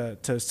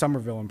to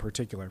Somerville in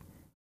particular.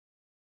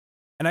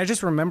 And I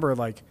just remember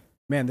like,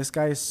 man, this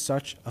guy is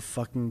such a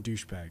fucking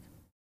douchebag.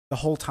 The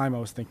whole time I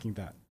was thinking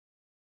that.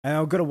 And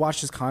I'll go to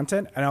watch his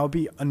content and I'll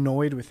be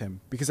annoyed with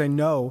him because I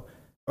know,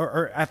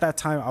 or at that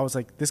time I was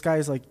like, this guy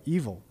is like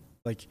evil.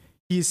 Like,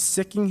 he's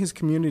sicking his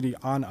community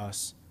on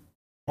us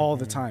all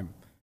the time.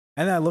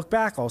 And then I look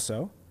back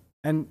also,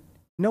 and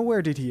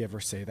nowhere did he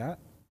ever say that.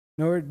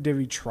 Nowhere did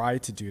he try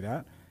to do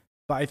that.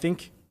 But I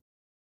think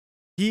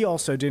he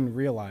also didn't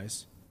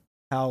realize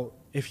how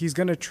if he's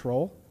going to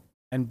troll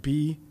and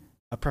be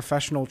a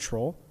professional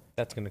troll,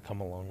 that's going to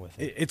come along with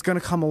it. It's going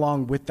to come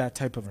along with that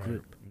type of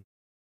group,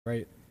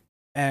 right?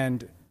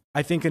 And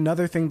I think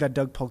another thing that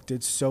Doug Polk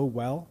did so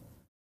well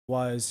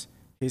was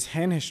his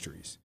hand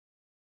histories.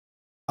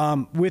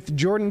 With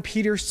Jordan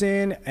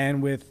Peterson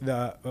and with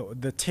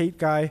the Tate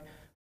guy,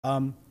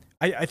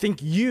 I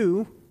think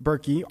you,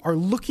 Berkey, are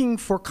looking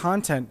for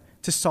content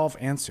to solve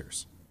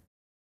answers.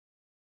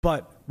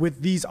 But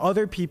with these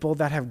other people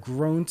that have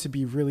grown to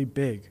be really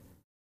big,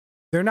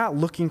 they're not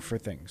looking for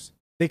things.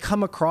 They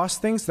come across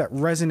things that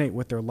resonate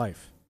with their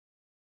life.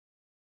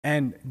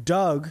 And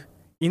Doug,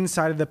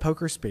 inside of the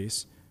poker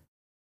space,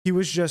 he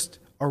was just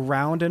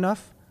around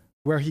enough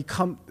where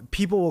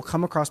people will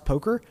come across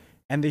poker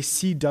and they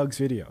see Doug's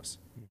videos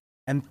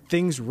and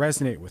things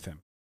resonate with him.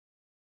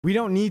 We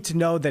don't need to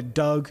know that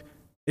Doug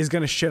is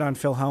going to shit on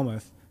Phil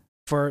Hellmuth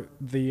for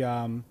the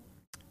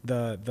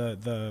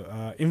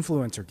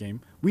influencer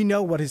game. We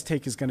know what his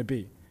take is going to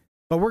be.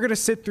 But we're going to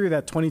sit through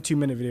that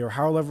 22-minute video, or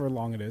however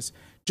long it is,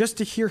 just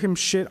to hear him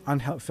shit on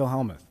Phil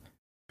Hellmuth.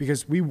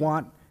 Because we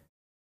want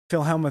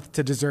Phil Hellmuth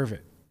to deserve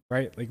it,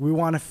 right? Like, we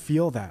want to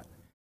feel that.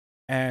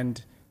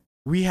 And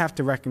we have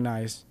to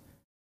recognize,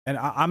 and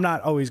I'm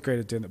not always great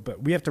at doing it,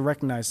 but we have to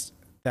recognize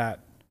that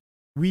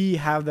we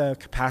have the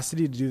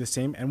capacity to do the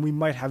same, and we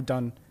might have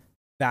done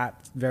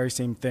that very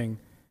same thing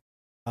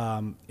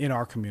in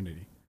our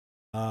community.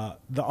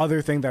 The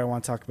other thing that I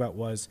want to talk about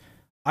was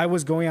I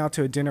was going out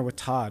to a dinner with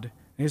Todd,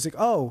 and he's like,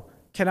 "Oh,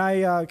 can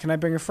I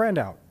bring a friend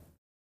out?"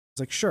 I was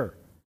like, "Sure."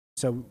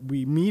 So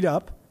we meet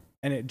up,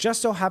 and it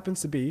just so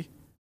happens to be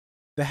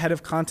the head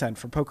of content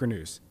for Poker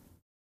News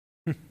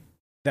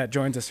that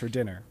joins us for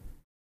dinner.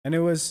 And it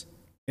was,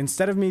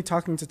 instead of me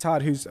talking to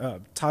Todd,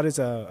 Todd is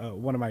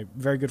one of my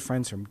very good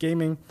friends from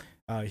gaming.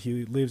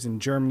 He lives in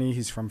Germany.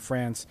 He's from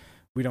France.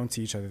 We don't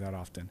see each other that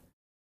often.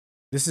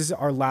 This is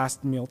our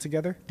last meal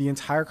together. The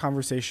entire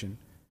conversation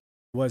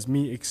was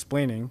me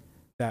explaining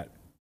that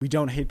we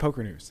don't hate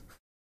Poker News.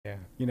 Yeah.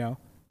 You know,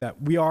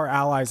 that we are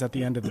allies at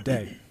the end of the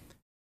day.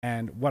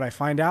 And what I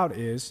find out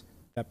is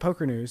that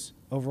Poker News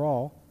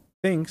overall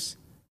thinks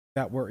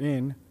that we're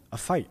in a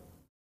fight.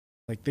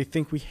 Like they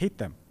think we hate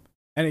them.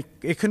 And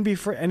it couldn't be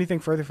for anything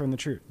further from the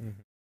truth.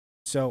 Mm-hmm.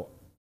 So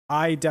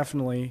I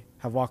definitely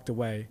have walked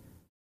away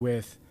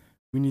with,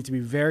 we need to be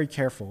very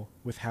careful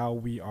with how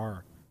we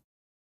are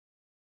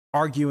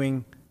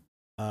arguing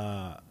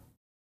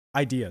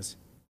ideas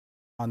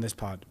on this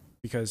pod,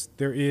 because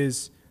there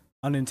is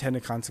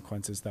unintended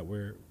consequences that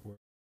we're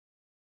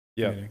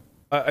committing.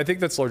 I think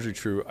that's largely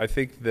true. I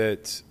think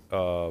that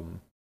I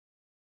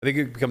think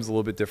it becomes a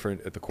little bit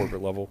different at the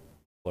corporate level.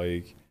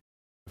 Like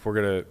if we're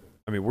gonna,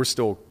 I mean, we're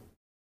still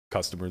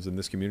customers in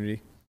this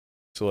community,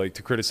 so like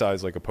to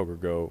criticize like a Poker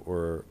Go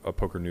or a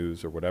Poker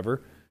News or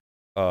whatever,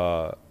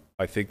 I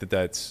think that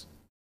that's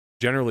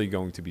generally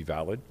going to be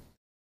valid.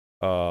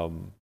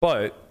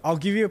 But I'll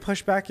give you a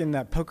pushback in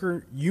that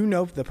poker,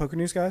 the Poker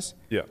News guys,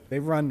 they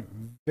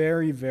run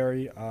very,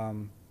 very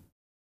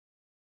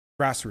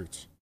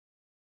grassroots.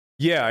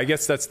 Yeah, I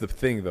guess that's the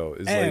thing though.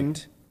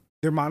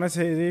 Their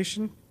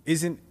monetization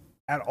isn't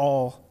at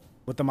all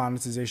what the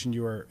monetization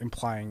you are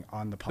implying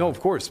on the pod. No, of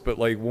course. But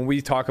like when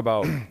we talk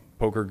about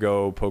Poker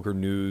Go, Poker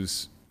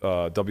News,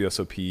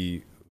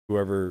 WSOP,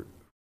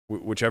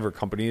 whichever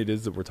company it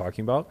is that we're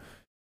talking about,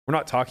 we're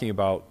not talking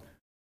about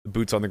the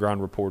boots on the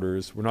ground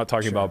reporters. We're not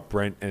talking about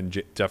Brent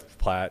and Jeff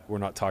Platt. We're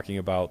not talking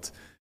about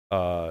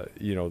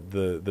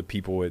the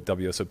people at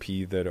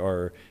WSOP that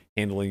are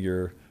handling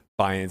your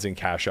buy-ins and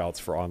cash outs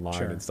for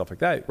online and stuff like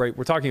that, right?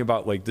 We're talking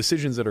about like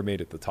decisions that are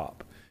made at the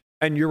top.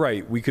 And you're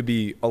right, we could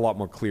be a lot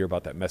more clear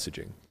about that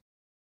messaging.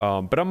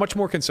 But I'm much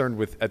more concerned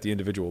with at the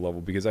individual level,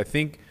 because I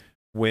think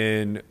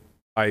when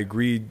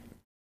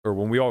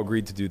we all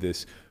agreed to do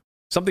this,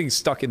 something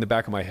stuck in the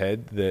back of my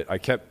head that I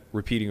kept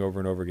repeating over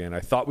and over again.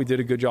 I thought we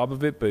did a good job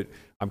of it, but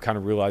I'm kind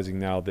of realizing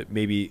now that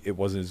maybe it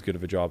wasn't as good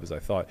of a job as I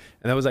thought.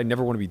 And that was, I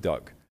never want to be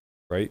Doug,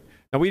 right?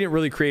 Now, we didn't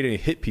really create any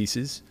hit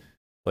pieces.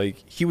 Like,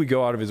 he would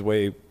go out of his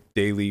way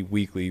daily,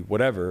 weekly,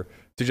 whatever,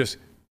 to just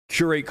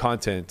curate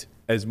content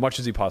as much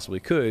as he possibly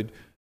could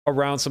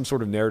around some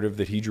sort of narrative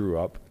that he drew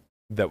up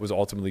that was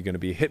ultimately going to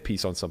be a hit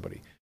piece on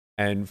somebody.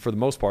 And for the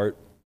most part,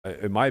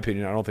 in my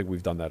opinion, I don't think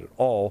we've done that at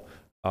all.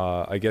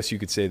 I guess you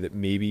could say that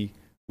maybe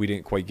we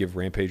didn't quite give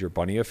Rampage or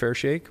Bunny a fair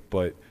shake,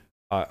 but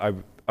I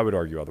would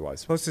argue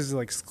otherwise. Most is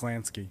like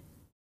Sklansky.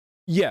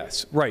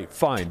 Yes, right,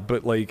 fine,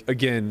 but like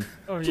again,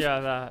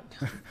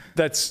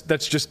 that's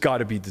just got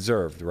to be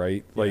deserved,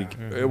 right? Like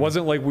it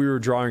wasn't like we were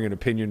drawing an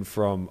opinion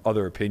from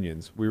other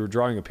opinions. We were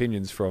drawing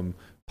opinions from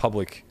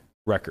public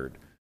record.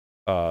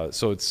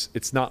 So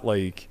it's not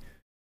like,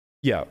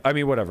 I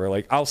mean, whatever.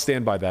 Like I'll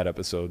stand by that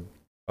episode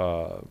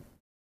for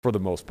the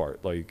most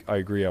part. Like I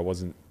agree, I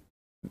wasn't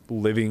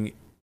living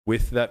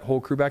with that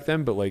whole crew back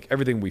then, but like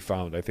everything we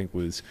found, I think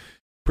was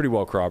pretty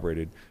well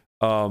corroborated.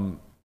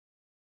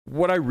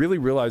 What I really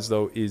realized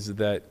though is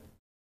that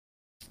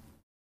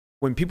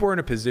when people are in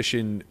a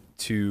position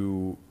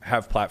to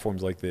have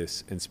platforms like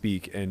this and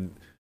speak, and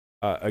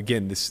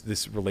again,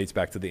 this relates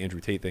back to the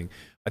Andrew Tate thing.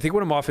 I think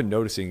what I'm often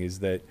noticing is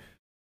that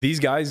these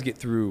guys get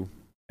through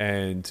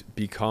and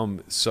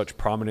become such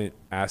prominent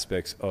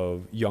aspects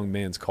of young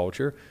man's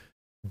culture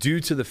due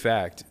to the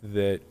fact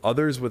that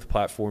others with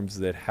platforms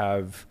that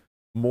have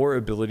more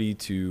ability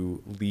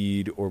to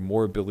lead or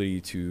more ability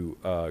to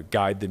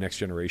guide the next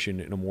generation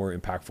in a more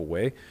impactful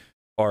way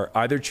are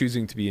either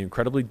choosing to be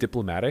incredibly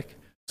diplomatic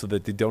so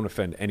that they don't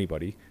offend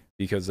anybody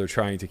because they're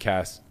trying to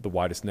cast the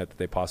widest net that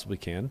they possibly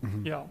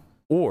can,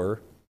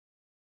 or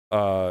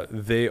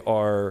they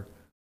are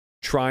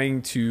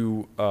trying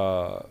to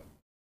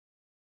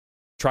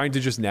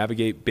just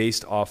navigate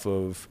based off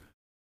of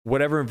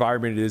whatever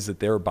environment it is that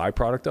they're a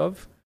byproduct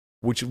of,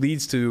 which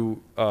leads to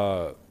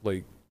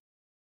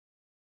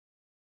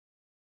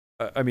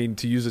I mean,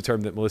 to use a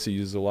term that Melissa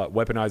uses a lot,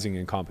 weaponizing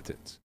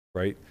incompetence,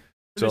 right?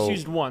 So it's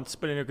used once,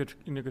 but in a good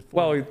form.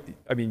 Well,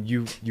 I mean,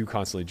 you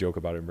constantly joke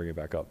about it and bring it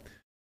back up.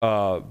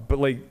 But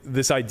like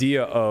this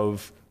idea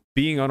of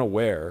being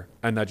unaware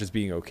and not just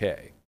being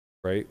okay,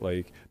 right?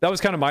 Like that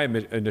was kind of my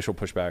initial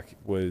pushback,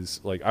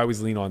 was like I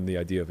always lean on the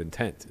idea of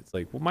intent. It's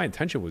like, well, my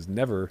intention was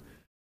never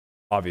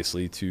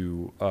obviously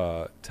to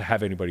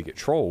have anybody get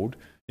trolled.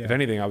 If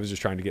anything, I was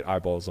just trying to get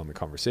eyeballs on the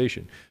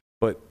conversation.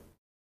 But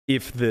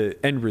if the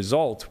end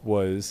result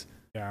was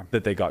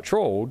that they got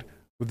trolled,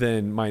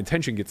 then my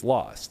intention gets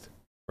lost,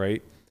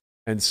 right?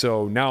 And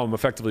so now I'm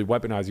effectively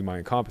weaponizing my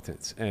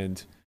incompetence.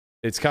 And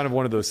it's kind of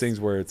one of those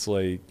things where it's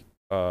like,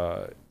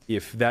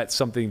 if that's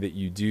something that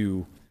you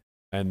do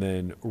and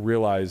then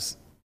realize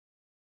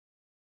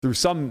through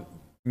some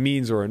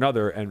means or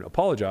another and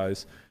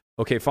apologize,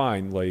 okay,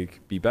 fine, like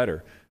be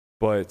better.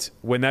 But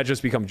when that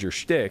just becomes your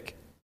shtick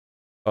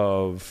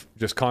of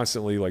just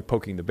constantly like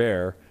poking the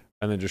bear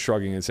and then just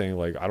shrugging and saying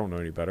like, I don't know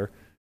any better.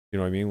 You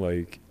know what I mean?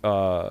 Like,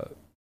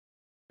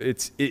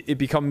 it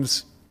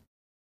becomes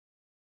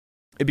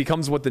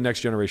what the next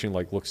generation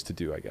like looks to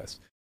do, I guess.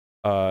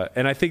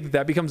 And I think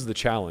that becomes the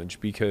challenge,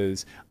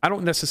 because I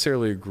don't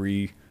necessarily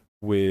agree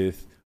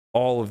with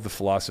all of the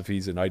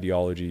philosophies and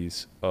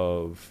ideologies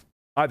of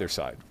either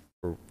side,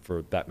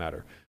 for that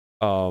matter.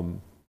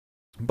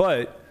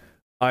 But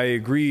I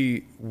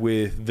agree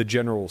with the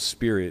general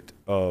spirit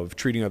of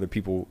treating other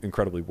people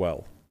incredibly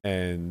well,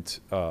 and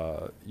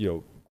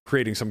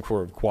creating some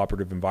sort of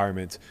cooperative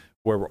environment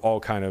where we're all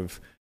kind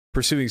of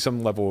pursuing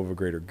some level of a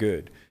greater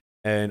good.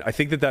 And I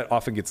think that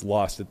often gets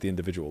lost at the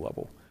individual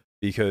level,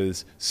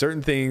 because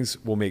certain things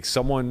will make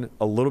someone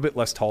a little bit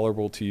less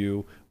tolerable to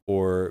you,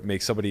 or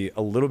make somebody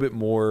a little bit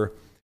more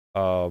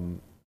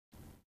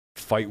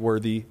fight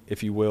worthy,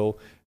 if you will.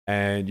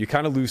 And you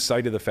kind of lose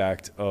sight of the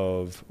fact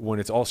of, when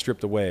it's all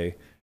stripped away,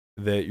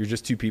 that you're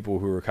just two people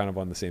who are kind of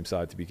on the same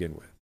side to begin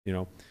with,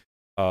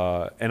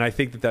 and I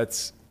think that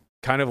that's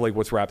kind of like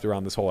what's wrapped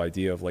around this whole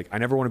idea of, like, I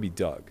never want to be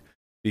Doug,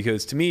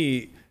 because to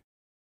me,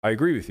 I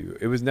agree with you,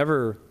 it was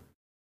never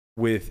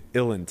with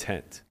ill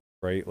intent,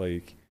 right?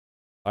 Like,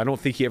 I don't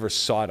think he ever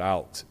sought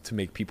out to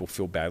make people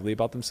feel badly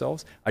about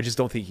themselves. I just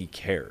don't think he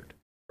cared,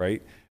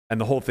 right? And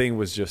the whole thing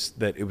was just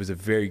that it was a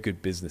very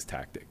good business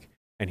tactic,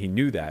 and he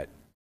knew that,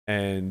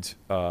 and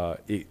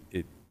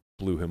it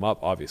blew him up,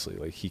 obviously.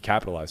 Like, he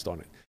capitalized on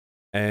it.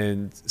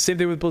 And same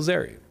thing with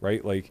Blazarian,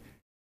 right? Like,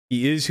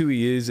 he is who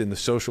he is in the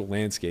social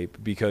landscape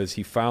because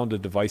he found a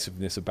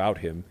divisiveness about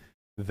him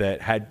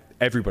that had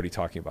everybody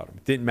talking about him.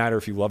 It didn't matter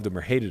if you loved him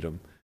or hated him.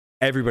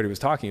 Everybody was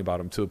talking about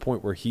him, to the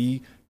point where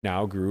he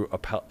now grew a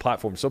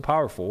platform so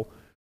powerful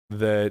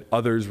that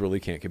others really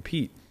can't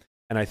compete.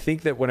 And I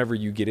think that whenever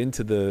you get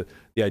into the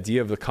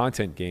idea of the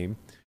content game,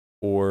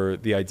 or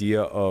the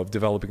idea of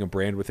developing a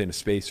brand within a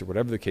space, or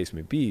whatever the case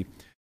may be,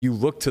 you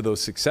look to those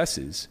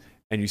successes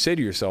and you say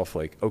to yourself,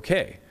 like,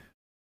 okay,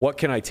 what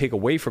can I take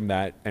away from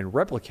that and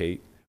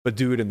replicate, but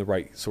do it in the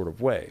right sort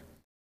of way?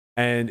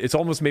 And it's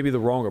almost maybe the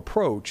wrong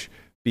approach,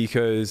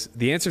 because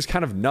the answer is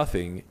kind of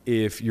nothing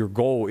if your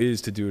goal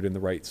is to do it in the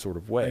right sort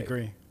of way. I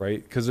agree.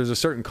 Right? Because there's a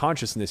certain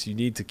consciousness you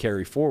need to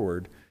carry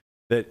forward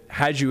that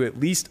has you at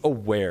least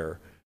aware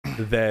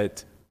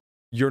that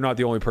you're not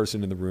the only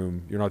person in the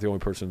room, you're not the only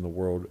person in the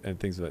world, and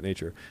things of that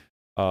nature.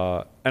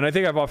 And I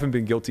think I've often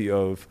been guilty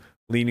of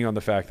leaning on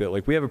the fact that,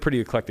 like, we have a pretty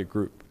eclectic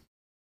group.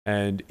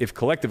 And if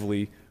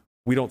collectively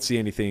we don't see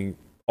anything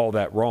all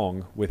that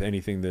wrong with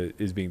anything that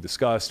is being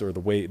discussed, or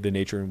the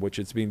nature in which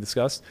it's being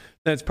discussed,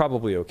 then it's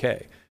probably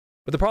okay.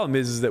 But the problem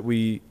is that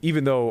we,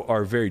 even though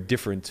are very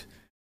different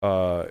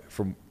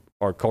from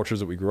our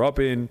cultures that we grew up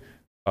in,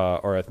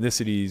 our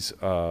ethnicities,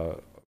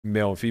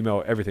 male and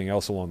female, everything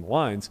else along the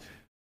lines,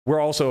 we're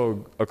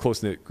also a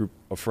close-knit group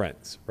of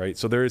friends, right?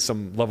 So there is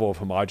some level of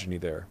homogeny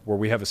there, where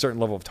we have a certain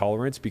level of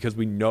tolerance, because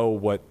we know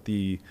what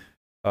the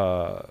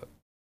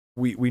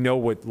we know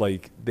what,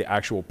 like, the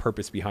actual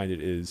purpose behind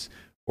it is,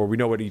 or we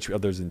know what each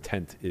other's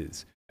intent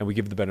is, and we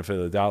give the benefit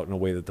of the doubt in a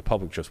way that the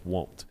public just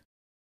won't.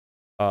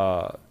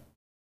 So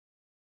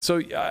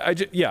I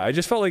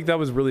just felt like that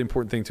was a really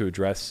important thing to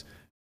address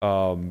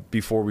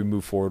before we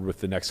move forward with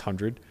the next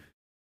 100.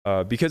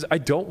 Because I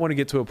don't want to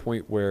get to a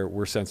point where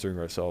we're censoring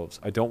ourselves.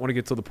 I don't want to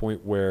get to the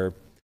point where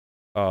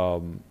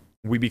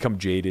we become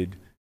jaded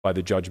by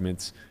the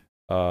judgments.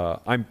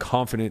 I'm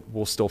confident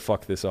we'll still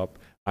fuck this up.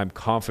 I'm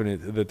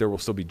confident that there will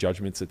still be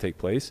judgments that take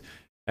place.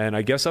 And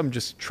I guess I'm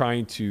just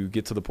trying to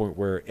get to the point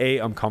where, A,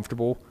 I'm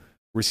comfortable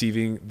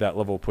receiving that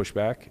level of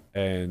pushback,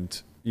 and,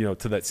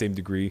 to that same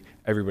degree,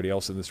 everybody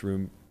else in this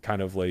room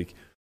kind of, like,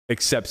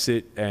 accepts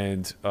it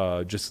and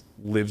just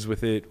lives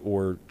with it,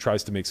 or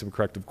tries to make some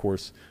corrective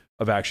course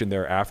of action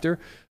thereafter.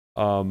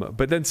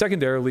 But then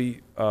secondarily,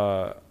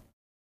 I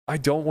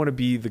don't want to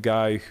be the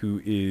guy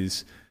who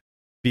is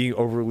being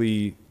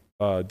overly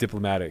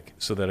diplomatic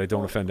so that I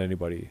don't offend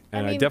anybody.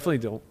 And I definitely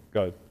don't.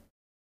 Go ahead.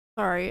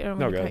 Sorry, I don't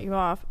mean to cut you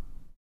off.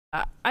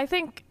 I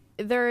think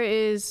there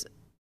is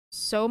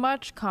so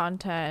much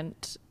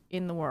content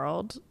in the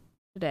world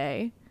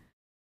today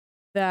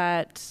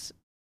that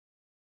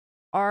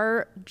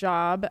our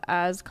job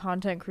as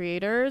content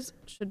creators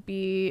should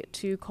be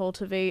to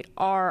cultivate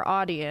our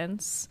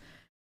audience.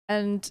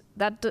 And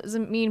that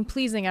doesn't mean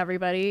pleasing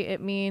everybody. It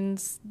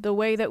means the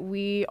way that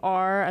we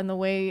are, and the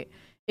way,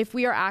 if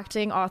we are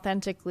acting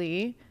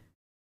authentically,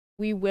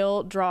 we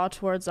will draw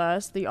towards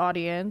us the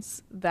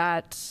audience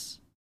that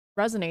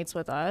resonates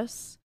with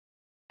us.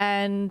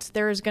 And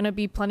there's going to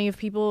be plenty of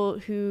people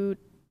who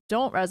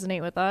don't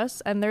resonate with us,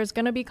 and there's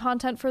going to be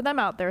content for them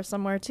out there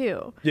somewhere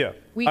too. Yeah.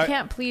 We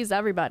can't please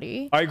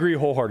everybody. I agree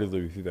wholeheartedly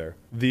with you there.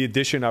 The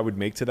addition I would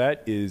make to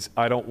that is,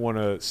 I don't want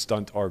to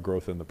stunt our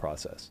growth in the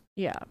process.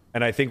 Yeah.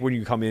 And I think when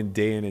you come in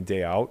and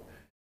day out,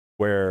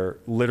 where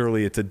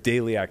literally it's a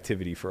daily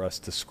activity for us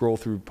to scroll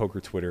through poker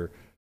Twitter,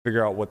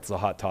 figure out what's the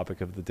hot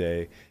topic of the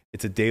day.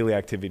 It's a daily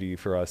activity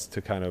for us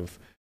to kind of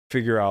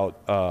figure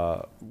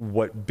out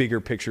what bigger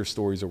picture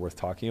stories are worth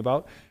talking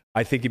about.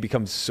 I think it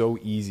becomes so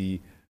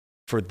easy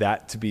for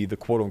that to be the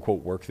quote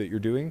unquote work that you're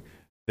doing,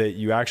 that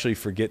you actually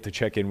forget to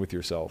check in with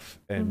yourself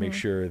and make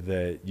sure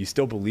that you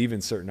still believe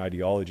in certain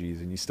ideologies,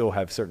 and you still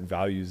have certain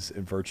values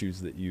and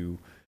virtues that you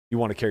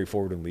want to carry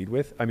forward and lead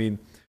with. I mean,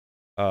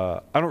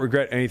 I don't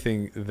regret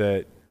anything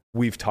that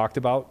we've talked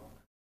about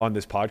on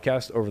this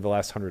podcast over the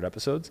last 100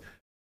 episodes,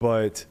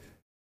 but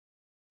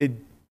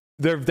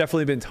there have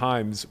definitely been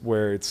times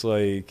where it's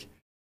like,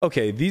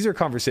 okay, these are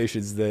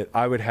conversations that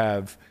I would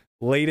have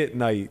late at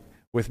night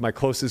with my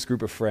closest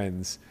group of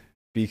friends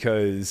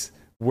because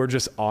we're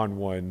just on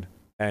one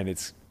and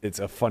it's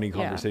a funny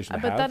conversation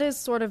to but have. that is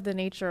sort of the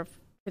nature of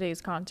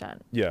today's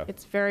content. Yeah.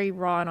 It's very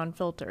raw and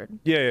unfiltered.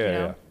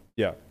 Yeah.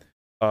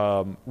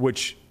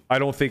 Which I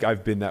don't think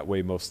I've been that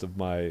way most of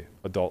my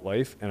adult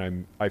life,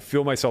 and I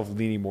feel myself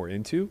leaning more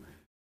into,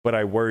 but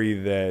I worry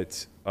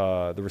that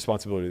the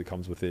responsibility that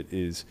comes with it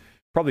is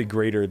probably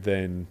greater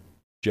than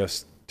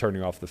just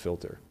turning off the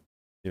filter,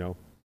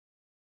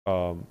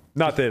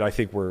 not that I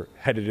think we're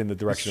headed in the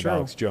direction of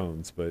Alex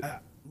Jones,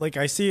 but like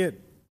I see it.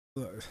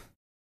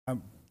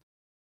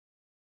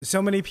 So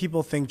many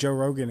people think Joe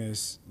Rogan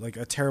is like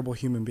a terrible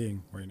human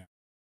being right now.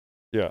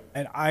 Yeah.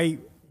 And I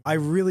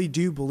really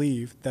do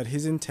believe that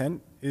his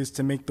intent is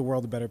to make the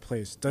world a better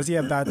place. Does he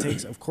have bad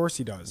takes? Of course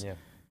he does. Yeah.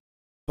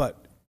 But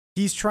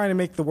he's trying to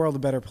make the world a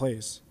better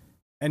place.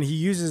 And he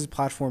uses his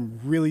platform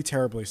really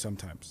terribly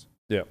sometimes.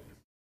 Yeah.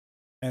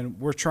 And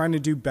we're trying to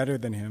do better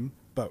than him,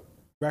 but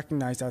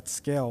recognize at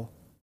scale,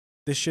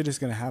 this shit is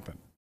going to happen.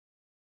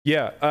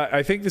 Yeah,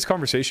 I think this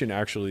conversation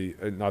actually,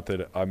 not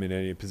that I'm in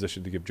any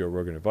position to give Joe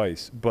Rogan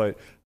advice, but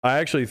I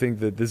actually think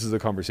that this is a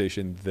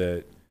conversation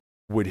that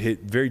would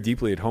hit very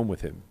deeply at home with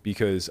him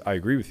because I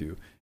agree with you.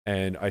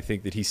 And I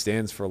think that he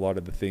stands for a lot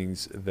of the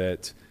things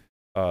that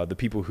the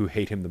people who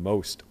hate him the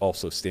most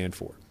also stand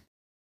for.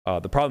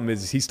 The problem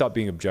is he stopped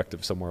being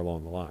objective somewhere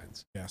along the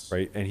lines. Yes.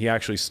 Right? And he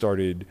actually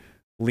started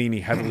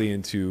leaning heavily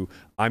into,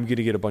 I'm going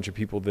to get a bunch of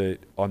people that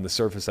on the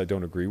surface I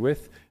don't agree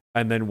with.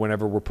 And then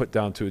whenever we're put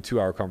down to a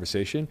 2-hour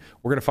conversation,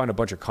 we're going to find a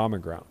bunch of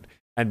common ground.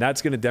 And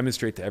that's going to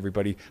demonstrate to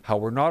everybody how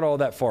we're not all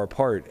that far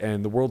apart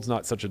and the world's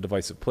not such a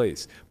divisive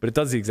place. But it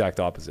does the exact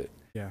opposite.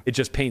 Yeah. It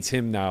just paints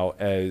him now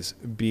as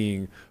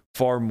being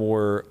far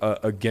more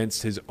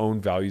against his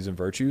own values and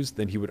virtues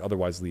than he would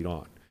otherwise lead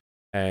on.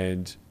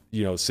 And,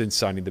 since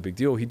signing the big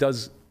deal, he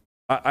does.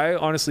 I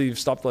honestly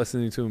stopped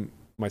listening to him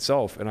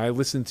myself. And I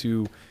listened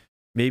to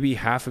maybe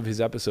half of his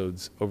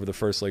episodes over the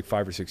first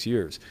 5 or 6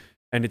 years.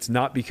 And it's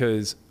not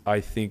because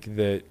I think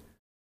that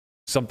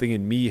something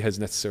in me has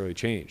necessarily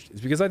changed. It's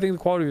because I think the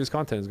quality of his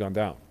content has gone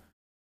down.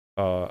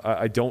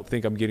 I don't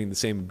think I'm getting the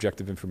same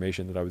objective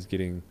information that I was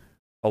getting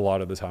a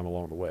lot of the time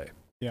along the way.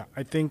 Yeah,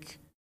 I think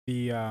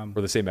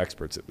or the same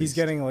experts at least. He's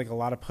getting a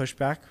lot of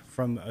pushback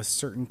from a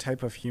certain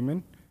type of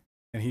human,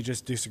 and he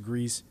just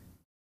disagrees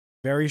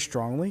very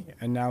strongly,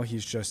 and now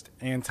he's just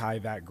anti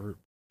that group.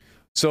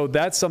 So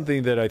that's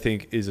something that I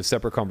think is a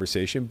separate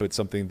conversation, but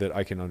something that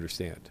I can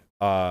understand.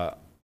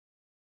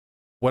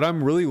 What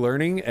I'm really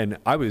learning, and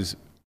I was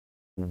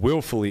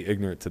willfully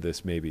ignorant to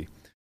this maybe,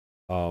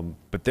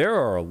 but there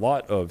are a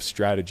lot of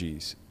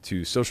strategies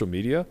to social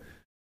media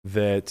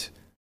that,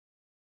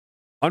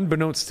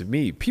 unbeknownst to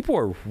me, people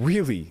are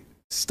really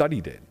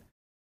studied in.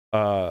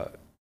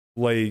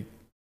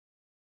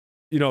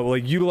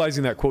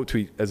 Utilizing that quote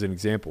tweet as an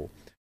example,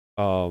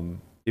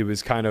 it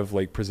was kind of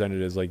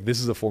presented as this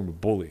is a form of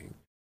bullying.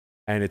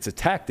 And it's a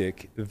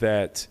tactic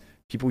that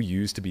people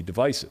use to be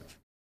divisive.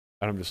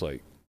 And I'm just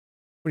like,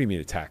 what do you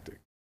mean a tactic?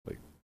 What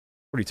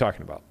are you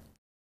talking about?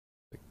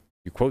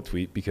 You quote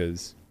tweet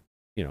because,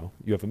 you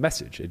have a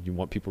message and you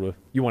want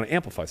to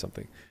amplify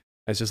something.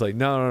 And it's just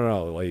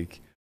no.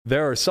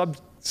 There are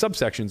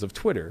subsections of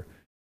Twitter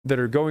that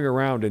are going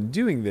around and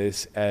doing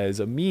this as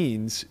a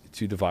means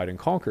to divide and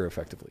conquer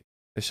effectively.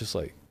 It's just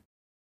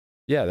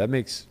yeah, that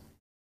makes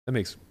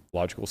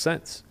logical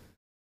sense.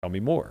 Tell me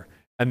more.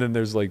 And then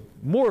there's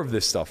more of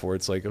this stuff where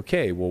it's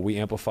okay, well, we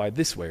amplify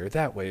this way or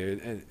that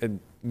way and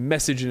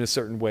message in a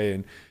certain way.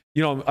 And,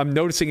 I'm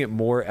noticing it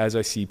more as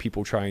I see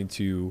people trying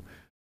to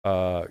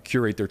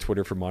curate their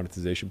Twitter for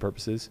monetization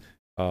purposes.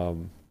 I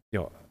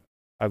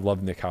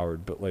love Nick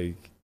Howard, but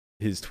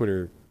his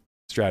Twitter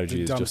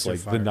strategy is just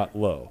the nut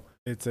low.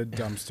 It's a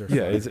dumpster fire.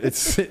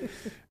 Yeah,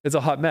 it's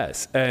a hot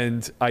mess.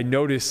 And I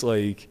notice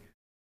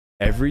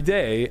every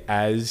day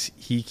as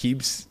he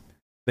keeps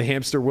the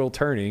hamster wheel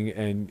turning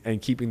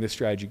and keeping this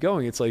strategy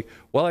going, it's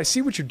well, I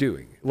see what you're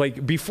doing.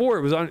 Before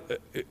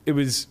it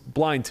was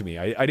blind to me.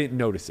 I didn't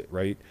notice it,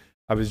 right?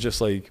 I was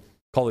just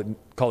call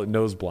it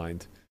nose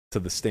blind to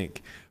the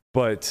stink.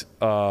 But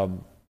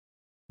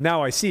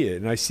now I see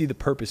it and I see the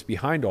purpose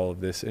behind all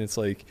of this. And it's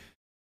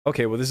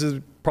okay, well, this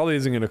probably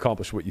isn't going to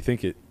accomplish what you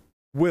think it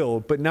will.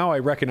 But now I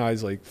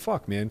recognize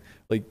fuck, man,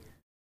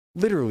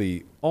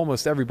 literally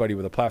almost everybody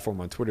with a platform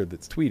on Twitter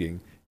that's tweeting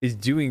is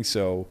doing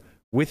so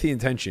with the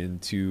intention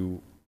to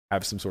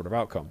have some sort of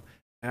outcome.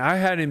 And I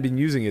hadn't been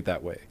using it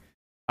that way.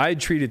 I had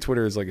treated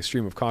Twitter as a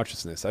stream of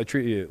consciousness. I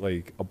treated it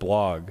like a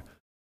blog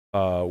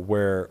or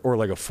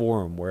a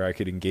forum where I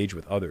could engage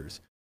with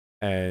others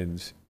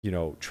and,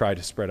 try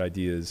to spread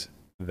ideas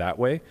that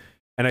way.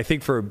 And I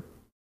think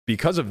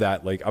because of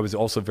that, I was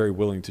also very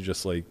willing to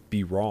just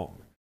be wrong,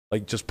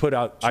 just put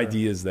out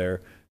ideas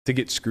there to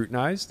get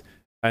scrutinized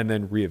and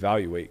then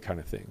reevaluate kind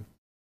of thing.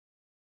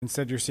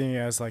 Instead, you're seeing it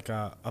as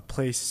a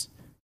place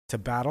to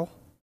battle.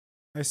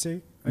 I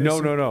see.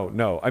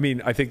 No. I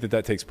mean, I think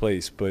that takes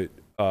place, but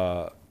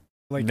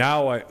like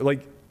now I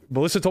like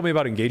Melissa told me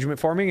about engagement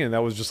farming, and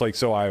that was just like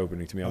so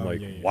eye-opening to me. I'm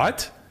like,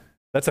 what?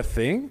 That's a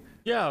thing?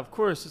 Yeah, of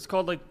course. It's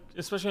called like,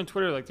 especially on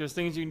Twitter, like there's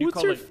things you can do What's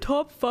called your like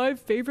top 5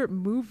 favorite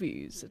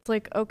movies? It's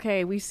like,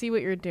 okay, we see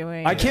what you're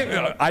doing. I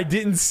can't. I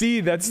didn't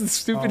see. That's the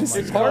stupidest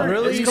It's part. called,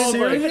 really? It's called,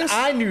 like, Even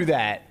I knew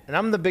that, and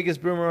I'm the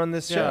biggest boomer on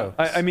this show.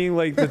 I mean,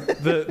 like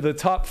the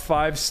top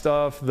 5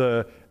 stuff,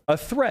 a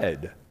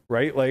thread,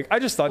 right? Like I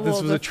just thought this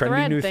was the a trendy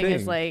thread new thing. thing.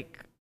 Is like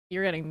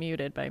you're getting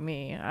muted by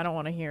me. I don't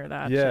want to hear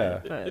that.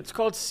 Yeah. shit, but It's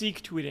called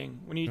seek tweeting.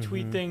 When you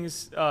tweet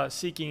things,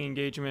 seeking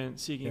engagement,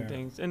 seeking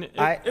things, and it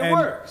And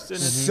works. And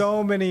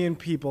so many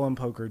people in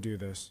poker do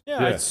this.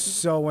 Yeah. It's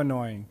so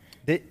annoying.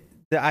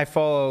 I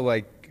follow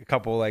like a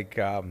couple like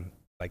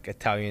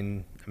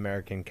Italian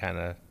American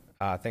kind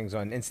of things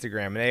on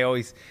Instagram,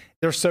 and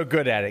they're so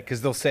good at it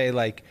because they'll say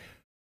like,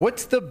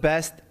 "What's the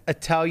best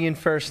Italian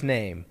first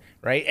name?"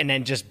 Right, and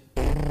then just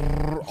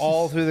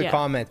all through the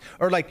comments,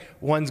 or like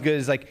one's good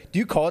is like, "Do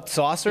you call it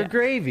sauce or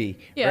gravy?"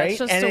 Yeah, right, it's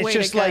just and a it's way to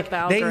just get like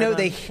the they know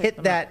they algorithm to pick hit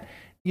them that,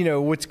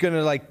 what's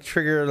gonna like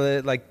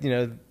trigger like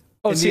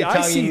Oh, in see, the I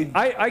Italian, see.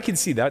 I can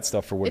see that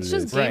stuff for what it's it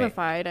is. just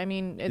gamified. I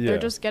mean, they're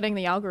just getting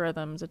the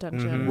algorithm's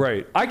attention.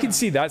 Right. I can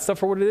see that stuff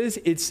for what it is.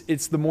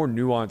 It's the more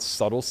nuanced,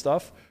 subtle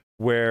stuff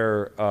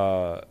where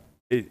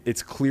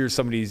it's clear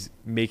somebody's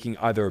making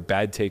either a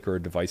bad take or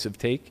a divisive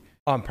take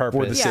on purpose.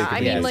 For the sake of I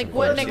mean, like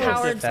what Nick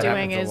Howard's That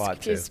doing happens a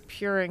lot, is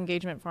pure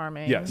engagement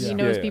farming. Yes. He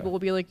knows people will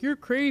be like, "You're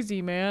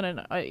crazy, man,"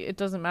 and it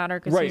doesn't matter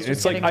because right. he's just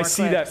It's like getting I more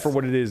see that clicks. for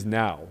what it is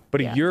now. But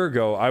a year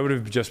ago, I would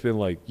have just been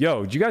like,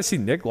 "Yo, did you guys see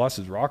Nick lost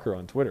his rocker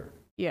on Twitter?"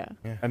 Yeah.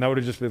 And that would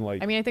have just been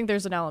like, I mean, I think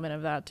there's an element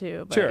of that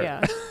too. But Sure.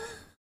 yeah.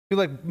 You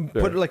like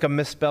put like a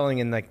misspelling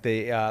in like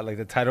the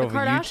title The of a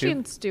YouTube.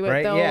 Kardashians do it.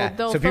 Right?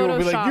 They'll so people will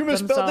be like, Photoshop "You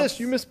misspelled themselves." this.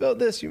 You misspelled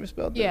this. You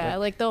misspelled this." Yeah,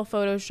 like they'll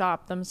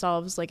Photoshop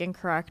themselves like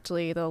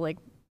incorrectly. They'll like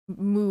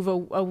move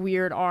a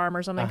weird arm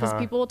or something because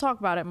people will talk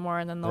about it more,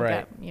 and then they'll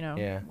get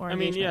more. I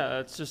mean, engagement. yeah,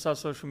 that's just how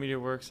social media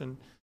works, and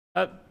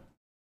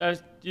you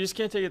just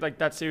can't take it like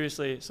that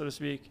seriously, so to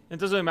speak. It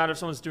doesn't really matter if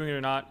someone's doing it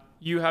or not.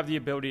 You have the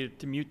ability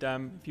to mute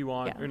them if you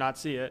want or not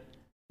see it.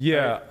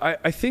 yeah, Right?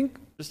 I think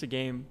Just a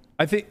game.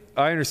 I think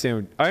I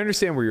understand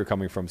where you're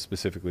coming from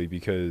specifically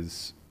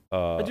because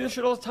I do this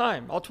shit all the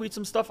time. I'll tweet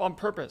some stuff on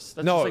purpose.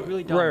 That's no, just like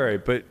really dumb.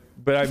 right, but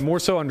I more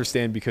so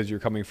understand because you're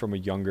coming from a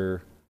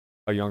younger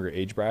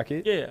age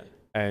bracket. Yeah.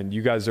 And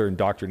you guys are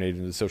indoctrinated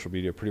into social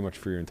media pretty much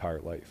for your entire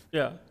life.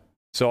 Yeah.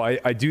 So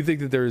I do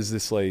think that there is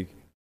this like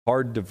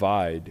hard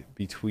divide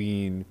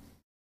between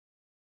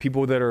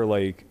people that are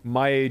like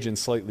my age and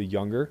slightly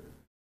younger,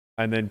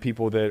 and then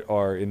people that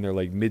are in their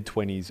like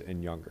mid-20s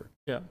and younger.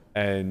 Yeah.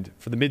 And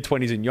for the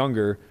mid-20s and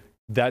younger,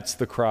 that's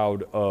the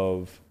crowd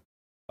of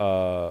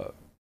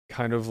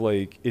kind of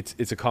like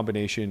it's a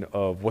combination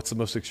of what's the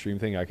most extreme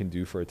thing I can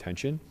do for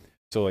attention.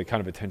 So like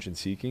kind of attention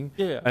seeking.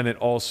 Yeah. And then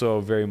also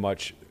very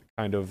much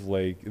kind of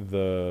like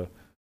the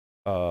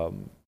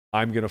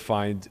I'm going to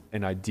find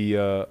an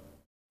idea,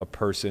 a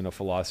person, a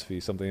philosophy,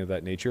 something of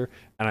that nature,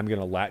 and I'm going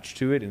to latch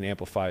to it and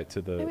amplify it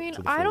to the I mean,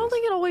 to the I don't fullest.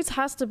 think it always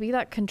has to be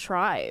that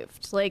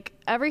contrived. Like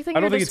everything I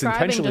you're don't think it's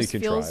describing intentionally just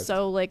feels contrived.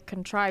 so like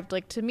contrived.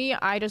 Like to me,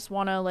 I just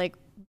want to like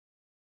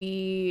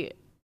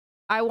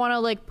I want to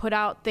like put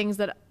out things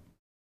that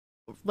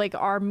like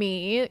are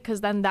me,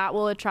 because then that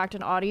will attract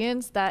an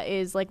audience that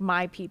is like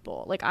my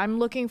people. Like I'm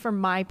looking for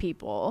my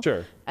people.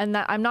 Sure. And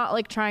that I'm not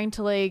like trying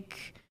to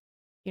like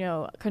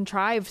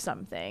contrive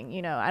something,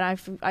 and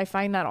I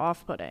find that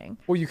off-putting.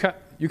 Well, you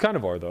kind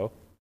of are though,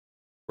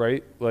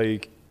 right?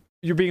 Like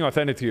you're being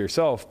authentic to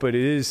yourself, but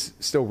it is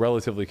still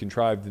relatively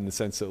contrived in the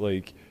sense that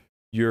like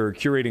you're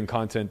curating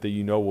content that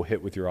will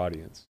hit with your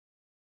audience.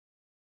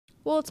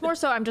 Well, it's more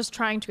so I'm just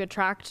trying to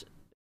attract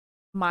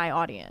my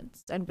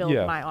audience and build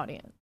my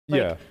audience.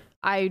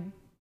 Like,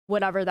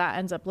 whatever that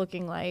ends up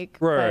looking like.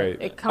 Right.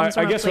 It comes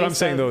from I guess what I'm place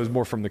saying of- though is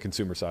more from the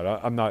consumer side.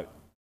 I'm not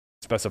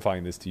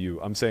specifying this to you.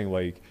 I'm saying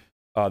like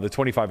the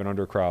 25 and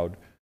under crowd,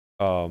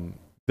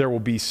 there will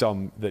be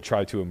some that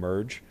try to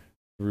emerge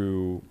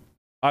through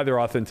either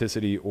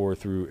authenticity or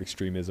through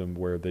extremism,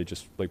 where they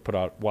just like put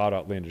out wild,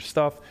 outlandish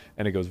stuff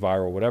and it goes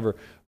viral, whatever.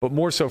 But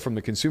more so from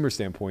the consumer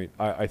standpoint,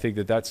 I think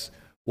that that's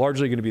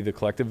largely going to be the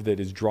collective that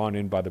is drawn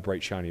in by the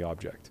bright, shiny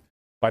object,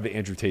 by the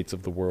Andrew Tates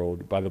of the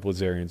world, by the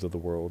Blazarians of the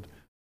world.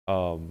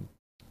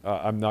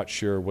 I'm not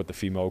sure what the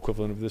female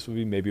equivalent of this would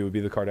be. Maybe it would be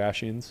the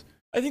Kardashians.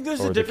 I think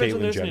there's or a the difference when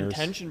Caitlyn there's an Jenners.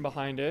 intention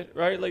behind it,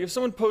 right? Like if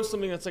someone posts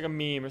something that's like a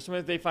meme or something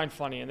that they find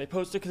funny and they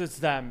post it because it's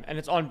them and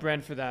it's on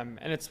brand for them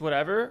and it's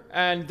whatever,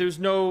 and there's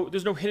no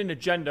hidden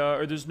agenda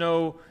or there's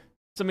no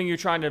something you're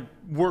trying to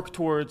work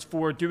towards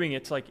for doing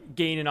it to like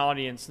gain an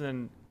audience and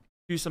then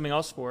do something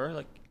else for,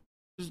 like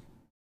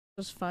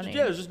it's funny.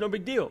 Yeah, there's just no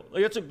big deal.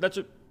 Like that's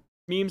what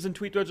memes and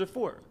tweet threads are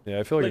for. Yeah,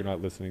 I feel like Like- you're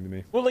not listening to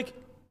me. Well, like,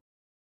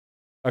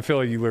 I feel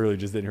like you literally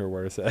just didn't hear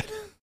what I said.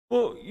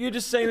 well, you're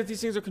just saying that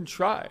these things are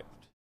contrived.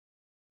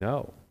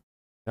 No,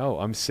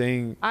 I'm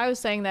saying I was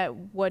saying that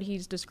what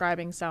he's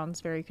describing sounds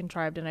very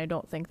contrived, and I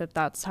don't think that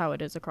that's how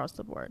it is across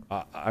the board.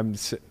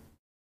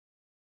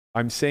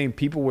 I'm saying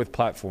people with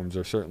platforms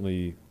are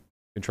certainly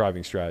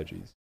contriving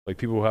strategies, like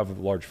people who have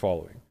a large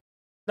following.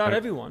 Not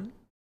everyone,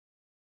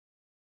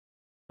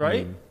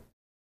 right?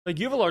 Like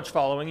you have a large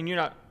following, and you're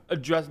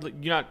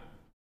not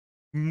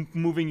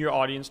moving your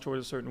audience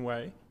towards a certain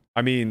way.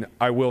 I mean,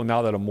 I will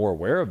now that I'm more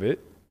aware of it.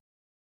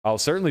 I'll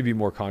certainly be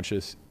more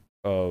conscious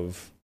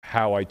of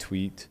how I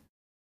tweet,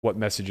 what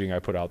messaging I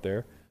put out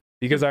there,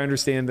 because I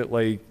understand that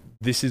like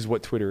this is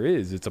what Twitter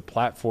is. It's a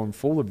platform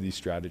full of these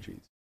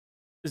strategies.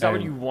 Is that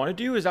what you want to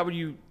do? Is that what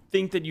you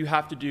think that you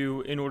have to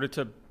do in order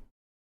to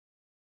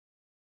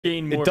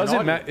gain more?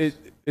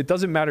 It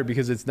doesn't matter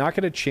because it's not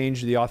going to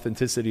change the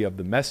authenticity of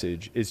the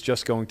message. It's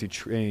just going to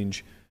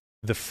change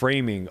the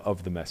framing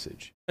of the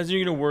message. As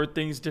you're going to word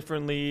things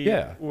differently,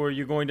 yeah, or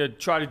you're going to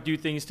try to do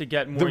things to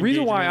get more. The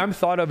reason why engagement. I'm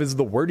thought of as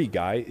the wordy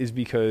guy is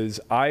because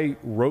I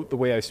wrote the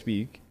way I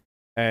speak,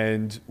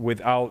 and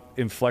without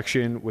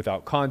inflection,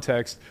 without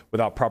context,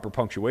 without proper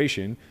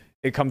punctuation,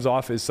 it comes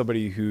off as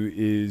somebody who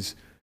is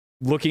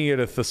looking at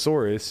a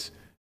thesaurus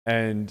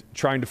and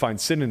trying to find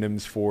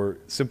synonyms for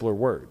simpler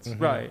words.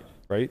 Right.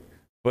 Right.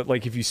 But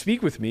like if you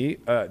speak with me,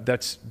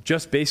 that's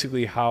just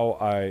basically how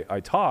I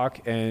talk,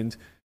 and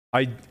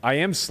I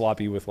am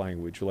sloppy with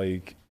language.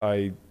 Like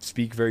I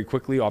speak very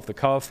quickly off the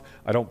cuff.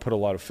 I don't put a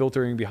lot of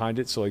filtering behind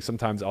it. So like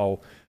sometimes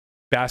I'll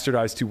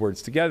bastardize two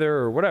words together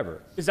or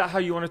whatever. Is that how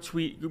you want to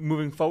tweet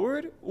moving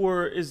forward,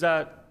 or is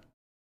that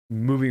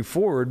moving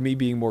forward? Me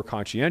being more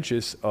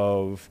conscientious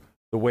of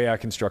the way I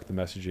construct the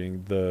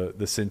messaging,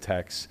 the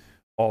syntax,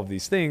 all of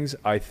these things,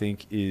 I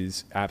think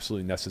is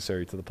absolutely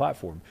necessary to the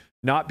platform.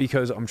 Not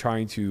because I'm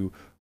trying to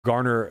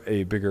garner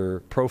a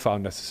bigger profile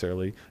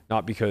necessarily,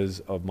 not because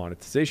of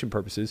monetization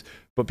purposes,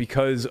 but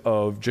because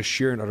of just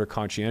sheer and utter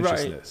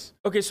conscientiousness.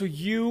 Right. Okay, so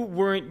you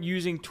weren't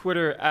using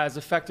Twitter as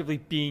effectively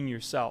being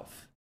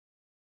yourself.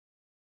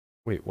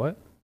 Wait, what?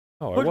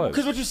 Oh, I was.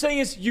 Because what you're saying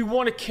is you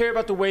want to care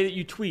about the way that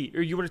you tweet,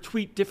 or you want to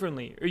tweet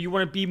differently, or you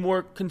want to be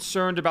more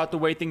concerned about the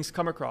way things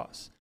come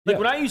across. Like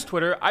when I use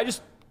Twitter, I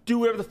just do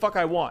whatever the fuck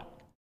I want.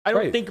 I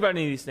don't think about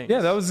any of these things. Yeah,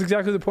 that was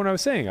exactly the point I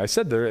was saying. I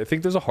said I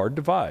think there's a hard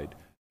divide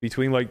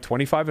between like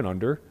 25 and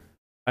under,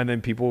 and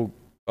then people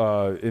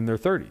in their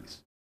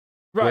 30s.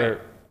 Right.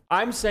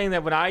 I'm saying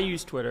that when I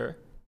use Twitter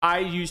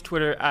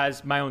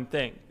as my own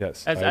thing.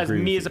 Yes. As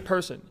me as a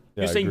person.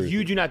 Yeah, You're saying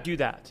you do not do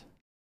that.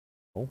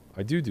 Oh,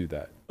 I do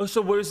that. Oh,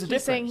 so what is the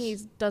difference? He's saying he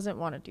doesn't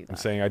want to do that. I'm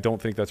saying I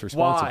don't think that's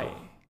responsible. Why?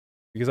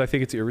 Because I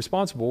think it's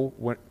irresponsible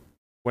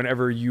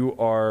whenever you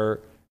are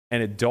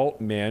an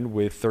adult man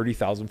with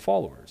 30,000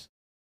 followers.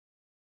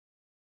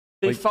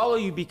 They follow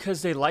you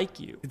because they like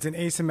you. It's an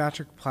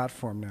asymmetric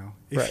platform now.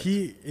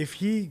 Right. If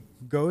he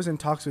goes and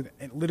talks with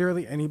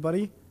literally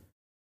anybody,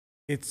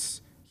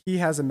 he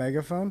has a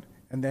megaphone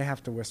and they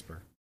have to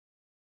whisper.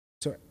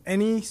 So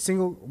any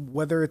single,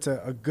 whether it's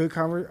a good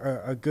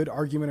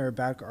argument or a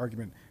bad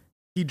argument,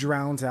 he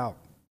drowns out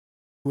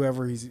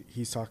whoever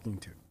he's talking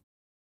to,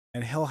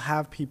 and he'll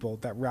have people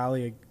that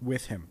rally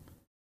with him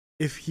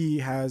if he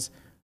has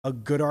a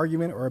good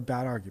argument or a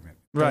bad argument.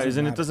 Right,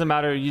 and it doesn't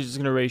matter. You're just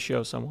going to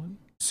ratio someone.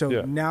 So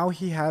now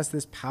he has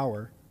this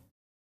power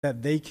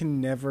that they can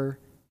never.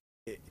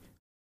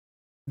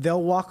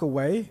 They'll walk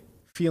away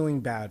feeling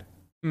bad.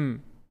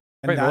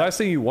 Right, the last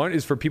thing you want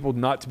is for people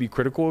not to be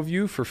critical of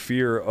you for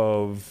fear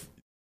of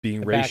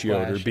being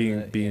ratioed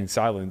or being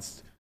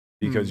silenced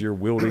because you're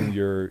wielding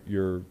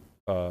your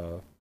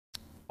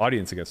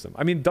audience against them.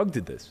 I mean, Doug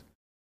did this.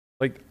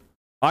 Like,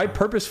 I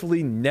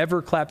purposefully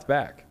never clapped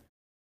back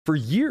for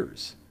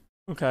years.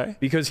 Okay.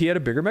 Because he had a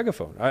bigger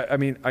megaphone. I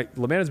mean,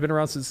 LeMan has been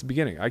around since the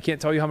beginning. I can't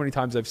tell you how many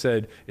times I've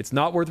said it's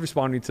not worth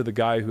responding to the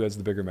guy who has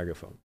the bigger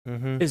megaphone.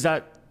 Is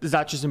that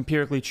just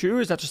empirically true,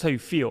 or is that just how you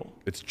feel?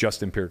 It's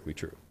just empirically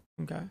true.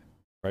 Okay.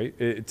 Right?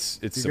 It's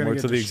similar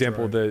to the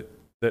example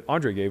that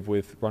Andre gave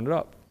with Run It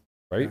Up.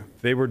 Right? Yeah.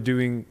 They were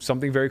doing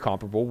something very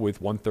comparable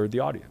with 1/3 the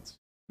audience.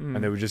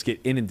 And they would just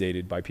get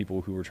inundated by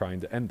people who were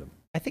trying to end them.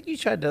 I think you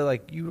tried to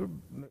you were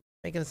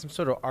making some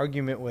sort of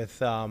argument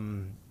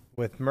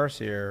with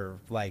Mercier,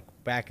 like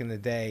back in the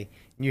day.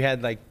 You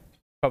had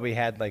probably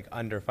had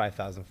under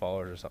 5,000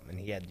 followers or something.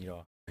 He had,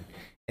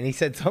 and he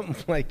said something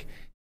like,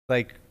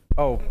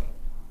 oh,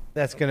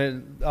 that's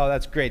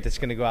great. That's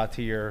gonna go out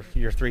to your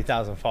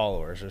 3,000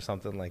 followers or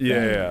something like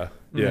that.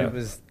 Yeah.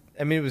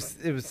 It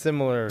was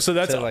similar. So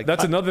that's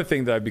another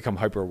thing that I've become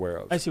hyper aware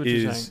of. I see what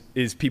you're saying.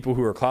 Is people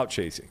who are clout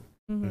chasing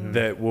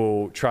that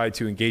will try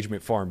to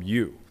engagement farm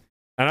you.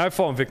 And I've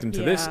fallen victim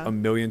to this a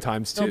million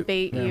times too. They'll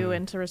bait you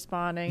into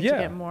responding to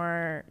get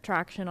more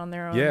traction on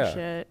their own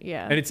shit.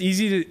 Yeah. And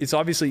it's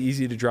obviously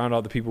easy to drown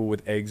out the people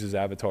with eggs as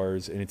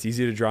avatars, and it's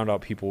easy to drown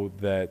out people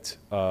that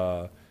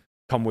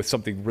come with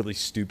something really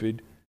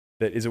stupid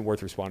that isn't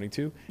worth responding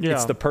to. Yeah.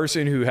 It's the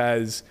person who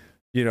has,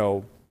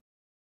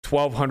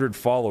 1,200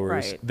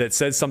 followers that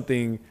says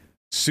something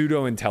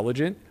pseudo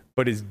intelligent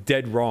but is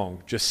dead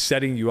wrong, just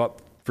setting you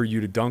up for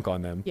you to dunk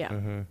on them.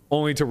 Yeah.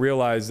 Only to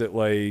realize that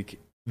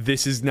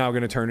this is now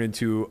going to turn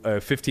into a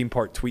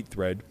 15-part tweet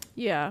thread.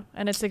 Yeah,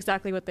 and it's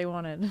exactly what they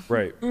wanted.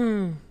 Right.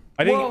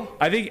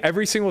 I think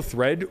every single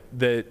thread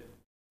that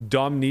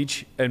Dom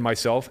Nietzsche and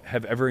myself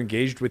have ever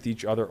engaged with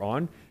each other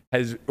on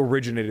has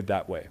originated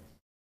that way,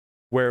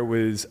 where it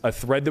was a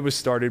thread that was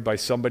started by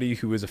somebody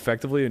who was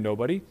effectively a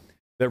nobody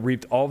that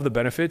reaped all of the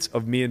benefits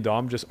of me and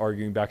Dom just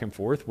arguing back and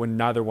forth when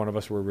neither one of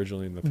us were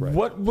originally in the thread.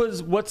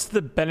 What's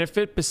the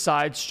benefit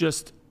besides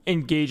just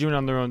engagement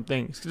on their own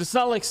things? Because it's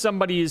not like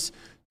somebody's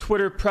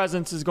Twitter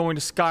presence is going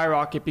to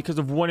skyrocket because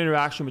of one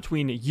interaction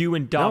between you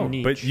and Dom.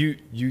 No, but you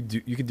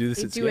can do this.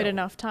 They at do scale. it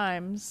enough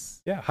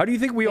times. Yeah. How do you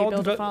think we they all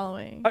build a develop?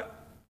 following?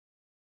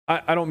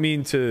 I don't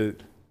mean to.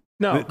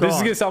 No, this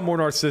is gonna sound more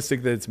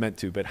narcissistic than it's meant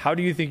to. But how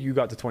do you think you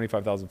got to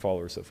 25,000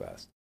 followers so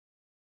fast?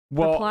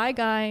 Well, Reply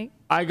guy.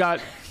 I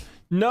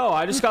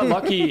just got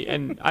lucky,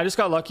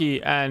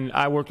 and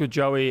I worked with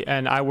Joey,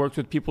 and I worked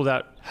with people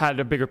that had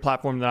a bigger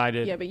platform than I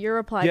did. Yeah, but your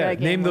reply guy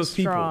game name was those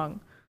people. strong.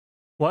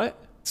 What?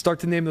 Start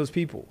to name those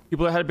people.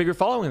 People that had a bigger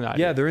following than I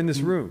did. Yeah, they're in this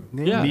room.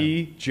 Yeah.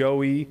 Me,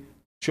 Joey,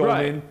 Shulman,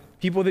 Right.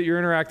 people that you're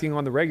interacting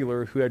on the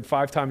regular who had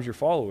 5 times your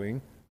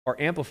following are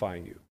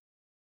amplifying you,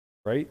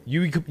 right?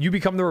 You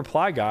become the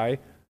reply guy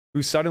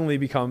who suddenly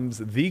becomes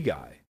the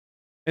guy.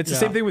 It's the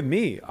same thing with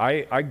me.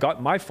 I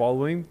got my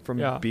following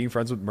from being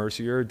friends with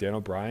Mercier, Dan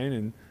O'Brien,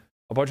 and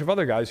a bunch of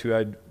other guys who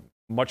had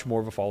much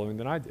more of a following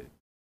than I did.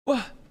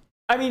 Well,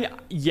 I mean,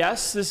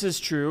 yes, this is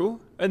true.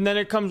 And then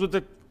it comes with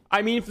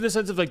for the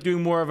sense of like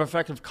doing more of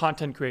effective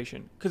content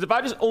creation. Because if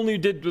I just only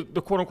did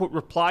the quote unquote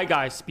reply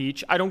guy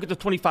speech, I don't get the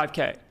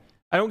 25K.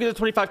 I don't get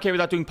the 25K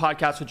without doing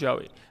podcasts with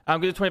Joey. I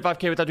don't get the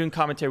 25K without doing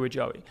commentary with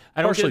Joey.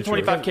 I don't get the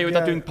 25K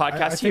without doing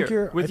podcasts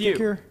here with you. I think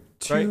you're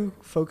too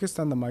focused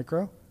on the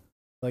micro.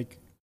 Like,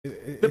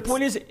 the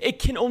point is, it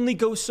can only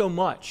go so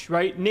much,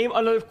 right? Name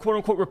another quote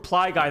unquote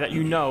reply guy that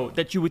you know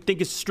that you would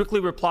think is strictly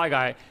reply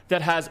guy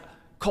that has,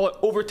 call it,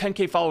 over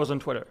 10K followers on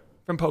Twitter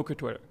from poker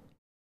Twitter.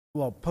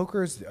 Well,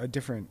 poker is a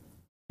different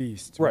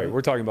beast. Right.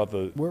 We're talking about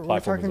the we're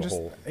platform talking as a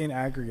just whole. in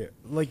aggregate.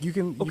 Like you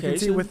can Okay,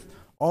 see so- with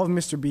all of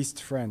Mr.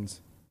 Beast's friends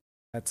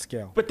at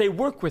scale. But they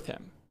work with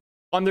him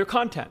on their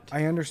content.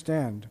 I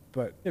understand,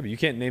 but Yeah, but you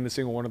can't name a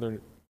single one of their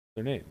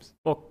names.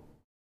 Well,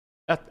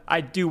 I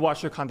do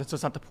watch their content, so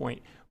it's not the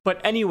point. But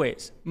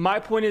anyways, my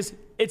point is,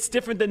 it's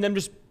different than them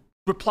just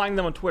replying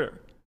them on Twitter,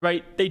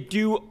 right? They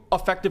do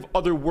effective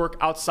other work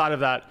outside of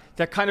that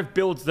kind of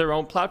builds their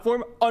own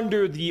platform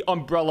under the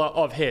umbrella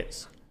of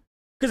his.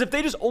 Because if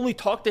they just only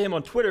talk to him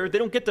on Twitter, they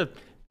don't get the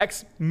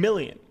X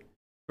million,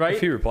 right?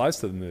 If he replies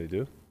to them, they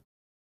do.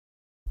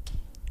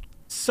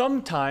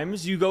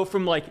 Sometimes you go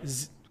from like,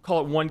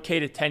 call it 1K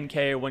to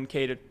 10K or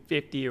 1K to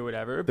 50 or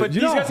whatever. But you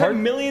these know how guys have hard-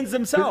 millions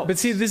themselves. But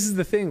see, this is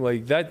the thing.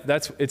 Like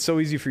that's it's so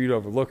easy for you to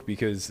overlook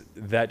because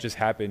that just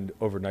happened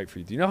overnight for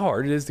you. Do you know how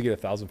hard it is to get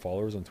 1,000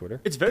 followers on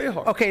Twitter? It's very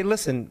hard. Okay,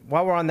 listen,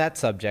 while we're on that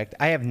subject,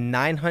 I have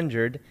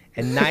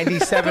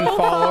 997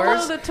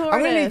 followers. the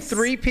I'm going to need tortoise.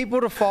 3 people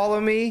to follow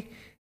me,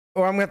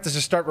 or I'm going to have to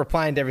just start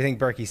replying to everything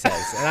Berkey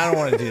says. And I don't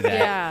want to do that.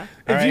 Yeah.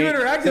 All If you right?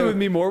 interacted So- with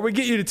me more, we'd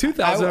get you to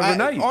 2,000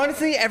 overnight.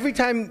 Honestly,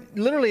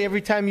 literally every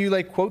time you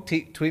like quote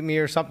tweet me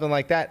or something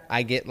like that,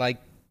 I get like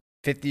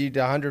 50 to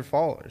 100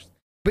 followers.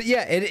 But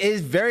yeah, it is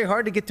very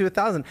hard to get to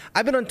 1,000.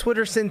 I've been on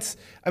Twitter since,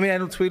 I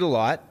don't tweet a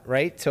lot,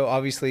 right? So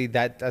obviously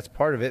that's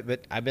part of it,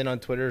 but I've been on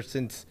Twitter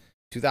since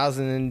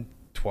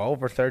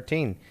 2012 or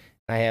 13.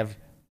 I have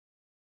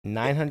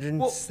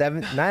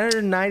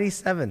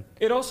 997.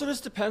 It also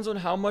just depends on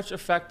how much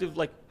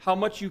how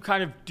much you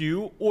kind of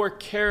do or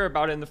care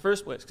about it in the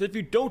first place. Because if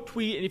you don't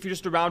tweet and if you're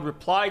just around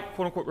quote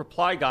unquote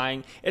reply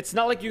guying, it's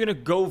not like you're going to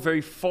go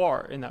very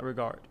far in that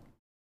regard.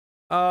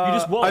 You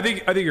just won't. I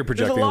think you're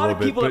projecting There's a lot little of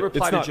bit, people that but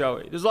reply it's to not-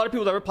 Joey. There's a lot of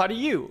people that reply to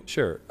you.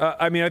 Sure.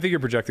 I think you're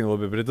projecting a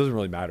little bit, but it doesn't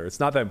really matter. It's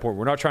not that important.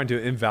 We're not trying to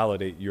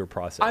invalidate your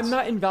process. I'm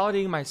not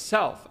invalidating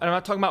myself. And I'm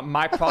not talking about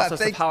my process of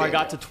Thank how I you.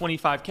 got to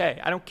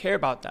 25K. I don't care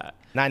about that.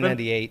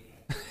 998.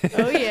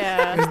 Oh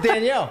yeah. It's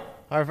Danielle,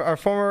 our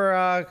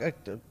former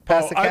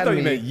past I thought academy.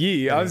 you meant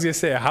Yee. I was gonna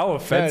say how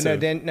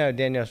offensive. No,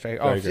 Danielle Strike.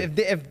 Oh,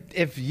 Very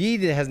if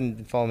Yee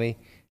hasn't followed me,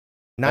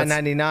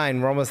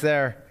 999. We're almost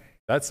there.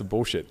 That's the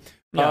bullshit.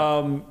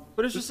 Yeah.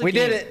 But it's just like We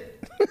did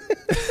it.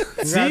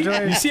 See,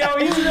 you see how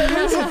easy that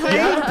is. You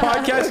have a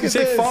podcast. You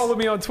say follow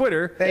me on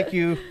Twitter. Thank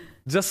you.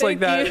 Just like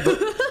that.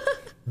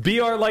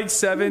 BR like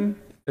 7.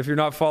 If you're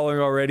not following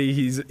already,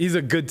 he's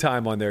a good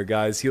time on there,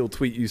 guys. He'll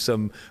tweet you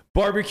some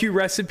barbecue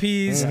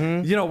recipes.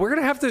 You know, we're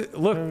gonna have to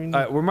look.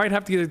 We might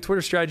have to get a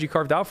Twitter strategy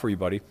carved out for you,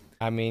 buddy.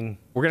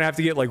 We're gonna have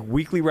to get like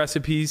weekly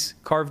recipes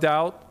carved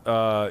out.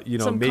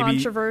 Some maybe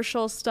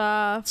controversial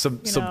stuff.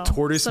 some some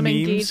tortoise some memes.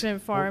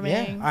 engagement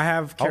farming. I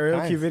have All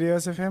karaoke kinds.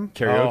 videos of him.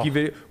 Karaoke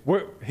video.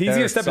 He's They're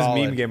gonna step solid.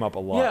 his meme game up a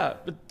lot. Yeah,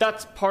 but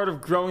that's part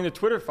of growing the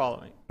Twitter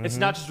following. It's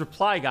not just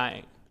reply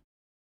guying.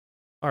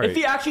 All right. If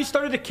he actually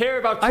started to care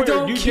about I Twitter,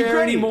 don't you'd be care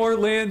great. anymore,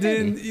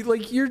 Landon.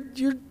 Like you're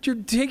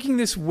taking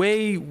this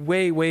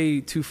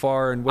way too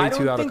far and way I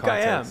too don't out think of I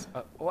am. context.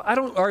 Well, I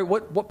don't. All right,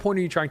 what point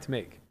are you trying to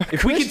make?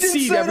 If we Christian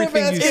concede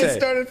everything you Sotomayor say,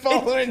 started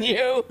following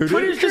you.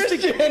 Twitter's just a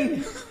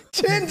Christian.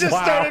 Chin just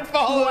Wow. started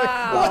following.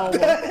 Wow. What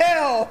the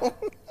hell?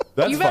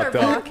 that's You better fucked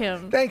up. block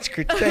him. Thanks,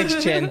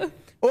 Chin.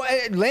 Well,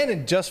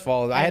 Landon just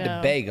followed. I had to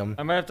know. beg him.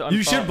 I might have to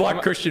You should unfollow-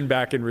 block Christian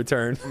back in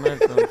return. I might have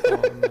to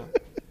unfollow him now.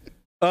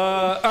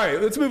 All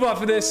right, let's move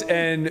off of this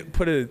and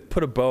put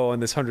a bow on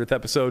this 100th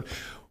episode.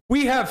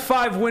 We have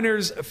 5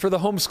 winners for the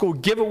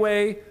homeschool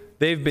giveaway.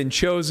 They've been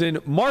chosen.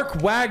 Mark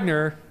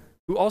Wagner,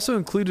 who also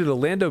included a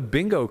Landon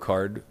bingo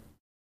card.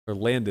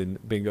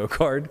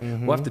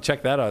 Mm-hmm. We'll have to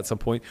check that out at some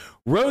point.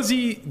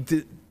 Rosie,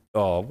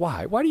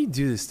 why? Why do you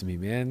do this to me,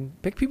 man?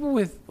 Pick people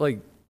with like.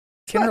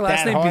 Can her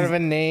last name hard be of a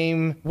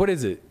name? What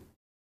is it?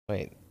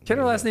 Wait. Can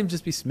her last name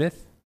just be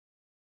Smith?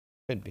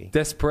 Could be.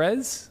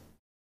 Desprez?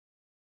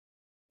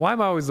 Why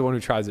am I always the one who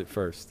tries it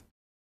first?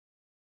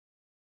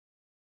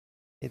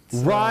 It's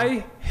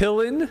Rye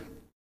Hillen,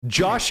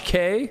 Josh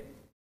K,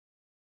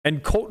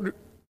 and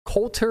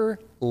Coulter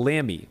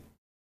Lammy.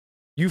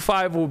 You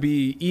 5 will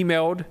be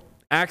emailed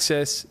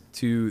access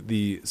to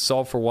the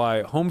Solve for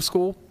Why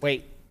homeschool.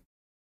 Wait.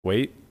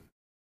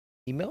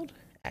 Emailed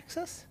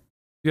access?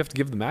 You have to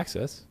give them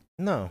access.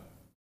 No.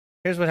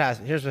 Here's what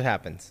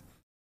happens.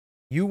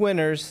 You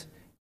winners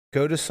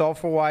go to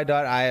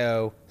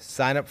solveforwhy.io,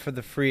 sign up for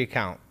the free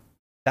account.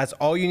 That's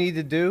all you need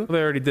to do. Well,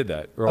 they already did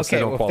that. Or else they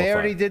don't if qualify. they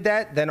already did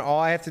that, then all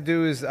I have to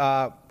do is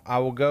I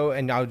will go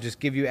and I'll just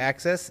give you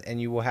access, and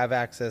you will have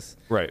access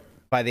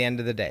by the end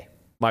of the day.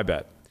 My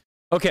bad.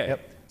 Okay.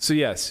 Yep. So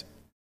yes,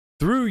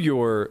 through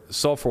your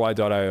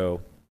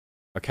solveforwhy.io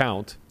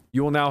account,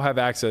 you will now have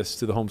access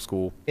to the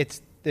homeschool.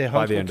 It's the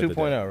Homeschool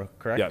 2.0,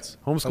 correct? Yes,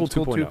 Homeschool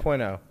 2.0.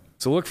 2.0.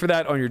 So look for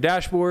that on your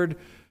dashboard.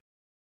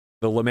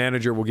 The La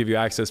Manager will give you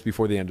access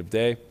before the end of the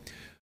day.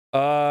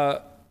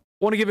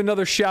 Want to give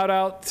another shout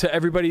out to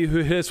everybody who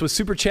hit us with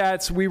super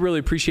chats. We really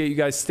appreciate you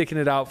guys sticking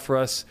it out for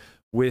us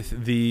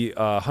with the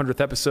 100th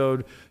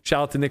episode.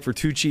 Shout out to Nick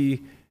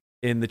Vertucci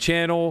in the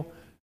channel.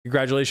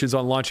 Congratulations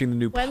on launching the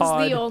new When's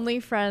pod. the Only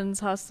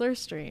Friends Hustler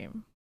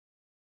stream?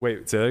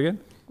 Wait, say that again?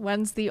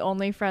 When's the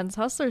Only Friends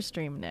Hustler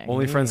stream, Nick?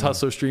 Only Friends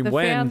Hustler stream. The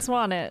when? fans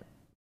want it.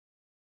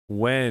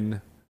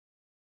 When?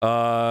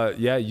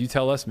 Yeah, you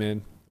tell us,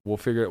 man. We'll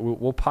figure it.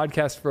 We'll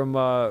podcast from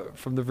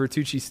the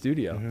Vertucci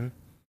studio. Mm-hmm.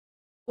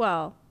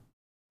 Well,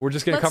 we're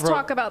just gonna let's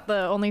talk about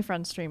the Only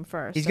Friends stream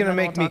first. He's gonna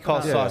make me call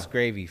about sauce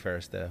gravy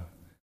first, though.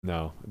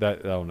 No,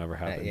 that'll never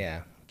happen.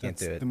 Yeah, can't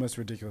do it. The most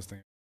ridiculous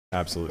thing.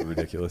 Absolutely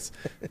ridiculous.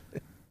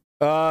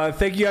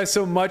 Thank you guys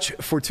so much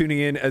for tuning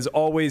in. As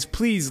always,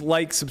 please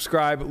like,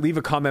 subscribe, leave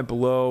a comment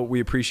below. We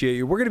appreciate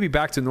you. We're going to be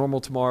back to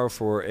normal tomorrow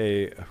for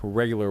a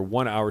regular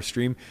 1-hour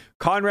stream.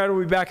 Conrad will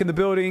be back in the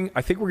building.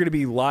 I think we're going to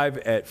be live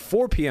at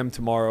 4 p.m.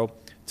 tomorrow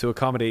to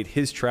accommodate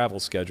his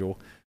travel schedule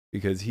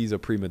because he's a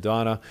prima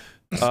donna.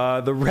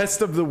 The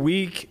rest of the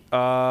week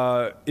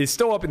is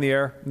still up in the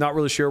air. Not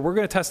really sure. We're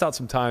going to test out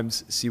some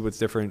times, see what's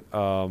different.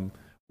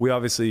 We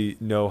obviously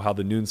know how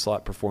the noon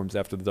slot performs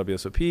after the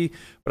WSOP,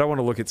 but I want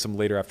to look at some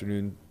later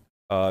afternoon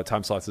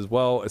time slots as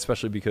well,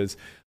 especially because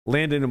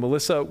Landon and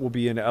Melissa will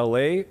be in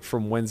LA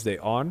from Wednesday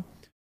on.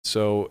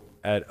 So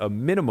at a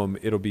minimum,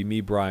 it'll be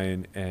me,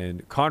 Brian,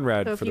 and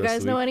Conrad. So if for you the rest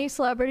guys of the know week. any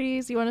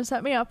celebrities you want to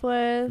set me up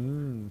with,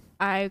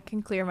 I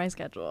can clear my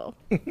schedule.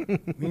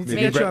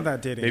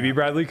 Maybe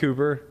Bradley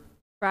Cooper.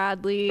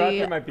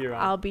 Bradley might be around.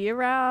 I'll be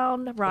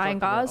around. Ryan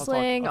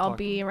Gosling, I'll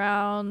be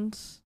around.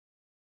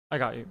 I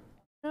got you.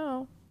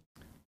 No.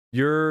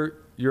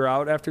 You're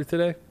out after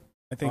today?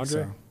 I think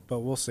Andre? so, but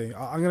we'll see.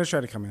 I'm gonna try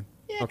to come in.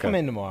 Yeah, Okay. come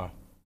in tomorrow.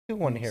 We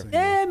want to hear from you.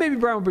 Yeah, maybe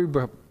Brian will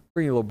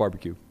bring you a little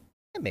barbecue.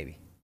 Yeah, maybe.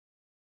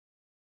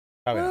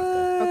 Probably not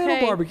there. A Okay.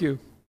 little barbecue.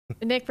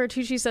 Nick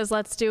Vertucci says,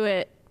 let's do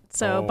it.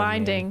 So Oh,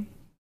 binding.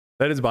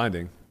 That is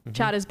binding.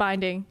 Chat is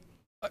binding.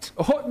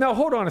 Now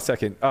hold on a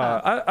second.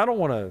 I don't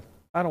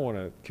want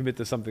to commit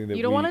to something that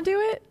You don't want to do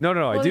it? No,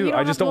 Well, I you do. don't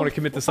I just have- don't want we'll- to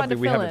commit to we'll find something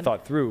a we haven't fill-in.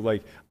 thought through.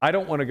 Like, I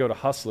don't want to go to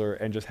Hustler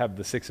and just have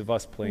the 6 of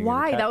us playing.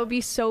 Why? That would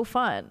be so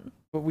fun.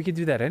 But we could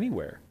do that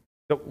anywhere.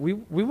 But we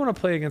want to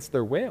play against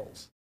their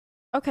whales.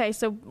 Okay,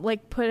 so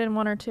like put in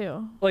 1 or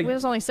 2. Like-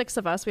 There's only 6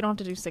 of us. We don't have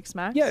to do 6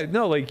 max. Yeah,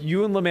 no, like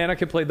you and Lamanna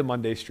could play the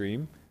Monday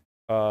stream.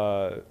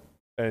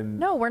 And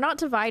No, we're not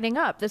dividing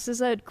up. This is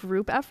a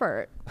group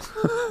effort.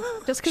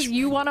 Just because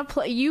you want to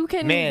play, you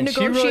can Man, she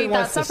negotiate really that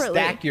wants to separately.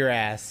 stack your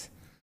ass.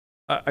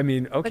 I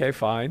mean, okay,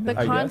 fine. The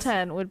I guess.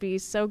 content would be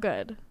so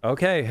good.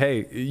 Okay,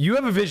 hey, you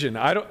have a vision.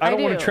 I don't want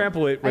do. to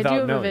trample it I without do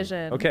have a knowing.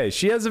 vision. Okay,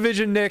 she has a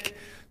vision, Nick.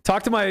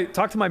 Talk to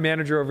my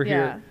manager over Yeah.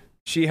 here.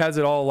 She has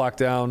it all locked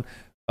down.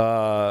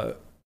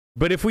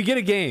 But if we get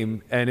a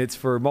game and it's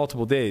for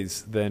multiple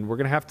days, then we're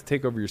gonna have to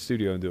take over your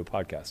studio and do a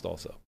podcast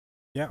also.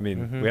 Yeah. I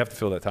mean, we have to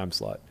fill that time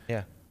slot.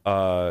 Yeah.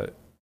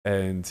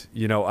 And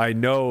you know, I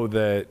know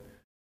that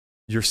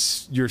your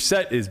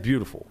set is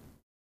beautiful.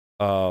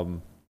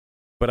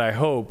 But I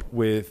hope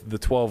with the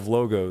 12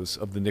 logos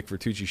of the Nick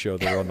Vertucci show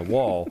that are on the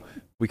wall,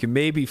 we can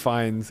maybe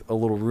find a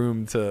little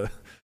room to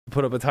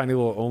put up a tiny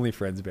little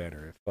OnlyFriends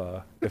banner,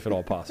 if at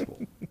all possible.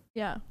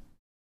 Yeah.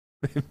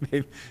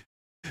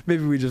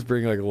 Maybe we just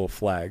bring like a little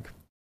flag.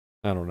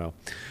 I don't know.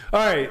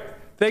 All right.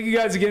 Thank you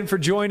guys again for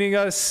joining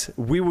us.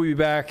 We will be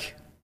back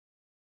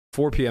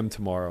 4 p.m.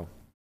 tomorrow.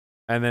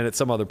 And then at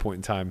some other point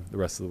in time the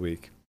rest of the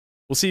week.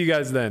 We'll see you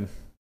guys then.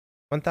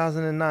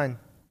 1009.